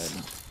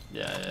this.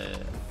 Yeah.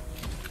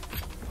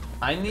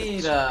 I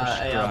need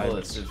AR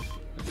bullets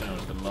if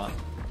anyone's got a lot.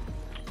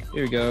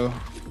 Here we go.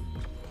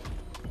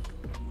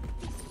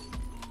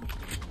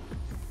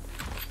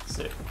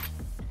 Sick.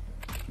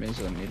 May as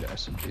well need an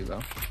SMG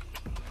though.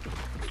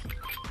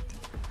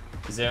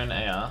 Is there an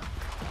AR?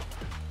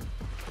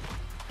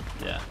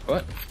 Yeah.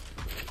 What?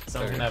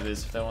 Someone can have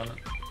this if they want it.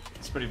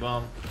 It's pretty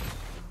bomb.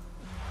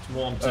 It's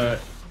warm too. Alright.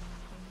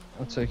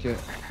 I'll take it.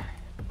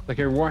 Like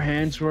your war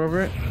hands were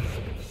over it?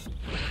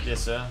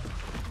 Yes, sir.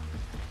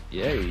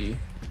 Yay.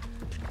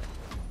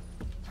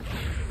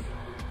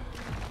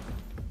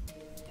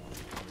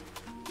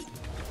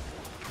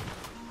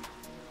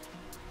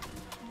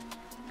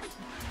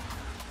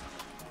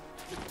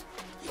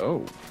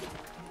 Oh.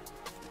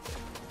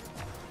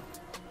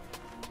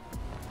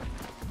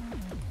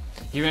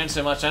 He ran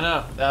so much, I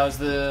know. That was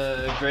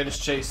the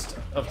greatest chase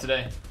of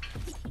today.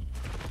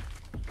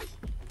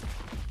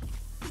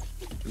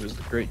 It was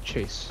the great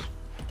chase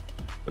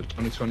of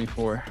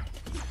 2024.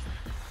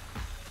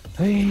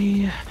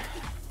 Hey.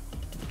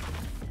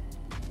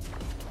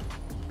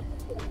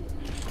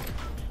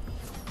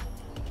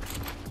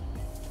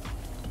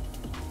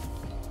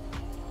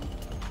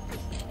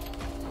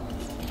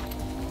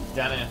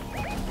 Down here.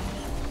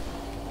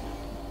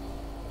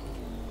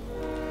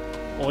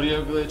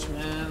 Audio glitch,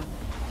 man.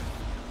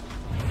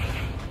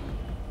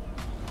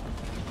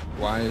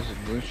 Why is it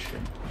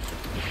glitching?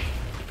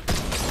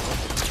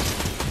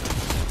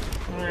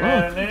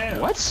 Oh,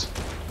 what?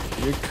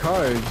 Your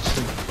cards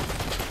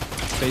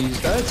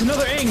phased. That's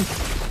another ink!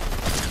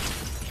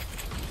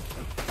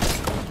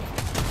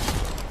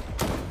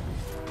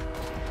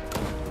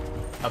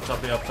 Up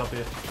top here, up top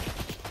here.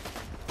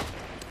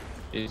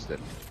 Is that?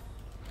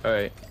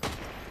 Alright.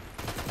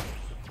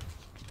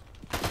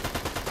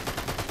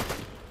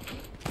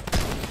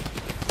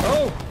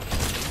 Oh!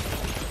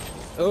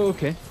 Oh,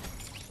 okay.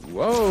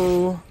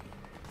 Whoa!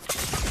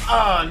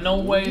 Ah, no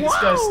way, this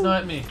guy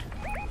sniped me.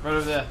 Right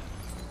over there.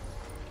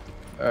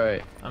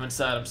 Alright. I'm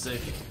inside, I'm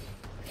safe.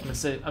 I'm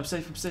safe, I'm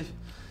safe, I'm safe.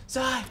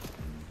 Zai!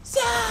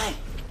 Zai!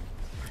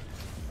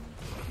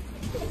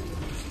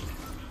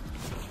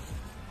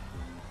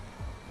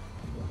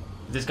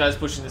 This guy's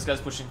pushing, this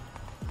guy's pushing.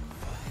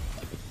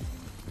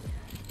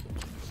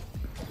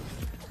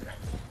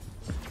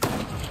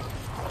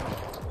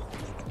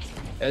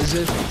 Is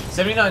it?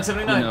 79,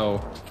 79.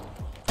 No.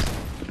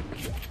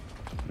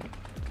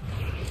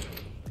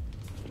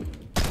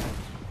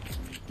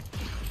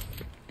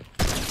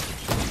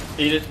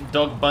 Eat it,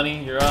 dog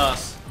bunny, your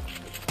ass.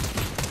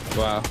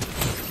 Wow.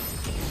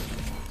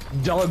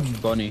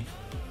 Dog bunny.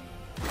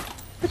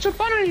 It's a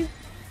bunny!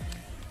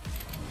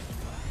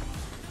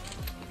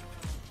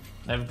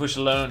 Never push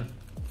alone.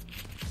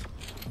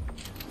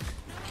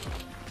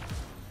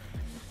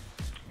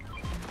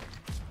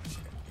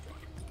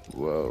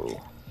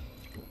 Whoa.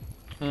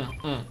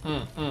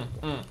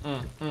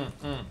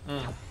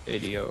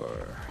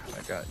 ADR.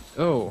 I got.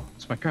 Oh,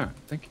 it's my crown.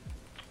 Thank you.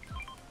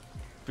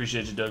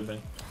 Appreciate you, dog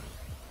bunny.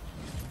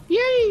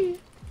 Yay!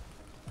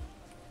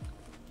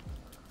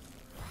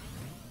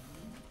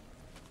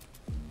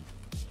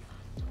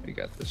 We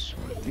got this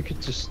one. You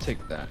could just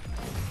take that.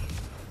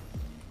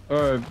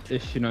 Or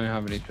if you don't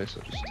have any place,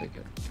 I'll just take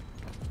it.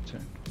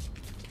 Turn.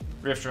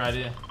 Rift right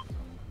here.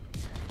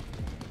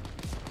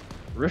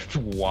 Rift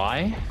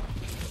Y?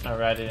 Oh,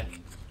 right here.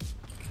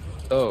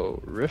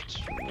 Oh, Rift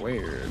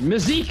where?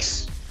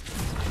 Mizeeks!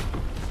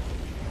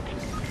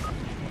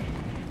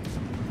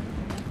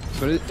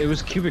 But it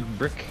was cubic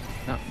brick,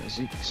 not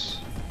physics.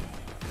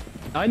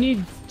 I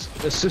need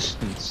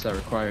assistance that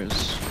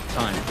requires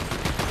time.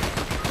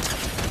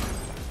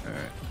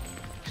 Alright.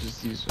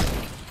 Because these are...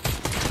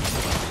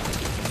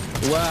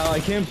 Wow, I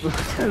can't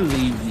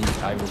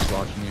believe I was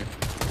watching you.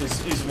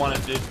 He's won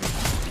it, dude.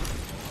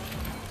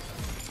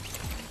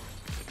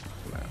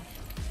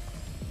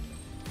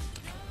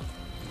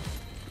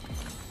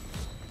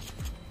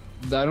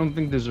 I don't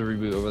think there's a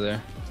reboot over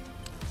there.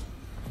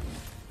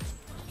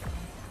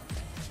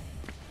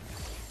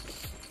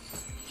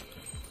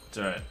 It's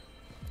alright.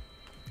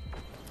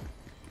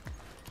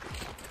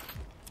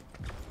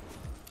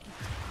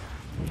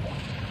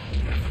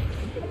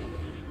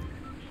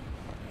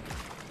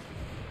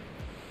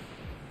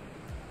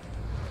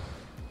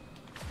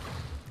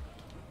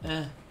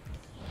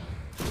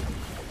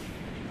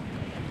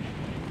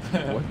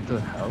 What the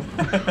hell?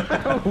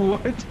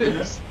 What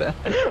is that?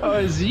 Oh,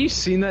 has you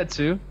seen that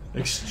too?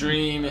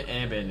 Extreme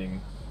airbending.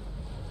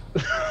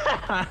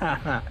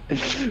 that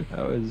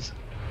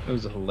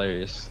was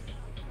hilarious.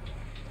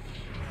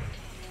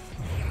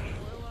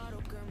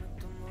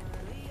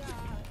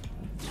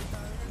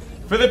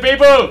 For the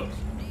people!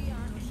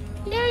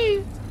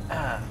 Yay!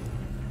 Ah.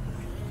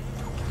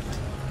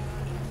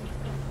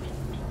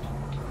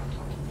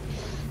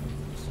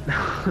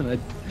 That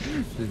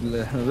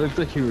looked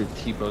like you were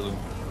T-posing.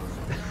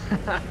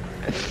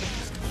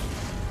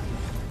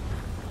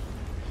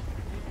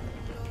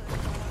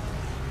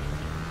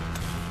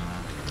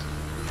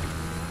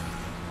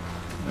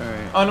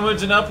 Alright.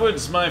 Onwards and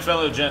upwards, my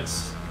fellow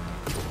gents.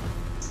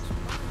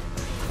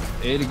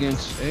 8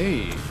 against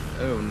 8.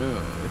 Oh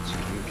no, it's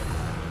huge.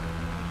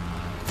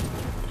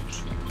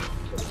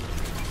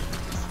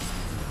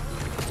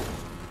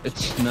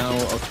 It's now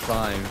a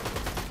 5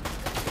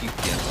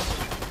 against.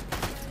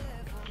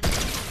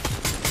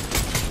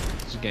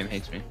 This game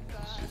hates me. It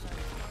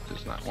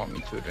does not want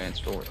me to advance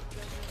forward.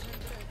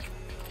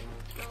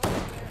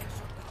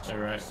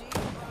 Alright.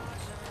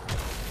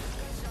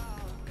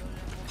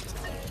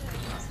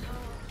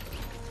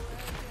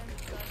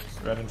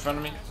 Right in front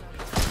of me.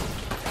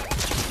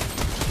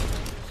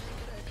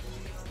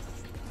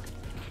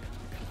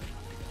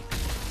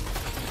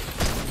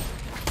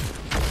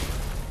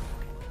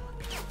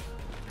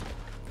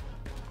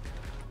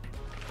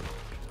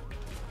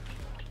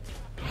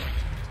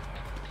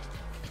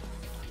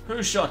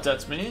 Who shot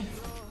at me? I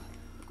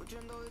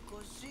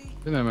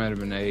think that might have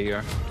been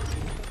AER.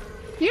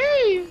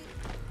 Yay!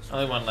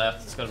 Only one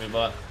left. It's gonna be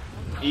bot.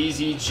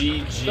 Easy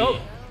GG. Nope.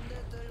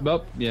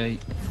 Well, yeah,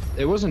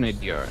 it was an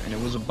ADR, and it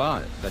was a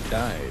bot that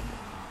died.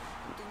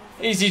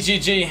 Easy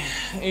GG.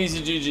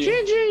 Easy GG.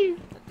 GG!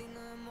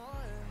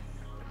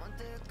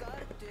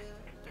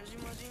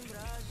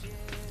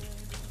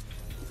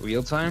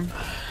 Wheel time?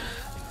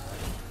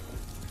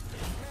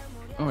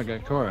 Oh, I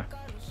got Cora.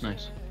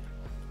 Nice.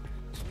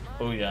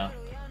 Oh yeah.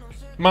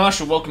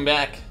 Marshall, welcome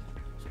back.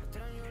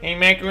 Hey,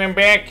 Macca, I'm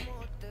back.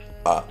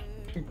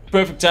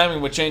 Perfect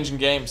timing. We're changing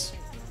games.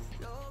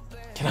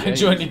 Can I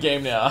join your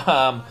game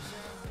now?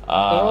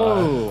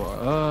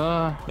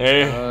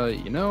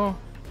 You know,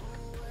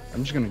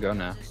 I'm just gonna go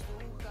now.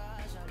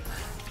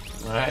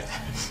 Alright.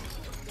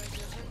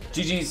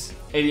 GG's,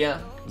 ADR,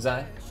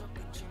 Zai.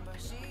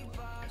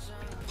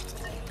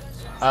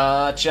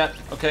 Chat,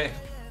 okay.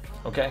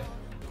 Okay.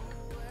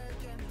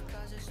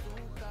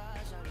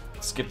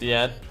 Skip the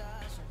ad.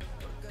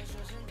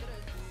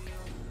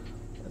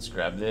 Let's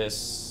grab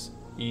this.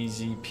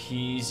 Easy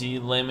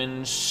peasy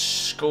lemon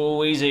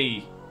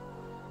squeezy.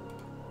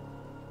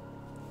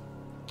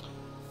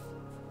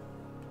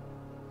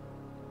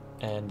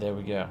 And there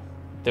we go.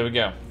 There we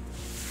go.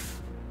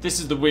 This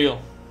is the wheel.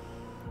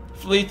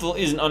 If Lethal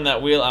isn't on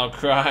that wheel, I'll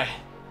cry.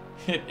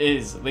 It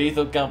is.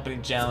 Lethal Company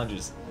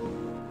Challenges.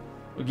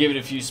 We'll give it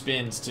a few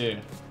spins too.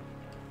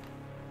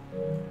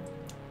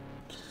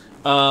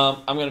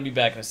 I'm gonna be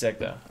back in a sec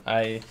though.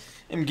 I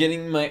am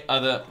getting my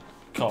other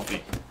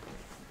coffee.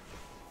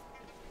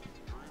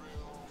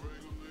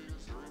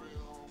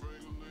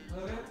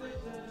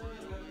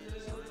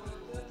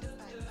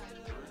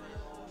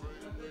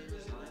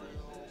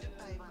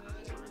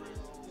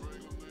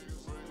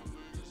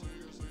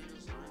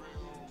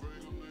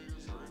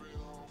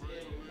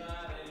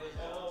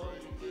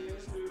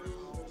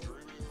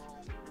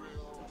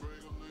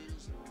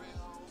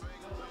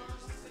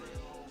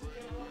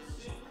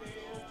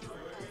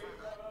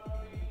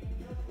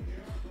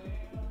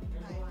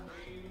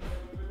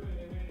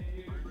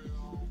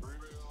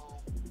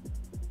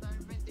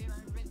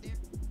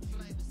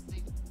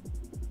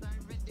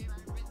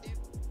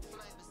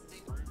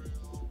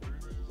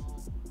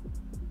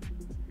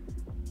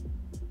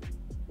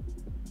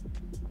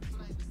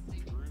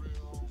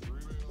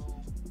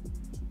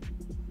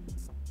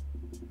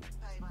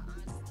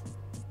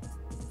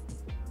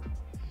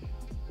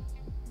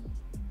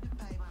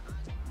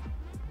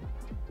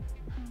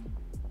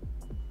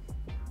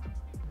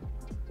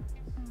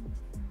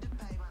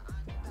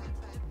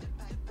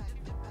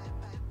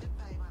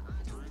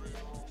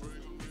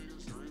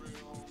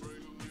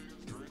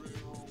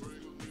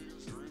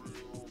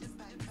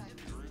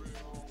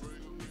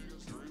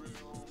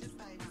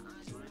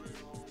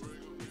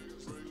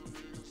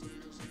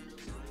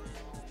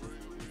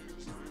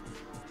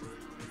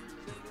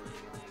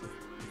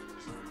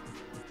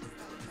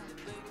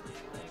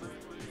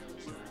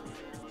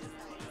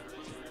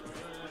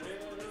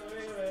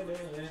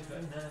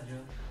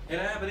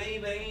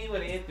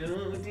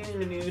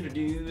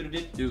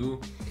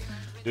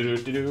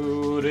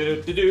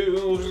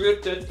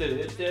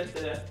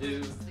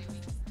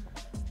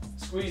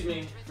 Squeeze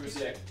me for a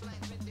sec.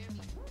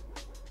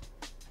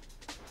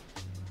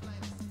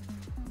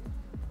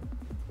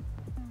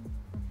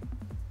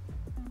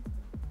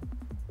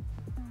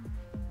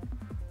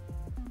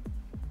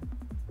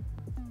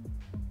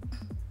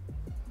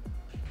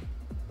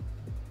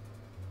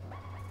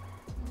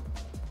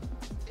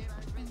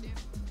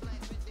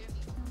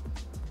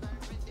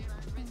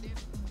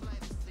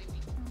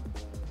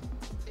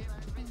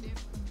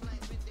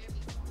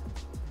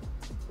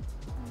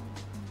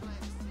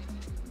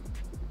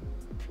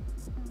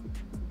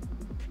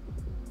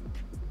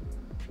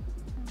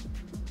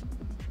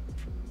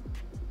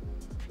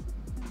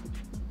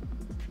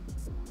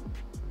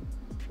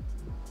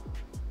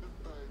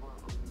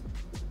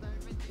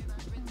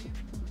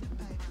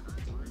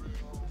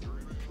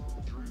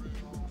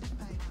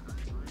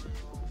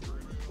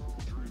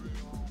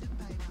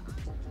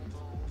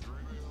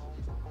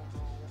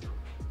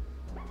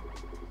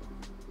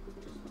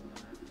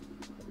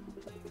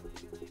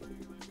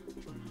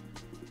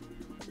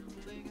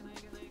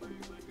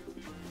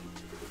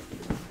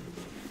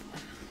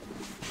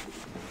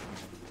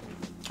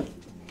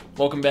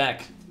 Welcome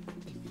back.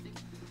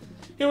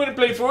 You wanna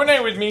play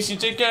Fortnite with me, so you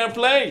take out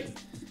play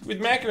with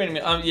Macca and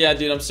me. Yeah,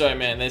 dude, I'm sorry,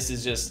 man. This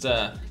is just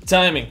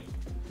timing,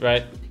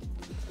 right?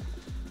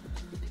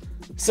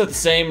 It's not the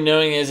same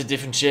knowing there's a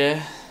different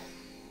chair.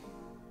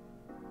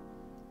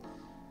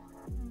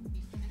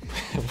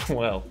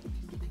 Well,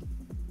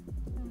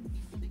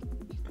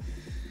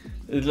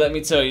 let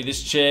me tell you,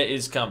 this chair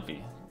is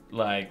comfy.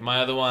 Like my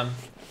other one,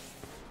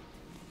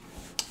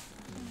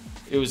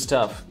 it was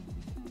tough.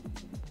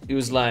 It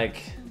was like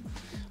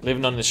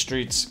living on the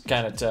streets,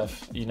 kind of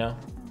tough, you know?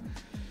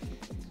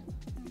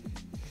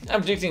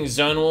 I'm predicting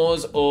Zone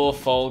Wars or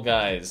Fall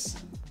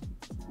Guys.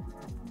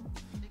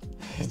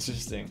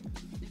 Interesting.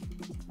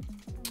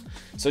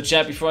 So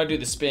chat, before I do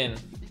the spin,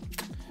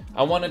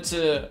 I wanted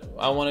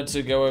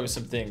to go over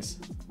some things.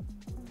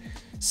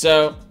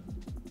 So,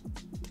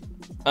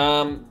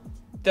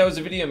 there was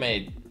a video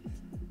made.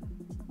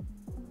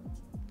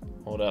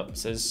 Hold up, it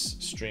says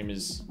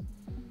streamers.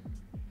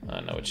 I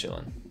know we're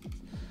chilling.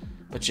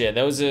 But yeah,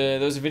 there was a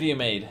video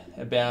made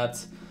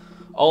about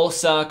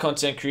all-star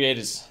content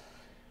creators.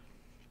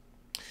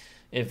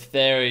 If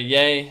they're a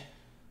yay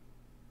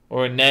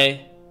or a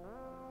nay,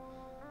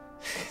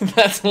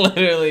 that's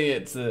literally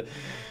it's an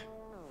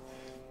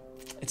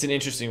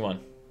interesting one.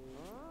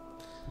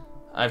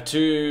 I have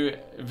 2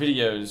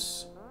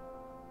 videos.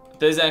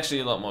 There's actually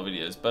a lot more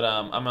videos, but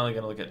I'm only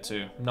gonna look at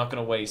 2. We're not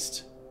gonna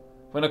waste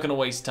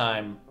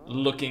time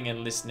looking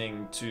and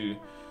listening to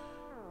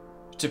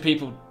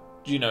people,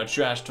 you know,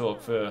 trash talk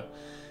for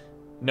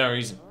no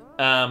reason.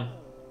 Yo,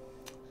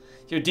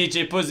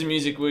 DJ, put the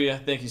music, will ya?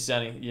 Thank you,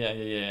 Sonny.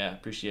 Yeah.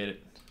 Appreciate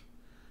it.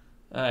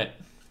 Alright.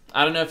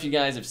 I don't know if you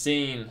guys have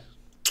seen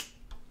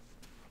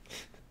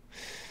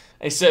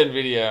a certain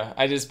video.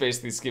 I just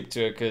basically skipped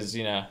to it because,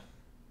 you know,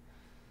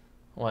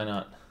 why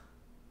not?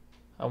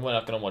 We're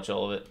not going to watch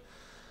all of it.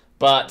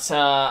 But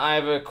I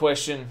have a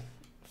question,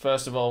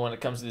 first of all, when it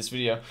comes to this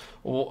video.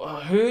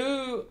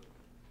 Who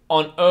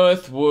on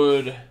earth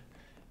would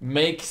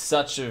make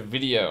such a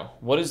video?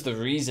 What is the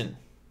reason?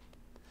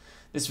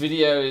 This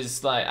video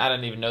is like, I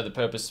don't even know the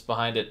purpose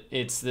behind it.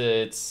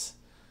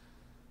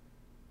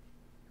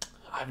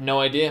 I have no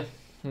idea.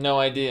 No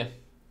idea.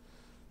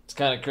 It's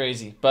kind of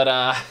crazy.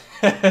 But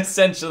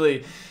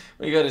essentially,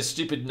 we got a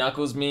stupid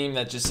Knuckles meme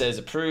that just says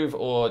approve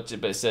or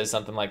it says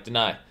something like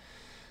deny.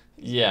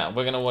 Yeah,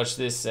 we're gonna watch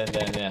this and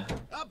then, yeah.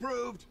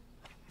 Approved.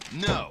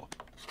 No.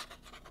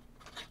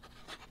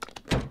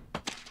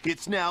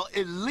 It's now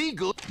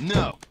illegal.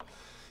 No.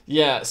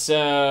 Yeah,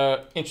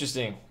 so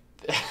interesting.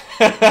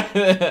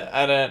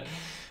 I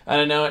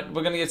don't know.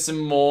 We're gonna get some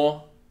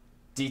more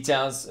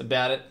details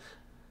about it.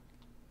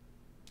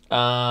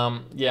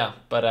 Yeah,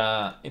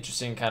 but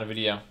interesting kind of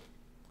video.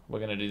 We're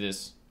gonna do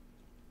this.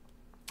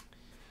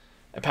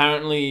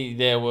 Apparently,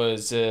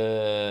 there's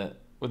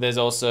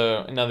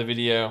also another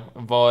video,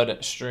 a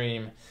VOD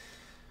stream,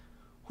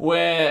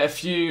 where a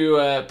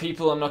few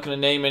people, I'm not gonna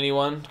name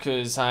anyone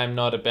because I'm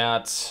not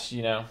about,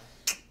 you know,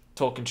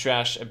 talking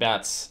trash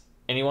about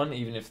anyone,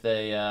 even if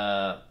they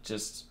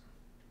just,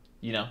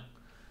 you know,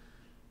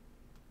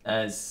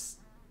 as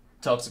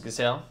toxic as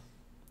hell,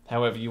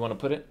 however you want to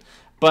put it.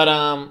 But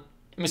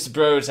Mr.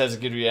 Bros has a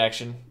good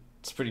reaction.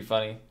 It's pretty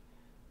funny.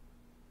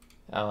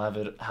 I'll have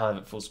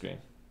it full screen.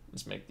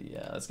 Let's make the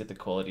let's get the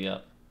quality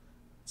up.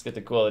 Let's get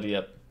the quality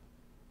up.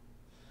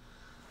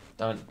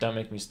 Don't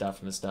make me start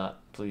from the start,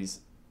 please.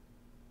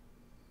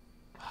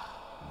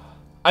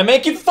 I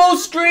make it full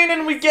screen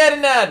and we get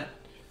an ad.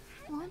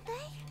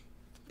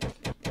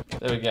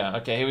 There we go.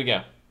 Okay, here we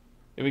go.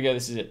 Here we go.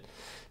 This is it.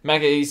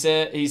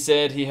 Macca, he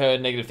said he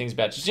heard negative things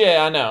about you.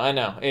 Yeah, I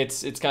know.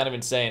 It's kind of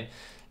insane.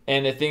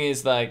 And the thing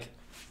is, like,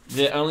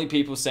 the only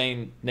people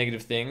saying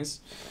negative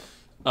things.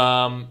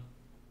 I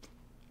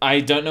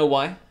don't know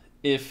why.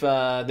 If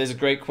there's a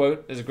great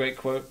quote.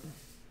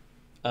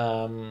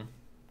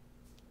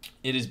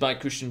 It is by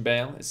Christian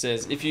Bale. It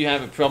says, if you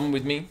have a problem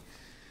with me,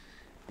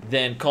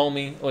 then call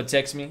me or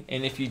text me.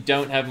 And if you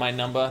don't have my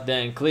number,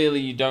 then clearly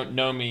you don't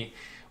know me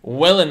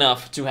well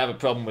enough to have a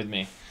problem with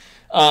me.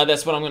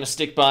 That's what I'm going to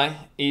stick by,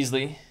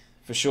 easily,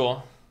 for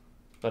sure.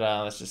 But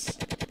let's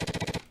just...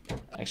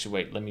 Actually,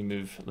 wait, let me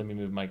move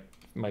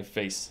my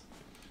face.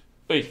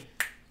 Oi!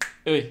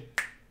 Oi!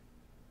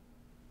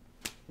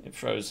 It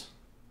froze.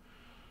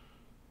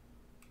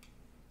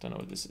 Don't know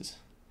what this is.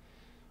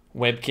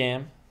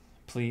 Webcam,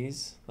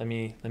 please. Let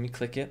me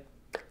click it.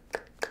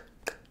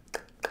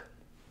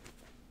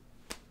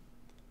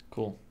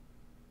 Cool.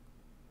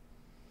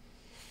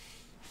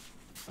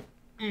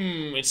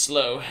 It's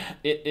slow.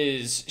 It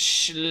is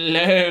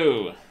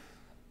slow.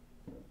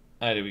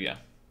 Alright, here we go.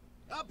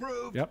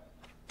 Approved. Yep.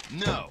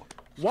 No.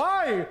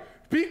 Why?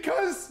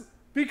 Because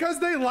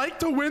they like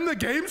to win the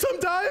game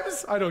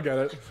sometimes? I don't get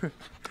it.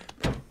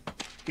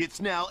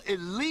 It's now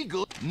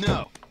illegal.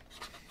 No.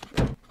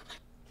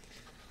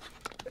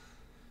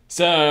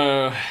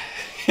 So,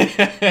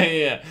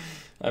 yeah,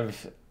 I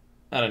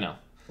don't know.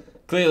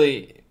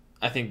 Clearly,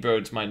 I think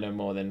Broads might know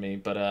more than me,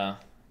 but I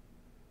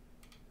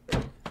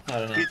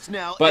don't know. It's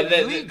now but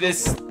illegal.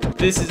 this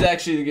is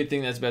actually the good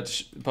thing that's about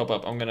to pop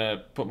up. I'm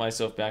gonna put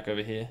myself back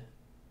over here.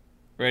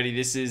 Ready?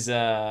 This is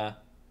why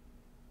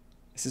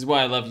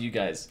I love you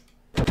guys.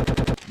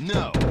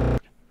 No.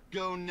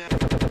 Go now.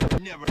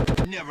 Never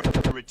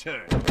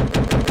return.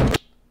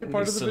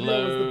 Part of the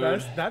video was the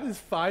best. That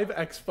is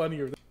 5x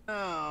funnier.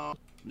 No.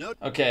 Nope.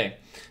 Okay,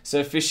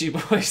 so Fishy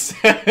Boy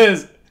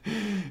says,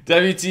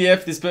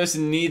 WTF, this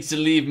person needs to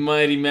leave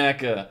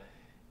MightyMacca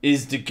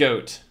is the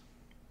GOAT.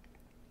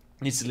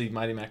 Needs to leave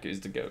MightyMacca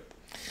is the GOAT.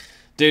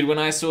 Dude, when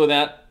I saw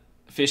that,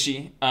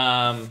 Fishy,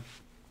 a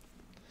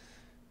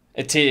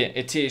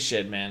tear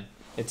shed, man.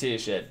 A tear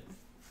shed.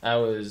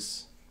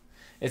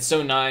 It's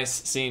so nice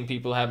seeing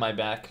people have my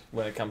back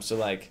when it comes to,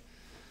 like,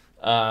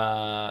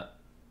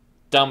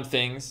 dumb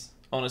things,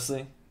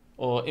 honestly,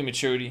 or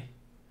immaturity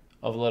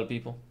of a lot of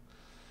people.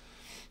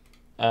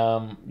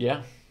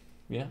 Yeah.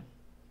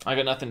 I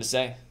got nothing to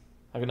say.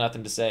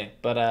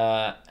 But,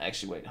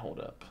 actually, wait, hold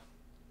up.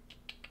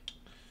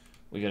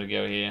 We gotta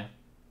go here.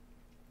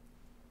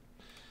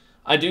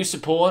 I do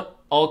support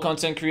all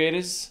content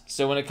creators.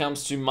 So when it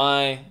comes to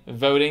my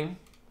voting,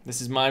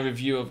 this is my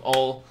review of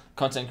all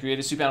content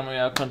creators, Super Animal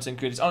Royale content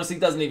creators. Honestly, it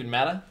doesn't even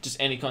matter. Just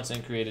any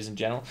content creators in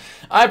general.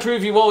 I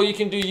approve you all. You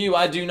can do you.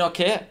 I do not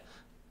care.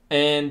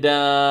 And,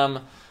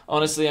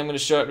 honestly, I'm going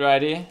to show it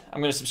right here.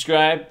 I'm going to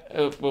subscribe.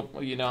 Well,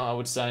 you know, I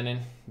would sign in,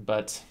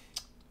 but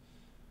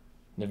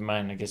never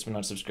mind. I guess we're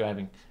not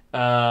subscribing.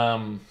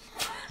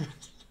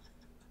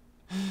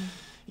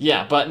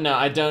 Yeah, but no,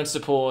 I don't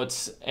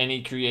support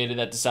any creator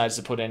that decides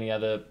to put any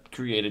other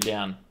creator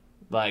down.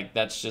 Like,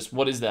 that's just,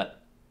 what is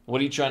that?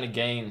 What are you trying to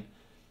gain?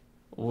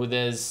 Well,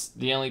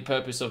 the only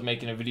purpose of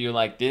making a video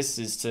like this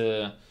is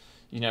to,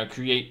 you know,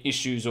 create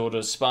issues or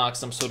to spark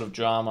some sort of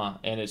drama.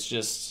 And it's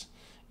just,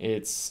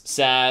 it's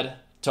sad,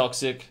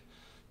 toxic,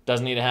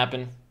 doesn't need to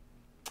happen.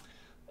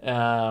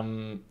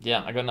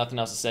 Yeah, I got nothing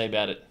else to say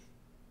about it.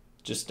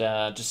 Just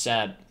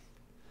sad.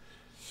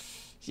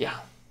 Yeah.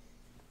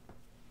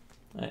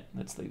 Alright,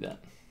 let's leave that.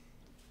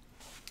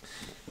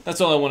 That's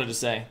all I wanted to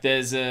say.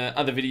 There's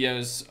other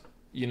videos,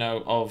 you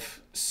know,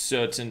 of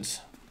certain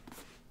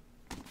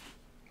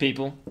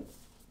people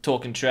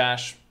talking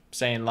trash,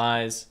 saying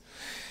lies.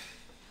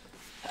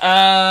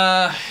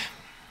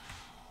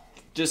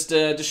 Just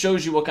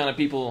shows you what kind of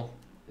people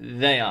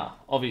they are,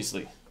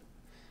 obviously.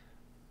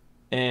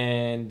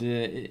 And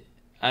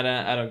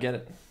I don't get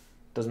it.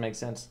 Doesn't make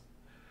sense.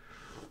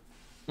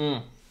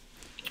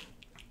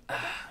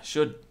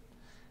 Should.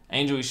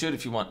 Angel, you should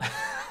if you want.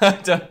 I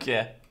don't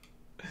care.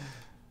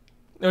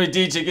 Oh,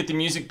 DJ, get the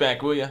music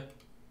back, will ya?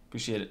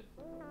 Appreciate it.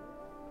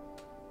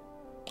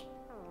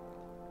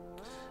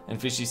 And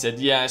Fishy said,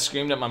 yeah, I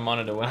screamed at my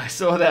monitor when I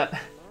saw that.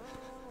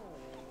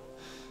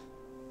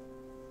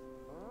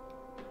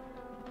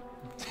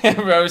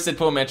 Rose said,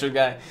 poor Metro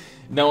guy.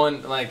 No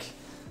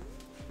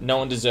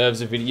one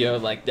deserves a video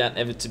like that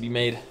ever to be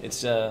made.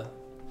 It's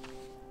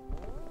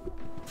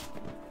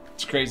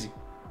crazy.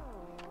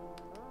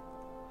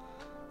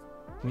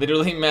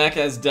 Literally, Mac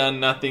has done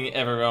nothing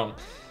ever wrong.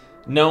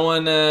 No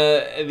one,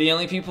 the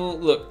only people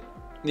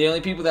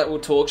that will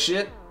talk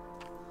shit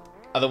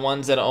are the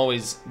ones that are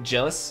always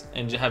jealous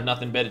and have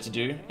nothing better to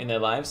do in their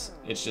lives.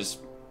 It's just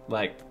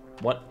like,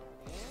 what?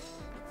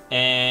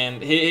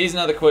 And here's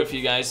another quote for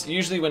you guys.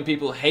 Usually when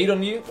people hate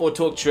on you or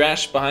talk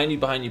trash behind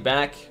your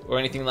back, or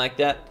anything like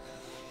that,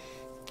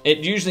 it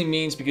usually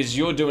means because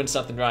you're doing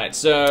something right.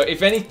 So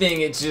if anything,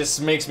 it just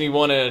makes me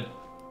want to,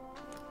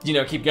 you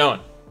know, keep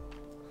going.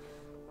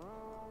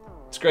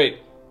 It's great.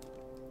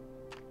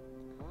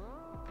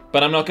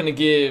 But I'm not going to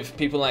give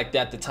people like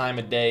that the time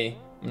of day.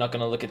 I'm not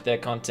going to look at their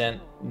content.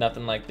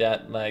 Nothing like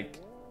that. Like,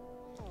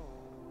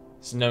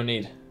 there's no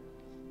need.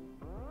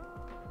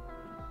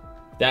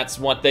 That's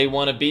what they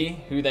want to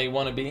be. Who they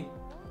want to be.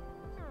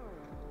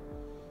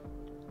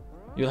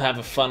 You'll have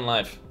a fun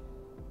life.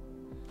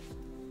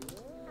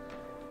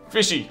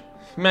 Fishy.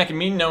 Mac,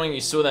 me knowing you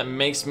saw that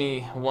makes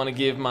me want to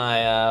give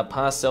my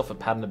past self a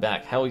pat on the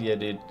back. Hell yeah,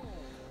 dude.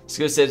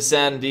 Sco said,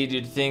 sad indeed.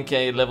 You'd think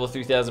a level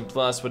 3000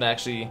 plus would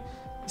actually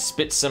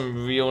spit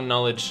some real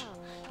knowledge.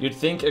 You'd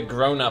think a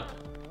grown-up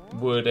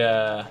would,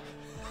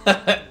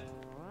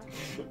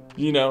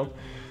 you know.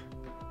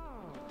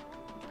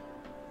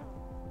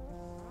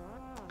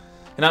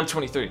 And I'm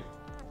 23.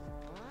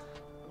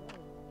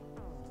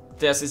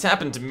 Yes, this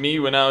happened to me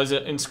when I was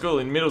in school,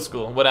 in middle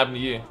school. What happened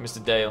to you,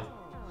 Mr. Dale?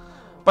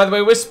 By the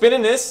way, we're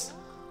spinning this.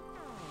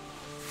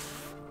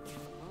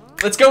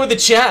 Let's go with the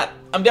chat.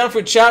 I'm down for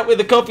a chat with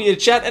a copy of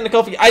chat and a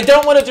copy. I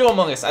don't want to do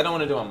Among Us. I don't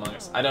want to do Among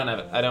Us. I don't have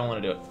it. I don't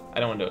want to do it. I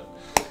don't want to do it.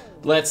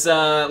 Let's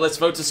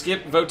vote to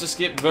skip. Vote to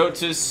skip. Vote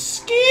to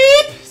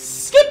skip.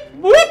 Skip.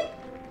 Whoop.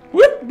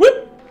 Whoop.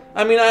 Whoop.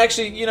 I mean, I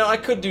actually, you know, I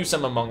could do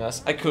some Among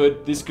Us. I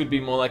could. This could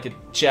be more like a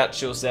chat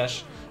chill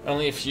sesh.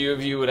 Only a few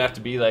of you would have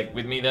to be like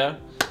with me though.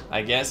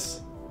 I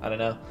guess. I don't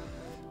know.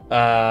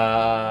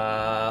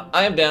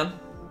 I am down.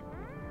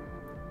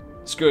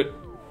 Screw it.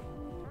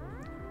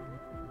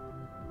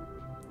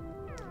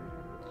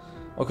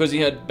 Well, because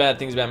you heard bad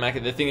things about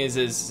Macca. The thing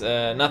is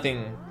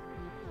nothing.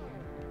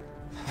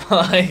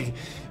 Like,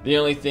 the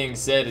only thing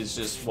said is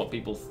just what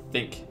people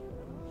think.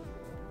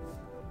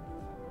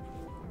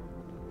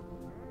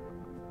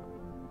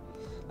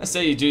 I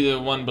say you do the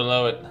one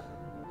below it.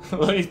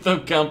 Lethal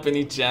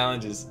Company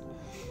challenges.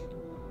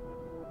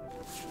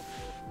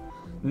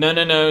 No,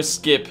 no, no,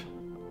 skip.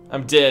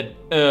 I'm dead.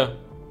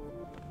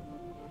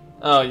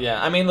 Oh,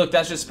 yeah. I mean, look,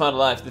 that's just part of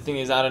life. The thing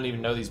is, I don't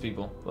even know these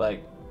people.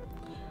 Like,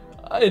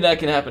 that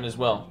can happen as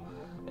well.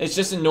 It's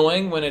just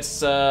annoying when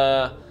it's, you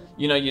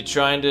know, you're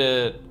trying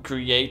to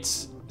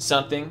create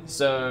something,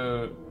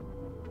 so,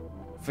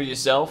 for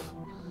yourself,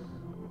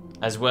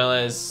 as well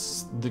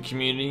as the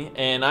community.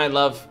 And I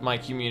love my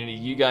community.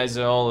 You guys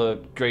are all a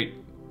great,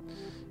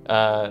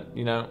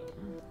 you know,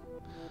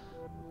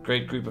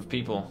 great group of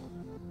people.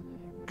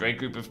 Great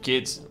group of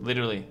kids,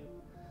 literally.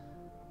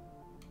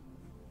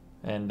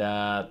 And,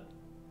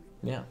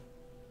 yeah.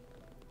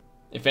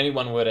 If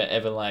anyone were to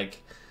ever,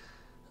 like,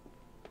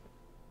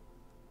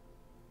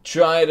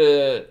 try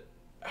to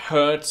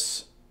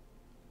hurt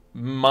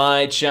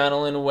my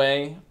channel in a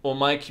way, or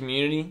my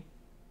community,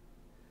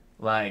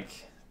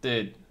 like,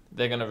 dude,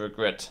 they're gonna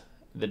regret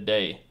the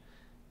day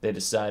they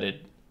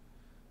decided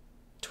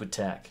to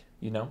attack,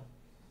 you know?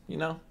 You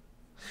know?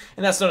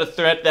 And that's not a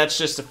threat, that's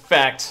just a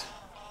fact.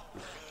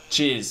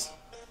 Cheers.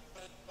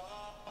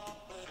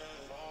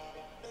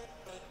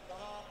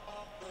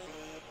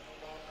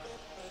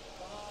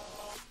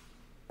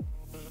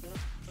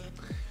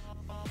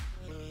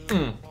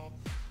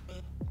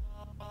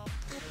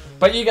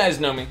 But you guys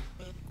know me.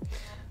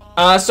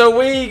 So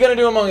we're gonna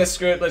do Among Us.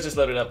 Screw it. Let's just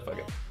load it up. Fuck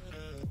it.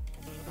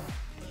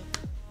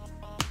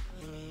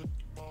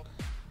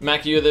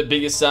 Mac, you're the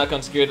biggest suck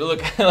on security.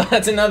 Look,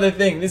 that's another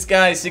thing. This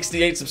guy,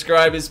 68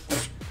 subscribers,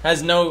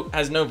 has no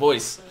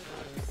voice.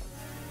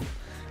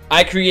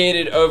 I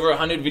created over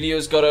 100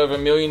 videos, got over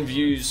 1 million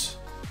views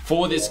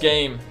for this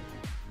game.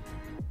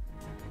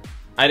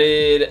 I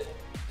did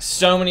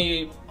so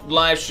many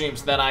live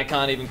streams that I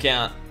can't even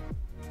count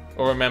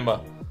or remember.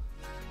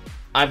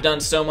 I've done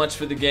so much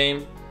for the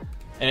game,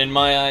 and in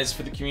my eyes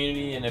for the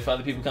community, and if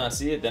other people can't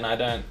see it, then I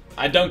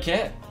don't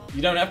care.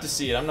 You don't have to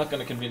see it. I'm not going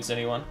to convince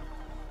anyone.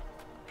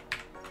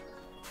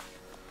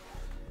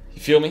 You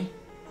feel me?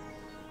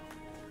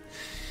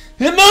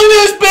 Among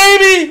Us,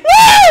 baby!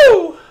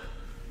 Woo!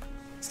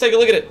 Let's take a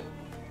look at it.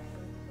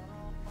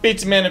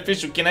 Pizza Man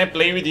Official, can I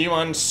play with you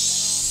on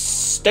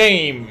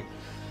Steam?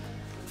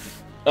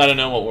 I don't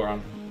know what we're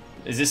on.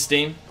 Is this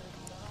Steam?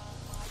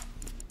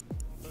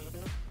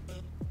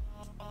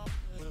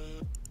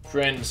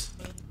 Friends.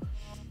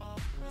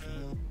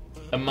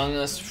 Among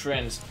Us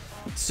friends.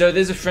 So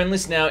there's a friend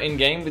list now in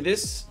game with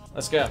this.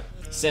 Let's go.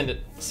 Send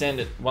it. Send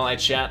it while I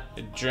chat,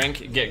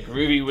 drink, get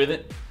groovy with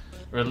it,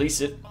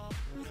 release it.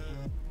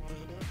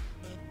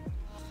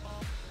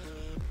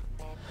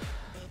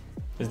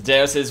 As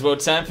Dale says, well,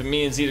 time for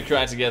me and Z to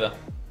cry together.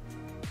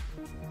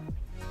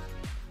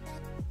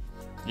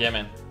 Yeah,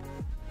 man.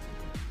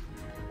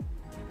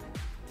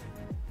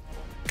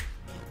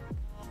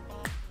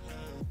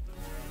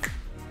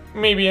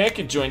 Maybe I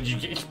could join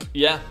you.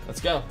 Yeah, let's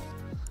go.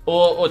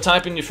 Or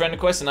type in your friend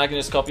request and I can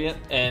just copy it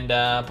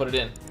and put it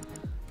in.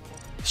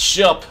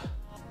 Shop.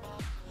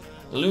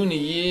 Lunar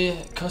year.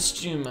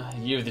 Costume.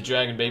 Year of the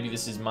Dragon, baby.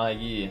 This is my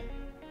year.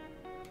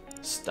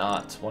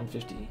 Start.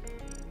 150.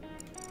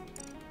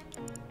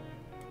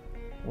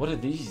 What are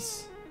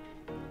these?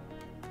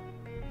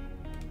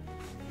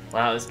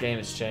 Wow, this game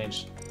has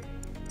changed.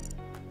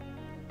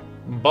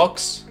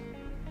 Box.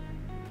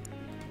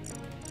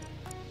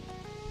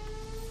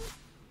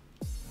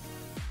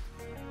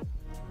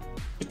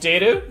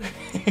 Potato?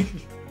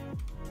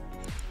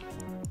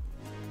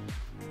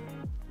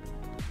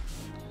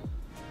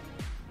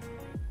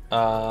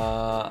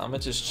 I'm gonna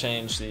just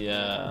change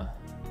the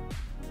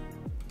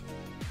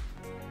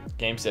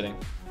game setting.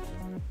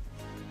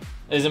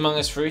 Is Among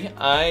Us free?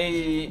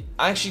 I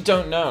actually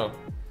don't know.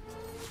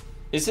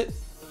 Is it?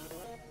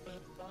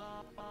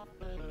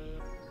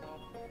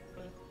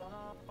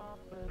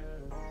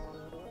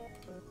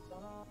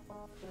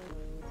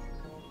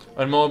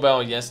 On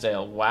mobile, yes,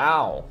 Dale.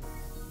 Wow.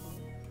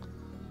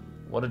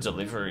 What a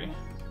delivery.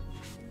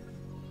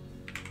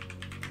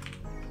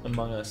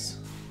 Among Us.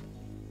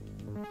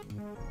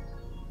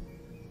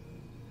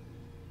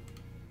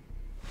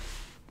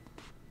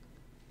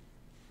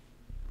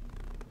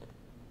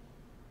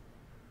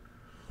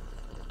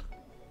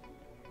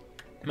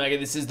 Maggie,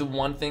 this is the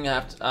one thing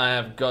I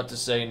have got to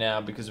say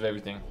now because of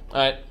everything.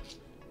 Alright.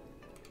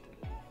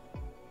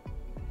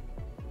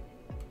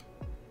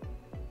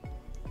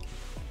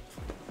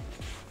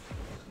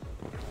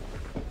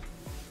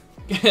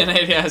 And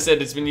I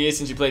said it's been years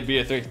since you played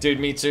BO3. Dude,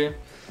 me too.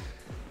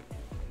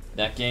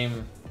 That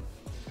game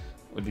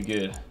would be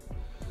good.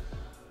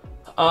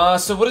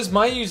 So what is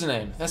my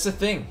username? That's the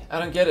thing. I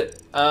don't get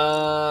it.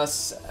 Add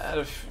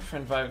a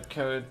friend vibe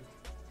code.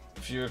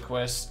 View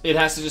request. It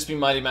has to just be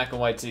MightyMacca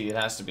YT. It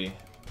has to be.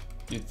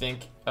 You'd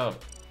think. Oh.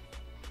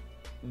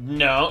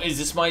 No. Is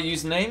this my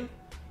username?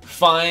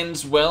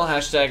 Finds well.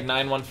 Hashtag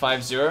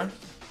 9150.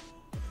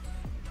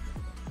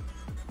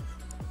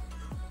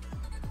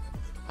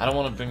 I don't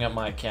want to bring up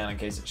my account in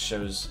case it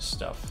shows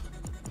stuff.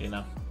 You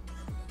know.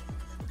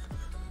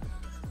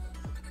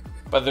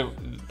 By the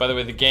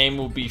way, the game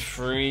will be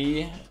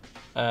free.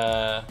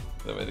 By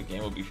the way, the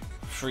game will be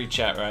free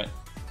chat, right?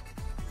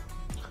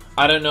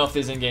 I don't know if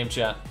there's in-game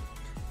chat.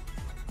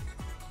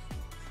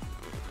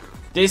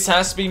 This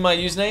has to be my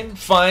username.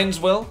 Finds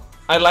well.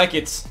 I like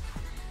it.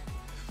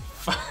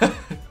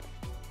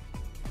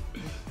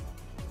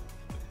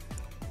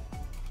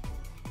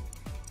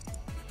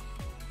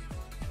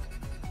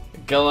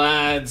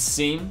 Glad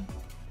seam.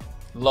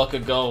 Lock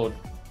of gold.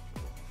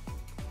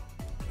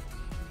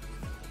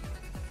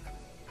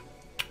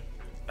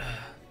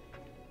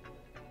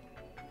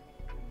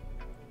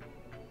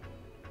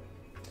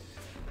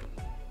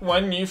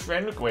 One new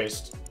friend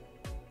request.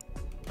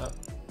 Oh.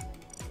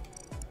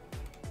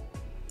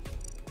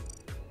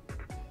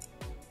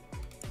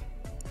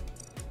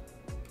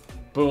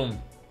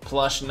 Boom.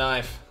 Plush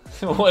knife.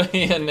 What are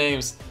your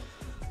names?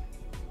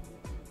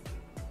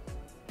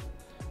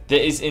 There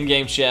is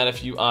in-game chat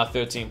if you are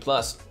 13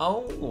 plus.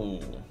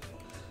 Oh.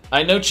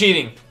 I know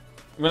cheating.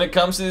 When it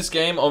comes to this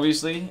game,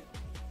 obviously,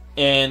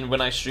 and when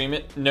I stream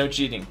it, no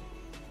cheating.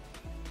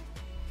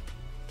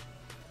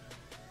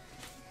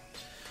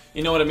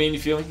 You know what I mean? You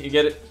feel me? You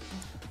get it?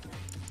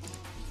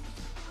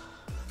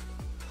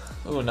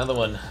 Oh, another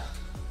one.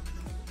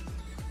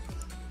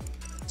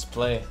 Let's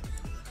play.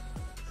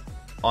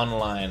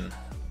 Online.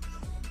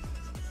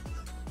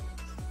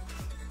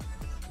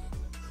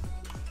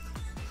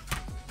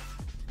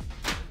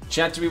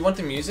 Chat, do we want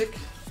the music?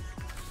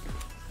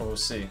 Oh, we'll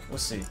see. We'll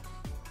see.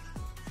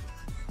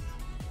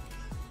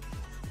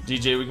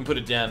 DJ, we can put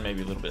it down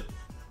maybe a little bit.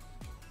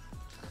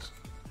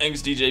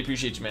 Thanks, DJ.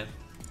 Appreciate you, man.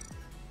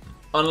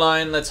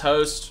 Online, let's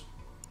host.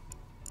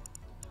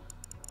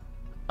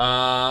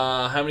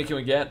 How many can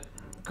we get?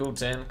 Cool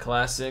 10,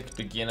 classic,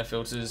 beginner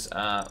filters,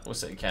 we'll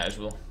say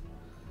casual.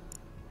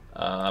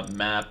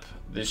 Map,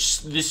 the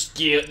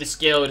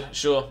skilled,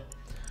 sure.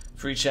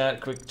 Free chat,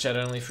 quick chat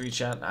only, free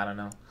chat, I don't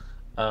know.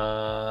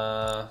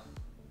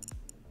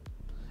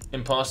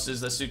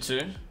 Imposters, let's do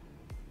 2.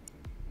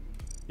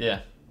 Yeah.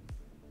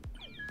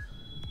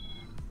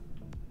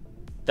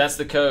 That's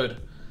the code.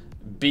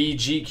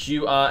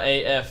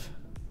 BGQRAF.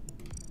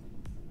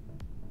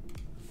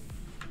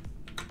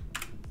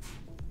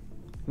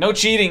 No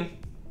cheating.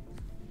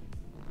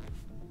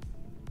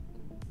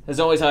 There's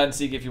always hide and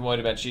seek if you're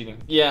worried about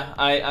cheating. Yeah,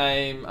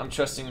 I'm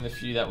trusting in the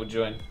few that would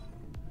join.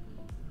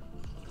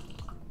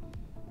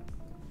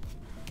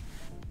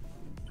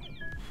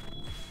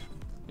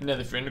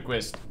 Another friend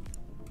request.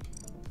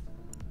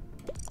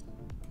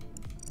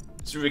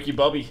 It's Ricky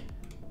Bobby.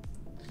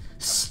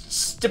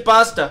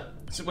 Stepasta.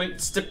 Wait,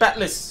 Step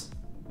Atlas.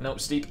 No,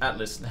 Steep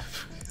Atlas.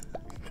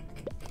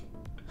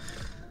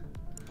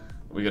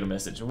 We got a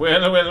message.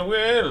 Well, well,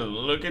 well,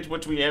 look at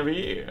what we have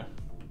here.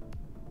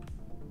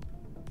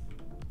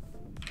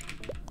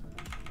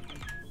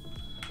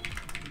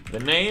 The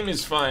name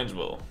is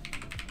Findswell.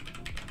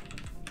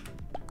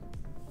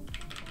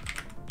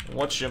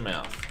 Watch your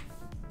mouth.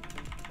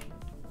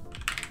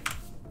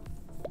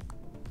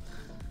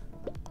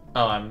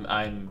 Oh, I'm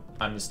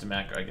Mr.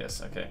 Macca, I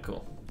guess. Okay,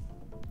 cool.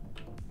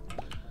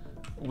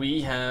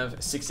 We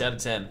have 6 out of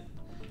 10.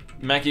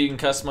 Macca, you can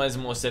customize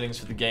more settings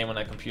for the game on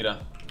that computer.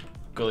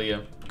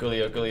 Gulio.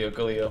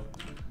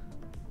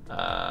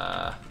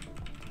 How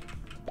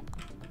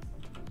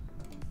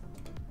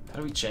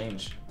do we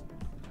change?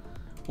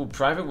 Well,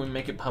 private, we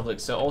make it public,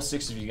 so all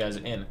 6 of you guys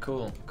are in.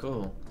 Cool,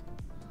 cool.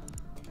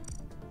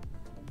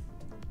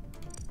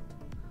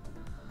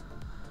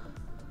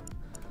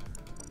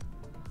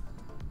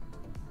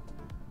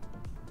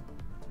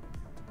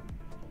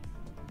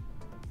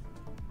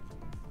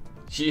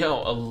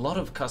 Yo, a lot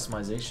of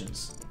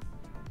customizations.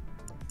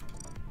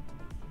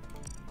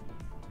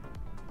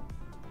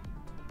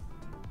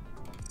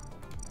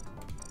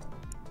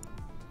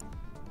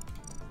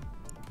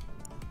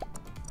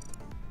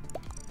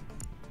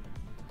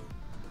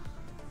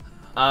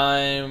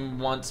 I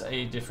want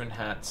a different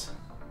hat.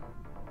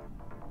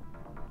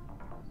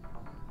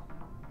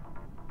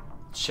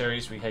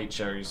 Cherries, we hate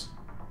cherries.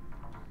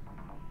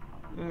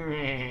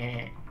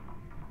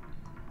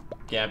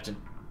 Captain.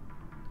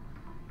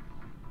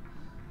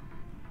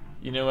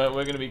 You know what?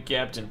 We're gonna be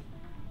Captain.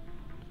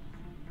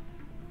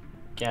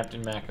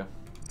 Captain Macca.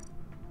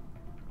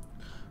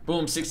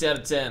 Boom, 6 out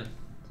of 10.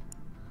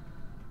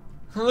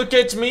 Look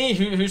at me!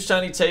 Who's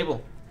tiny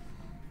table?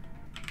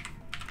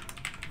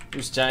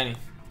 Who's tiny?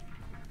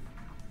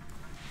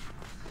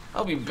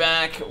 I'll be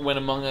back when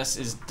Among Us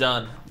is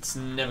done. It's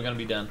never gonna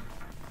be done.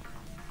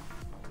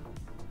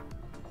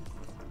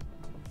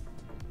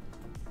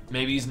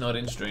 Maybe he's not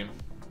in stream.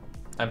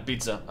 I'm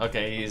pizza.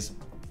 Okay, he is.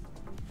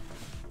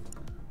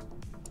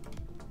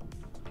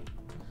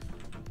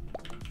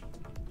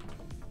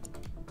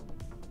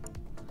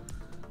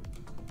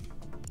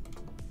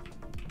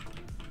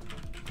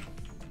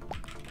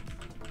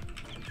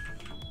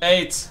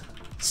 Eight.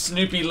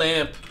 Snoopy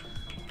lamp.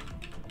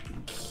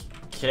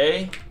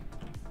 Okay.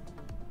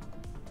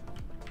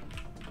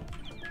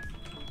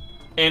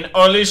 An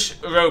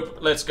Orlish rope.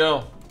 Let's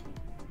go.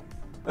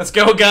 Let's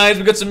go, guys.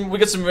 We got some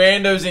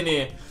randos in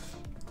here.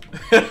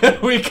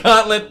 We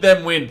can't let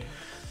them win.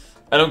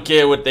 I don't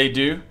care what they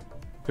do,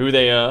 who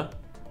they are.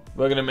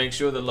 We're gonna make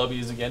sure the lobby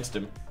is against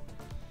them.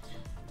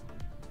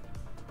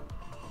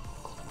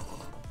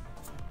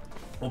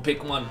 We'll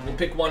pick one. We'll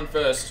pick one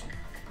first.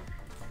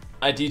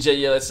 Alright, DJ.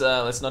 Yeah,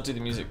 let's not do the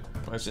music.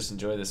 Let's just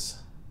enjoy this.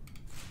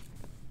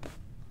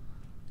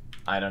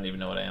 I don't even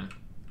know what I am.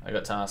 I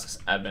got tasks.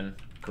 Admin.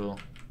 Cool.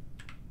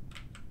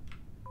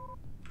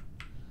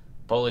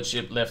 Polar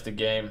chip left the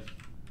game.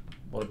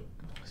 What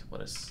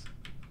is?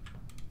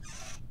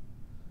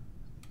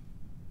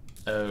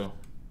 Oh,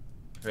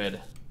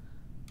 red,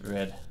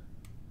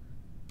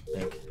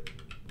 pink.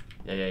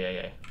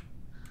 Yeah.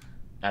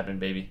 Admin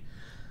baby.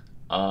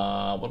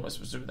 What am I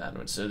supposed to do with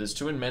admin? So there's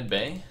 2 in med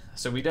bay.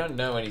 So we don't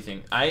know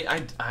anything.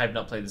 I have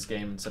not played this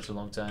game in such a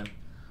long time.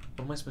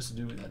 What am I supposed to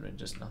do with admin?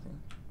 Just nothing.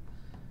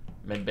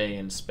 Med bay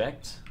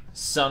inspect.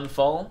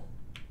 Sunfall.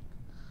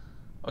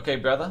 Okay,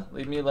 brother,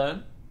 leave me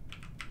alone.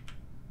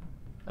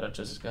 I don't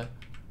trust this guy.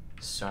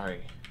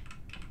 Sorry.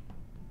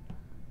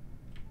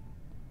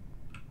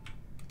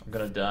 I'm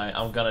gonna die.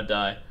 I'm gonna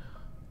die.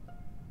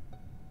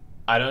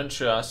 I don't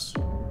trust.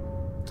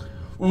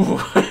 Ooh,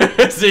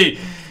 see.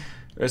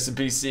 Rest in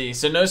peace, C.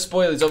 So no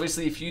spoilers.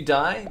 Obviously, if you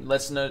die,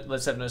 let's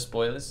have no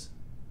spoilers.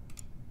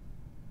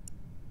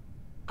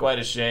 Quite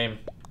a shame.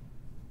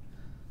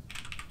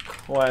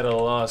 Quite a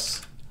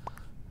loss.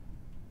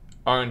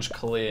 Orange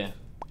clear.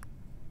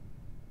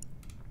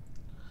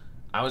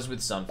 I was with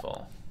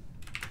Sunfall.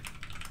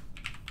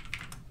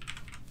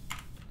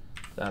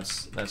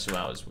 That's who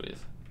I was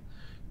with.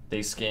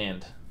 They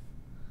scanned.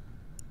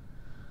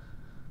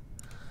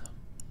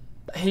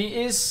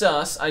 He is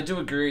sus, I do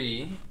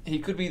agree. He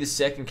could be the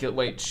second killer.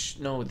 Wait,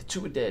 no, the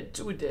 2 are dead.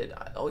 2 are dead.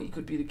 Oh, he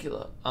could be the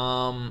killer. Who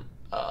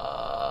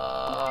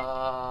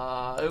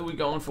are we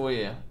going for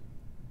here?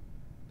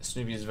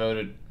 Snoopy has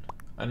voted.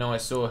 I know I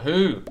saw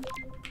who.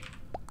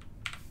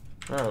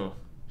 Bro,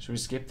 should we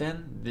skip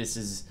then? This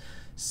is...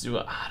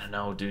 I don't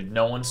know, dude.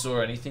 No one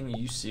saw anything. Are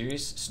you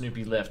serious?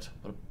 Snoopy left.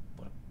 What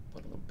a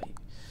little baby.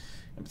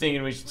 I'm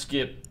thinking we should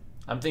skip.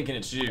 I'm thinking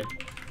it's you.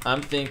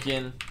 I'm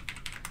thinking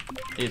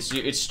it's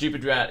you. It's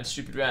stupid rat. It's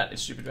stupid rat.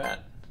 It's stupid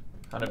rat.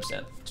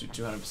 100%.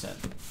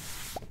 200%.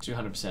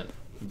 200%.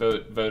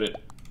 Vote it.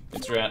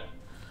 It's rat.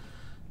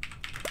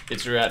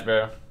 It's a rat,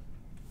 bro.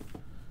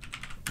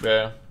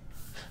 Bro.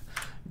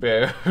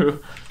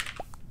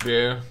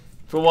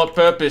 For what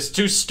purpose?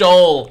 To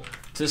stole.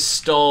 To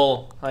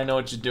stole. I know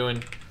what you're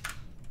doing.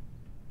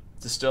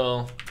 To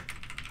stole.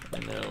 I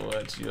know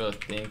what you're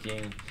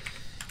thinking.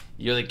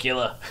 You're the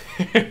killer.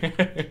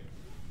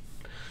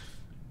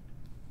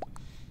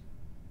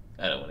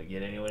 I don't want to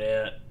get anyone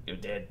out. You're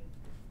dead.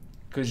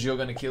 Because you're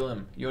going to kill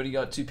him. You already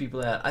got 2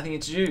 people out. I think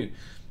it's you.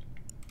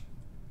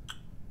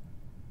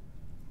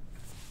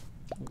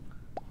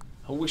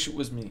 I wish it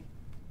was me.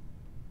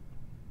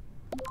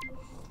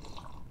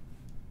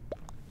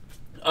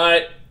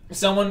 Alright.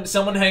 Someone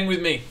hang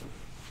with me.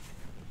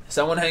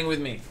 Someone hang with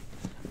me.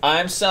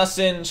 I'm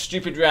sussing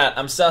stupid rat.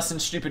 I'm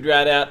sussing stupid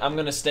rat out. I'm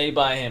going to stay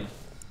by him.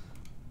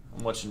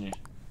 I'm watching you.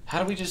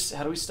 How do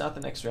we start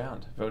the next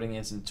round? Voting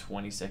ends in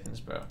 20 seconds,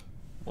 bro.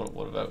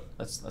 What a vote.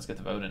 Let's get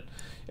the vote in.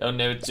 I'll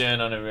never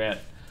turn on a rat.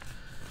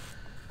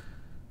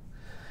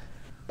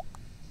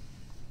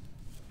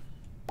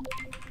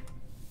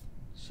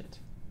 Shit.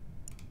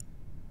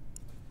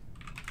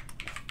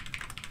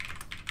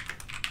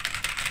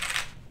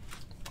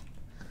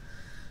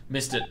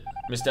 Missed it.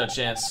 Missed our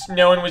chance.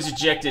 No one was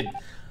ejected.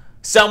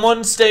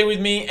 Someone stay with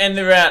me and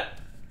the rat.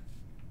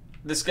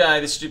 This guy,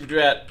 this stupid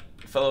rat.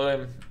 Follow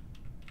him.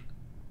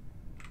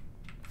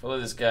 Follow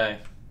this guy.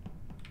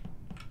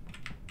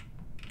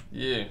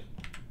 You.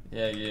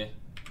 Yeah, you.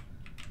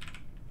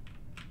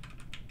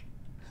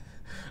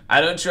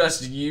 I don't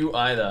trust you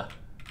either.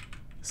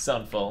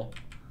 Sunfall.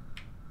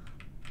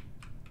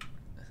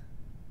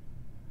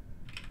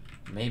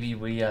 Maybe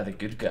we are the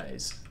good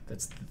guys.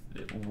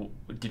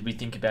 Did we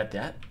think about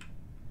that?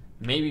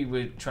 Maybe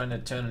we're trying to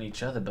turn on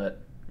each other,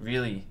 but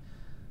really,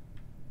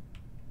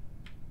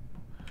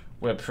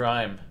 We're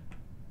prime.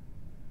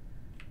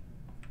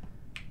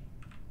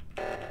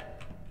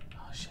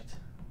 Oh shit.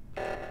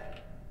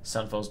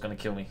 Sunfall's gonna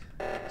kill me.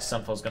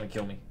 Sunfall's gonna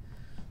kill me.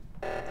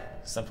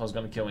 Sunfall's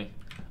gonna kill me.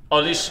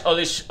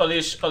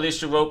 Olish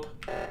the rope.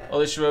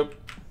 Olish the rope.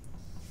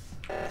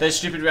 There's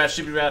stupid rat,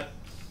 stupid rat.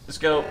 Let's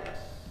go.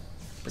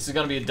 This is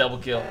gonna be a double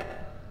kill.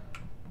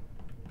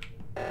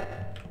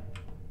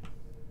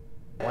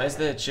 Why is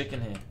there a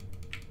chicken here?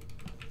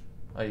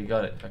 Oh, you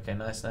got it. Okay,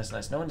 nice, nice,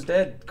 nice. No one's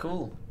dead.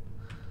 Cool.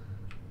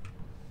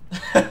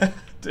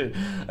 Dude,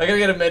 I gotta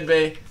get a med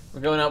bay.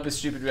 We're going up with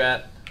stupid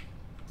rat.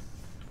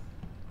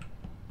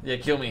 Yeah,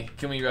 kill me.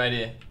 Kill me right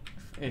here.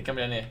 Here, come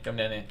down here. Come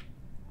down here.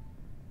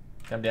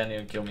 Come down here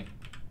and kill me.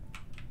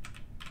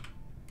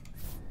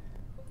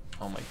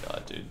 Oh my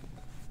god, dude.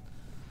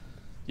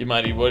 You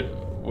Mighty, what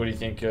do you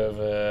think of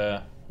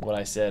what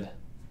I said?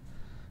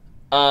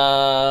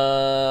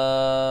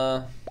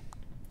 About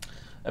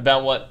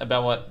what?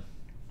 About what?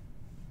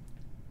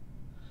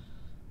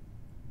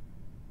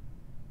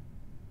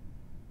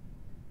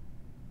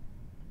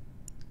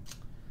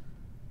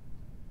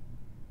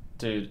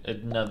 Dude,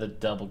 another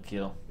double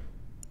kill.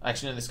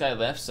 Actually, no, this guy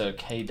left, so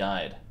K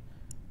died.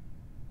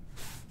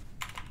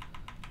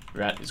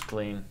 Rat is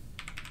clean.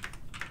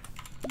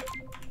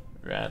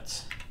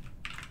 Rat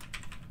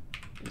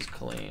is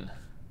clean.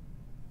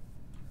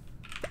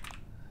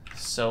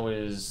 So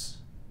is...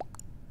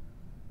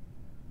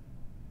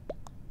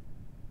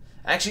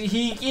 Actually,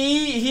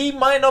 he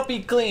might not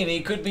be clean. He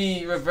could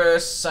be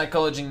reverse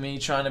psychologing me,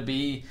 trying to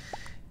be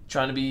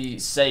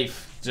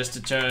safe,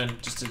 just to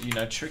you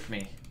know, trick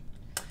me.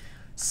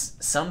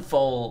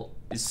 Sunfall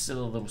is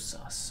still a little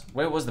sus.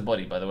 Where was the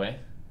body, by the way?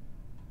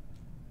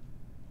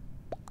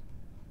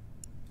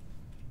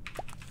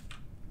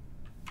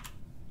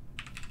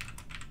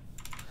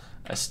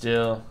 I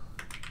still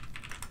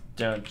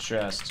don't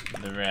trust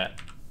the rat.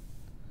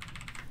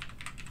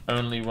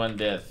 Only one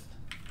death.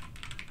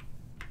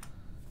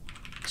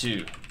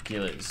 2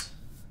 killers.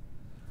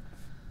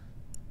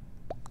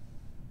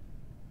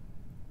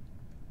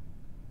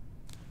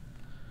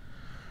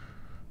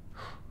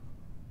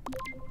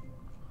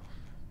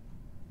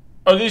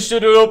 Oh, this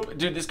should up.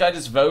 Dude, this guy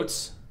just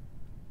votes.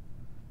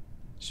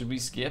 Should we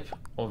skip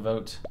or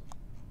vote?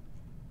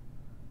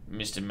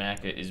 Mr.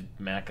 Macca is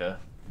Macca.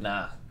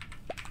 Nah.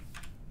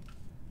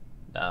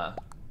 Nah.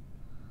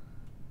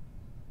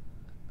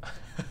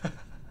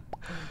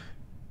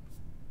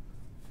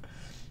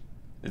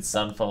 It's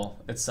Sunfall.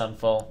 It's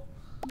Sunfall.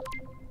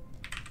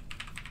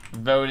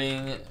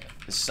 Voting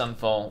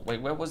Sunfall.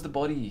 Wait, where was the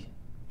body?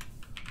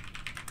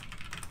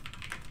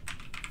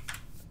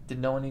 Did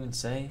no one even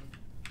say?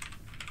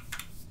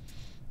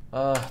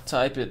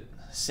 Type it.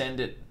 Send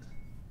it.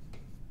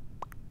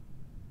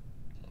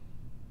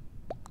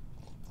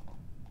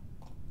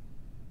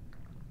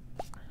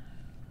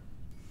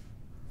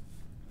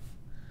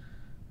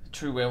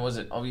 True, where was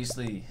it?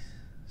 Obviously.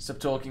 Stop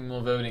talking,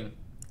 more voting.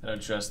 I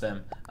don't trust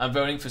them. I'm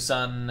voting for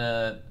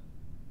Sunfall.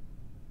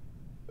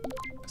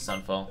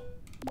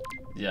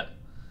 Yeah.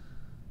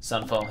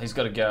 Sunfall. He's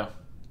got to go.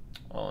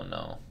 Oh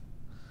no.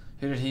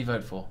 Who did he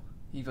vote for?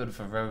 He voted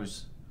for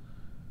Rose.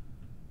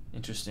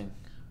 Interesting.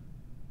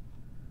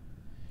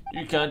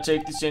 You can't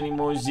take this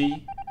anymore,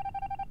 Z.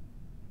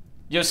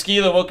 Yo,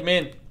 Skeeler, welcome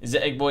in. Is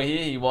the egg boy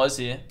here? He was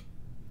here.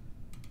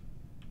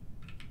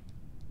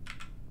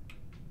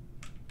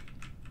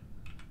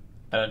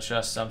 I don't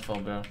trust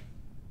Sunfall, bro.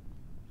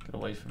 Get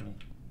away from me.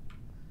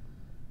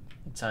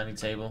 A tiny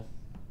table.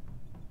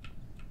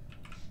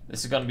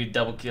 This is gonna be a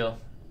double kill.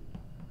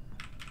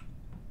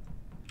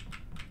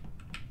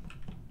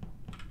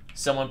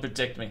 Someone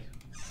protect me.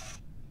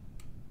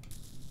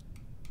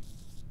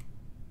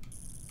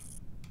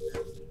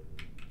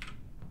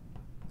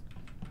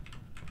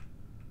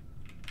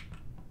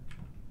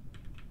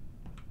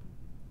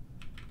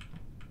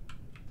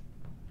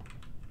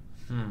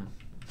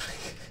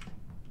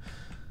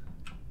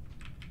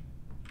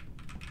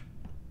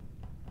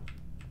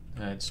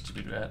 Alright,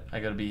 stupid rat. I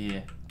gotta be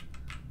here.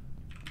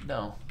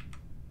 No.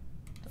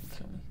 Don't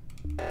kill me.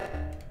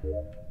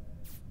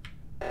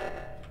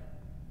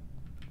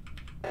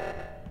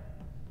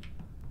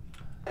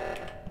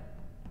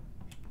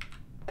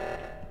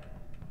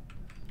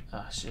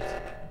 Ah, shit.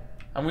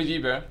 I'm with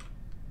you, bro.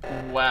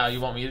 Wow,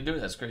 you want me to do it?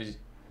 That's crazy.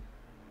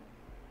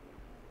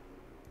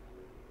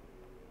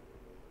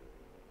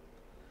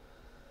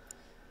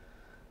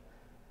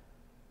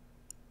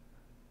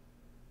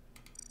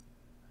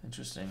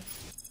 Interesting.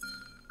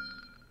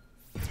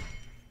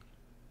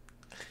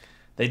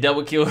 They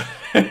double kill.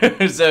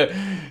 So,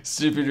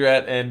 stupid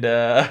rat and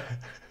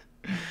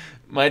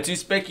my 2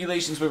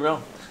 speculations were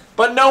wrong.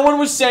 But no one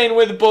was saying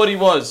where the body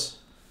was.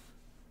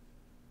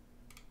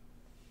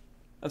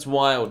 That's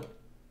wild.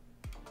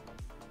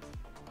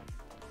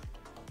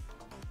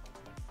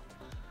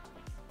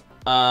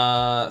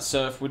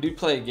 So if we do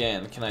play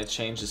again, can I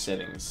change the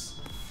settings?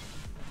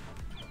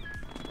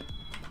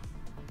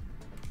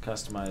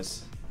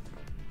 Customize.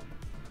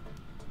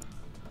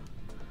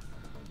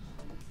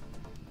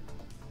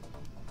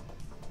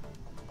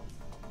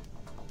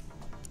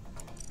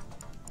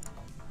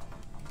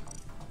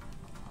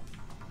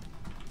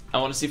 I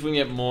want to see if we can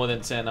get more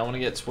than 10. I want to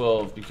get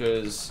 12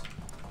 because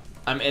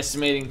I'm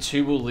estimating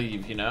 2 will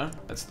leave, you know?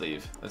 Let's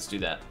leave. Let's do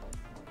that.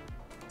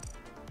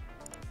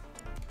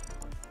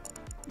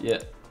 Yeah.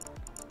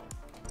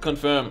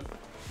 Confirm.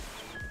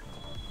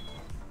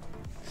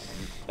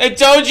 I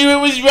told you it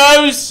was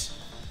Rose!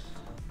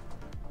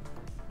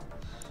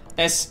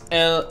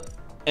 SLMIDG.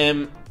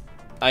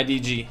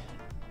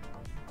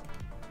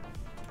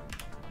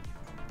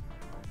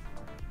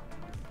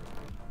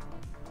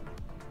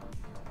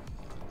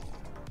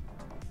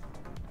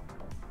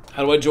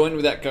 How do I join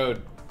with that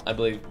code? I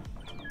believe.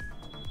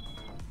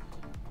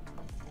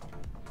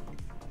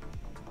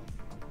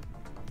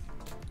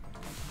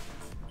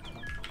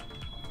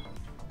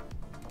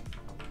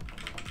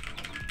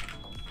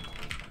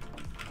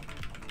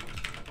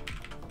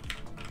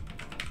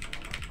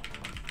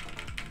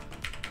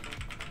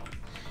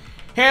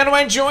 How do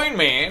I join,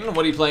 man?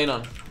 What are you playing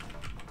on?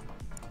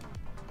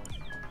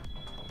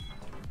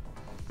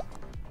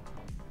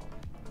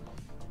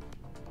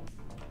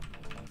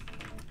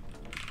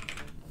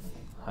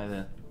 Hi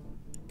there.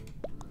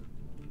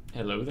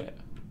 Hello there.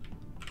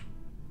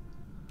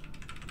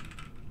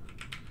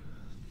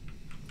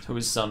 Who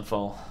is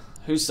Sunfall?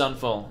 Who's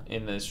Sunfall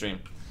in the stream?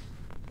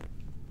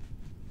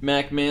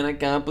 Mac, man, I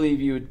can't believe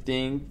you would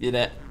think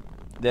that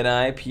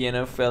I,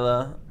 piano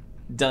fella,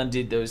 done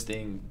did those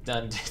things.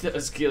 Done did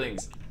those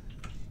killings.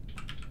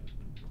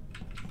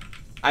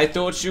 I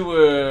thought you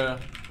were...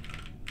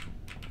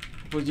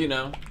 Well, you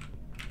know.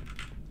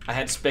 I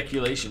had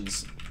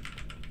speculations.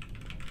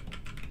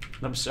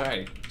 I'm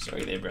sorry.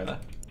 Sorry there, brother.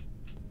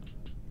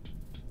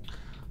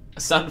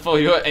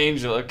 Sunfall, you're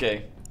Angel.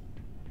 Okay.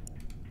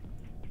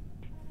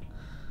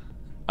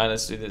 Alright,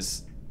 let's do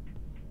this.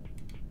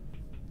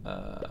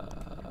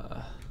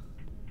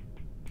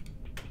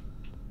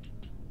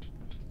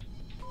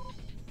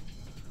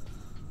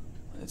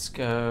 Let's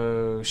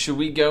go. Should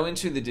we go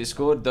into the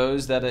Discord?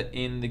 Those that are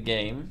in the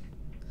game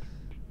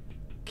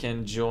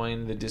can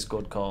join the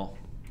Discord call.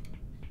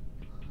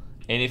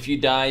 And if you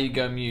die, you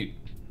go mute.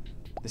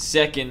 The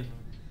second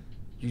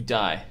you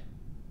die.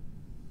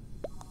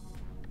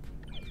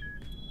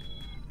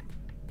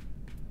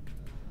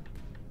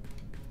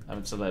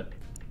 I'm celeb.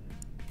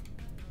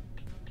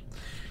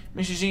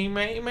 Mrs. Z,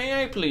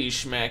 may I please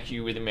smack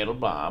you with a metal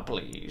bar,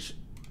 please?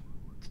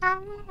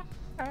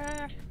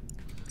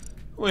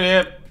 What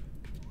up?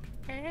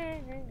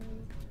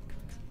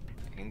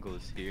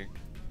 Angle's here.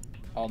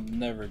 I'll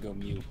never go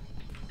mute.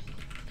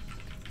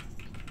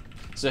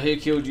 So who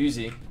killed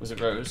Yuzi? Was it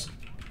Rose?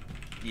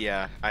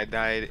 Yeah, I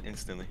died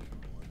instantly.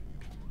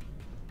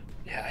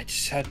 Yeah, I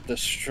just had the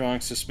strong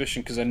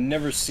suspicion because I'd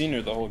never seen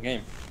her the whole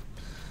game.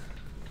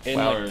 And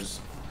Flowers.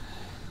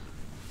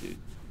 Dude.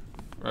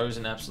 Rose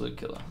an absolute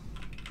killer.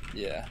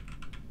 Yeah.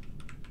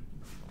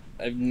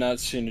 I've not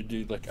seen her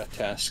do like a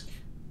task.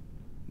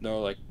 No,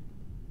 like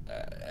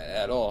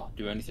at all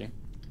do anything.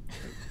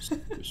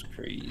 It was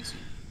crazy.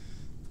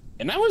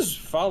 And I was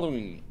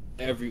following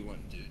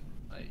everyone, dude.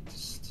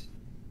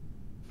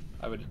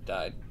 I would have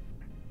died.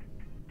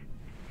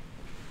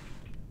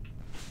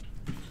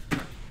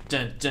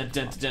 Dun dun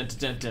dun dun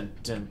dun dun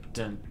dun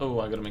dun. Oh,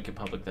 I gotta make it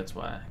public. That's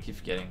why I keep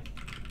forgetting.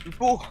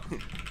 Oh,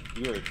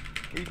 you're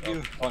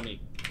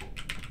funny.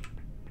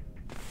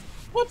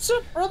 What's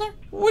up, brother?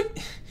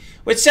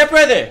 What's up,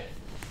 brother?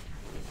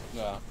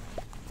 No.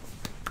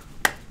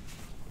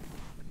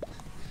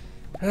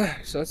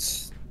 So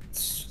let's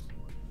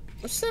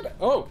set it.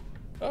 Oh,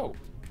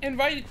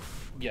 invited.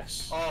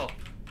 Yes. Oh.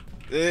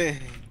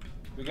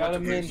 We got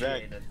him in.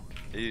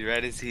 The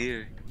rat is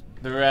here.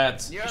 The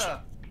rats.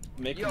 Yeah.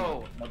 Make him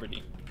a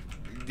celebrity.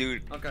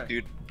 Dude. Okay.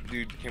 Dude,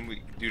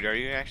 dude, are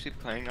you actually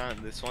playing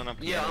on this one on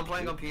piano? Yeah, I'm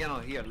playing on piano.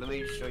 Here, let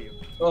me show you.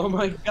 Oh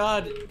my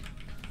god.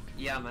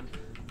 Yeah, man.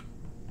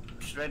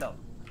 Straight up.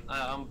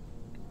 I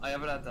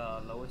have it at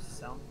the lowest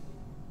sound.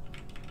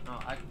 No,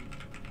 I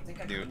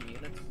think I can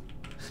mute it.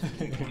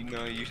 You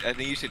know, I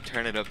think you should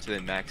turn it up to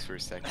the max for a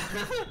second.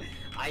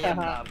 I am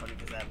not putting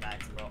this at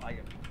max, bro. I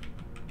am.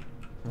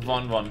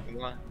 Von.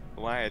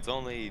 Why? It's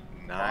only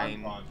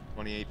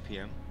 9:28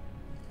 p.m.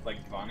 Like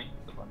Vonnie?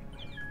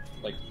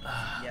 Like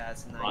yeah,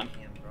 it's 9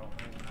 p.m. bro.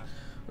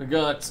 We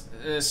got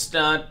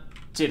start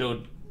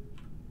titled.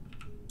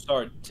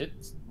 Start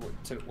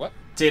what?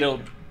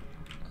 Titled.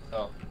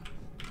 Oh.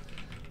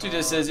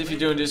 Tutor says if you're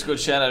doing Discord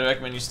chat, I'd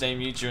recommend you stay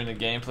mute during the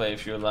gameplay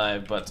if you're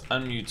live, but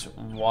unmute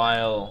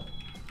while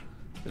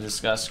the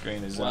discuss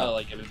screen is up.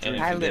 Like and if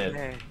you're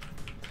dead.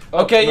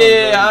 Oh, Okay, no,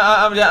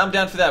 yeah, I'm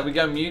down for that. We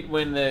go mute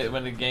when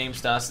the game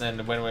starts, and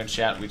then when we're in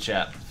chat, we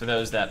chat. For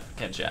those that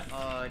can chat.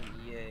 Yeah.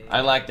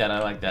 I like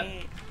that.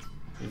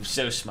 You're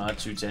so smart,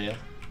 Two-Tail.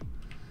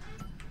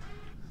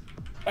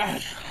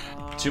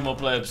 2 more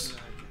plebs.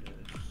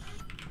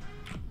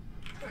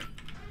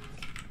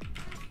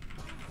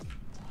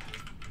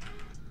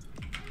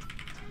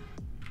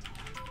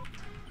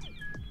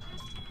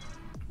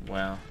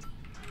 Wow.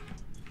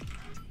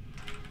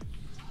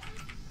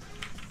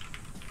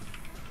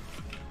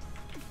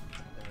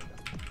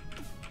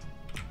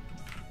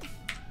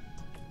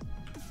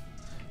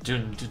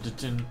 Dun, dun, dun,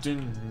 dun,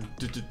 dun,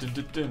 dun, dun, dun,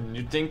 dun, dun.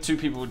 You'd think two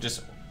people would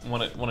just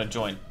want to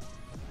join.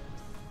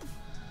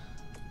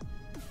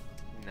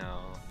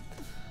 No.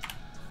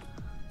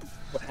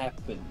 What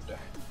happened?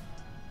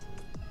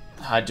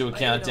 I do a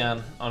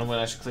countdown on when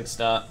I should click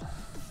start.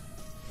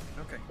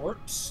 Okay.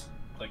 Corpse?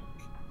 Like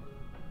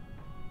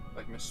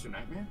Mr.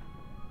 Nightmare?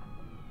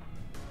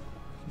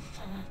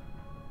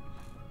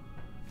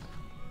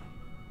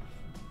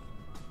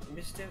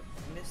 Mr.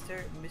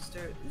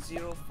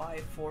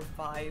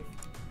 0545.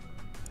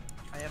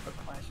 I have a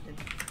question.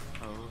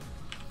 Oh.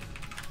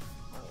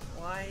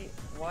 Why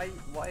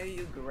are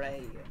you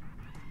gray?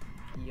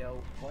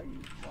 Yo, why?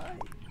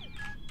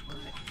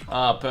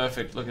 Ah,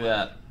 perfect. Look at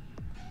that.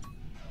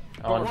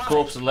 Oh,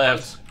 corpse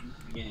left.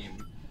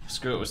 Game.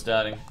 Screw it, we're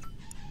starting.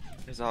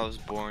 Because I was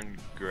born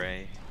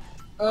gray.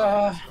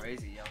 That's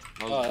crazy, yo.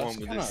 I was born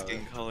with this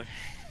skin color.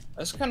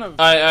 That's kind of.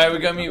 Alright, we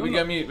got mute, we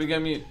got mute, we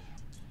got mute.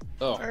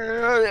 Oh.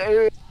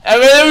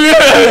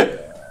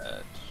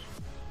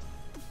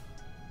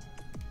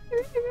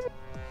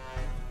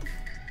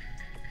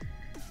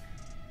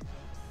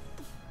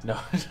 No,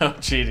 no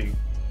cheating.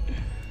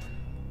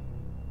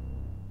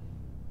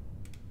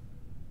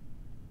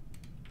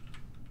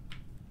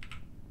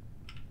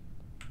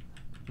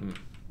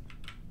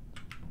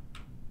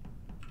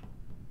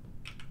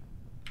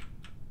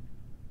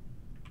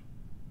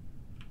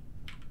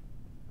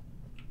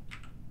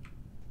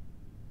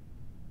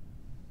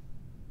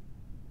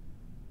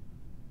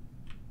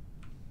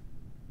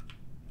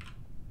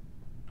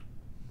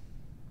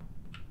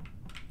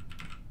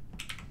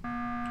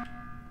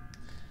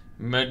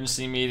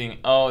 Emergency meeting.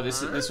 Oh,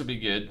 this would be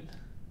good.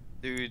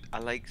 Dude, I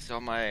like saw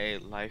my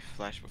life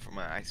flash before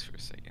my eyes for a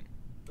second.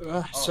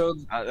 So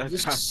I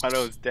thought I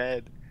was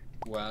dead.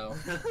 Wow. I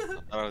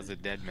thought I was a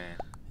dead man.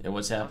 Yeah,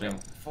 what's happening?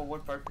 For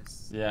what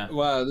purpose? Yeah.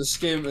 Wow, this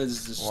game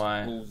is just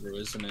Why? over,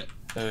 isn't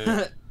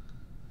it?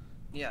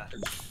 Yeah.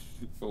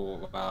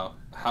 Oh wow.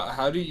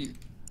 How do you?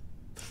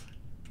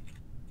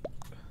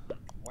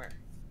 Where?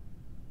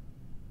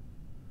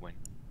 When?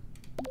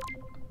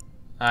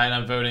 Alright,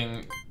 I'm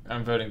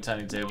voting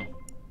tiny table.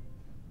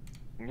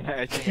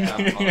 Yeah,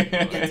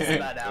 Get this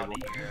man out of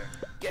here.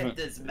 Get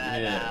this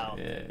man out.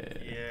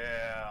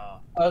 Yeah.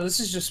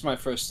 This is just my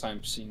first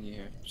time seeing you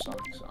here,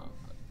 Sonic. So I'm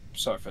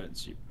sorry if I didn't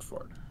see you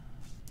before.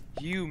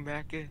 You,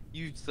 Macca,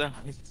 you suck.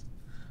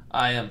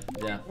 I am,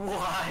 yeah.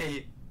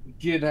 Why?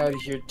 Get out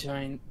of here,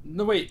 Tiny.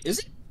 No, wait, is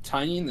it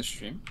Tiny in the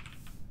stream?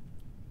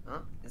 Huh?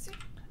 Is he?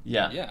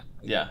 Yeah.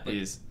 Yeah,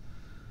 he is.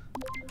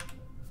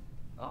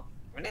 Oh,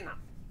 really not.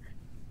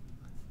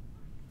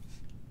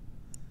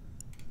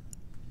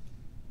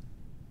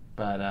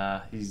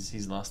 But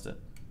he's lost it.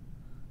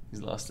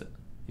 He's lost it.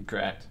 He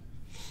cracked.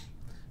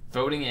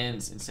 Voting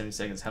ends in 70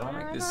 seconds. How do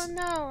I make this? Can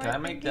I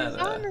make that?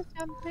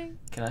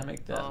 Can I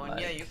make that? Oh,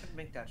 like, yeah, you can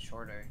make that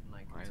shorter,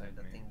 like inside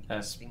the thing.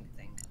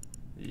 Thing.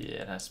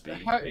 Yeah, it has to be.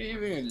 How do you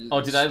even...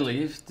 Oh, did I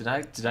leave? Did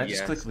I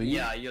just click leave?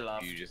 Yeah, you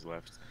left. You just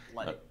left.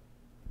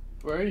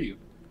 Where are you?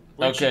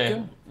 Where'd you Okay.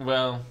 go?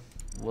 Well,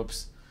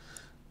 whoops.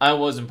 I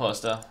was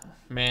imposter.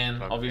 Man,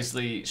 Okay.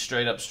 obviously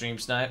straight up stream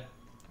snipe.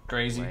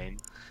 Crazy. Lame.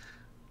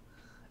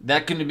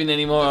 That couldn't have been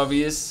any more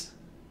obvious.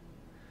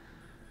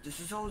 This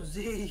is all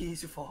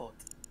Z's fault.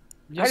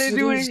 I didn't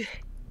do anything.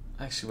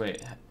 Actually,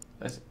 wait.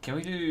 Can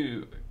we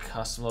do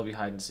custom lobby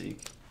hide and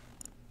seek?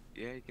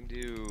 Yeah, you can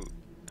do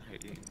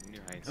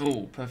new hide and seek.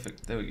 Oh,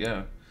 perfect. There we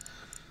go.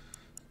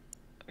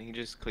 You can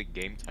just click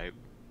game type.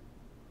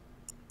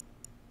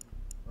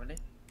 Ready?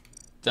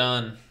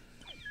 Done.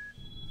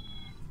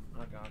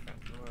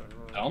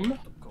 Dumb?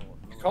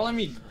 You calling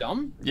me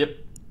dumb? Yep.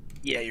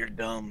 Yeah, you're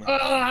dumb.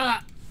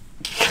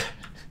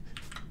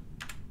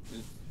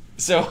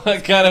 So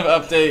what kind of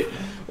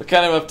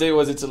update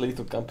was it to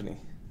Lethal Company?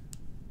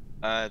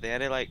 They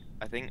added like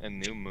I think a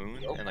new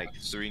moon and like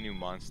 3 new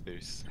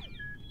monsters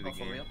to the Oh, for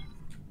game. real?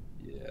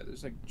 Yeah,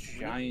 there's like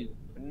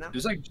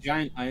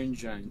giant iron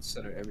giants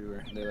that are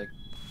everywhere. They like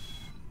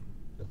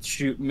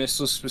shoot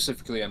missiles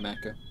specifically at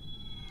Mecca.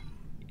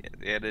 Yeah,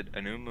 they added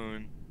a new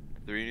moon,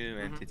 3 new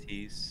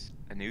entities,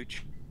 a new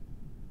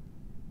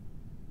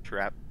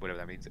trap, whatever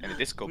that means, and a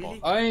disco ball.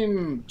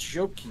 I'm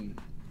joking.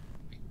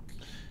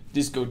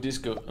 Disco.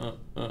 Disco.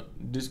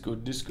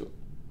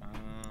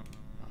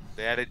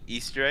 They added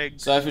Easter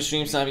eggs. Sorry for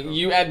stream sniping.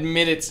 You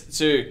admit it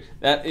too.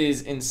 That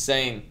is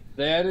insane.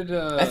 They added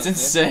That's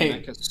insane.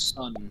 Mecca's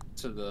son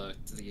to the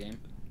game.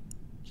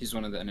 He's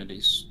one of the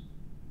entities.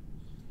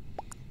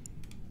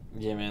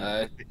 Yeah,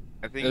 man.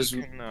 I think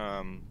you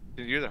can,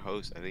 if you're the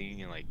host, I think you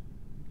can like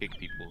pick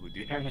people who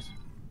do that.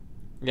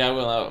 Yeah, I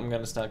will. I'm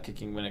gonna start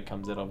kicking when it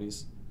comes out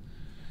obvious.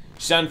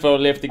 Shanfo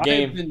left the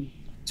game. I've been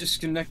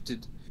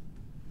disconnected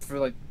for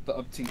like the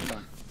upteen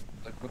time.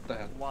 Like what the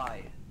hell?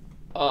 Why?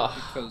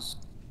 Because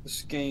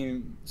this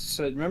game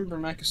said. Remember,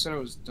 Mecca said I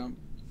was dumb.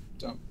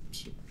 So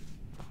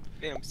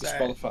Damn sad.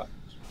 disqualified.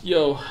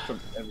 Yo. From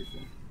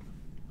everything.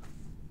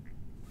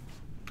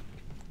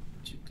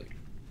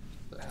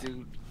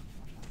 Dude,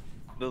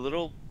 the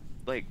little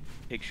like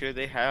picture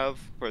they have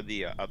for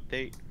the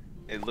update,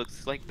 it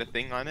looks like the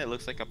thing on it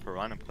looks like a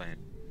piranha plant.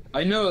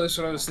 I know, that's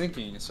what I was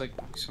thinking. It's like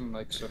some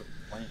like sort of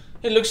plant.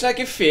 It looks like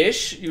a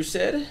fish, you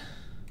said?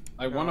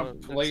 I want to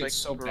play it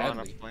so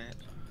badly. Plant.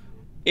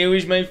 It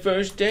was my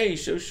first day,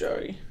 so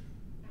sorry.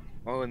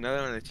 Oh,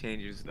 another one that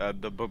changes.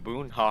 The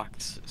baboon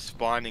hawks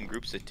spawn in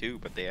groups of 2,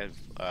 but they have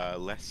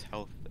less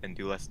health and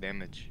do less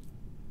damage.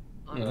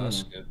 Oh,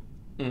 that's good.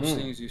 Those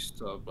things used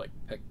to like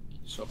peck me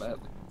so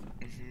badly.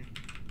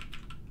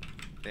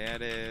 They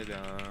added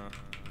a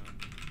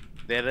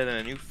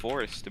new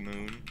forest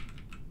moon.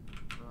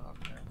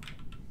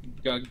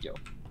 Gagyo.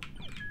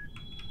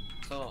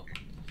 So.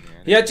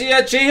 Yo!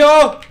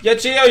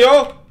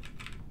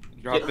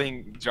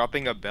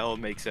 Dropping a bell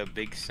makes a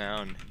big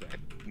sound that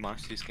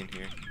monsters can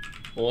hear.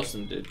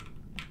 Awesome, dude.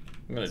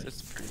 I'm gonna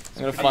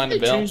find a bell.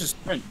 They changed the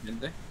sprint, didn't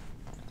they? I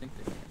think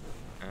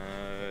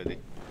they.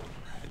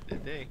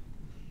 Did they? I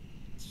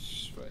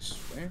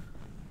swear.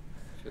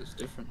 Feels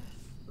different.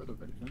 A little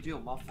bit different.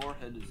 Dude, my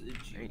forehead is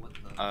itchy. What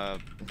the?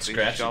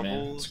 Scratch it,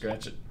 man.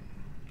 Scratch it.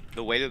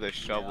 The weight of the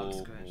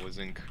shovel was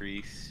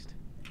increased.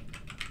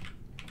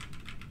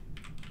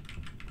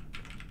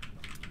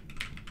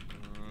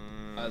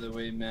 By the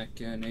way,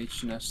 Mac and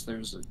HNS,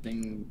 there's a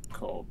thing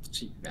called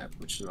Seek Map,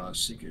 which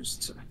allows seekers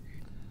to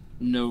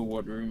know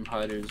what room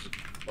hiders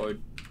are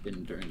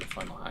in during the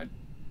final hide.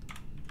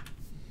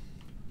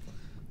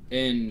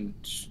 And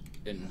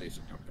in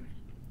Laser Company.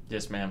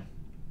 Yes, ma'am.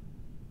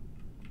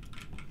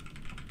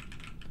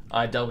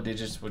 I double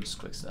digits, we'll just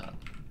click start.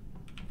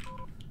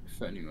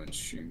 If anyone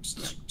streams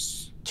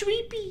snaps.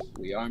 Tweepy!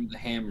 We arm the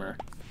hammer.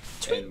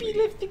 Tweepy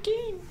left the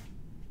game.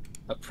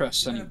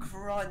 Press any.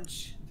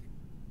 Crunch.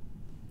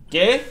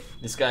 ¿Qué?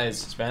 This guy is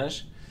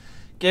Spanish.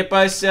 ¿Qué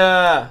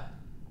pasa?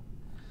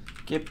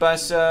 ¿Qué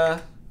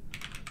pasa?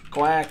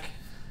 Quack.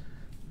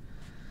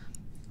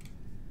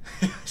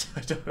 I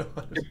don't know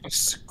what it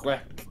is.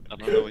 Quack. I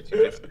don't know what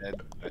you just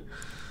said, but...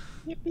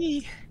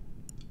 Yippee.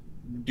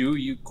 Do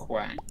you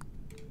quack?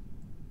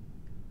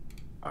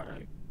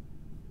 Alright.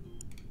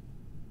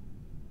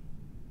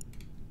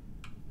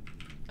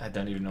 I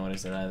don't even know what I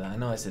said either. I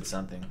know I said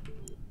something.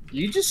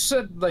 You just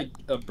said like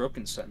a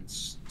broken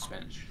sentence in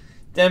Spanish.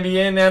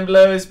 También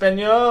hablo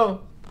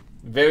español.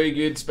 Very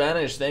good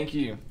Spanish, thank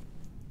you.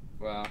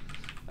 Wow.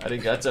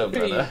 Arigato,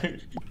 brother.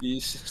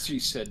 She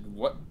said,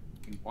 what?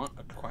 You want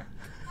a quack?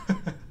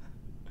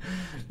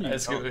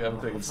 Let's go. I'm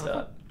clicking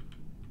start.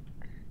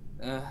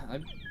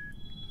 I'm...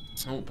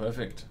 Oh,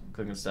 perfect.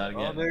 Clicking start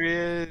again. Oh, there he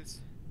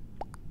is.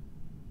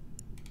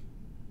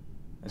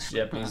 That's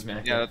Japanese,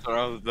 man. Yeah,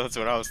 that's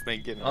what I was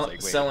thinking. I was Oh,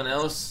 like, wait. someone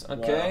else?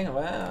 Okay,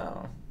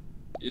 wow.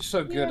 You're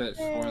so good at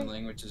foreign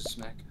languages,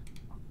 Mac.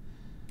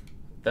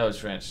 That was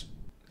French.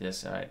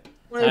 Yes, alright.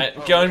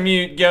 Alright, go on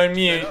mute, go on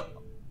mute.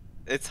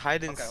 It's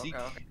hide and seek.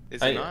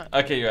 Is it I, not?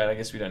 Okay, you're right. I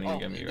guess we don't need to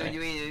go mute, right?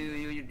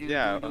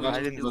 Yeah,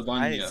 hide and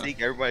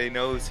seek. Everybody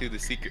knows who the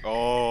secret.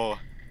 Oh.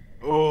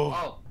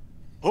 Oh.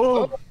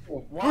 Oh.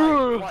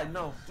 Why?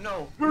 No.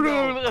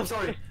 I'm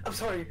sorry.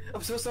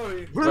 I'm so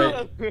sorry.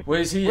 Wait,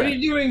 where's he? What are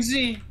you doing,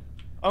 Z?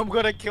 I'm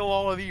gonna kill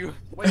all of you.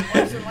 Wait,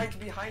 why is there light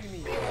behind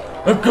me?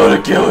 I'm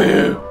gonna kill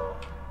you.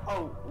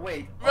 Oh,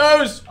 wait.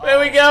 Rose, where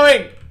are we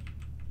going?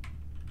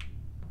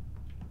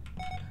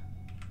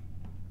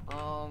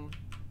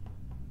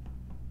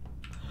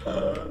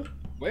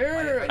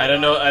 Where? I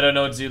don't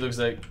know what Z looks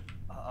like.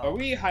 Are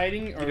we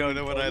hiding? Or you don't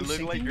know what I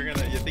look like? You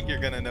think you're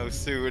gonna know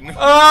soon.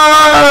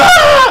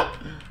 Ah!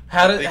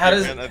 How does?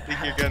 I think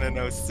you're gonna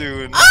know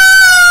soon.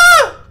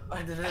 Ah!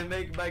 I didn't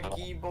make my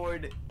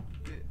keyboard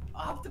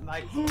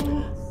optimized.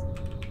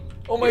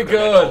 Oh my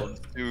god.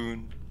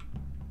 Soon.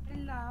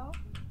 Hello,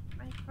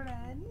 my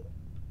friend.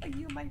 Are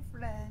you my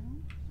friend?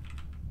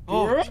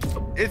 Oh,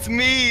 it's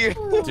me!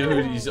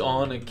 Dude, he's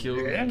on a kill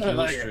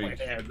streak.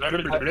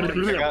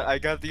 I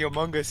got the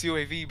Among Us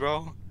UAV,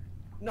 bro.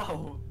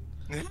 No.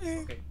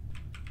 Okay.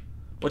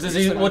 What does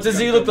he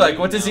look like?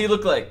 What does he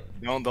look like?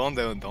 Don't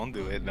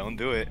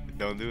do it.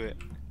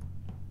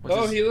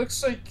 Oh, he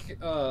looks like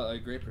a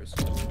gray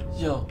person.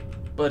 Yo,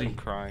 buddy. I'm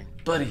crying.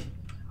 Buddy.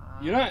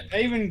 You're not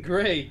even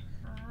gray.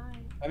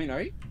 I mean,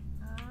 are you?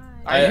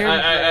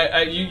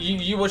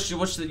 You watch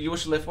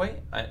the left way,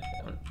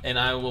 and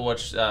I will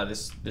watch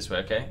this way.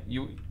 Okay.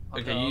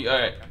 Okay. All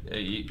right.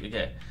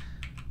 Okay.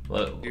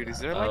 Well, dude, is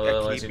there like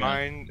a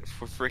keybind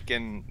for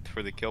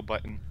the kill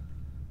button?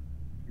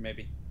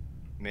 Maybe.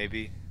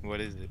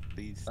 What is it,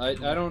 please? I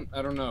don't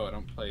know. I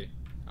don't play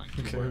on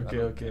keyboard.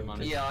 Okay.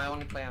 Yeah, I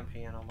only play on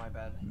piano. My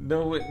bad.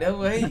 No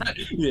way.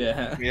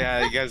 Yeah.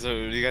 Yeah, you guys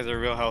are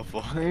real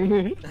helpful.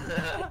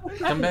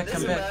 Come back.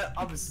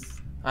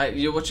 Alright,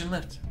 you're watching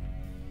left.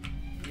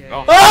 Yeah.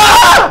 Oh.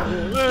 Ah! Oh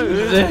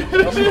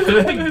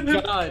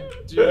my god,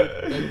 dude,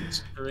 that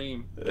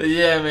scream.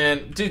 Yeah,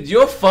 man, dude,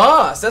 you're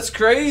fast. That's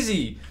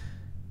crazy.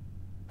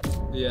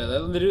 Yeah,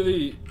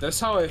 that's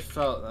how I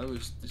felt. I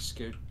was just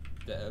scared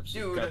the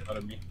absolute crap out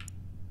of me.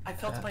 I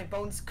felt my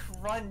bones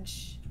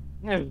crunch.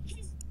 They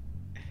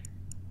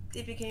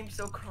became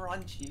so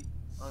crunchy.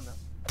 Oh no.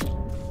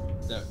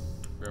 That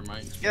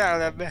reminds me. Get out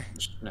of that bed.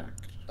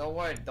 Don't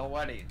worry.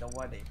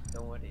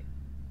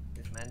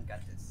 This man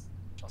got this.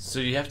 So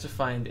you have to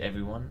find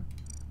everyone,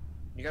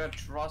 You gotta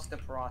trust the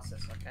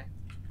process, okay?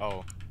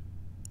 Oh.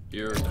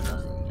 You're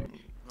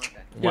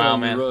Okay. Wow,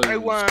 man. I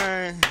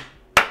won.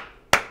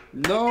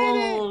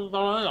 No,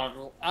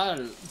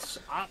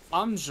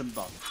 I'm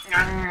Zimbabwe.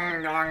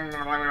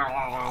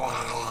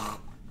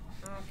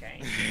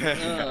 Okay.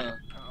 Okay.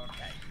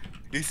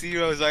 You see,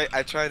 Rose,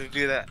 I try to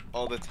do that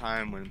all the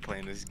time when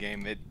playing this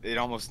game. It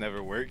almost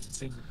never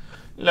works.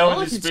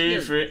 Lower the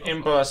speed for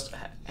impost.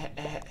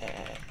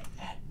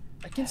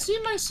 I can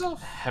see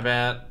myself. How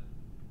about?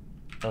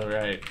 All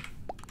right.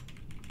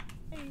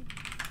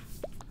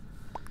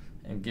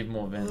 And give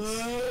more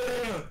vents.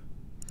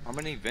 How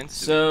many vents?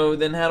 So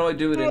then, how do I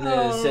do it in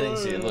the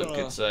settings here? Look,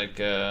 it's like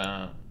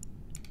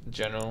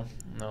general.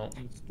 No.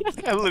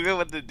 Look at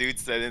what the dude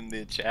said in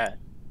the chat.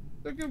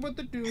 Look at what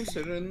the dude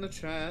said in the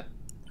chat.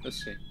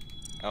 Let's see.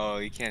 Oh,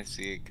 you can't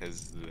see it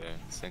because the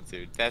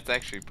censored. That's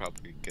actually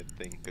probably a good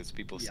thing because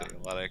people say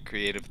a lot of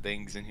creative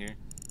things in here.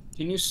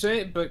 Can you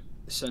say it but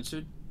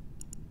censored?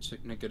 It's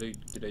like a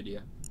good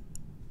idea.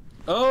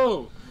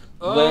 Oh.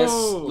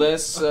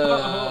 Less.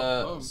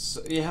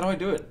 Yeah, how do I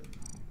do it?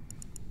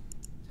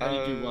 How do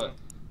you do what?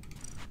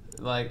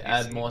 Like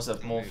add more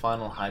stuff, more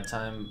final hide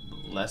time,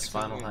 less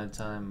final hide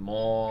time,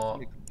 more. On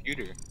the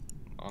computer.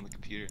 On the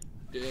computer.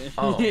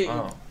 Oh.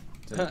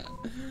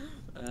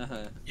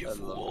 You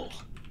fool.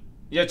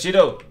 Yeah,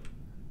 Cheeto.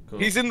 Cool.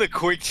 He's in the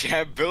quick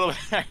chat, Bill.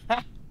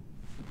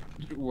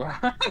 What?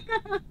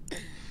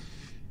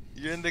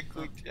 You're in the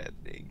quick chat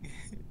thing.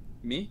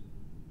 Me?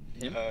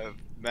 Him?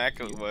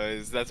 Macca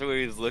was. That's what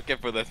he was looking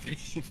for the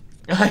theme.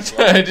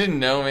 I didn't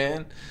know,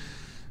 man.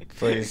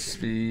 Play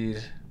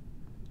speed.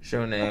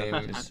 Show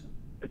names.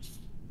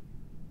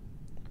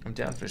 I'm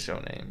down for show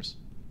names.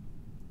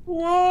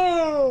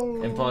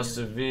 Whoa!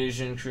 Imposter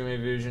vision,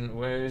 crewmate vision.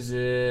 Where is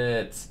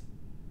it?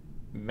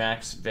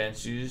 Max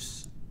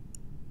Ventus.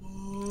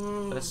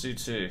 Let's do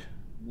 2.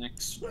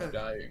 Next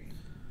dying.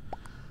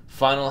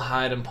 Final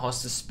hide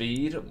imposter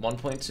speed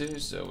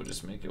 1.2, so we'll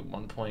just make it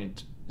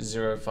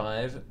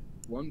 1.05.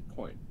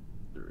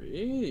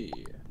 1.3.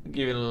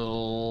 Give it a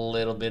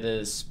little bit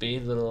of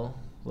speed, little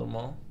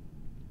more.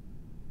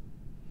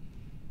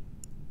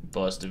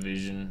 Imposter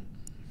vision.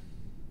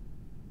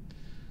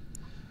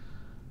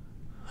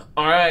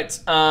 Alright,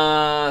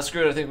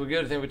 screw it, I think we're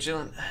good, I think we're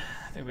chilling.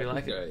 I think we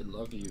like it. I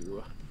love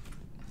you.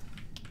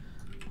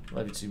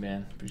 Love you too,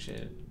 man. Appreciate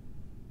it.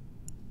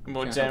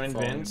 More Darren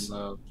Vince.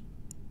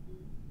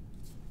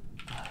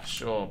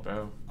 Sure,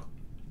 bro.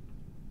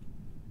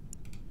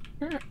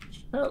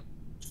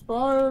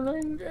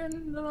 Falling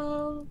in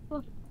love.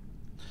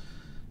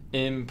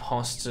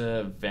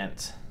 Imposter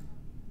vent.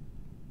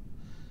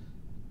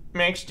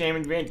 Max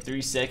damage vent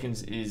 3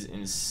 seconds is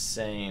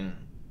insane.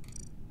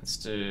 Let's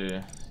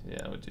do.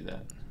 Yeah, we'll do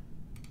that.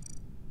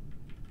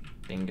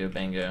 Bingo,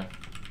 bango.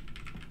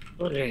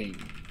 Okay,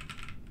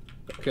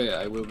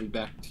 I will be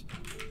back.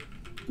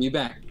 Be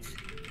back.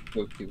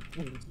 Goku.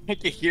 I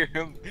can hear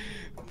him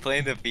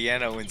playing the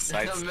piano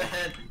inside. Man.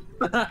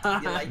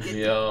 You like it?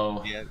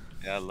 Yo. Yeah,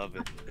 I love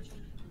it.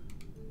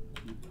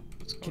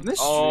 Can this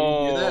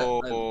stream do that?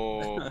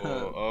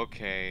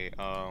 Okay.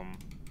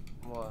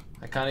 What?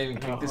 I can't even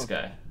kick this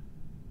guy.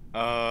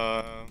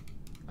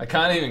 I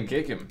can't even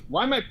kick him.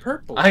 Why am I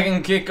purple? I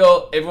can kick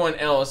everyone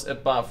else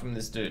apart from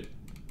this dude.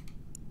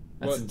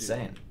 That's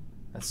insane.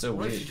 That's so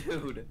weird.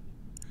 Dude.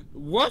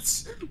 What?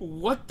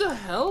 What the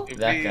hell?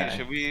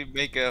 Should we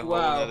make a whole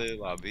other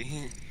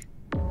lobby?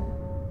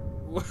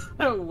 What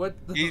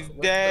the? He's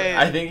dead.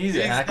 I think he's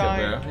a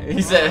hacker, bro.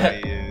 He's he a.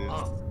 is.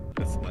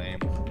 That's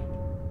lame.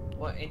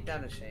 What? Ain't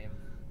that a shame?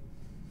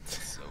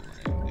 That's so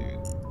lame, dude.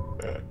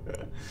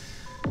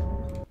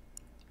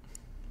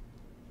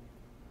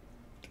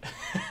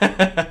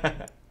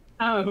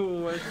 Oh,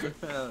 what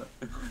the hell?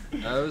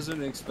 I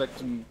wasn't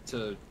expecting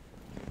to.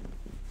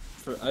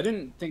 I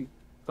didn't think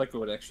Pleco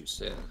would actually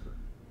say it.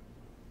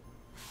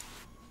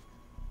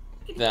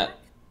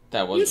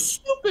 That was. You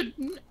stupid.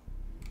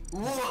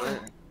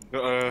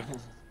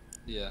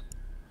 Yeah.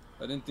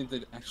 I didn't think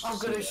they'd actually. I'm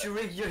gonna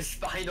shrink your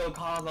spinal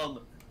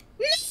column.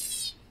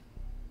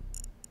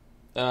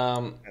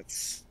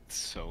 That's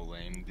so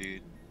lame,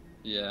 dude.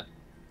 Yeah.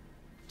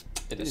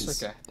 It's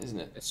like a, isn't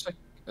it? It's like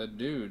a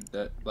dude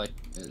that like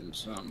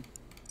is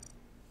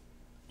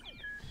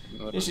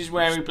This is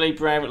where we play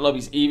private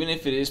lobbies. Even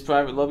if it is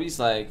private lobbies,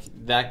 like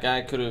that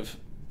guy could have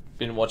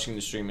been watching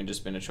the stream and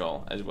just been a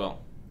troll as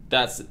well.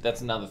 That's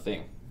another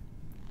thing.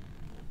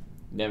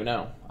 Never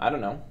know. I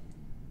don't know.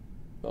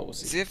 But we'll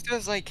see. See if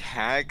there's like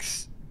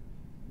hacks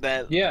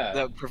that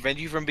prevent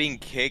you from being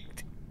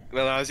kicked,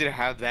 that allows you to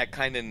have that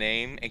kind of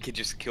name and can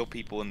just kill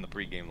people in the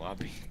pregame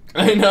lobby.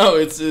 I know,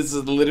 it's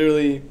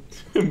literally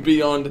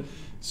beyond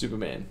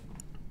Superman.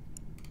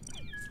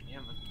 Yeah,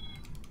 man.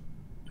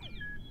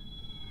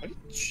 How do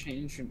you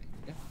change your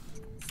name?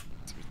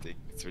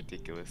 It's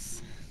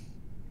ridiculous.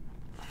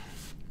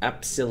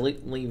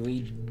 Absolutely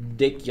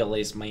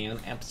ridiculous,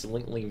 man.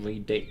 Absolutely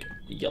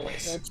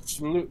ridiculous.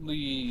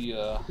 Absolutely,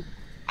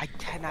 I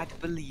cannot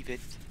believe it.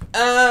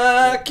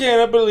 I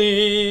cannot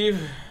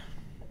believe.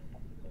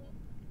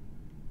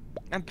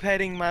 I'm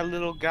petting my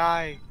little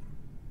guy.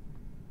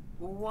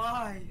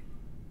 Why?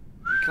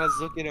 Because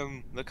look at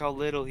him. Look how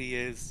little he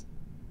is.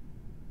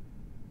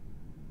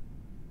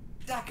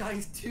 That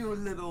guy's too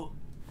little.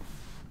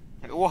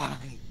 Why?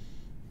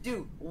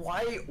 Dude,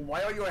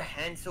 why are your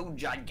hands so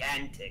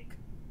gigantic?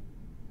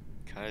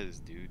 Cause,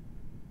 dude.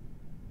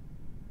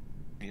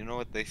 You know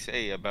what they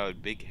say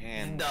about big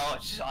hands? No,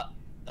 shut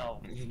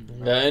up.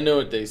 I know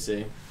what they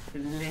say.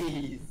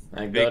 Please.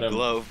 I got Big him.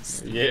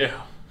 gloves. Yeah.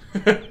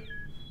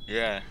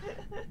 Yeah.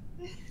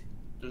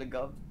 Look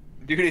up.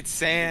 Dude, it's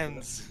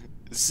Sans.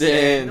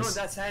 Sans. No,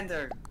 that's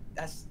Sander.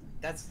 That's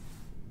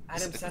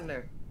Adam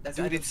Sandler. That's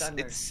Dude, Adam it's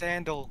Sandler.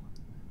 Sandal.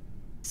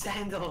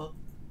 Sandal.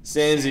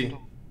 Sanzy.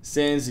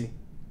 Sanzy.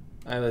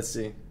 Alright, let's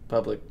see.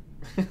 Public.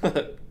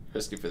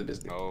 Rescue for the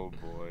biscuit. Oh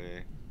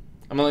boy.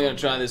 I'm only gonna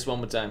try this one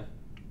more time.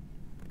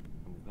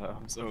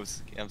 I'm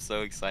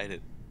so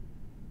excited.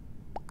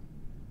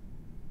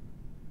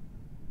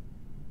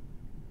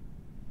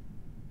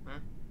 Huh?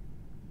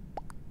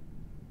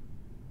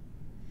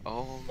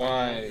 Oh Why?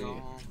 man.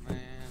 Oh man.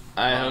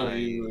 I Are hope.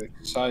 you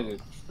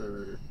excited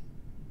for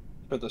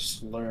the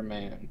slur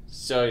man?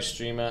 Sorry,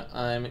 streamer.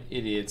 I'm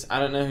idiots. I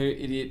don't know who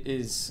idiot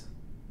is.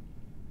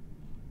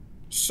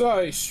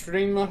 Sorry,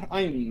 streamer.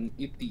 I'm an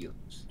idiot.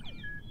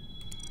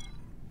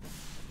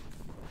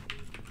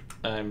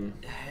 I'm.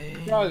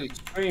 Sorry,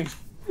 stream.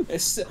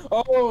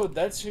 Oh,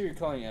 that's who you're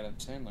calling Adam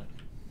Sandler.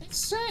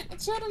 It's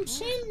Adam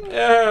Sandler.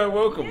 Yeah,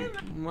 welcome.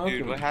 Welcome.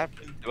 Dude, what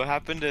happened? What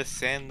happened to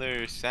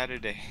Sandler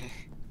Saturday?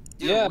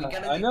 Dude, Yeah, we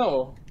gotta I do-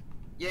 know.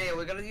 Yeah,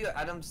 we're gonna do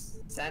Adam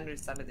Sandler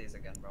Saturdays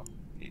again, bro.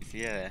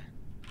 Yeah.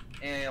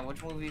 Yeah,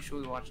 which movie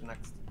should we watch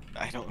next?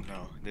 I don't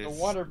know. The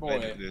Water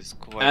Boy. There's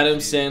quite Adam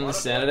a few. Sandler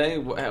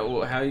Saturday.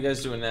 How are you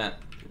guys doing that?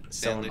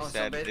 Sandler Oh, so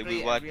Saturday. basically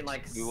We watch every,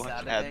 like, Adam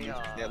Saturday,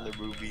 Sandler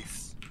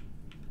movies.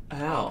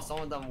 How? Some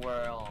of them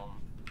were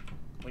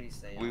what do you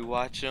say? We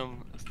watch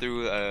them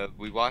through.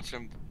 We watch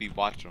them.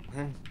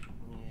 Yeah.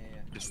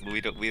 Just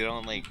we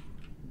don't like.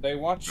 They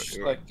watch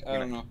We're- like we're I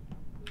don't know. not-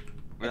 I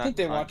we're think not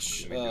they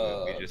watch constantly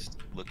doing it, we just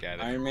look at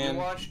it. Iron We Man,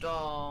 watched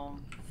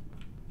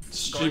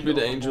Stupid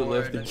angel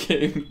left the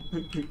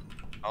game.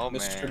 Oh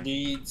Mr. man,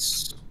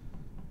 Deeds.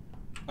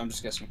 I'm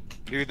just guessing.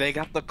 dude, they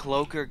got the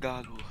cloaker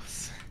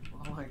goggles.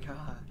 Oh my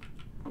god.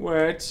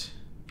 What?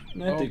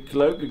 Not the Oh.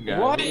 cloaker guy.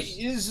 Why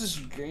is this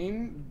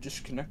game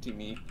disconnecting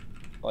me?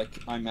 Like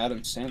I'm Adam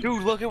Sandler.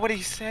 Dude, look at what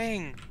he's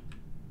saying.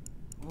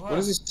 What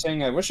is he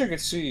saying? I wish I could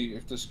see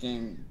if this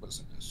game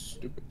wasn't as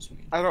stupid as me.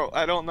 I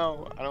don't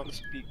know. I don't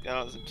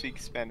speak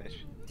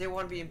Spanish. They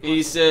want to be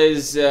He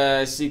says,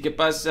 si que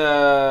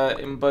pasa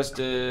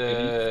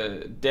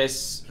imposter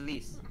des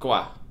Please.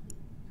 quoi?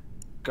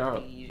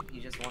 Girl. He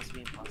just wants to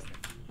be imposter.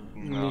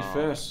 Me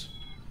first.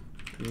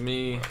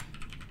 Me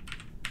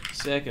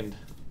second.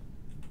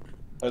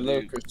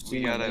 Hello, Dude,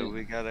 Christina.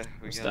 we gotta.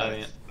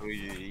 starting it.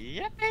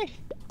 Yay!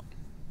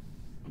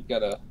 You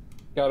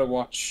gotta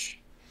watch.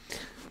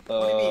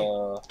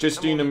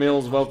 Justina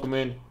Mills, welcome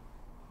in.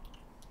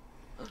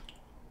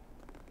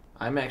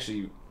 I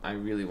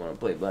really want to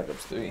play Black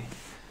Ops 3.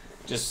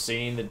 Just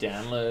seeing the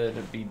download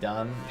be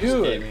done just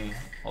Dude. gave me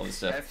all this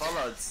stuff. Hey,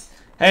 fellas.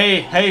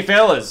 Hey,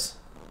 fellas.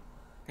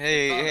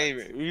 Hey,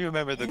 you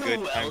remember the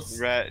good times,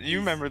 Rat? You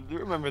remember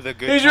the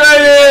good He's times, right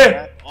here!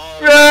 Rat?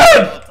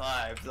 Run!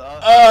 Times, huh?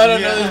 Oh, I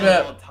don't know this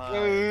map. You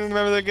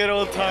remember the good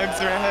old times,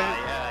 Rat?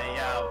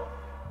 Yeah.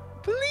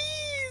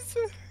 Please!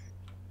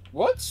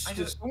 What? I Did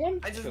just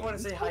someone want kill to me?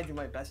 say hi to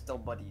my best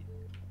old buddy.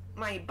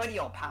 My buddy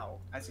old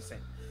pal, as you say.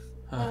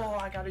 Uh. Oh,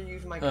 I gotta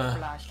use my Uh.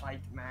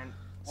 flashlight, man.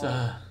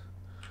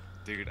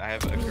 Dude, I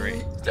have a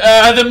great.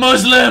 The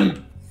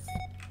Muslim!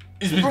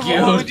 He's been Bro,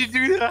 killed. why would you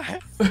do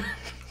that?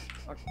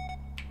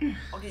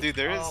 Okay, Dude,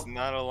 there's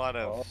not a lot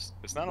of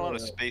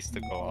space to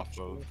go off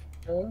of.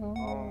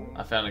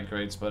 I found a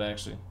great spot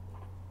actually.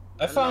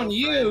 I found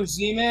you,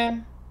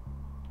 Z-Man.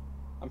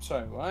 I'm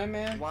sorry, why,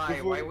 man?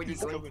 Why would you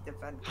go to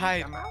defend?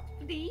 Hide. Come out,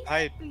 please.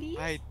 Hide. Please.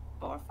 Hide.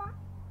 Porfa.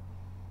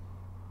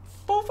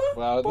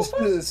 Wow,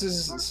 this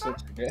is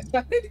such a good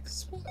hiding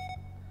spot.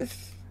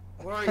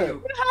 Where are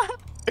you?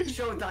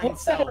 Show thine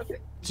self.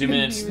 2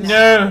 minutes.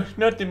 No,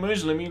 not the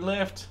Muslim. He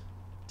left.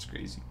 It's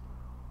crazy.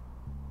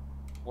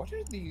 What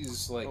are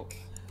these like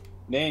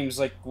names?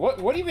 Like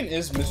what even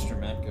is Mr.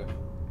 Macca?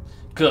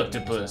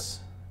 Coctopus.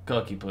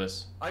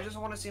 Cocky-puss. I just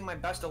want to see my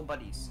best old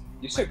buddies.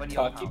 You My said buddy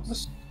old cocky pals.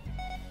 puss?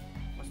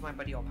 What's my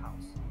buddy old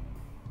pals?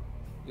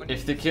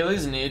 If the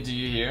killer's near, do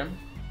you hear him?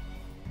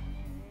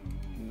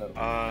 No.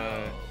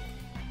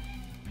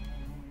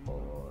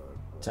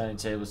 Tiny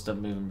table, stop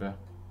moving, bro.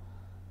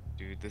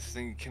 Dude,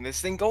 can this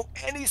thing go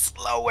any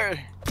slower?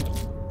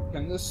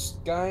 Can this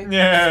guy?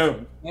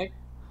 No. Nick?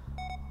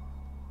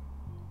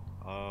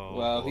 Oh.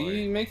 Well, boy.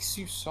 he makes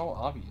you so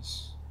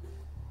obvious.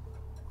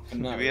 Do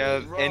we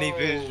have any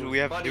vision? Do we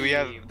have?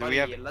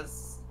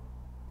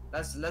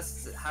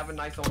 Let's have a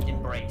nice old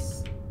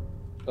embrace.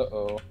 Uh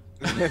oh.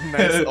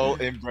 Nice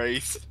old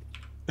embrace.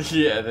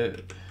 Yeah,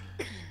 that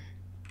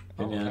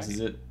announces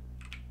it.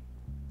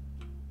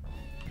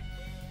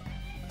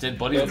 Dead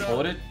body No.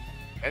 reported?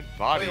 Dead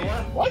body. Wait,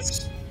 what?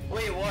 What?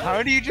 Wait, what?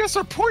 How do you just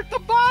report the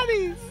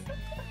bodies?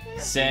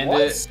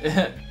 Sanders.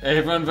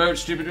 Everyone vote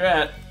stupid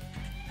rat.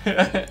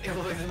 It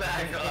was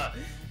MACA.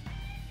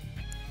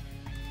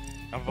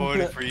 I'm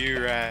voting for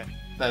you, Rat.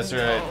 That's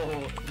right.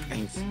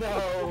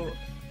 No.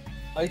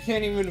 I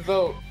can't even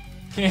vote.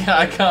 Yeah,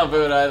 I can't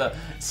vote either.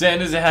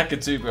 Sanders a hacker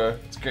too, bro.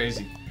 It's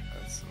crazy.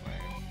 That's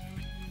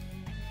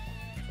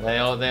lame. They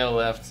all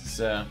left,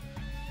 so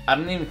I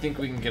don't even think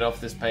we can get off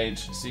this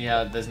page. See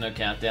how there's no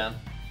countdown.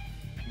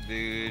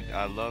 Dude,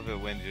 I love it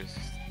when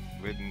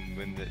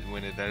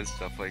when it does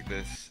stuff like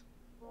this.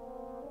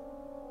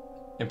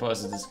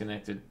 Imposter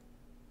disconnected.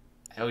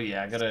 Hell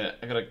yeah, I got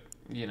a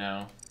you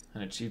know,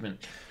 an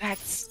achievement.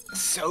 That's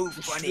so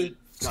funny,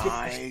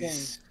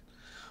 guys.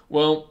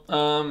 Well,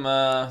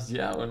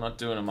 yeah, we're not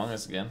doing Among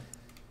Us again.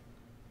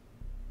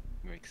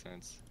 Makes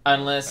sense.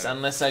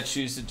 Unless I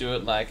choose to do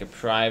it like a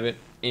private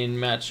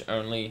in-match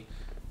only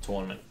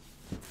tournament.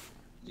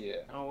 Yeah.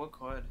 Oh, we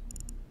could.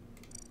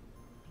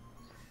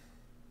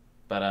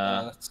 But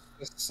that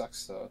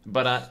sucks though.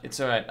 But it's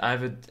alright. I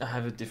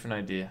have a different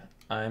idea.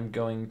 I'm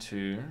going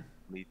to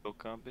Lethal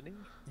Company?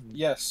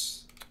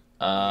 Yes.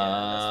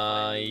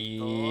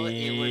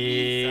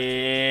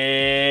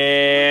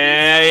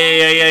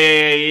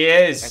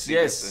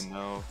 Yes.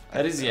 No.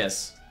 That is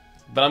yes.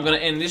 But I'm gonna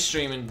end this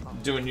stream and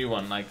do a new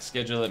one. Like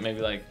schedule it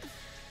maybe like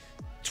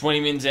 20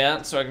 minutes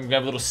out so I can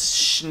grab a little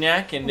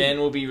snack and then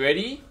we'll be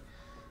ready.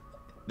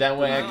 That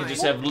way I can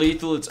just have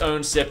Lethal its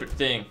own separate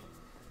thing.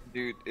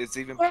 Dude, it's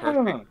even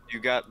perfect. You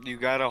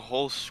got a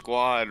whole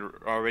squad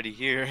already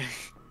here.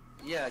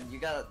 Yeah, you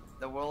got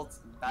the world's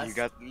best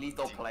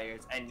lethal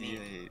players and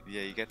me.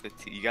 Yeah, you got the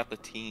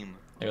team.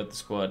 I got the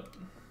squad.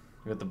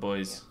 I got the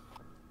boys.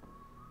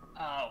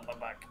 Oh, my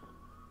back.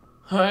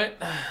 Alright,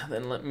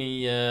 then let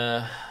me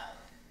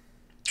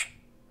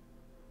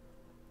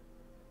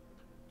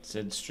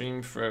said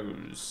stream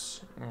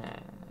froze.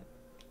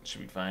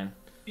 Should be fine.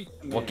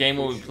 What game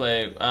will we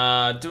play?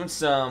 Doing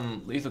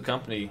some Lethal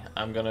Company.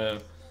 I'm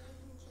gonna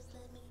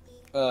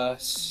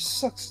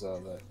Sucks though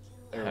that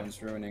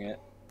everyone's ruining it.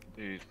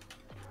 Dude,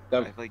 I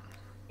have like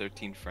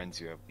 13 friends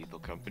who have Lethal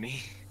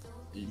Company.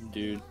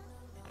 Dude.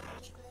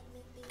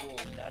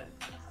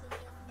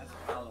 That's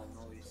hollow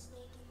noise.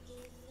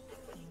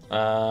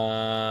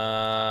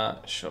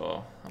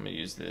 Sure. I'm gonna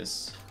use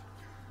this.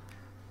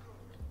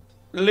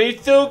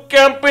 Lethal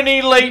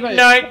Company late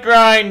night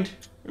grind,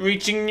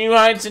 reaching new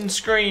heights and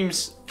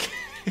screams.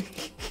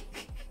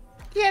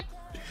 Yep.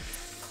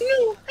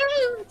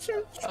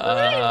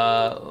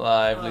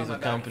 Live Lethal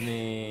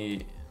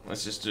Company.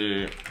 Let's just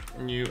do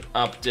new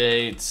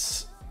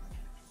updates,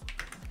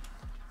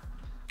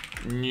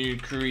 new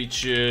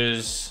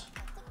creatures,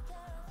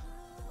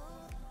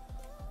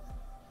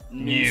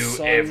 new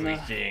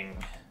everything.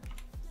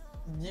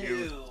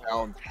 New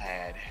sound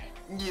pad.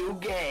 New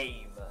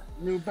game.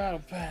 New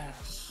battle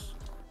pass.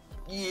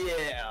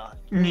 Yeah.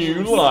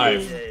 New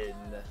live. season.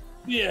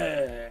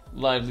 Yeah.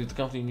 Live Lethal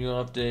Company, new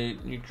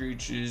update, new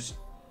creatures.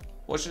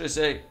 What should I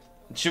say?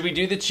 Should we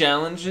do the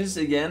challenges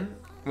again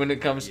when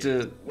it comes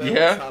to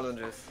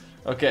Challenges.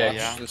 Okay.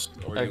 Yeah.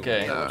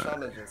 Okay.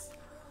 Challenges.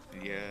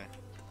 Yeah.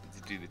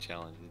 To do the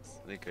challenges.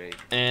 They're great.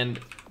 And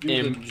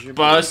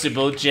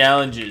impossible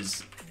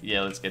challenges.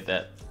 Yeah, let's get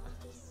that.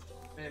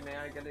 Hey, may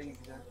I get an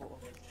example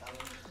of a challenge?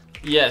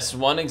 Yes,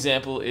 one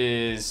example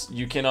is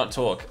you cannot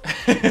talk.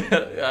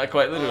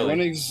 Quite literally.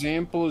 One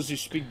example is you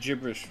speak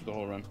gibberish for the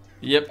whole run.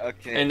 Yep.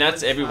 Okay. And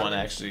that's everyone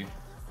actually.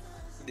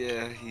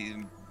 Yeah,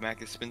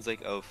 Macca spins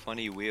like a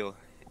funny wheel,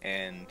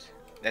 and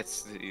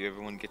that's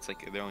everyone gets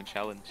like their own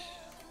challenge.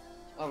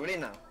 Oh, really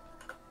now?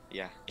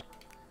 Yeah.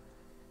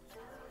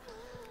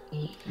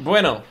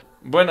 Bueno.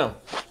 Bueno.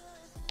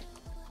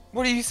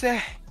 What do you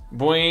say?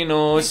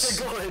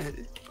 Buenos.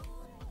 Alright,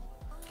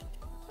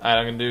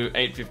 I'm gonna do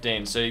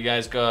 8:15. So you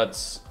guys got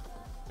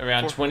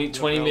around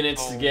 20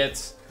 minutes to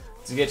get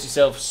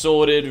yourself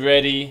sorted,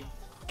 ready,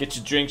 get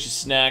your drinks, your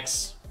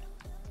snacks.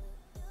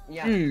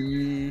 Yeah.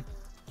 Dude,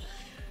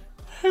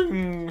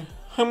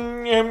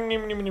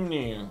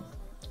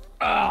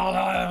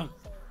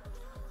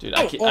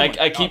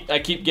 I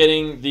keep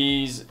getting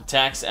these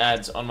tax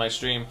ads on my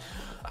stream.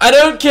 I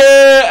don't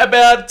care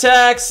about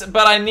tax,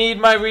 but I need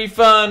my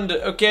refund.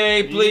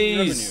 Okay,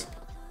 please.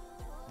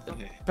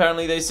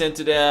 Apparently they sent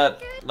it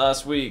out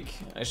last week.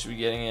 I should be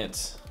getting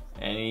it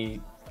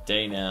any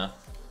day now.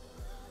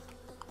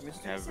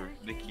 Never.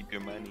 They keep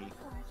your money.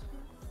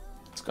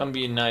 It's gonna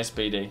be a nice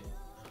payday.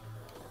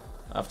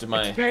 After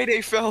my It's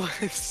payday,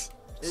 fellas.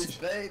 It's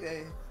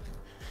payday.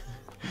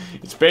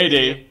 It's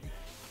payday.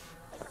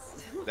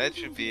 That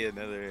should be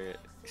another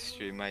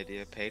stream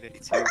idea. Payday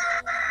too.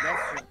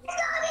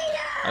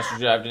 I should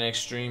drive the next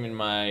stream in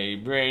my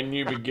brand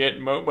new Baguette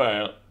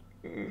mobile.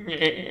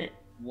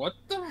 What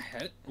the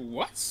heck?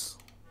 What?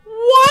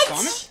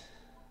 What?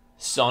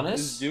 Sonus?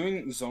 Is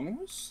doing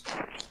Zonos?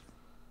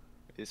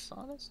 Is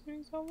Sonus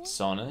doing something?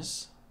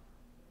 Sonus?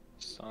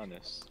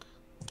 Sonus.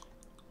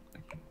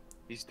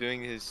 He's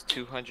doing his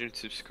 200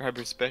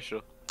 subscriber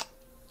special.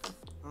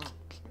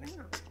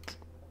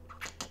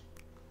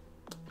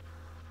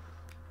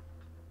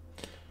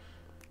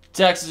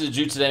 Taxes are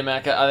due today,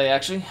 Macca. Are they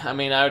actually? I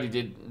mean, I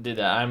already did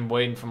that. I'm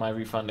waiting for my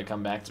refund to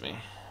come back to me.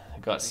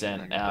 It got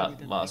sent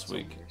out last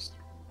week.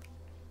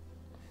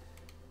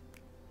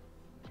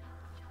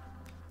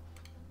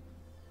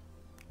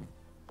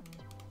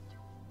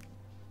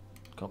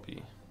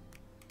 Copy.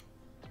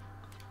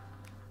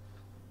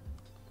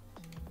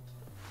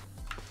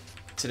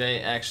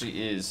 Today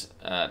actually is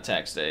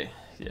tax day.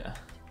 Yeah.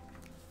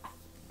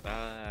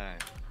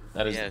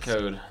 That is the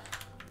code.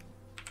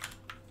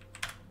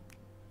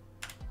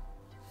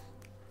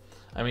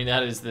 I mean,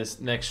 that is this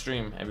next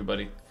stream,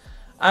 everybody.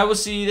 I will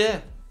see you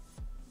there.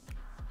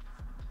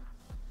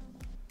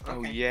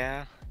 Oh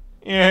yeah.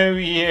 Oh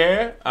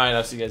yeah. All right,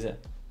 I'll see you guys there.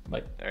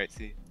 Bye. All right,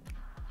 see.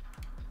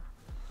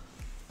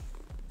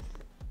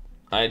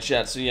 All right,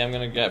 chat. So yeah, I'm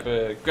gonna grab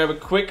a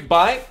quick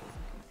bite.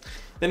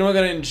 Then we're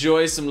gonna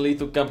enjoy some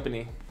Lethal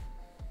Company.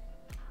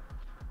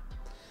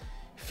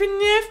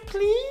 FNAF,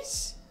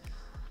 please.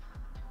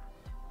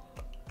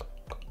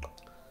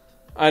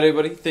 All right,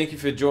 everybody. Thank you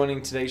for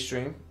joining today's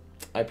stream.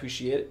 I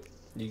appreciate it.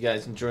 You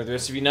guys enjoy the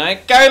rest of your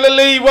night. Kyla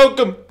Lee,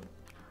 welcome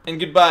and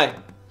goodbye.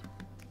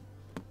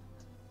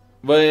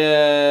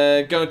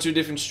 We're going to a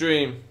different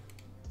stream.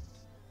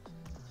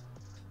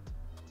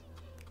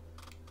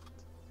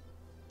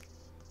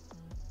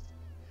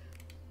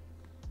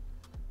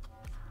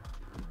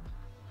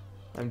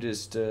 I'm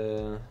just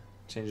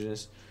changing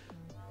this.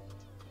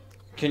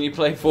 Can you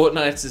play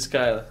Fortnite, says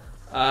Kyla?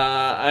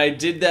 I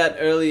did that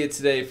earlier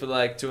today for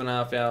like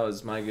 2.5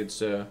 hours, my good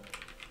sir.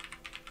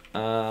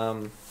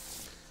 I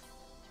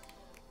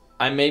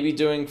may be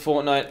doing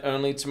Fortnite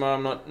only tomorrow.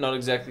 I'm not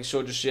exactly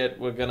sure just yet.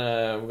 We're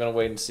gonna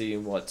wait and see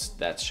what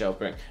that shall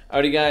bring.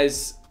 Alrighty,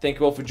 guys. Thank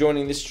you all for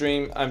joining this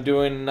stream. I'm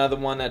doing another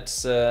one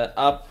that's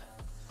up.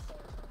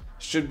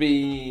 Should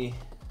be.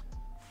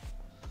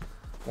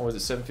 What was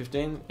it?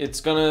 7:15.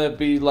 It's gonna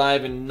be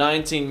live in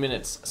 19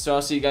 minutes. So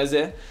I'll see you guys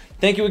there.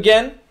 Thank you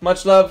again.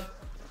 Much love.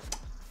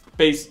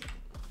 Peace.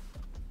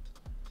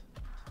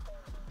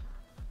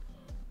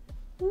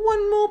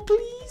 One more,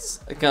 please.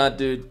 I can't,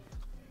 dude.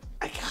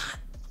 I can't.